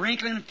body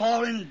wrinkling and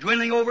falling and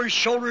dwindling over, and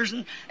shoulders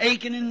and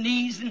aching and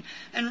knees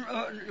and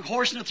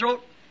hoarse in the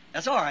throat.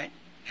 That's all right.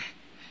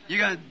 You're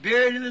going to be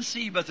buried in the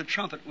sea, but the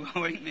trumpet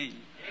will wake me.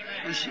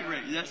 When she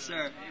rings. Yes,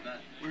 sir.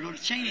 We're going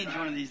to change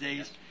one of these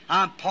days.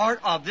 I'm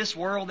part of this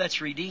world that's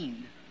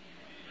redeemed.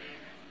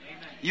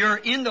 You're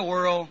in the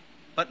world,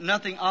 but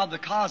nothing of the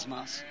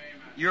cosmos.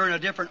 You're in a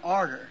different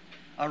order,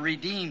 a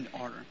redeemed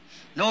order.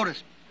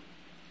 Notice,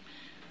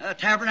 the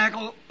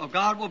tabernacle of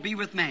God will be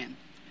with man.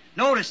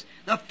 Notice,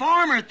 the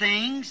former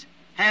things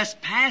has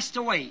passed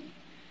away.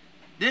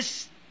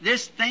 This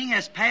thing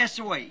has passed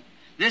away.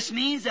 This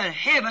means that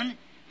heaven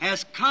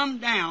has come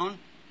down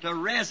to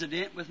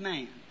resident with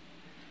man.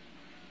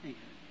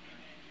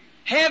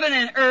 Heaven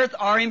and earth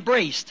are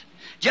embraced.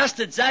 Just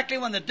exactly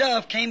when the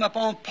dove came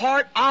upon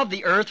part of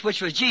the earth,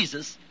 which was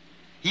Jesus,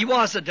 He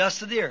was the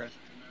dust of the earth.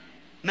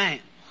 Man.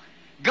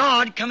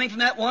 God coming from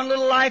that one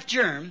little life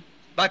germ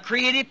by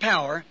creative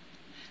power,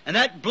 and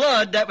that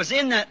blood that was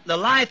in that, the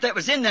life that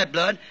was in that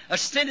blood,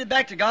 ascended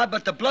back to God,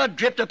 but the blood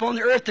dripped upon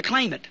the earth to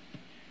claim it.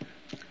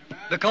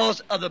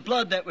 Because of the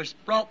blood that was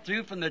brought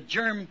through from the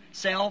germ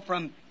cell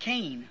from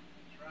Cain.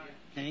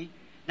 See?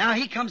 Now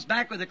He comes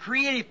back with a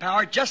creative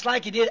power, just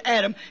like He did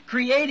Adam,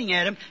 creating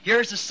Adam.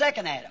 Here's the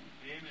second Adam.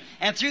 Amen.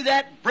 And through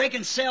that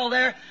breaking cell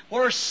there,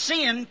 where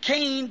sin,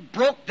 Cain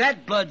broke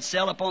that blood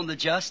cell upon the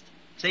just.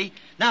 See?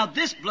 Now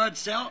this blood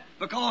cell,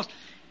 because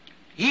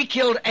he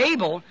killed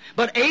Abel,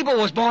 but Abel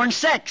was born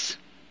sex.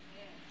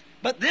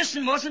 But this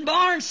one wasn't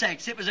born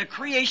sex. It was a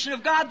creation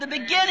of God, the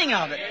beginning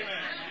of it. Amen.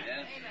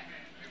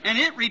 And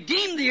it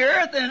redeemed the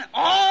earth, and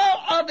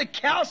all of the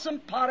calcium,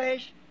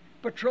 potash,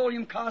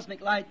 petroleum,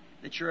 cosmic light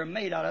that you're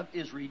made out of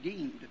is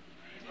redeemed.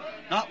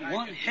 Not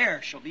one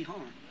hair shall be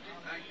harmed.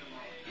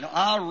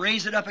 I'll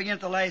raise it up again at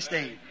the last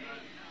day.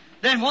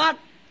 Then what?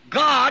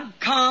 God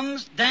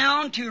comes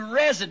down to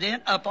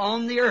resident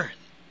upon the earth,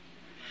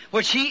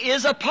 which He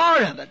is a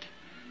part of it.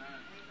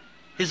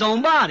 His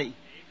own body.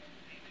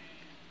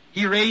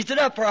 He raised it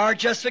up for our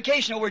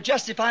justification. We're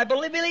justified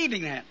by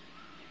believing that,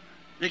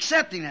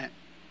 accepting that.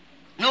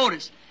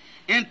 Notice,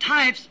 in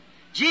types,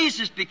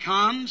 Jesus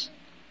becomes,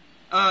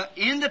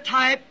 in the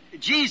type,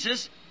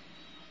 Jesus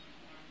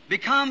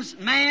becomes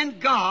man,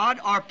 God,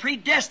 are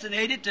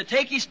predestinated to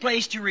take His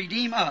place to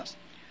redeem us.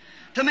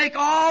 To make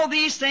all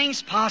these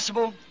things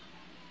possible,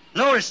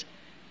 notice,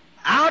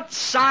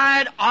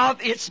 outside of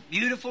its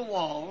beautiful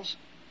walls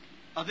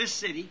of this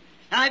city.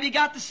 Now, have you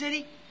got the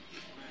city?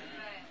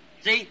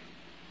 See,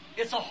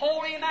 it's a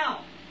holy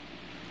mountain.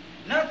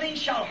 Nothing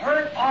shall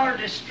hurt or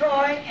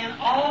destroy in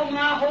all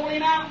my holy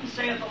mountains,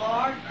 saith the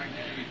Lord.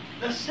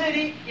 The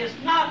city is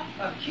not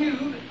a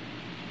cube,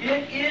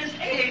 it is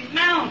a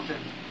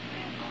mountain.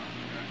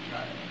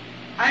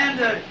 And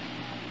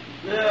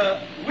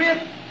the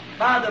width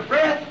by the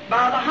breadth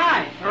by the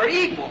height are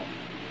equal.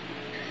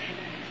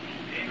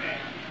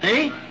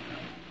 See?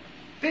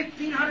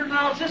 1,500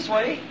 miles this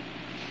way,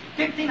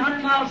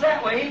 1,500 miles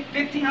that way,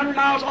 1,500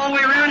 miles all the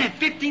way around, and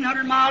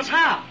 1,500 miles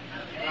high.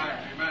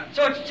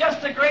 So it's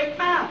just a great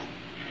mountain,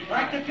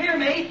 like the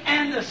pyramid,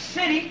 and the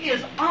city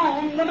is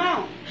on the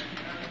mountain.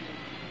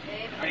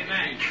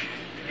 Amen.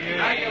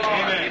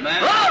 Amen.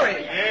 Glory!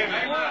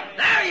 Amen.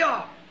 There you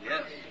are.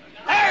 Yes.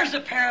 There's the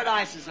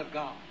paradises of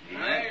God.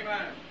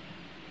 Amen.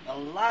 The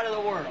light of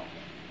the world.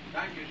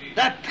 Thank you, Jesus.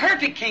 That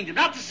perfect kingdom,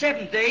 not the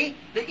seventh day,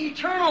 the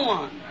eternal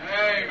one.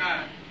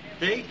 Amen.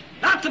 See?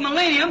 Not the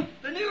millennium,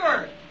 the new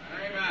earth.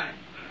 Amen.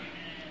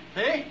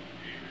 See?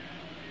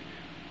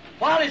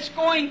 While it's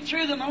going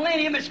through the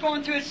millennium, it's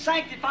going through its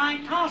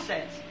sanctifying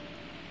process.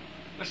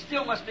 But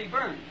still must be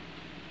burned.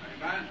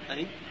 Amen.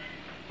 See?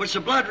 Which the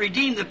blood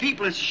redeemed the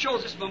people, and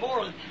shows this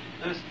memorial.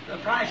 The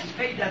price is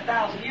paid that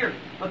 1,000 years.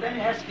 But then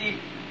it has to be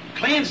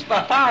cleansed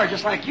by fire,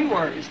 just like you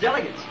were as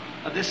delegates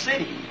of this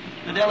city,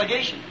 the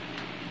delegation.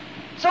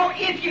 So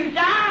if you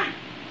die,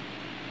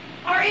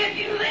 or if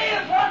you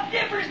live, what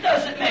difference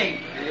does it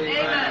make?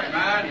 Amen.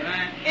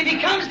 Amen. If He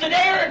comes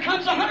today, or it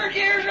comes 100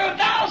 years, or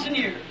 1,000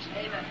 years.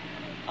 Amen.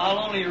 I'll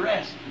only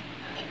rest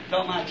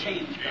till my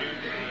change comes.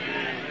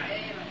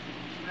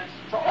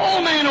 So,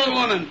 old man, old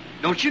woman,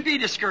 don't you be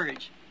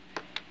discouraged.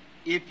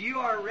 If you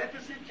are a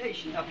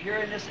representation up here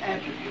in this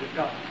attribute of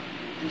God,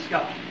 this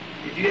God,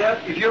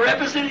 if you're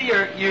represented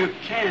here, you're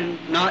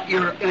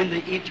in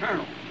the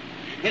eternal.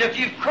 And if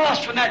you've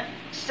crossed from that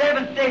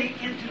seventh day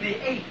into the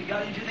eighth, you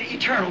got into the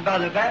eternal by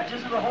the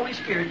baptism of the Holy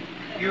Spirit,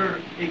 you're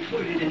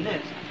included in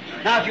this.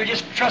 Now, if you're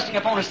just trusting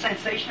upon a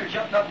sensation or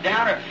jumping up and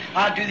down, or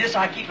I do this,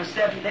 I keep a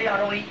seventh day, I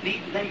don't eat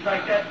meat and things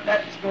like that,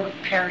 that's going to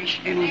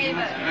perish in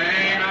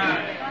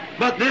Amen.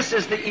 But this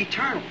is the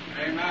eternal.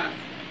 Amen.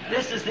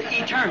 This is the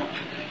eternal.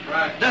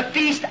 Right. The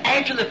feast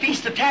after the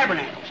Feast of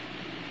Tabernacles.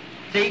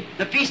 See,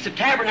 the Feast of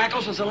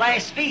Tabernacles was the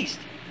last feast.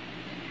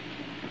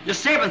 The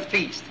seventh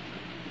feast.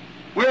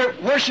 We're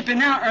worshiping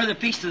now under the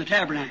Feast of the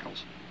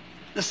Tabernacles.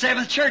 The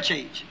seventh church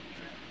age.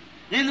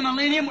 In the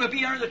millennium, we'll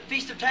be under the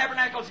Feast of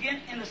Tabernacles again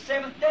in the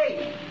seventh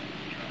day.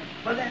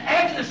 But then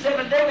after the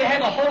seventh day, we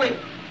have a holy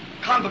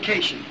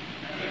convocation.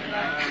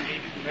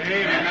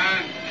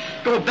 Amen.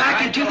 Go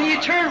back into the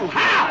eternal.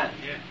 How?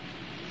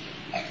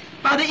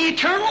 By the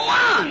eternal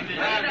one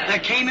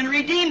that came and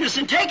redeemed us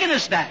and taken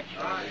us back.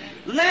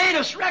 Let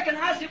us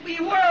recognize that we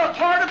were a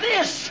part of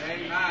this.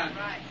 Amen.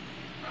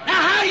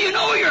 Now, how do you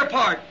know you're a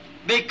part?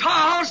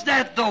 Because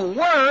that the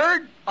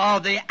word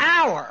of the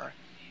hour,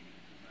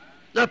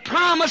 the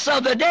promise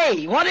of the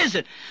day, what is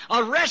it?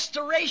 A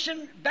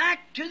restoration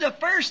back to the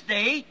first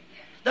day,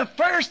 the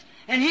first,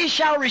 and He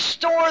shall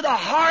restore the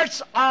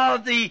hearts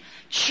of the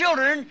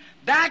children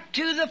back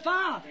to the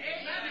Father.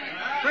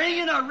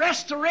 Bringing a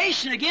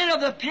restoration again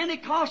of the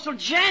Pentecostal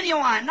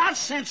genuine, not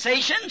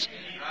sensations.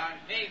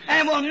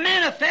 And will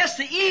manifest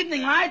the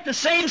evening light, the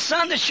same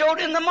sun that showed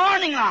in the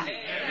morning light.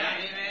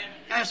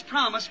 As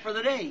promised for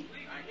the day.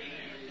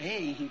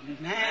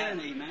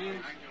 Amen, amen.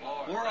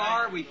 Where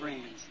are we,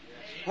 friends?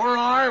 Where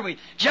are we?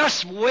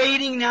 Just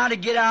waiting now to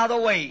get out of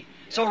the way.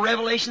 So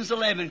Revelations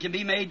 11 can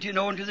be made to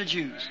known to the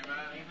Jews.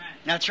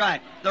 That's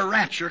right. The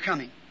rapture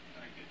coming.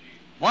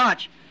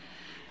 Watch.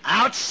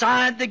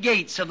 Outside the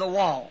gates of the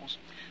walls,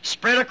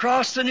 spread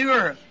across the new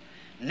earth,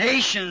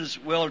 nations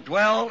will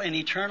dwell in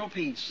eternal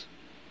peace.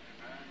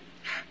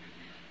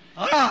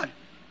 God,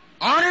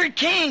 honored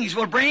kings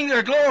will bring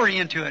their glory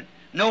into it.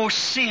 No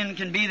sin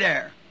can be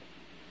there.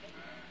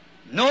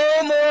 No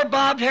more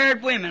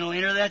bobbed-haired women will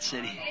enter that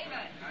city.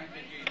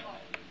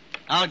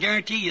 I'll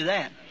guarantee you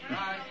that.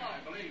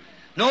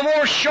 No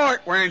more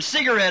short wearing,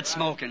 cigarette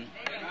smoking.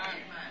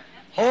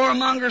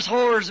 Whoremongers,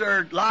 whores,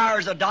 or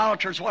liars,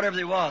 idolaters, whatever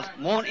they was,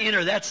 won't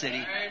enter that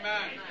city.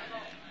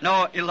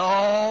 No, it'll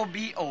all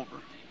be over.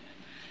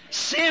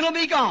 Sin will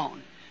be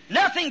gone.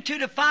 Nothing to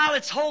defile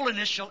its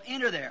holiness shall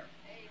enter there.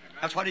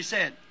 That's what He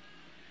said.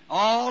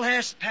 All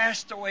has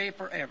passed away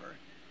forever.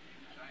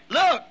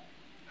 Look,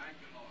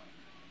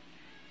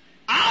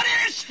 out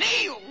in its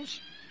fields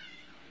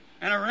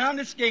and around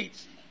its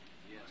gates,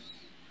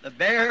 the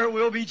bear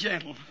will be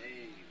gentle,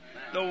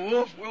 the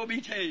wolf will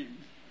be tamed,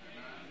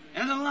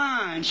 and the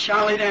lion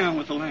shall lay down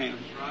with the lamb,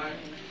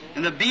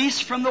 and the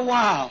beast from the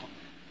wild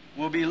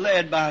will be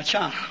led by a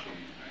child.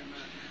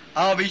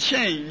 I'll be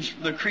changed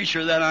from the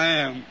creature that I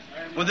am,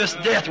 with this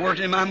death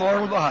working in my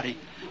mortal body.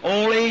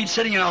 Old age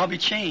sitting, and I'll be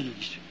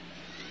changed.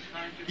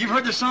 You've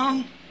heard the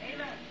song?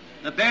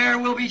 The bear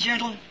will be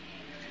gentle,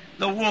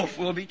 the wolf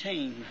will be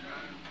tamed.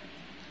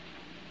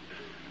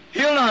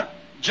 He'll not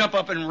jump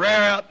up and rear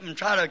up and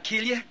try to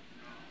kill you.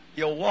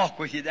 He'll walk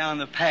with you down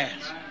the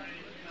path.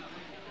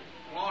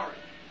 Glory.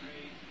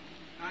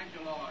 Thank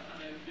you, Lord.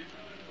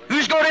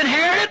 Who's going to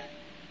inherit it?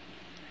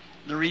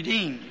 The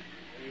redeemed.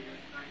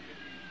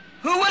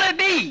 Who will it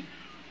be?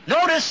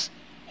 Notice,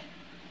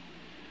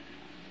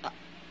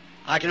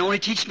 I can only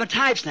teach my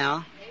types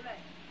now.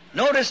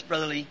 Notice,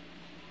 Brother Lee,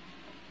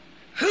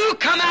 who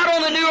come out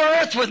on the new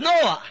earth with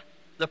Noah,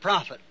 the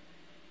prophet?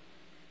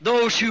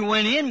 Those who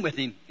went in with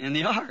him in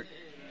the ark.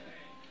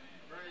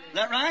 Is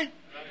that right?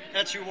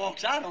 That's who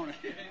walks out on it.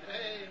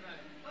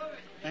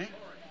 Eh?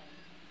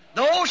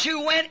 Those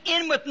who went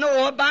in with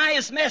Noah by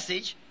his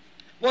message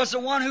was the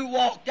one who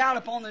walked out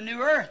upon the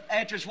new earth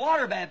after his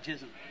water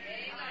baptism.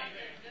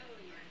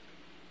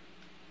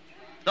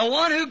 The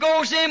one who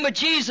goes in with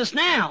Jesus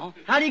now,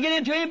 how do you get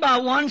into Him? By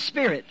one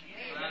Spirit.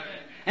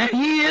 And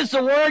He is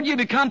the Word. You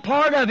become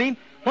part of Him.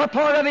 What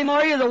part of Him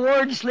are you? The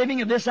Word that's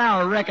living of this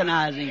hour,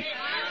 recognizing.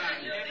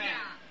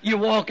 You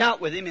walk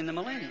out with Him in the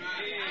millennium.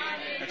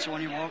 That's the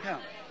one you walk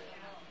out.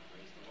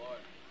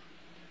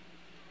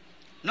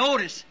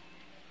 Notice,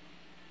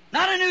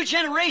 not a new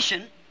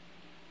generation,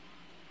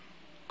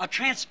 a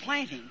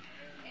transplanting.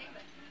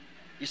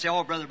 You say,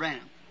 oh, Brother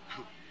Branham.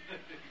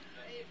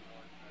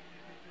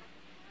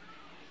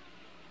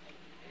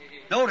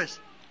 Notice,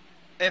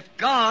 if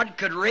God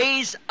could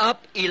raise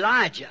up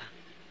Elijah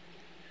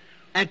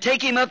and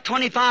take him up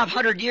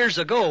 2,500 years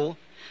ago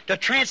to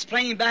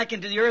transplant him back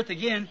into the earth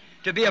again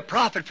to be a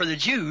prophet for the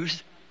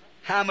Jews,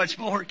 how much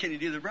more can He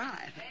do the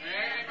bride?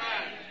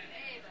 Amen.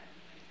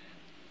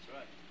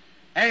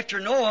 After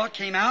Noah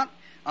came out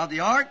of the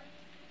ark,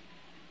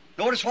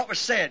 notice what was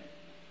said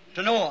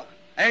to Noah.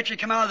 After he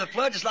came out of the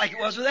flood, just like it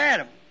was with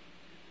Adam.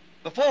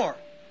 Before,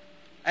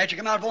 after he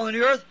came out upon the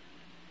new earth,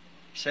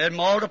 He said,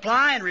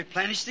 multiply and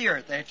replenish the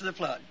earth after the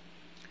flood.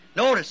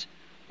 Notice,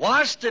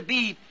 was to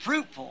be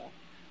fruitful,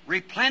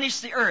 replenish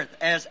the earth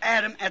as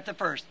Adam at the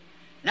first.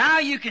 Now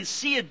you can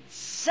see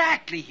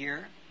exactly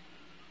here.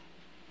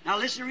 Now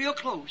listen real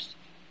close.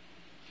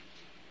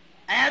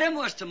 Adam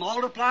was to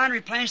multiply and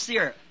replenish the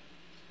earth.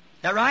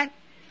 Is that right?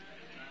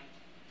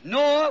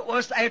 Noah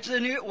was, after the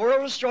new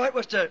world was destroyed,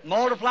 was to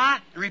multiply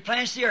and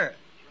replenish the earth.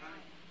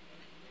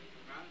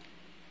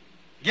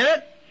 Get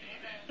it?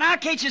 Now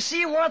can't you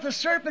see what the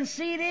serpent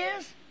seed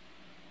is?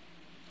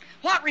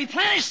 What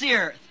replenished the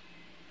earth?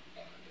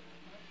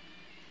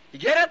 You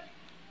get it?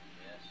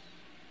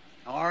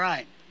 All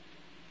right.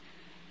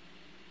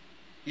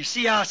 You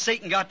see how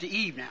Satan got to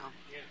Eve now.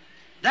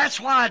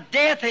 That's why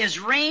death has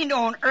reigned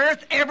on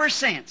earth ever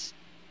since.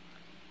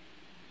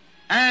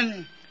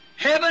 And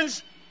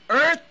heavens,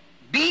 earth,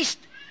 beast,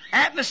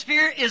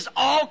 atmosphere is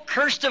all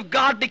cursed of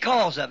God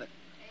because of it.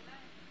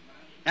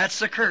 That's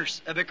the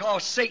curse,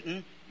 because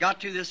Satan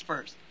got to this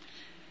first.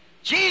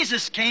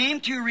 Jesus came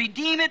to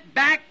redeem it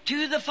back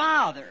to the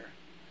Father.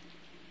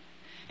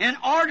 In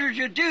order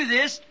to do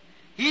this,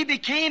 He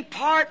became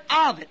part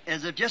of it,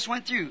 as it just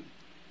went through.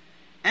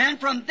 And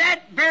from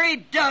that very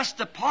dust,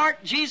 the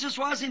part Jesus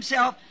was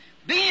Himself,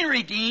 being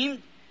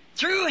redeemed,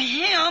 through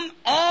Him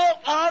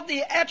all of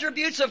the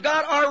attributes of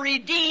God are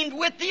redeemed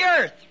with the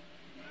earth.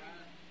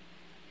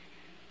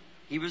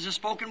 He was a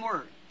spoken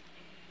word.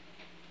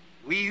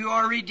 We who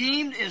are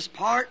redeemed is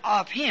part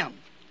of Him.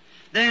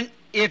 Then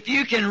if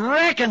you can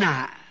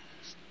recognize,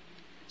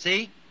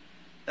 see,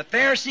 the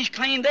Pharisees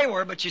claimed they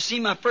were, but you see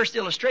my first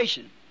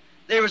illustration.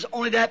 There was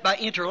only that by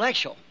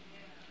intellectual.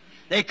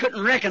 They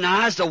couldn't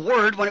recognize the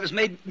Word when it was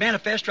made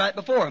manifest right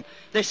before them.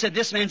 They said,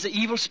 this man's an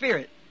evil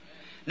spirit.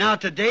 Now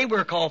today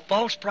we're called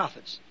false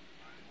prophets.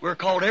 We're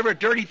called every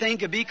dirty thing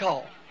could be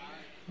called.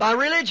 By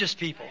religious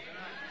people.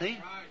 See?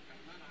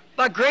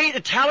 By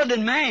great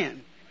talented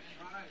man.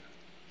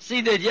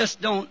 See, they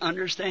just don't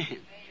understand.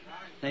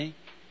 See?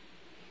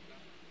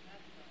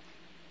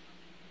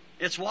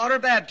 Its water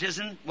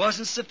baptism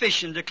wasn't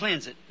sufficient to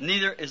cleanse it.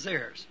 Neither is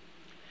theirs.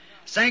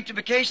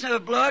 Sanctification of the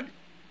blood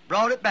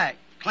brought it back,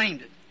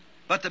 claimed it.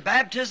 But the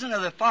baptism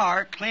of the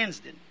fire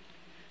cleansed it,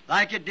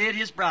 like it did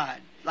His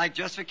bride. Like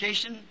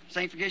justification,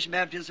 sanctification,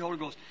 baptism, the Holy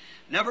Ghost.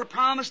 Never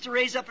promised to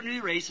raise up a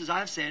new race, as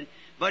I've said,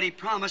 but He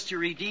promised to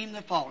redeem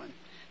the fallen.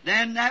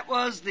 Then that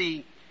was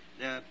the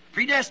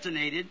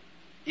predestinated,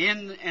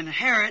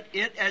 inherit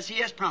it as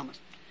He has promised.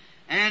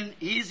 And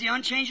He's the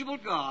unchangeable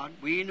God.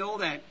 We know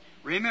that.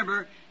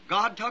 Remember,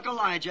 God took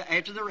Elijah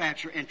after the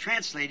rapture and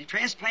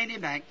transplanted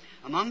him back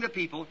among the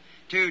people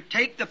to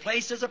take the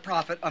place as a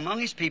prophet among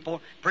His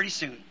people pretty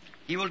soon.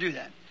 He will do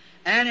that.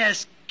 And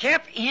has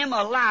kept him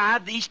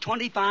alive these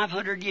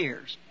 2,500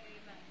 years.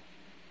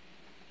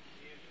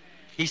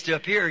 He's to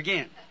appear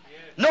again.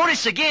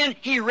 Notice again,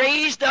 He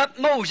raised up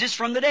Moses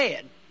from the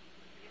dead.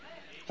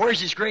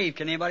 Where's his grave?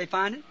 Can anybody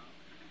find it?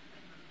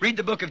 Read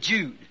the book of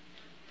Jude.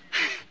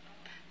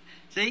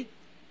 See?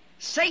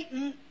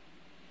 Satan,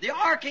 the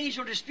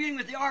archangel disputing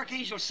with the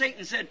archangel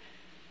Satan said,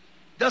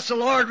 thus the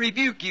Lord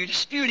rebuke you,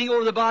 disputing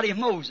over the body of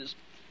Moses.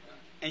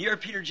 And here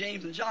Peter,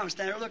 James, and John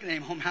standing there looking at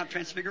him on Mount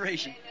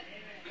Transfiguration.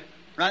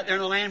 Right there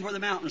in the land where the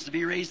mountains to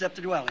be raised up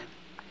to dwell in.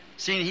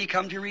 Seeing He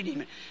come to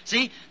redeem it.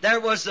 See, there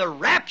was the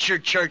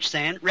raptured church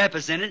then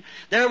represented.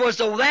 There was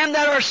the them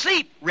that are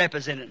asleep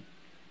represented.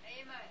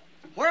 Amen.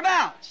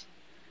 Whereabouts?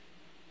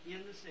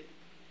 In the city.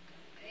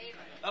 Amen.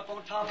 Up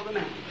on top of the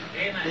mountain.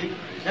 Amen. See?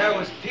 There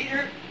was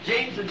Peter,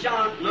 James, and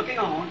John looking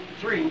on,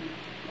 three,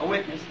 a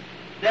witness.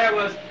 There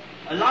was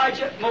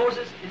Elijah,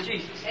 Moses, and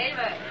Jesus.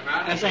 Amen.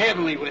 That's a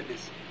heavenly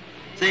witness.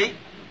 See?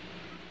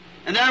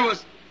 And there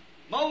was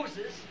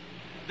Moses.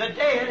 The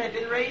dead had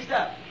been raised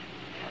up.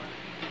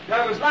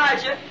 There was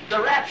Elijah.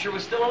 The rapture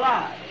was still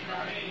alive.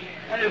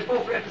 And it was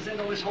both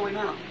represented on this holy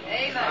mountain.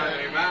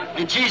 Amen.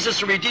 And Jesus,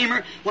 the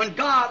Redeemer, when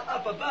God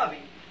up above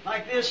Him,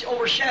 like this,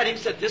 overshadowed Him,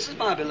 said, this is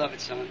my beloved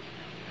Son.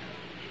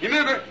 You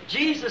remember,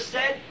 Jesus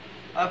said,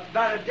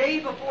 about a day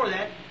before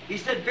that, He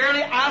said,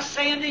 verily I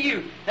say unto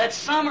you, that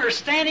some are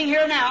standing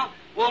here now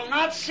will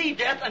not see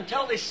death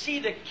until they see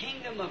the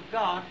kingdom of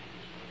God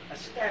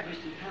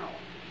established in power.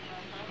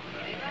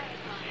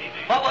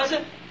 What was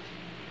it?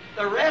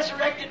 The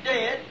resurrected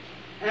dead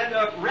and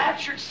the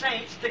raptured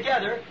saints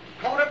together,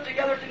 caught up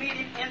together to meet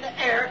Him in the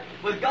air,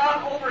 with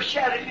God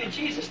overshadowed Him, and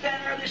Jesus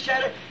standing there in the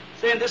shadow,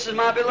 saying, this is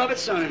my beloved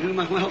Son, in whom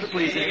I'm well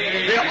pleased.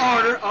 The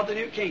order of the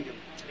new kingdom.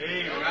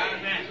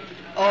 Amen.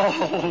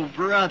 Oh,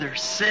 brother,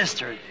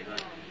 sister,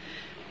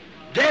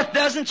 death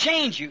doesn't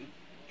change you.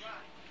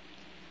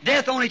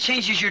 Death only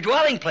changes your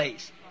dwelling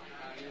place.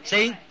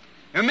 See?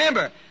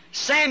 Remember,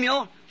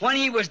 Samuel, when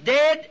he was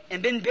dead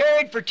and been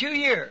buried for 2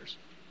 years,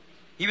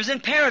 he was in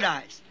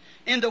paradise.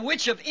 And the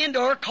witch of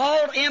Endor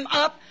called him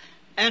up,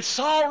 and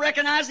Saul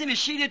recognized him, and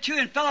she did too,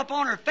 and fell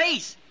upon her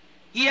face.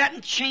 He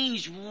hadn't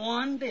changed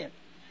one bit.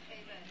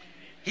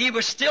 He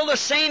was still the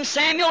same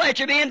Samuel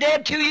after being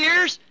dead 2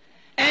 years,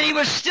 and he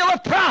was still a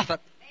prophet.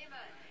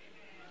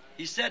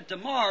 He said,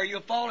 tomorrow you'll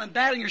fall in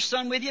battle, your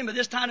son with you, but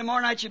this time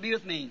tomorrow night you'll be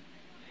with me.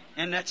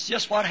 And that's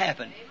just what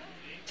happened.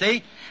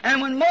 See?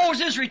 And when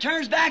Moses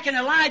returns back in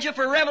Elijah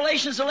for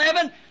Revelations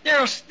 11, there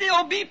will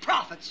still be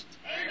prophets.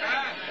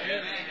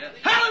 Amen.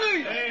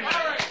 Hallelujah.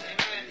 Amen.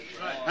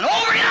 And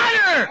over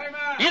yonder,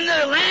 in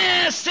the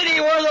last city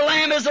where the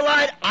Lamb is the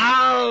light,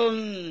 I'll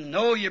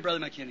know you, Brother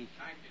McKinney.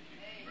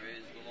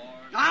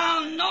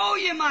 I'll know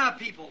you, my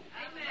people,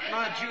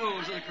 my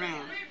jewels of the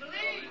crown.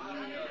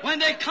 When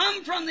they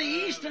come from the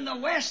east and the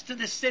west to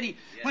the city,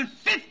 when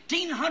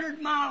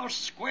 1,500 miles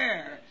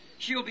square,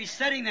 she'll be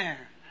sitting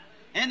there,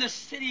 and the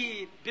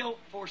city built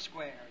 4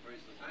 square.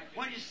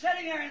 When you're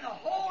sitting there in the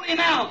holy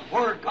mount,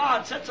 where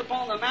God sits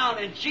upon the mount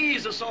and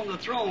Jesus on the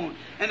throne,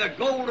 and the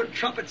golden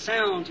trumpet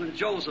sounds when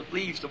Joseph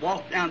leaves to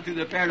walk down through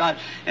the paradise,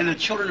 and the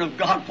children of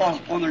God fall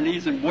upon their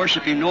knees and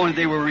worship Him, knowing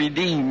they were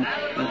redeemed.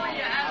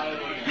 Hallelujah.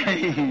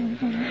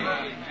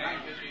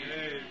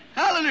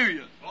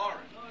 Hallelujah.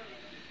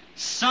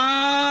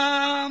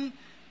 Sometimes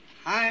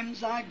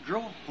I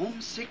grow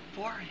homesick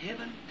for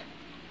heaven,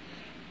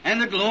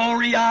 and the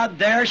glory I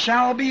there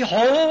shall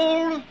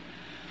behold.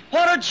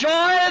 What a joy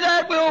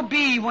that will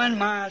be when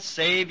my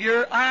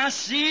Savior I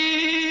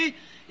see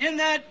in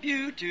that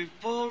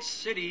beautiful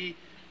city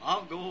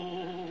of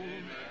gold.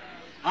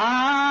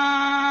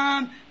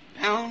 I'm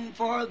bound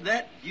for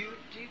that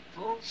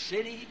beautiful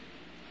city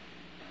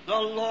the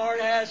Lord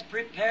has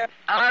prepared.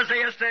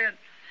 Isaiah said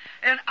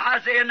in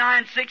Isaiah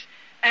 9:6,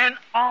 and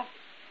of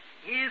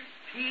His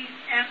peace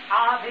and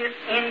of His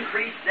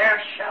increase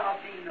there shall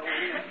be no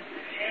end.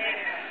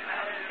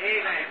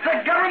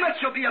 The government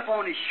shall be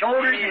upon His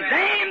shoulders. His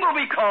name will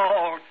be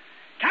called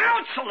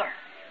Counselor,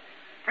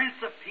 Prince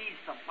of Peace,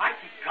 the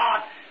mighty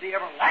God, the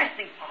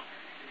everlasting Father.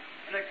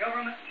 And the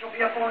government shall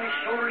be upon His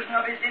shoulders, and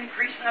of His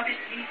increase and of His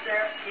peace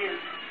there is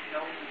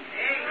no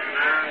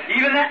end.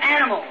 Even the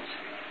animals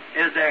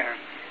is there.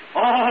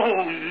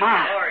 Oh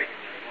my!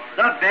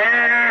 The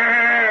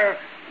bear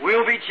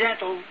will be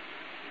gentle,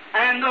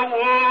 and the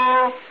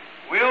wolf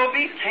will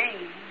be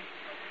tame,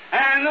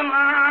 and the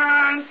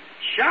lion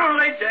shall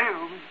lay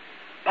down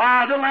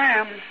by the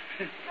lamb,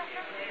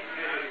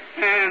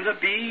 and the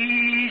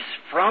beast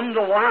from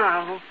the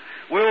wild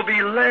will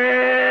be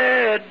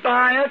led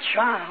by a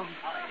child.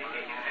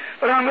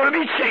 But I'm going to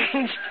be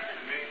changed.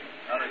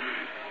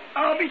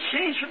 I'll be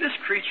changed from this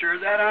creature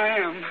that I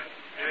am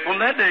when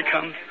that day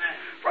comes.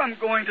 For I'm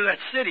going to that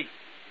city.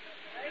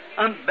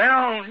 I'm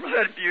bound for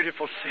that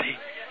beautiful city.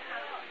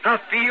 I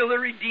feel the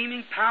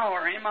redeeming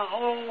power in my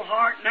whole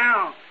heart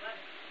now.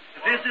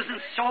 If this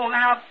isn't so, then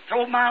I've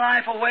thrown my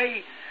life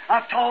away.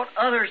 I've taught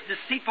others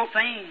deceitful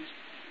things.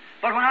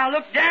 But when I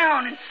look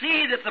down and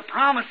see that the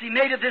promise He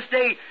made of this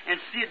day and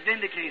see it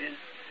vindicated,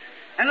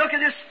 and look at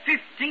this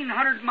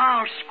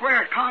 1,500-mile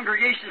square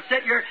congregation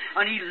set here,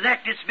 an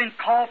elect that's been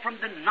called from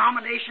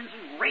denominations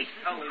and races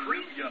and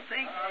creeds and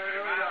things,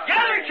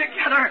 gathered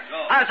together.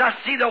 As I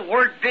see the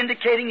Word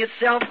vindicating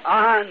itself,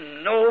 I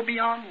know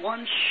beyond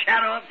one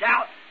shadow of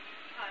doubt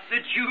the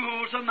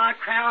jewels of my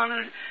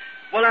crown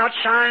will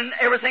outshine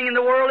everything in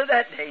the world at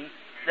that day.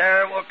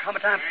 There will come a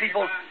time,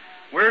 people,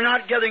 we're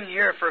not gathering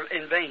here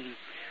in vain.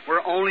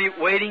 We're only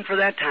waiting for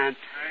that time.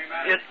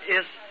 It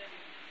is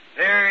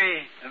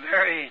very,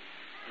 very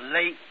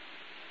late,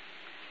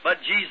 but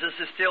Jesus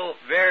is still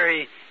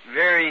very,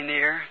 very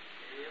near.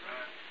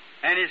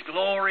 And His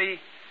glory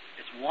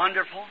is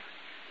wonderful.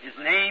 His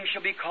name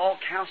shall be called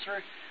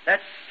Counselor.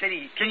 That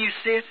city, can you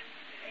see it?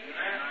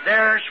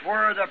 There's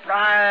where the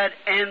bride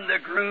and the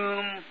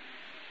groom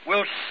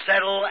will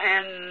settle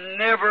and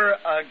never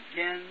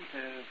again to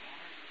part.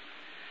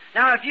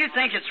 Now, if you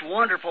think it's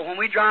wonderful when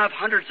we drive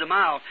hundreds of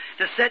miles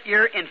to sit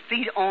here and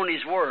feed on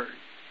His Word,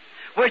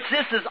 which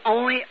this is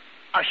only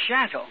a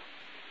shadow,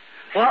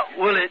 what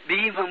will it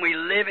be when we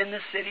live in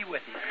the city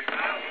with Him?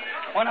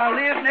 When I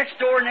live next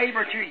door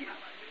neighbor to you,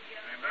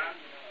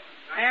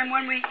 and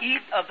when we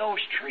eat of those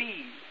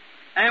trees,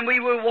 and we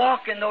will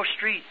walk in those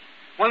streets,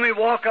 when we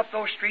walk up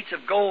those streets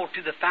of gold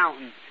to the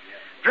fountain,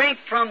 drink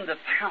from the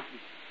fountain,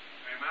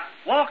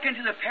 walk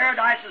into the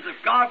paradises of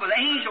God with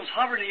angels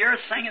hovering in the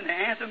earth singing the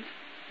anthems.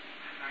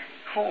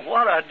 Oh,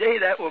 what a day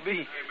that will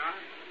be.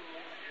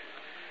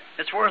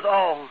 It's worth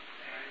all.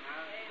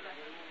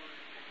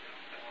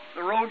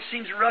 The road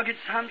seems rugged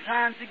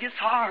sometimes. It gets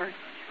hard.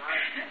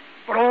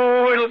 But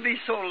oh, it'll be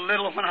so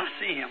little when I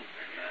see Him.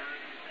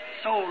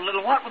 So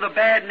little. What with the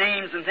bad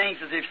names and things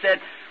that they've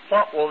said,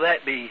 what will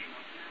that be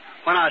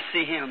when I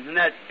see Him in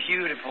that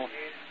beautiful,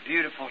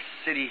 beautiful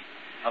city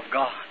of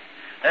God?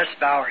 Let's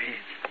bow our heads.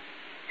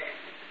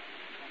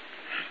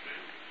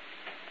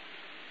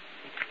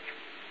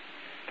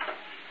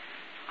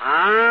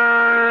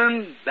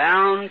 I'm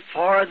bound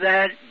for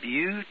that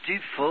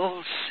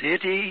beautiful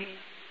city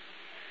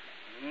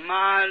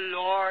my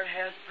Lord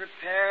has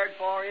prepared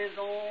for His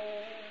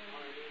own,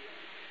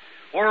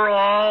 where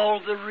all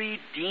the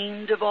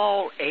redeemed of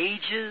all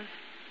ages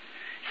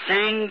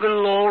sing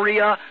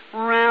Gloria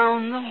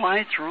round the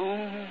white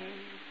throne.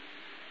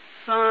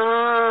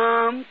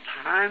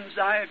 Sometimes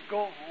I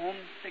go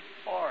homesick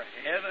for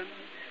heaven,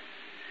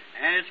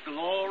 and its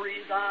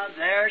glories I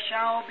there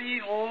shall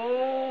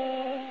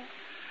behold.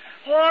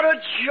 What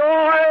a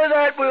joy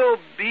that will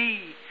be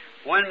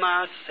when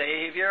my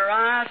Savior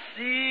I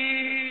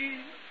see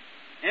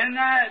in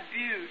that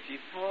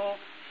beautiful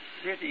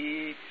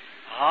city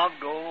of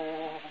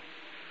gold.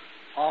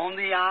 On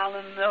the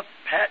island of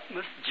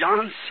Patmos,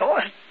 John saw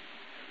it.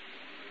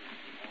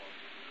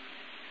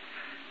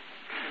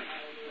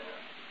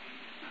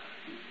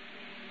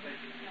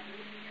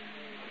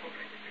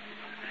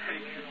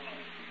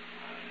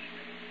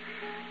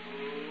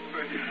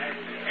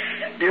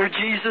 Dear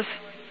Jesus,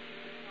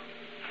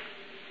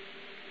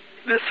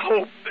 this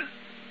hope,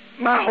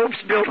 my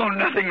hope's built on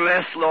nothing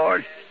less,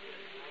 Lord.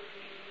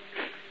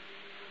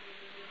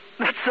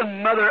 That's the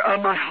mother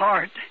of my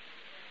heart.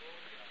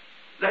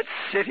 That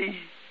city,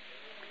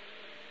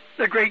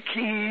 the great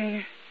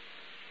King.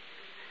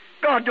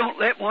 God, don't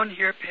let one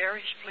here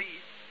perish, please.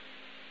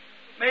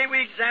 May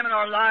we examine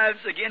our lives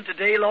again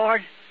today,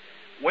 Lord,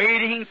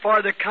 waiting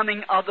for the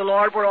coming of the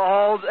Lord, where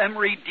all them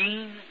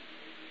redeemed.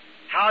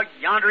 How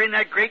yonder in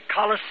that great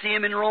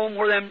Colosseum in Rome,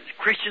 where them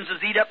Christians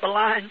was eat up the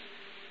lions,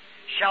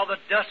 Shall the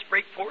dust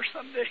break forth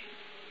someday?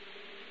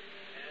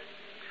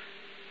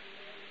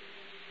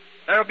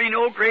 There'll be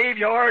no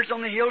graveyards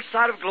on the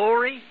hillside of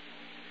glory.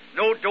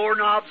 No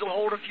doorknobs will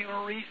hold a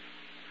funeral wreath.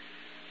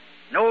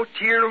 No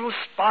tear will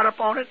spot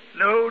upon it.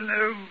 No,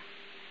 no.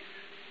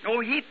 No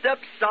heaped up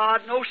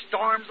sod. No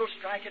storms will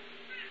strike it.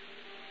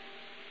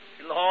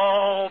 It'll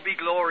all be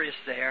glorious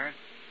there.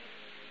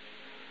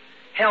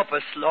 Help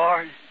us,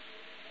 Lord.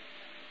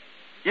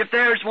 If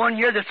there's one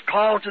here that's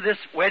called to this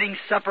wedding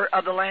supper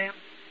of the Lamb,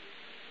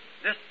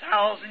 this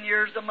 1,000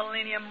 years of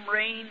millennium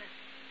reign,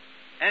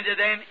 and to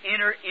then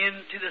enter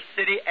into the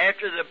city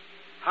after the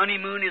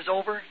honeymoon is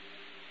over,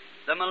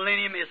 the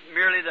millennium is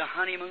merely the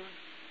honeymoon.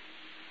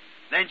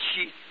 Then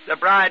the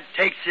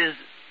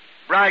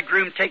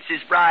bridegroom takes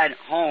his bride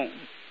home.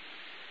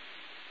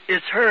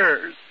 It's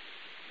hers,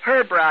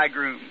 her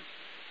bridegroom,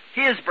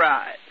 his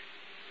bride.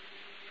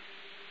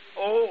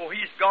 Oh,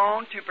 he's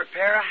gone to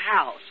prepare a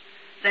house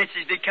since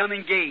he's become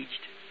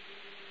engaged.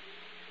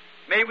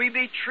 May we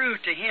be true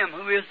to him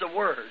who is the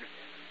Word,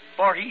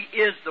 for he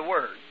is the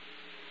Word.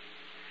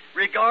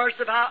 Regardless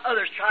of how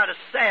others try to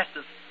sass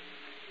us,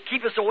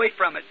 keep us away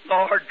from it.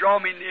 Lord, draw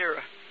me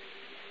nearer.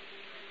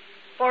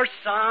 For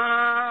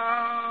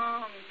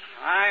sometimes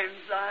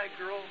I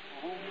grow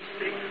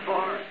homesick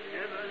for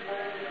heaven,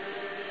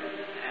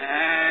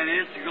 and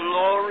its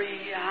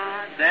glory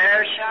I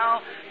there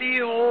shall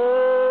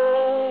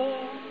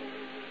behold.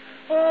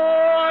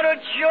 What a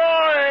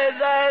joy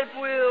that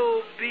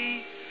will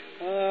be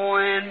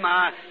when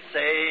my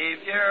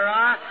Savior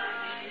I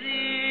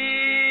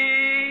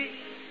see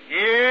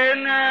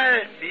in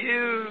that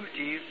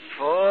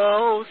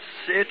beautiful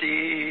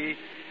city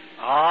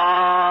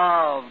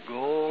of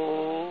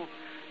gold,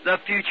 the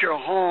future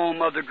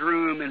home of the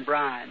groom and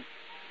bride.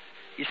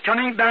 He's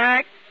coming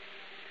back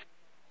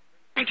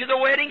to the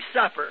wedding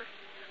supper.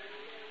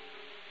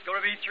 It's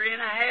going to be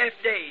 3.5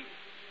 days.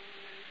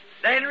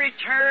 Then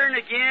return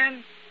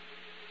again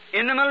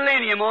in the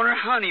millennium on her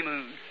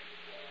honeymoon.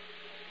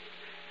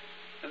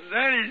 And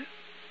then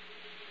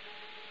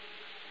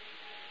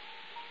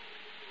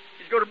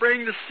he's going to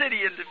bring the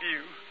city into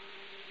view,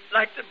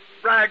 like the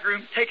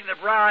bridegroom taking the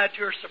bride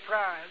to her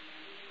surprise.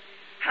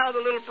 How the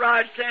little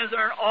bride stands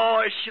there in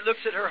awe as she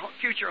looks at her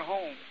future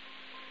home.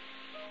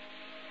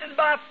 And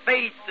by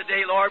faith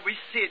today, Lord, we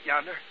see it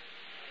yonder.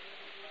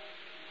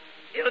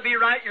 It'll be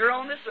right here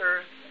on this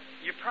earth.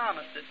 You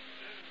promised it.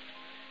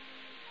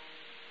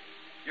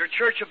 Your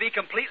church will be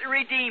completely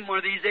redeemed one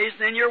of these days,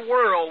 and then your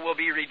world will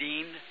be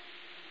redeemed.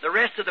 The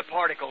rest of the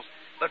particles.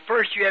 But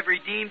first you have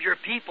redeemed your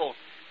people,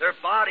 their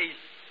bodies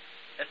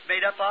that's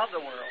made up of the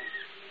world.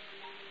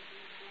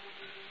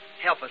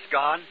 Help us,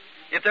 God.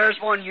 If there's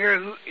one here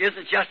who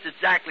isn't just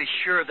exactly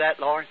sure of that,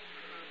 Lord,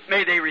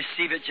 may they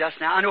receive it just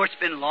now. I know it's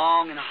been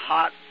long and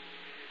hot,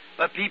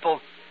 but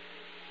people,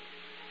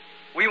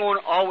 we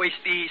won't always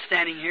be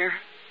standing here.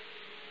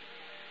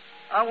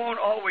 I won't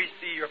always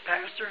be your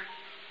pastor.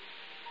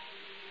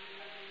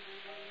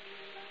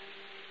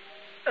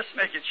 Let's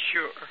make it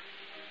sure.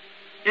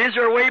 Is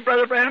there a way,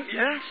 Brother Branham?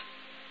 Yes.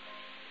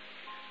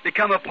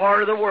 Become a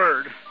part of the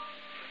Word.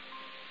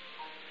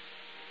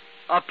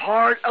 A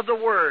part of the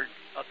Word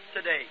of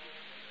today.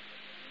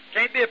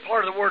 Can't be a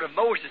part of the Word of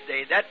Moses'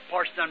 day. That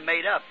part's done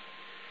made up.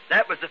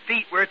 That was the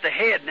feet. We're at the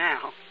head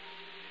now.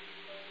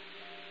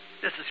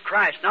 This is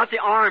Christ, not the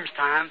arms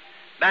time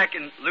back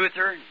in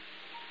Luther.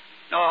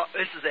 No,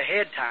 this is the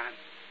head time.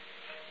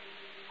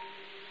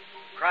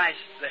 Christ,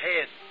 the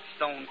head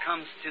stone,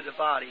 comes to the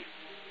body.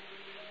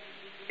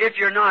 If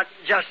you're not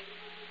just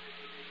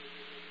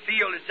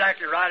feel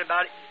exactly right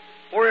about it,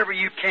 wherever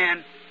you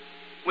can,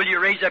 will you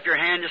raise up your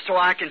hand just so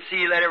I can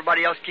see you? Let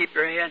everybody else keep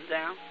their heads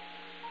down.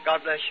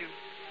 God bless you.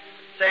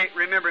 Say,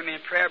 remember me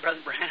in prayer,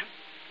 Brother Branham.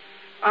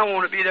 I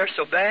want to be there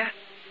so bad.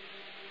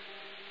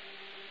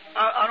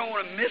 I don't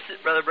want to miss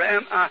it, Brother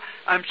Branham.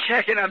 I'm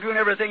checking. I'm doing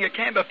everything I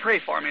can, but pray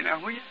for me now,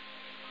 will you?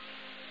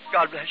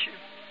 God bless you.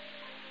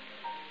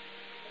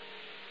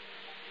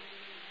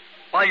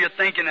 While you're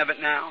thinking of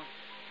it now,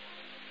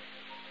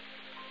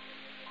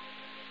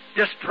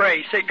 just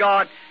pray. Say,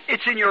 God,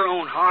 it's in your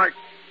own heart.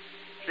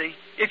 See?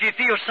 If you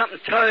feel something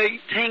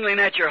tingling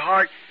at your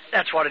heart,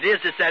 that's what it is.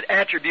 It's that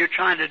attribute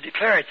trying to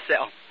declare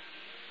itself.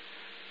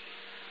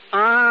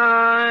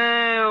 I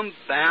am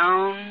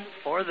bound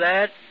for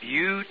that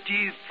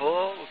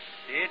beautiful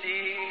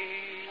city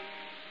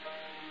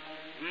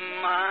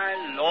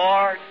my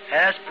Lord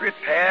has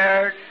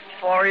prepared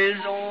for His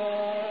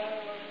own,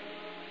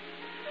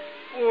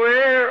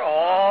 where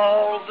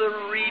all the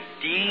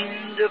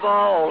redeemed of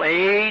all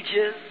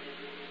ages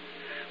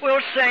will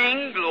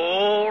sing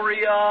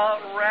glory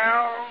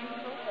around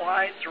the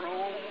white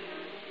throne.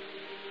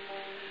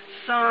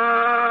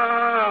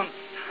 Sometimes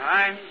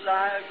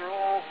I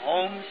grow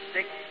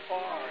homesick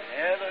for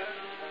heaven,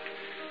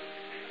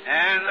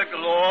 and the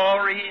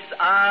glories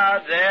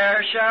I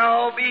there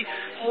shall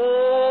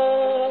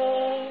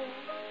behold.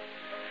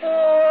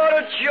 What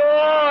a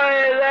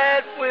joy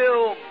that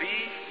will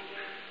be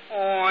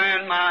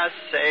when my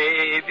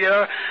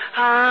Savior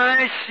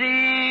I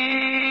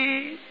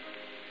see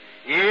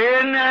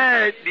in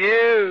that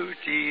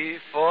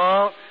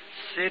beautiful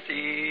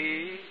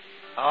city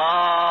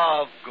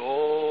of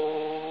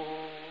gold.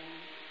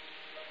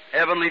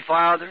 Heavenly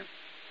Father,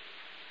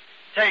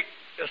 take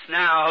us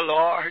now,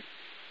 Lord.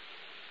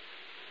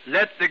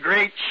 Let the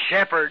great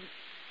shepherd,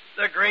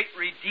 the great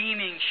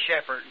redeeming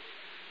shepherd,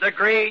 the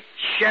great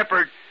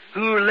shepherd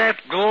who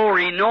left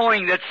glory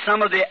knowing that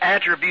some of the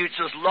attributes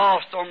was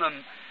lost on the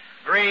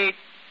great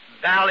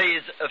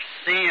valleys of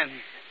sin,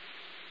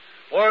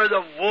 where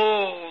the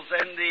wolves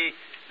and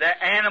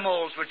the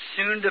animals would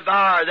soon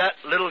devour that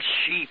little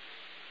sheep.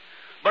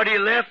 But He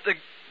left the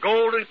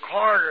golden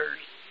corridors,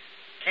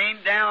 came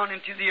down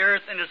into the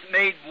earth, and has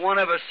made one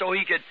of us so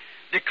He could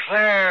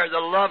declare the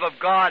love of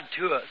God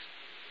to us.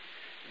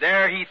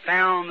 There He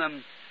found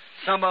them,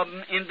 some of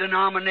them in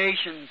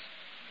denominations,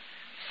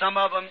 some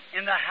of them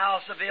in the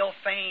house of ill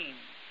fame,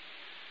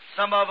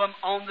 some of them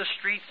on the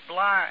streets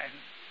blind,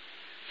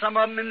 some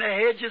of them in the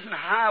hedges and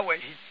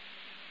highways.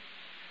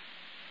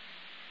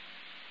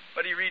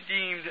 But He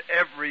redeemed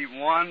every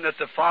one that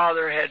the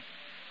Father had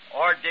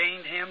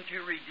ordained Him to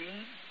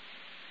redeem.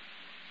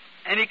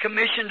 And He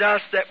commissioned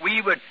us that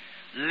we would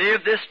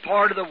live this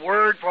part of the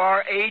Word for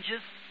our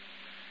ages.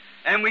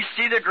 And we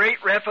see the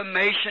great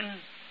Reformation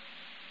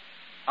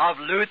of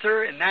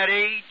Luther in that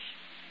age,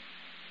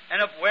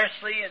 and of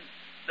Wesley and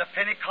the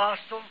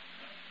Pentecostal.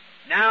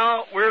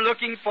 Now we're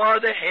looking for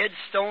the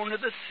headstone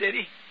of the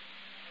city.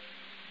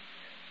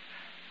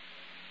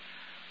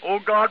 Oh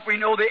God, we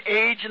know the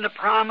age and the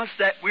promise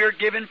that we're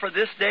given for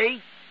this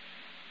day.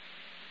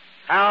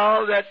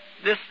 How that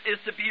this is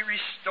to be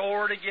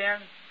restored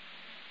again.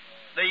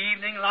 The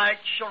evening light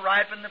shall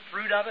ripen the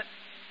fruit of it.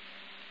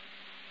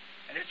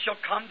 And it shall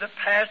come to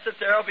pass that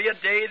there will be a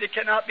day that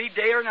cannot be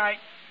day or night.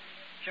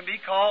 It can be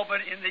called,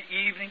 but in the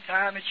evening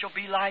time it shall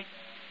be light.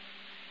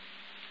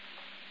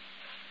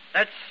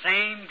 That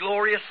same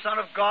glorious Son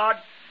of God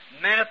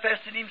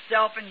manifested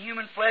Himself in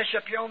human flesh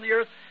up here on the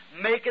earth,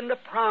 making the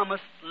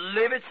promise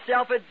live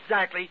itself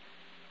exactly,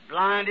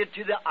 blinded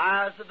to the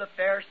eyes of the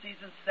Pharisees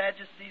and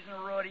Sadducees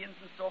and Herodians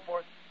and so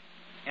forth.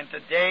 And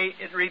today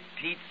it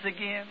repeats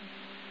again.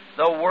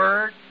 The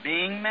Word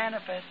being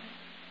manifested,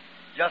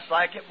 just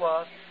like it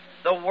was.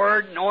 The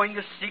Word knowing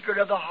the secret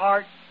of the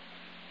heart,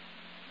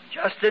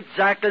 just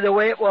exactly the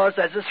way it was,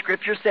 as the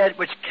Scripture said,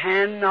 which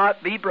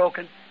cannot be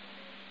broken.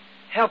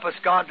 Help us,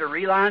 God, to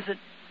realize it.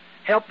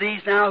 Help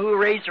these now who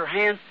raise their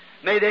hands.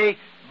 May they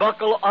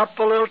buckle up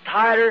a little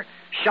tighter,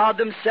 shod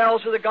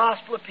themselves with the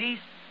gospel of peace,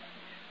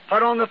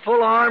 put on the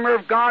full armor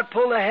of God,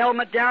 pull the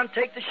helmet down,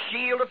 take the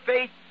shield of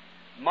faith,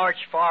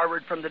 march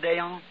forward from the day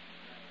on.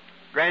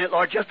 Grant it,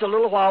 Lord, just a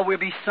little while we'll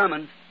be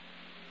summoned.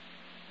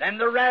 Then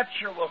the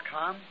rapture will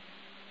come.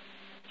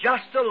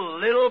 Just a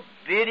little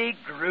bitty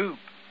group,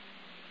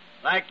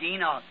 like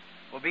Enoch,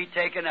 will be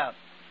taken up.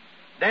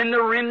 Then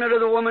the remnant of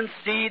the woman's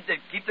seed that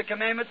keep the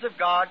commandments of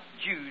God,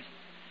 Jews,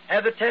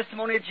 have the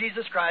testimony of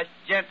Jesus Christ,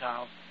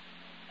 Gentiles,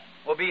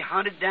 will be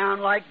hunted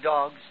down like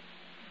dogs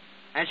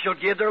and shall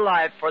give their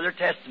life for their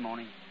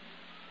testimony.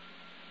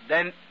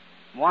 Then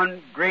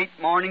one great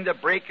morning, the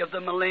break of the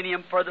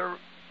millennium for the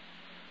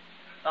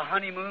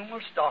honeymoon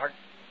will start.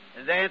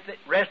 And then the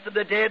rest of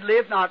the dead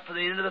live not for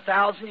the end of the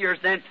 1,000 years.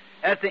 Then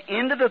at the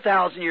end of the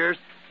 1,000 years,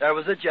 there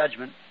was a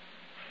judgment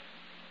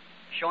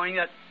showing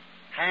that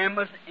Ham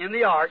was in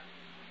the ark,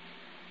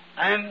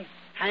 and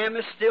Ham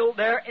is still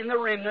there in the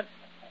remnant.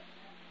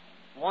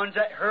 Ones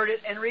that heard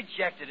it and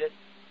rejected it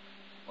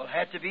will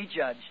have to be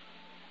judged.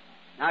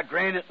 Now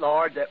grant it,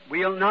 Lord, that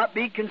we'll not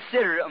be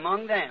considered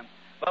among them,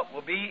 but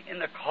will be in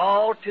the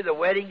call to the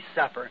wedding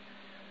supper.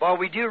 For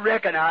we do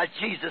recognize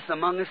Jesus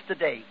among us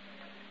today.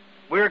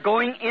 We're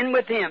going in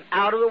with Him,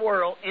 out of the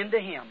world, into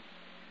Him.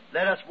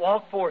 Let us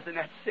walk forth in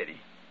that city.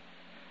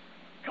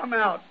 Come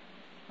out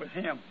with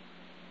Him.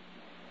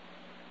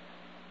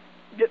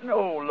 Getting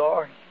old,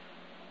 Lord.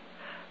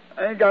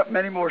 I ain't got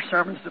many more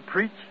sermons to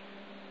preach.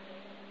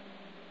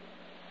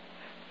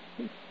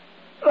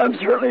 I'm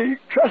certainly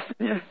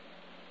trusting You.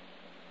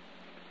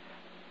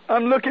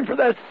 I'm looking for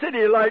that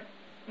city like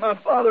my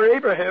father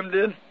Abraham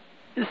did.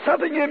 There's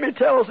something in me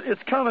tells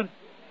it's coming.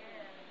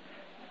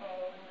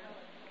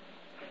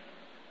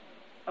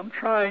 I'm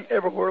trying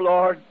everywhere,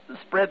 Lord, to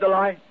spread the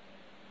light.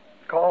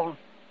 Call.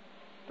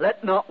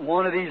 Let not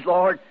one of these,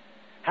 Lord,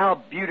 how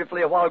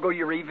beautifully a while ago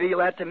You revealed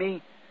that to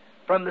me,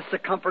 from the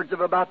circumference of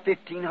about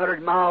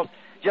 1,500 miles,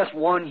 just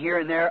one here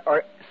and there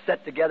are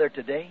set together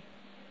today.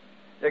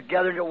 They're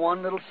gathered to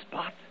one little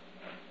spot,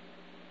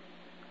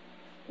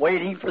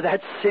 waiting for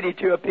that city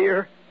to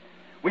appear.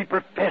 We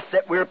profess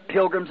that we're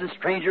pilgrims and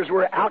strangers,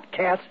 we're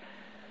outcasts.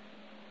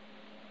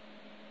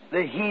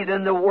 The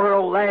heathen, the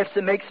world laughs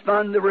and makes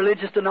fun, the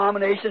religious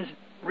denominations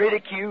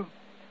ridicule.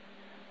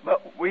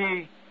 But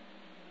we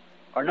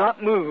are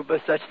not moved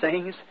by such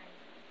things.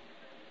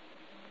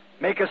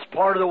 Make us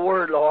part of the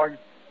Word, Lord.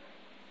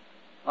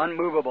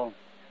 Unmovable.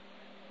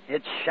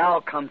 It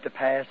shall come to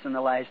pass in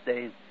the last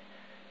days.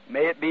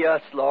 May it be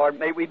us, Lord.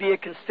 May we be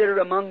considered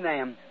among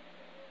them.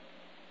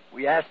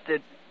 We ask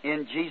it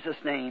in Jesus'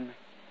 name.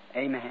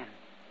 Amen.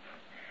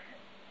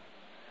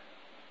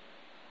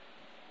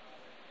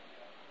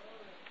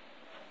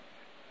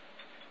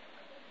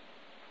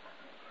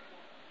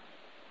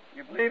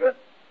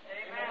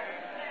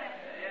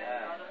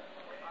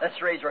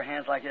 Let's raise our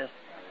hands like this.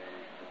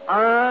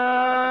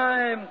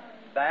 I'm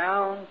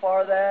bound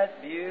for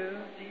that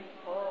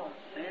beautiful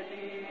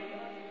city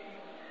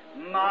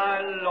my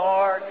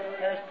Lord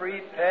has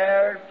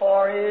prepared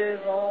for His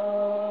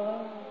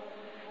own,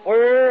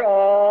 where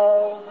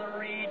all the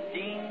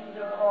redeemed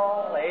of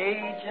all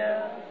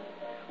ages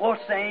will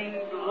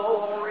sing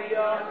glory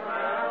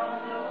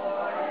around the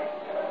white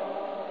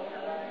throne.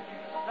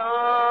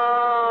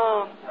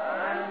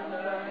 Sometimes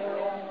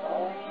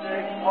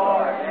homesick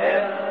for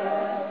heaven,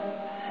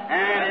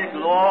 and His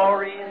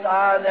glories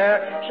are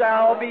there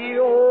shall be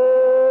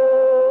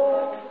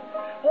oh,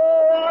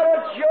 what a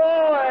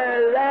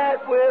joy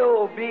that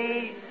will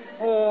be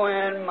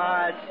when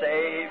my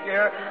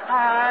Savior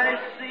I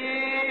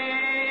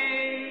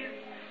see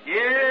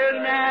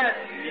in that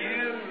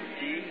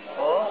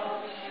beautiful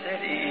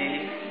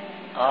city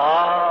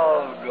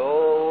of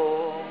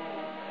gold.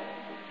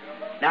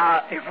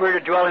 Now, if we're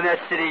to dwell in that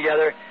city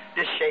together,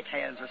 just shake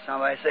hands with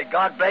somebody. Say,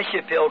 God bless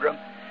you, pilgrim.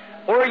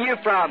 Where are you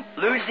from?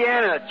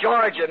 Louisiana,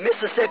 Georgia,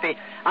 Mississippi.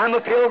 I'm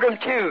a pilgrim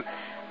too.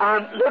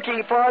 I'm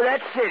looking for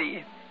that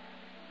city.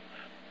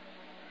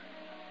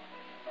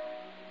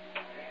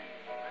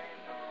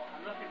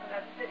 I'm looking for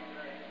that city.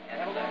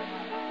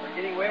 We're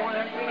getting way over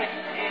there.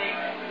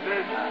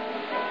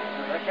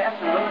 The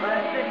captain looking for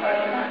that city.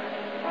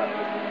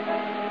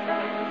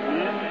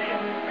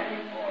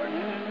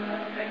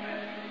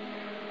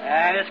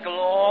 And His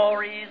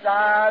glories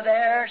are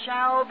there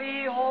shall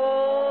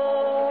behold.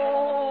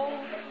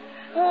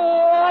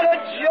 What a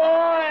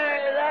joy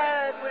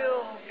that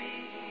will be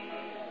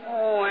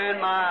when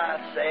my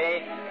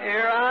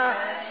Savior I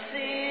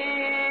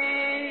see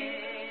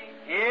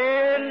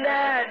in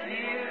that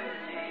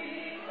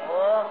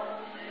beautiful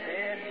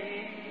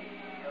city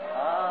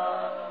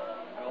of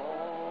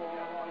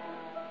gold.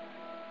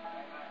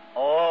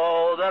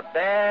 Oh, the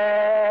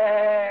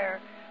bear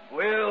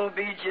will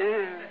be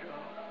Judah,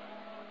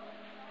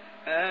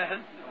 and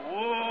the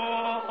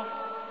wolf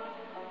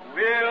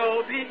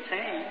will be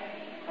tame,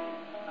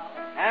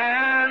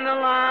 and the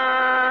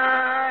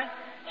lion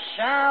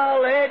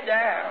shall lay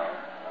down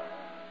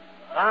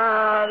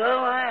by the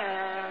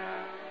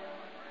lamb.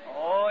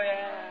 Oh,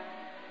 yeah.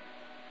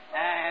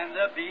 And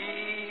the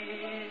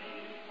beast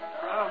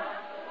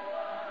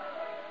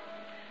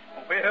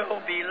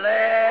will be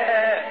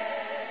led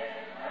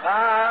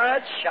by a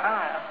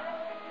child,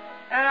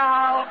 and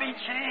I'll be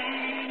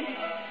changed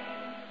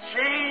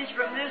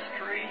from this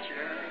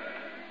creature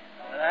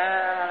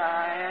that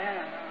I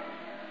am.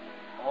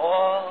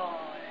 Oh,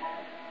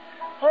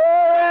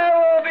 there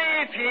will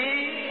be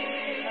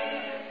peace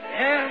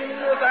in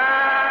the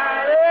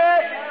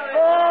valley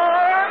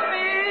for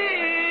me.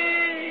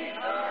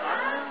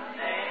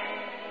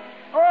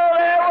 Oh,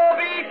 there will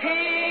be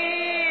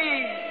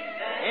peace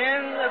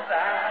in the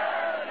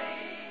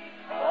valley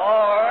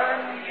for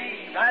me.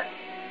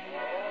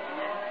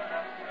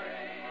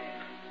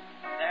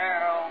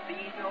 There'll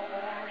be no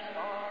more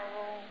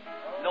sorrow,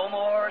 no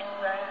more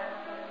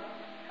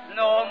sadness,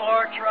 no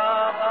more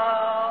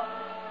trouble.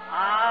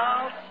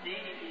 I'll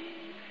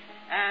see,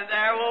 and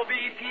there will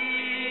be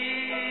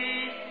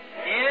peace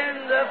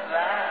in the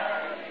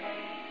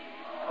valley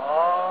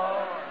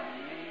for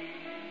me.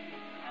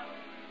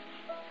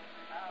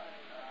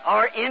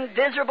 Our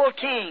invisible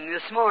King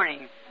this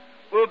morning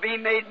will be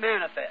made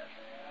manifest.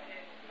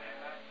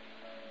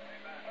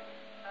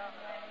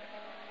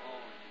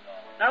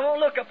 Now, I won't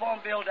look upon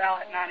Bill Dow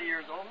at 90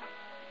 years old.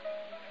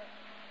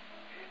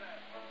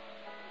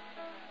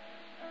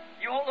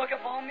 You won't look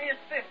upon me at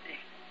 50.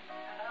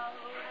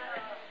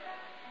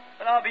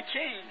 But I'll be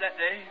changed that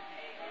day.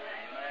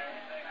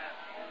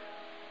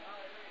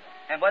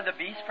 And when the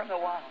beast from the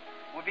wild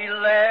will be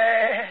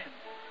led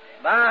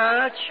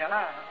by a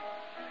child,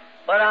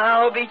 but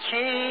I'll be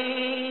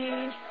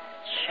changed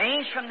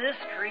from this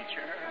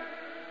creature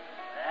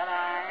that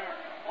I am.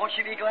 Won't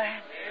you be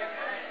glad?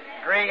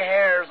 Gray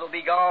hairs will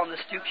be gone, the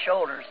stooped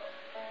shoulders.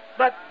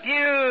 But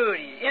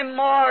beauty,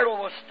 immortal,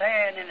 will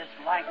stand in its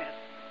likeness.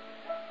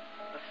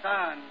 The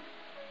sun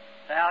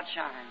to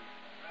outshine.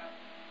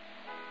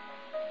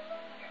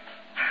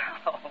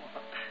 Oh,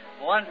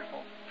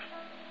 wonderful.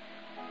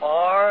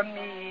 For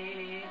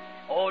me,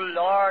 oh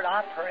Lord,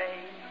 I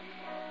pray,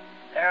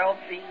 there'll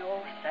be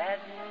no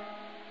sadness,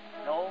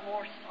 no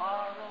more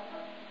sorrow,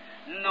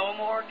 no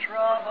more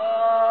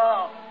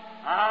trouble.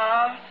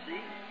 I'll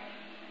see.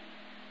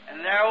 And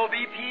there will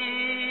be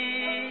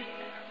peace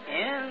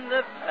in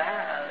the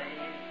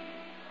valley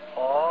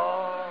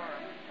for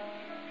me.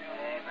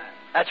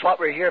 That's what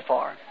we're here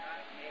for.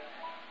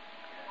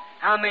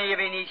 How many of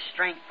you need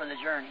strength for the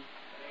journey?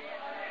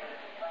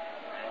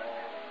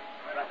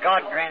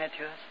 God grant it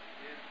to us.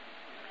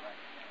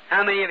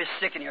 How many of you are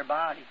sick in your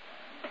body?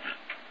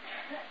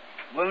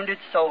 Wounded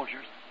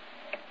soldiers.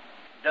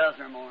 A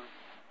dozen or more.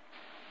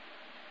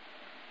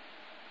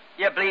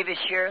 You believe He's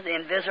here, the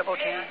invisible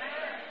King?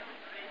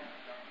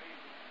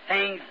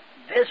 Things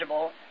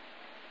visible,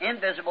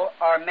 invisible,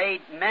 are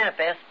made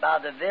manifest by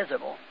the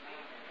visible.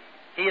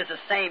 He is the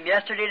same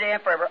yesterday, today,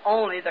 and forever,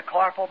 only the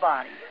corporal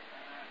body.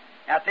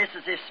 Now, if this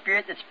is His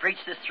Spirit that's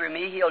preached this through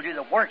me, He'll do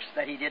the works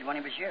that He did when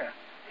He was here.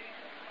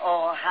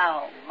 Oh,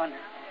 how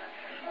wonderful.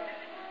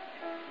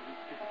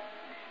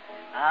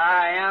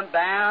 I am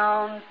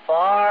bound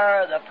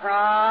for the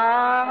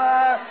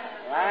promised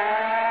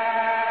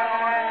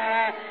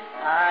land.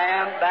 I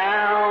am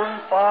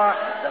bound for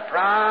the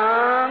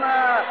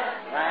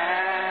promised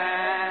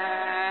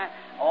land.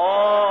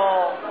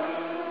 Oh,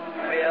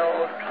 who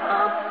will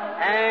come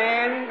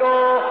and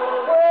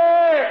go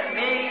with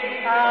me?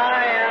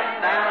 I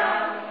am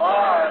bound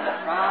for the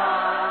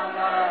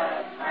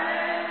promised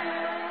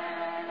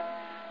land.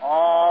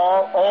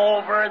 All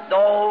over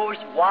those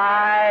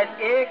wide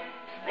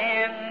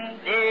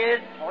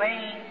extended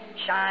plains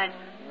shines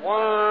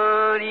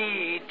one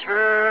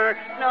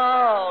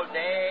eternal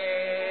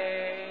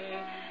day.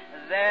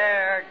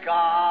 There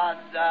God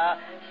the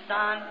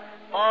Son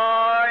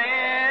forever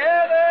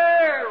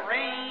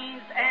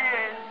reigns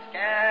and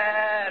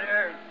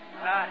scatters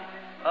night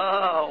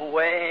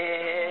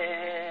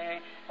away.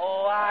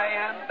 Oh, I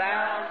am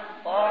bound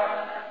for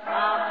the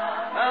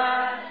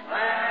promised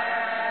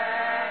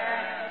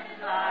land.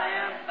 I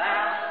am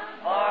bound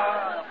for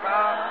the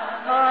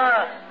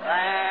promised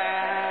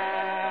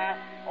land.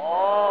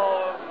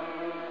 Oh,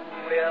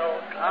 who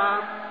will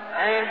come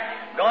and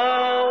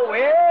go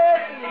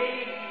with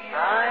me?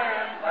 I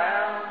am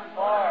bound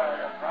for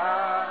the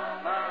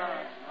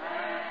promised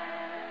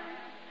land.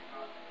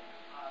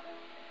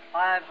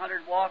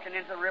 500 walking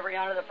into the river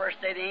yonder the first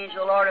day the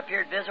angel of the Lord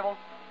appeared visible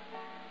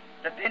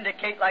to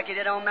vindicate like He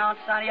did on Mount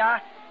Sinai.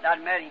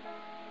 I'd met him.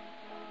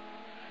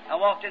 I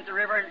walked into the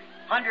river and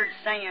hundreds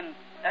singing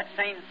that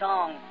same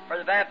song for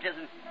the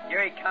baptism.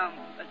 Here He comes,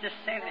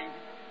 descending.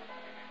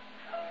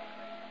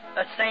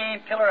 That same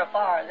pillar of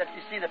fire that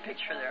you see the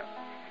picture there,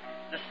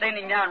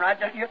 descending down right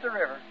down here at the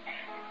river.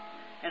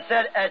 And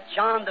said, as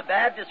John the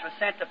Baptist was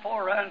sent to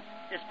forerun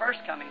His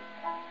first coming,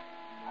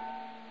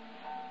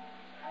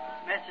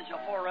 this message will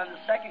forerun the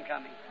second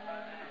coming.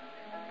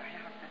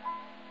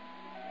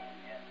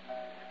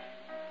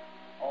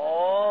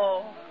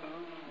 Oh, who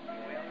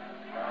will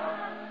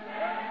come?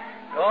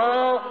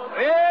 Go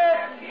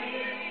with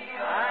me.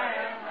 I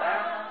am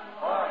bound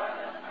for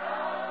the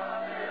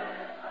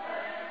promised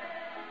land.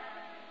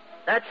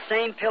 That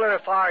same pillar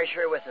of fire is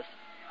here with us.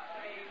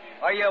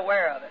 Are you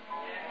aware of it?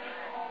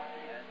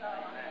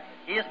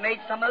 He has made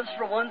some of us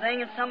for one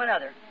thing and some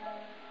another.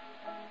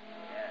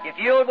 If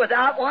you'll,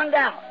 without one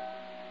doubt,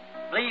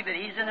 believe that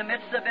He's in the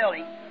midst of the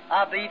building,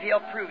 I believe He'll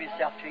prove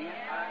Himself to you.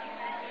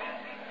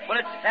 Will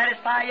it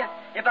satisfy you?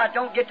 If I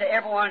don't get to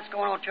everyone, it's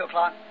going on 2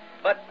 o'clock.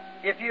 But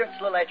if you, it's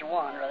a little after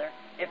 1, rather.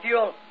 If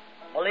you'll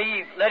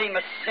believe, let Him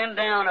ascend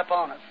down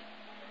upon us.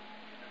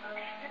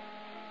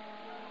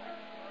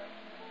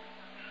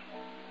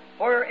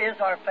 Where is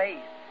our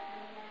faith?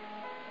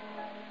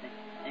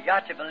 You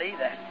got to believe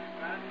that.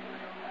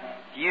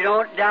 You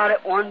don't doubt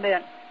it one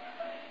bit.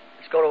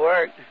 Let's go to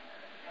work.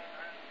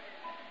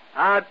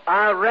 I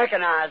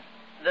recognize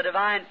the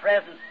divine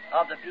presence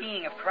of the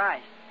being of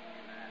Christ,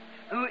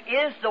 who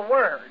is the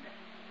Word.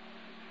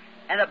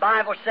 And the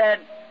Bible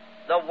said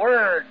the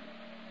Word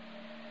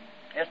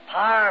is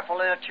powerful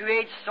in a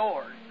two-edged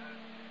sword,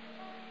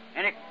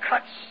 and it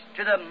cuts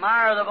to the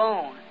mire of the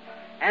bone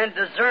and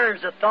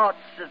discerns the thoughts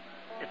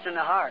that's in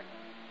the heart,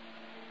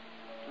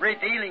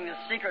 revealing the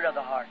secret of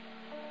the heart.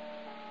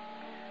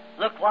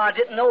 Look, why I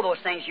didn't know those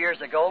things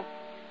years ago,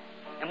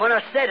 and when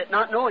I said it,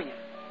 not knowing it,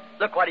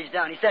 look what He's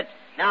done. He said,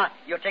 now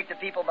you'll take the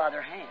people by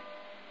their hand,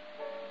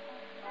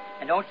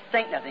 and don't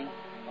think nothing.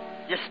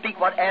 Just speak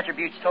what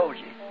attributes told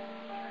you.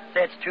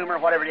 Say it's tumor,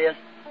 whatever it is.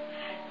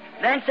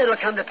 Then said it'll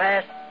come to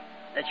pass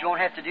that you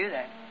won't have to do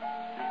that.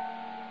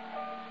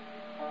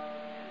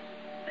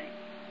 See?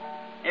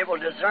 It will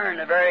discern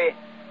the very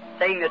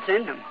thing that's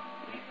in them.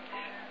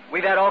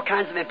 We've had all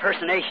kinds of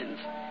impersonations.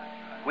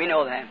 We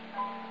know that.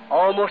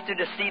 Almost to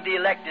deceive the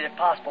elected if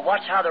possible.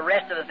 Watch how the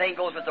rest of the thing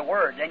goes with the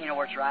Word. Then you know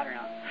where it's right or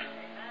not.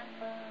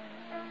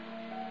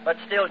 But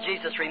still,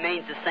 Jesus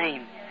remains the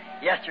same.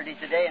 Yesterday,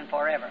 today, and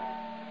forever.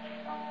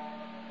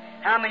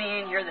 How many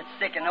in here that's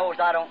sick and knows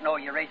I don't know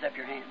you? Raise up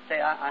your hand. Say,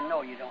 I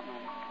know you don't know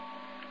me.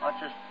 What's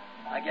this?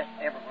 I guess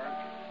everywhere.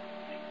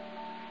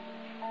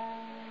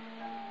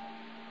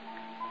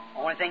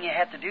 Only thing you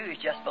have to do is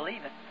just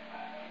believe it.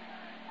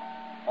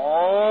 Only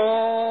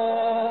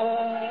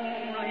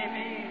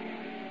believe.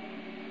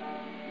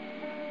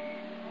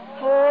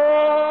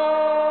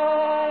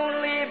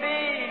 Only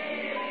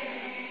believe.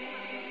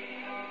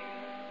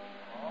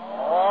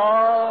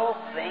 All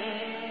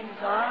things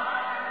are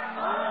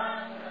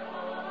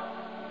possible.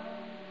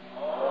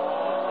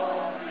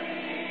 Only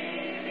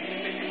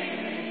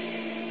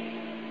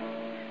believe.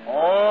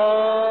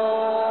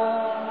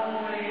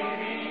 Only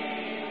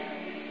believe.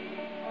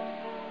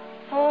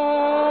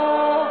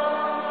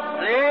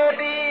 Only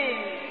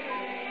believe.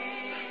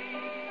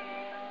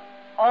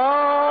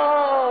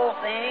 All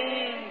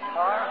things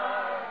are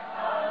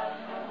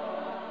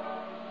possible.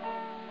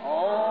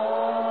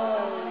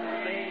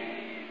 Only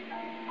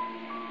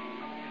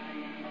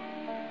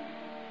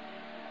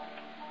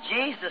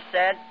Jesus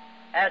said,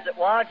 as it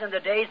was in the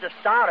days of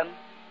Sodom,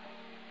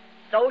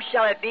 so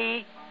shall it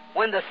be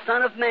when the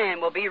Son of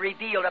Man will be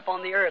revealed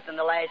upon the earth in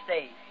the last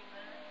days.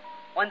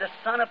 When the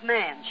Son of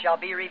Man shall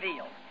be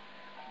revealed,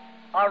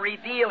 or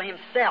reveal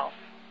Himself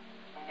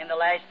in the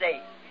last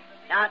days.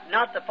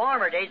 Not the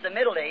former days, the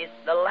middle days,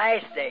 the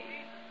last days.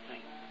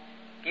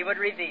 He would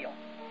reveal.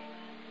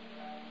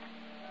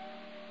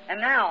 And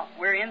now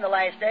we're in the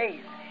last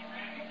days.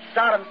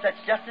 Sodom sets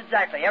just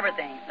exactly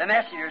everything. The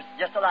messengers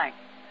just alike.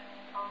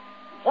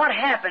 What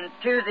happened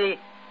to the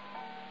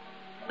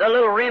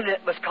little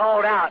remnant was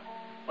called out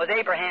with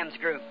Abraham's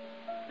group?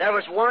 There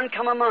was one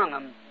come among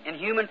them in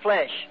human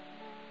flesh,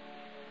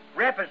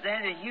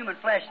 represented in human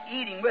flesh,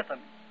 eating with them,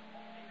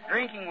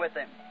 drinking with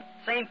them,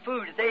 same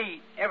food that they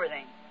eat,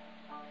 everything.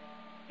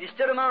 He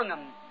stood among them,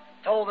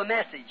 told the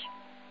message.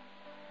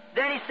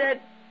 Then he said,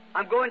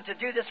 I'm going to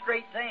do this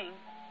great thing.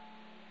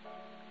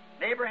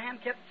 And Abraham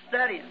kept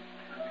studying.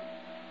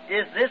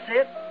 Is this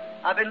it?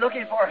 I've been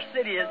looking for a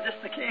city. Is this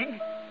the king?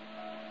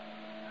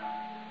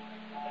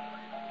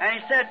 And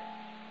he said,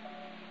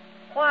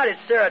 why did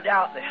Sarah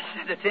doubt this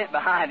in the tent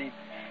behind him?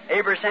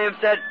 Abraham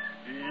said,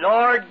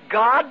 Lord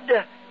God,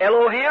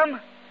 Elohim.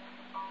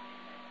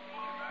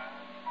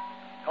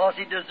 Because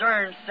he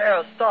discerned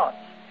Sarah's thoughts.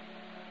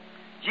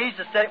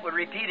 Jesus said it would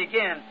repeat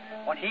again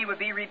when He would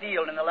be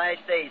revealed in the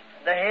last days.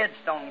 The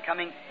headstone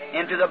coming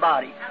into the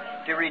body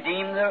to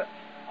redeem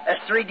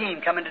that's to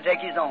redeem, coming to take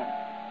His own.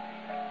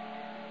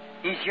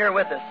 He's here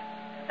with us.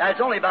 Now,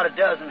 it's only about a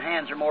dozen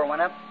hands or more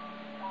went up.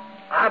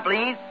 I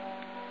believe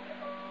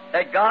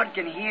that God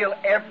can heal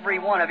every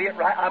one of you.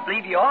 Right? I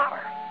believe you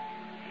are.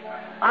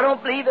 I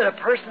don't believe that a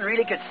person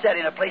really could sit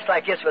in a place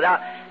like this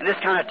without, in this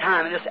kind of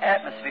time, in this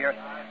atmosphere,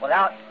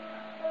 without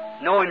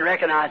knowing,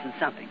 recognizing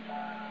something.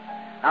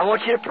 I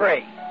want you to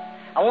pray.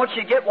 I want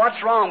you to get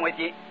what's wrong with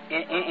you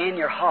in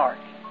your heart.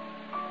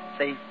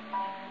 See?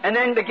 And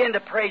then begin to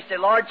pray. Say,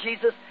 Lord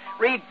Jesus,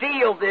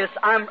 reveal this.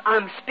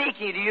 I'm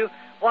speaking to you.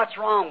 What's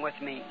wrong with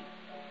me?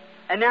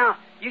 And now,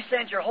 you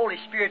send your Holy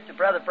Spirit to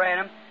Brother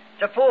Branham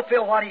to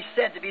fulfill what he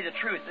said to be the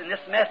truth. In this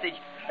message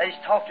that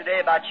he's talked today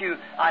about you,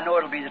 I know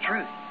it'll be the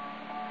truth.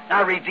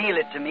 Now reveal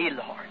it to me,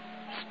 Lord.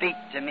 Speak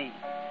to me.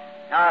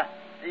 Now,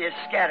 it's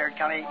scattered,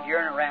 kind of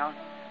hearing around.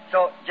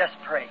 So just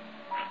pray.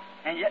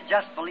 And yet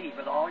just believe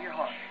with all your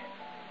heart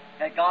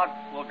that God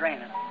will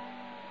grant it.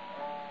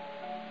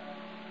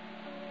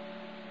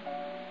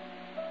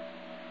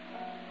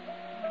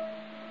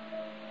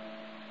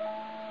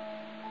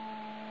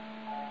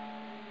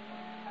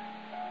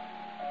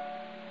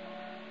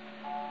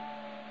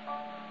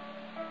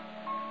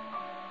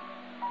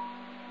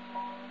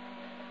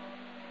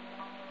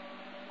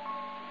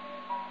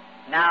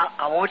 Now,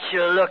 I want you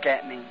to look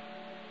at me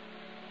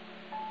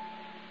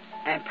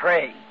and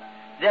pray.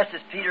 Just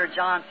as Peter and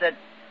John said,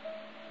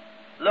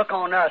 look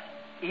on us.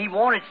 He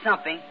wanted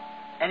something,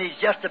 and he's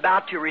just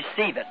about to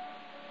receive it.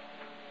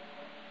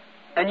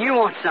 And you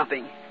want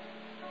something,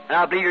 and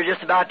I believe you're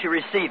just about to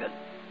receive it.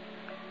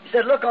 He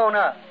said, look on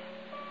us.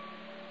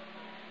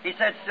 He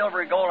said,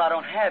 silver and gold I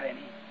don't have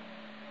any,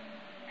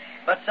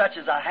 but such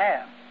as I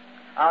have,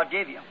 I'll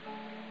give you.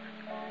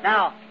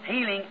 Now,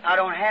 healing I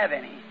don't have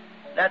any.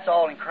 That's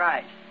all in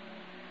Christ.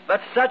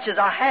 But such as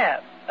I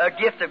have, a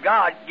gift of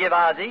God, give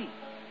I thee.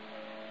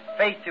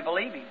 Faith to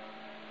believe Him.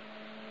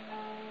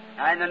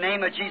 Now, in the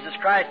name of Jesus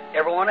Christ,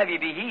 every one of you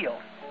be healed.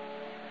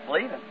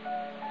 Believe Him.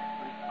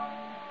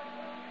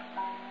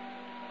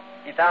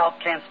 If thou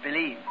canst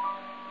believe.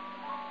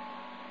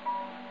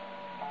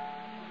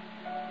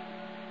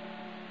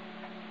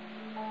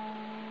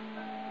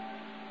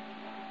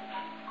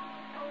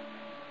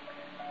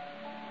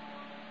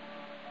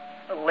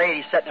 A little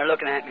lady sitting there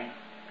looking at me.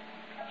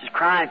 She's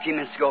crying a few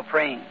minutes ago,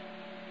 praying.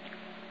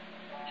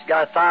 She's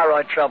got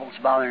thyroid troubles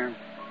bothering her.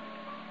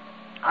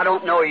 I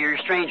don't know you. You're a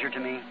stranger to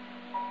me.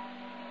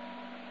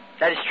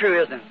 That is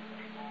true, isn't it?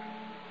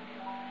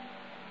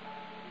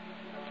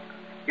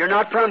 You're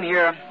not from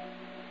here.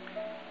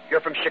 You're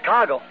from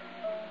Chicago.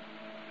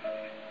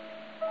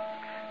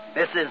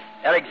 This is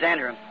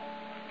Alexandra.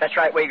 That's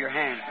right, wave your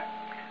hand.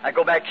 I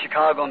go back to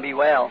Chicago and be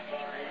well.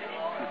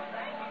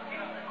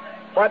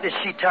 What did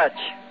she touch?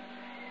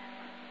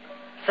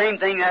 Same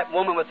thing that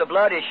woman with the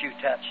blood issue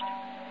touched.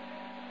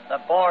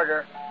 The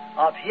border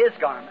of his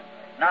garment,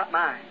 not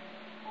mine.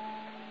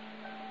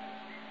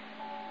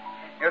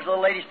 There's a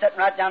little lady sitting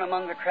right down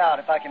among the crowd,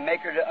 if I can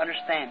make her to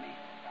understand me.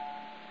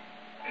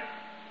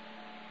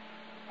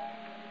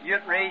 You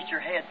haven't raised your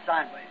head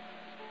sideways.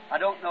 I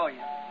don't know you.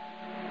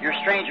 You're a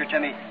stranger to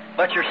me,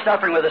 but you're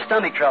suffering with a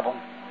stomach trouble.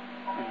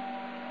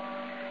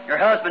 Your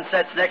husband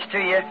sits next to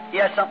you. He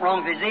has something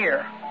wrong with his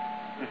ear.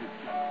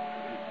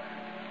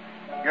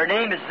 Your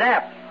name is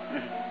Zapp.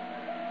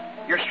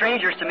 You're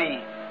strangers to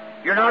me.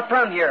 You're not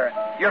from here.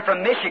 You're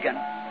from Michigan.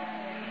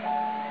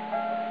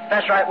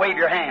 That's right, wave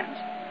your hands.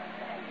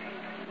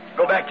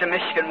 Go back to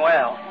Michigan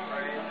well.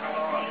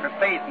 Your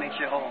faith makes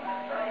you whole.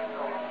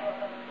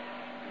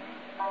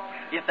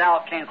 If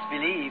thou canst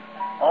believe,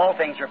 all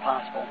things are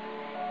possible.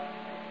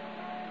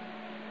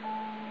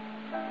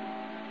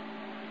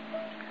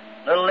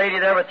 Little lady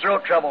there with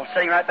throat trouble,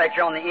 sitting right back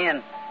here on the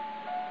end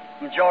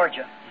from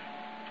Georgia.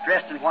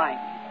 dressed in white.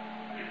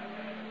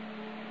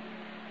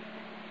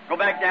 Go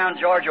back down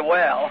Georgia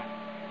well.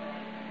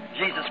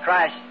 Jesus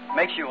Christ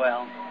makes you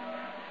well.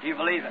 Do you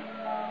believe it?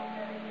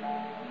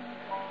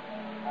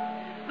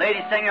 Lady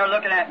sitting there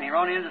looking at me,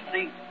 running in the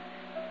seat.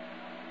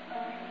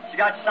 She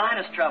got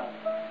sinus trouble.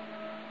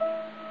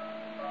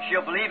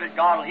 She'll believe it.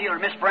 God will heal her.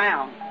 Miss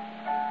Brown,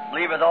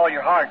 believe with all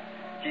your heart.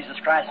 Jesus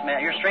Christ,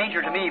 man. You're a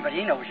stranger to me, but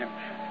He knows you.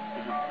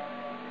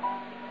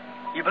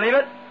 You believe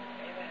it?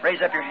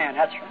 Raise up your hand.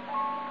 That's right.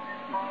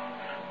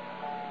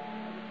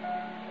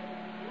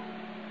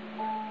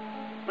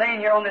 Laying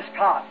here on this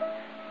cot.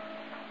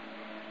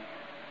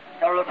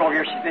 Tell her, look over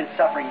here. She's been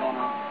suffering going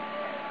on.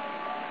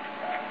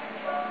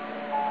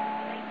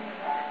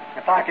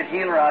 If I could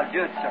heal her, I'd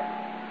do it, sir.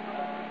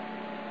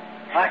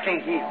 I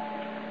can't heal.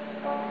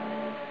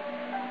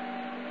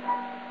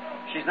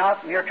 She's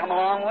not here come a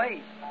long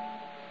ways.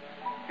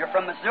 You're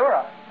from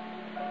Missouri.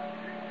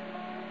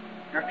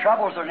 Your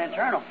troubles are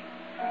internal.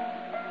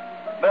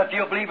 But if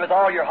you'll believe with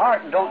all your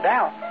heart and don't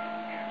doubt,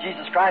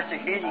 Jesus Christ will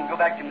heal you. You can go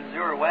back to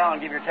Missouri well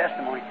and give your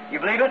testimony. You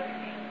believe it?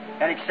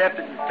 And accept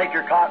it and take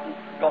your cot and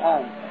go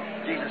home.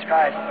 Jesus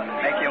Christ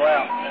make you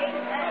well.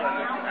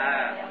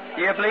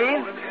 Do you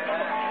believe?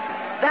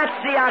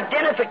 That's the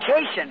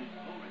identification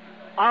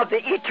of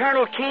the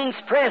eternal King's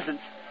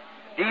presence.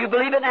 Do you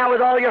believe it now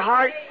with all your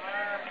heart?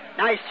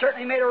 Now, He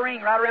certainly made a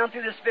ring right around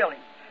through this building.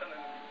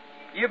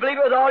 You believe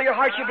it with all your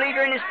heart? You believe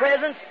you're in His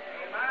presence?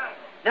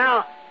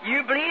 Now,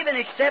 you believe and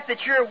accept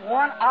that you're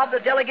one of the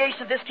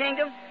delegation of this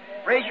kingdom?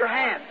 Raise your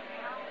hand.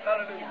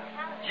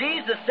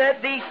 Jesus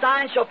said, these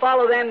signs shall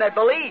follow them that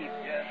believe.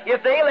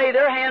 If they lay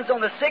their hands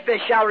on the sick, they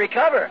shall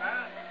recover.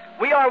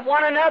 We are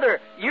one another.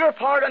 You're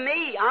part of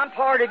me. I'm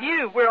part of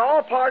you. We're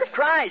all part of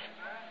Christ.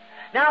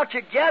 Now,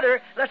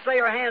 together, let's lay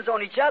our hands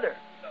on each other.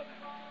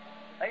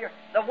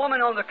 The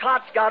woman on the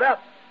cot's got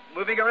up,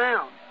 moving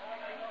around,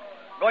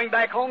 going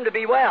back home to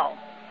be well.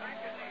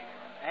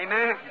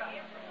 Amen.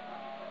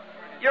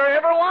 You're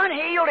everyone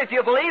healed if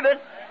you believe it.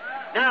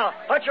 Now,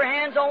 put your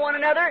hands on one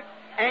another,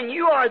 and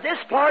you are this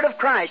part of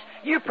Christ.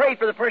 You pray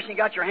for the person you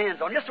got your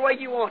hands on, just the way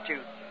you want to.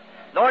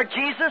 Lord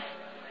Jesus,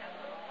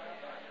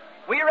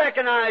 we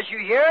recognize you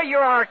here.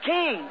 You're our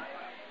King.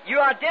 You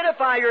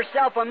identify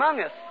yourself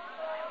among us.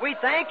 We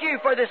thank you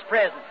for this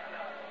presence.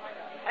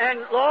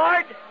 And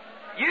Lord,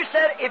 you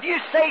said if you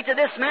say to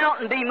this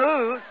mountain, be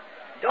moved,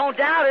 don't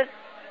doubt it.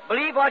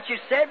 Believe what you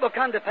said will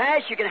come to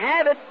pass. You can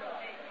have it.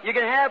 You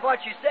can have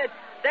what you said.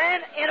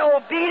 Then, in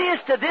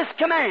obedience to this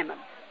commandment,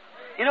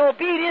 in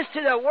obedience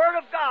to the Word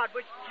of God,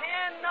 which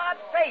cannot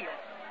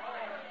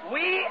fail,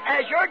 we,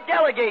 as your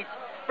delegates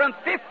from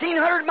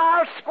 1,500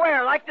 miles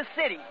square, like the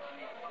city,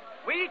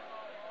 we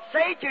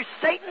say to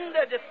Satan,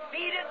 the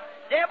defeated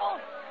devil,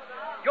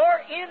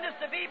 your end is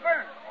to be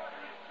burned.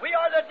 We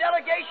are the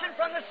delegation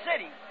from the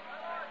city.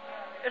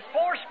 It's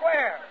 4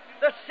 square,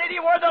 the city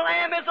where the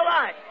Lamb is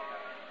alive.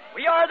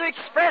 We are the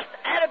expressed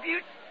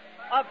attributes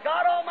of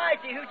God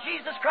Almighty, who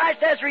Jesus Christ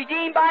has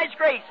redeemed by His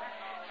grace.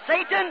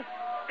 Satan,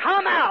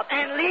 come out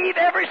and leave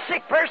every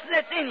sick person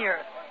that's in here.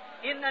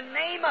 In the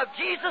name of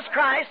Jesus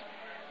Christ,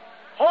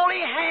 holy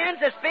hands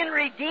has been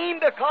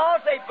redeemed because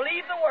they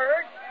believe the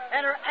Word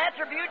and are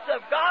attributes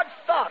of God's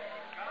thought.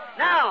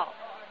 Now,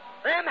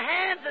 them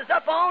hands is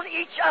up on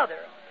each other.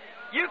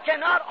 You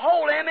cannot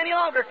hold them any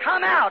longer.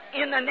 Come out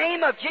in the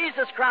name of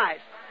Jesus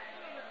Christ.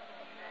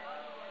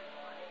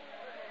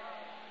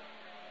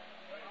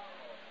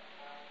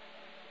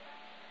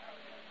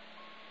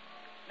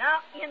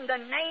 Now, in the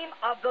name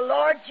of the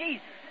Lord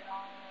Jesus.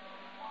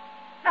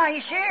 Now,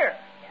 He's here.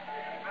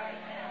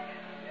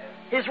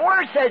 His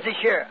Word says He's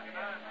here.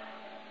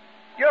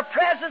 Your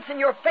presence and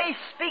your face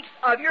speaks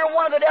of you're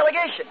one of the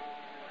delegation.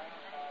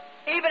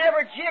 Even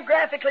ever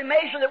geographically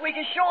measured that we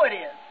can show it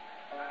is.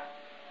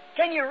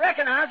 Can you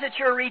recognize that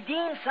you're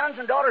redeemed sons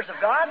and daughters of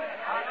God?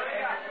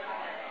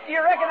 Do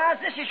you recognize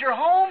this is your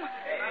home?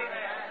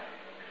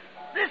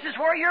 This is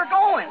where you're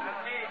going.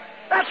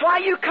 That's why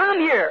you come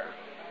here.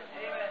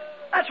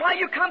 That's why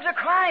you come to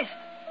Christ.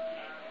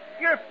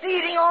 You're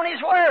feeding on His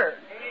Word.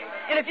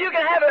 And if you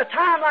can have a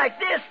time like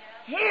this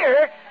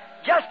here,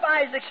 just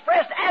by His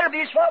expressed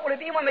attributes, what will it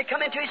be when we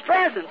come into His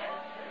presence?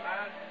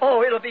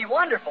 Oh, it'll be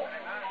wonderful.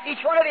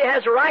 Each one of you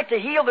has a right to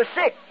heal the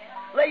sick.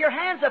 Lay your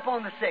hands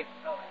upon the sick.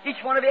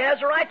 Each one of you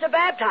has a right to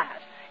baptize.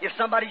 If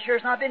somebody sure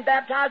has not been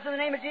baptized in the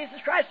name of Jesus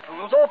Christ, the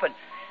pool's open.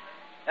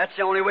 That's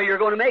the only way you're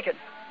going to make it.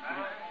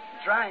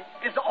 That's right.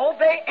 Is to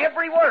obey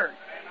every word.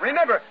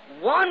 Remember,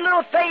 one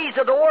little phase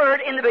of the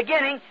Word in the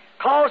beginning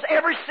caused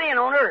every sin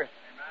on earth.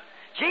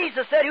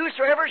 Jesus said,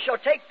 whosoever shall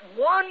take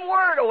one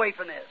word away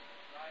from this,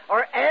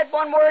 or add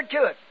one word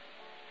to it,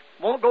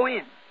 won't go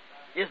in.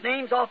 His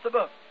name's off the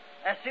book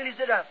as soon as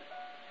it does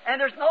it.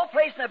 And there's no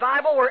place in the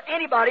Bible where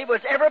anybody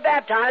was ever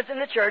baptized in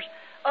the church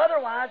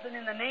otherwise than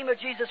in the name of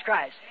Jesus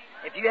Christ.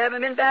 If you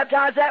haven't been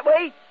baptized that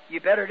way, you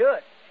better do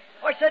it.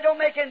 Oh, He said, don't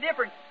make any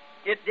difference.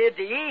 It did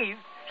to Eve.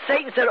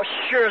 Satan said, oh,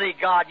 surely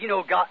God, you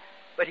know God.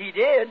 But He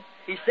did.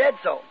 He said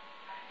so.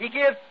 He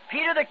gave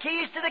Peter the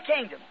keys to the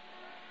kingdom.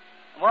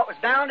 What was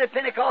bound at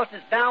Pentecost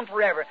is bound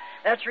forever.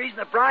 That's the reason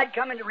the bride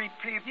coming to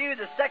review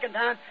the second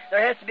time,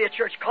 there has to be a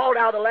church called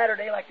out of the latter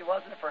day like there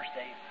was in the first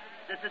day.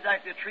 This is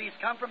like the trees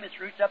come from its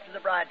roots up to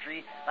the bride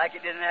tree, like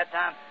it did in that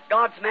time.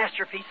 God's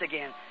masterpiece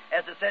again,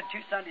 as I said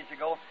 2 Sundays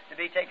ago, to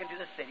be taken to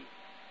the city.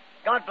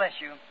 God bless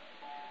you.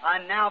 I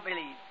now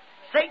believe.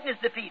 Satan is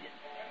defeated.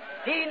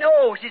 He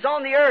knows he's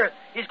on the earth.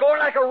 He's going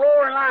like a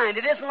roaring lion.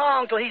 It isn't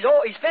long till he's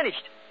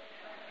finished.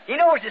 He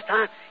knows his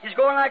time. He's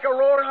going like a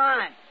roaring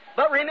lion.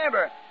 But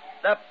remember,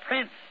 the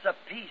Prince of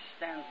Peace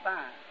stands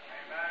by.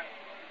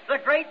 The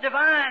great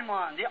divine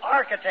one, the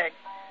architect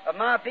of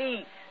my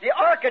being, the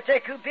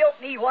architect who built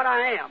me what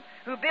I am,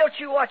 who built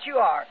you what you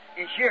are,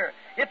 is here.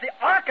 If the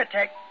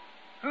architect,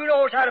 who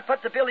knows how to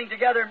put the building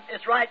together in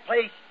its right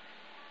place,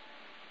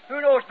 who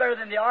knows better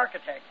than the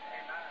architect?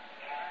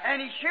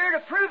 And he's sure to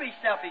prove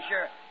himself, he's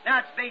sure. Now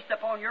it's based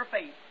upon your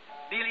faith.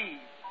 Believe.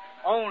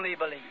 Only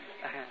believe.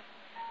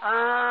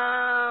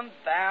 I'm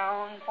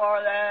bound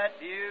for that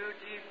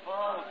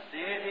beautiful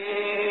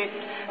city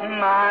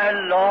my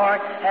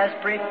Lord has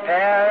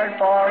prepared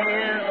for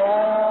His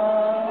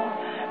own,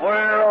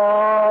 where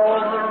all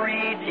the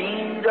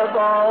redeemed of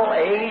all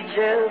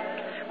ages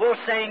will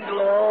sing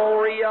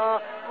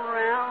Gloria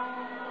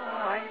round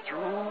my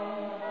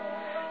throne.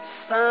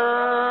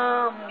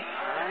 Sometimes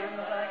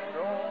I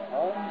grow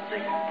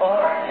homesick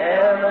for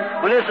heaven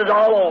when this is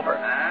all over,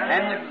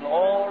 and the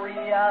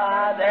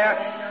Gloria there.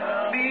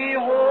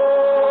 Behold,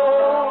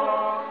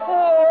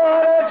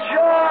 what a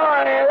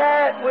joy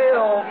that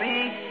will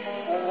be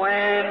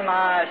when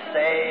my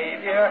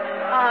Savior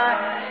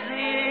I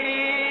see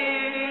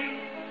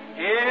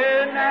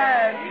in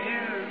that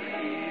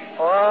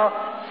beautiful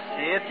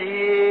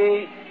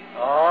city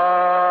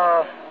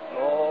of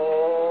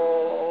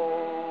gold.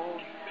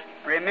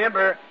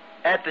 Remember,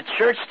 at the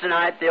church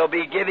tonight, they'll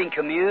be giving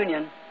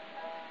communion.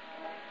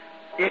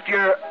 If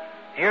you're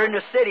here in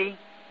the city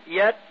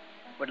yet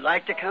would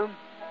like to come,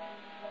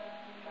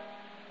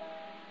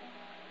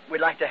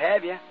 we'd like to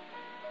have you.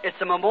 It's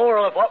a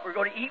memorial of what we're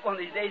going to eat one of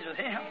these days with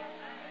Him.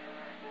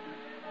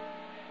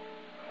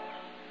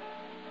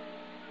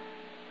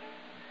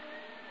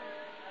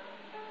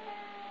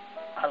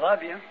 I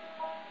love you.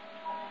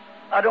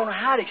 I don't know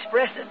how to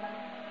express it.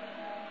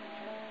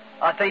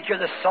 I think you're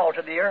the salt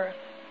of the earth.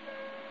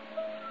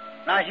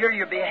 And I hear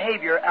your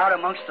behavior out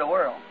amongst the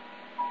world.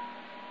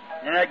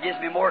 And that gives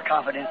me more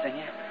confidence in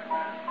you.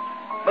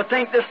 But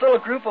think this little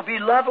group will be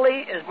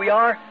lovely as we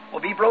are.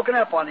 We'll be broken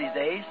up one of these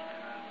days.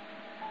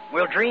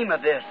 We'll dream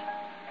of this.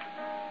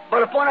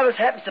 But if one of us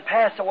happens to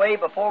pass away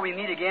before we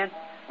meet again,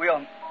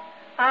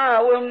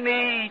 I will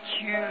meet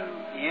you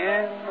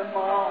in the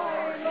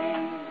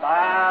morning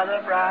by the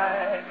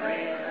bright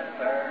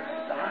river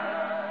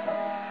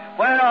side,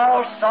 when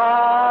all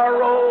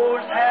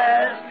sorrows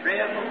has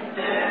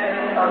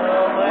drifted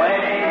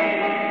away.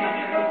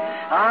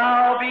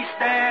 I'll be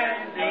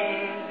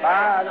standing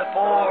by the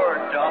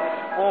porch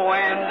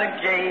when the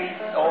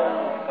gates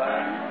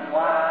open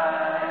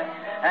wide.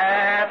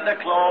 At the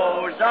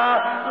close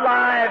of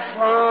life's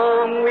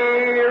long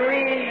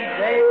weary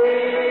day,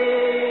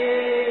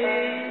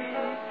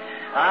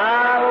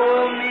 I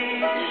will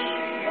meet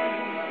you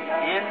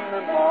in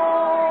the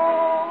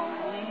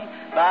morning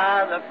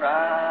by the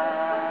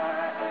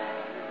bright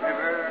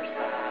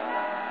riverside.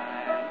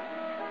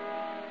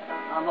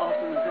 I'm lost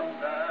in the zone.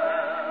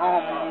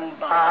 Home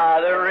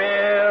by the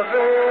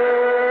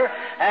river,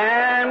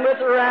 and with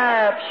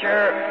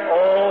rapture,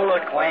 old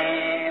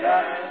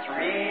acquaintance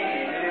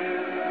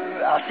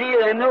renew. I'll see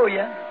you and know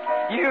you.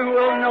 You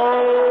will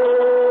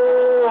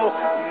know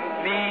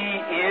me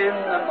in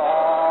the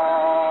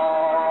morning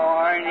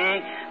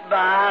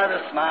by the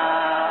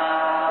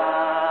smile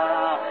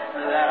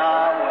that I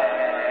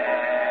wear.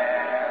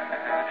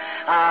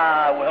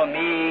 I will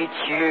meet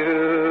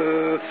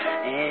you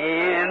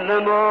in the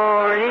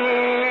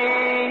morning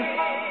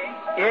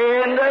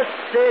in the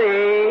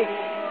city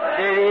that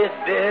is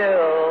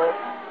built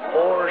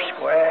or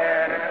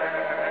square.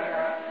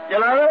 You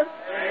love it?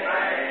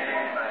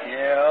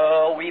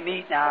 We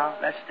meet now.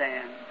 Let's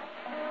stand.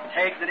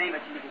 Take the name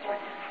of Jesus with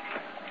you.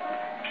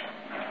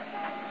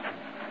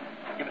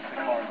 Give us the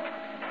card.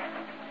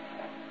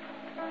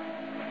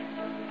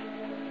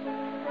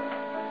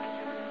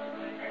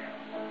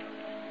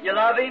 You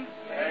love Him?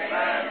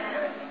 Amen.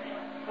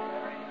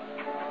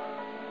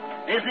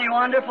 Isn't He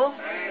wonderful?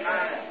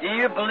 Amen. Do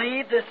you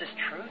believe this is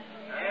truth?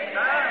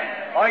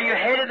 Amen. Are you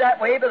headed that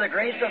way by the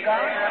grace of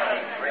God?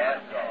 Amen.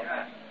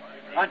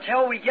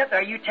 Until we get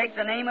there, you take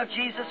the name of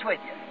Jesus with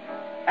you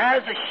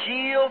as a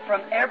shield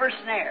from every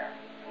snare.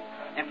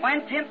 And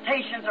when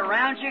temptations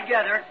around you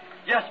gather,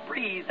 just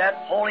breathe that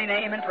holy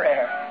name in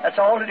prayer. That's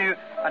all to do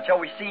until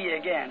we see you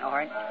again, all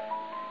right?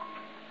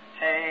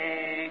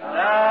 Take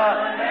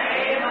the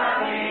name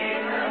of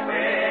Jesus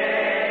with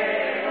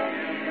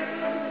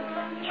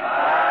you,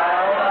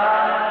 child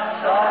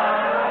of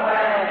sorrow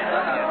and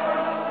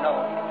no.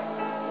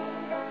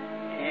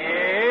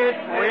 It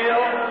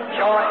will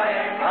joy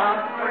and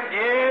comfort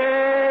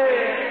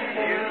give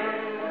you.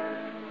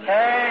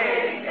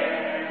 Take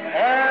it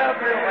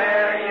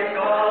everywhere you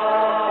go.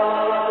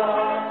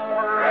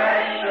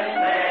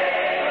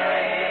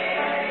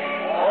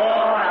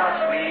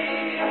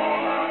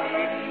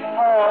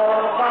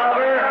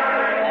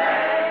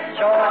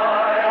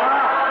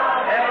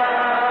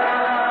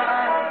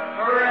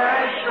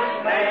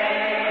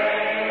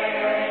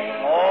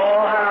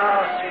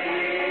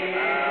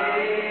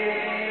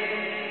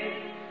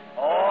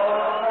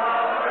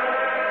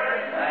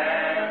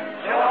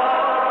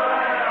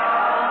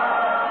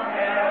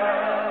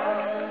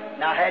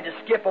 had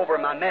to skip over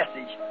my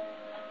message.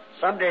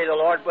 Someday, the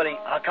Lord willing,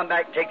 I'll come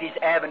back and take these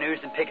avenues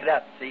and pick it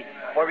up, see,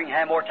 where we can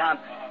have more time.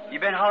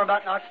 You've been hollering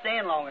about not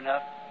staying long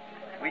enough.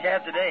 We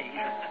have today.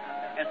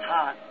 It's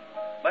hot.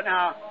 But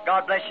now,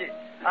 God bless you.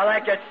 I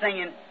like that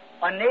singing.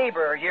 A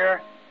neighbor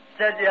here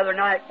said the other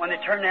night when they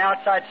turned the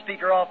outside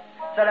speaker off,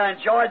 said, I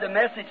enjoyed the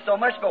message so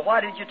much, but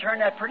why did you turn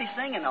that pretty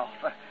singing off?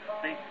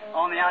 See,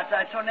 on the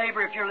outside. So,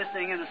 neighbor, if you're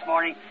listening in this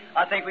morning,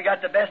 I think we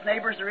got the best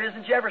neighbors there is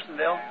in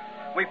Jeffersonville.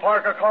 We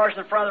park our cars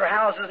in front of their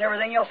houses and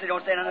everything else. They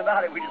don't say nothing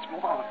about it. We just go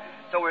on.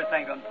 So we're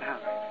thinking,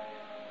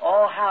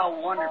 oh,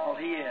 how wonderful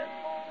He is.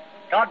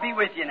 God be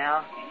with you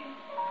now.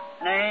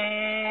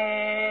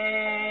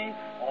 Name,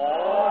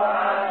 oh,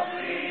 how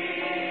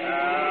sweet,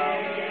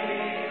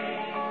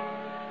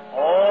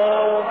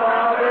 oh,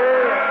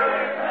 Father,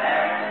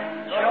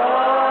 and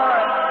joy,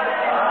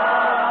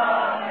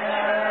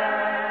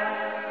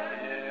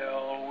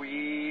 till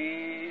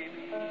we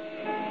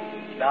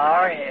bow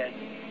our heads.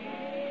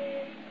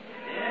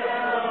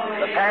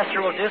 The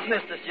pastor will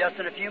dismiss us just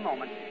in a few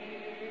moments.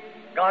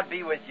 God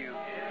be with you.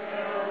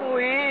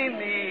 We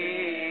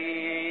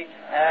meet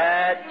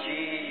at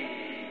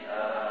Jesus'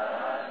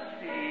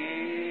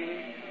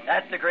 feet.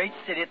 That's the great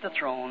city at the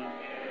throne.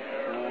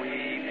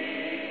 We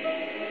meet.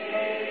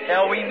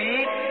 Till we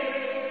meet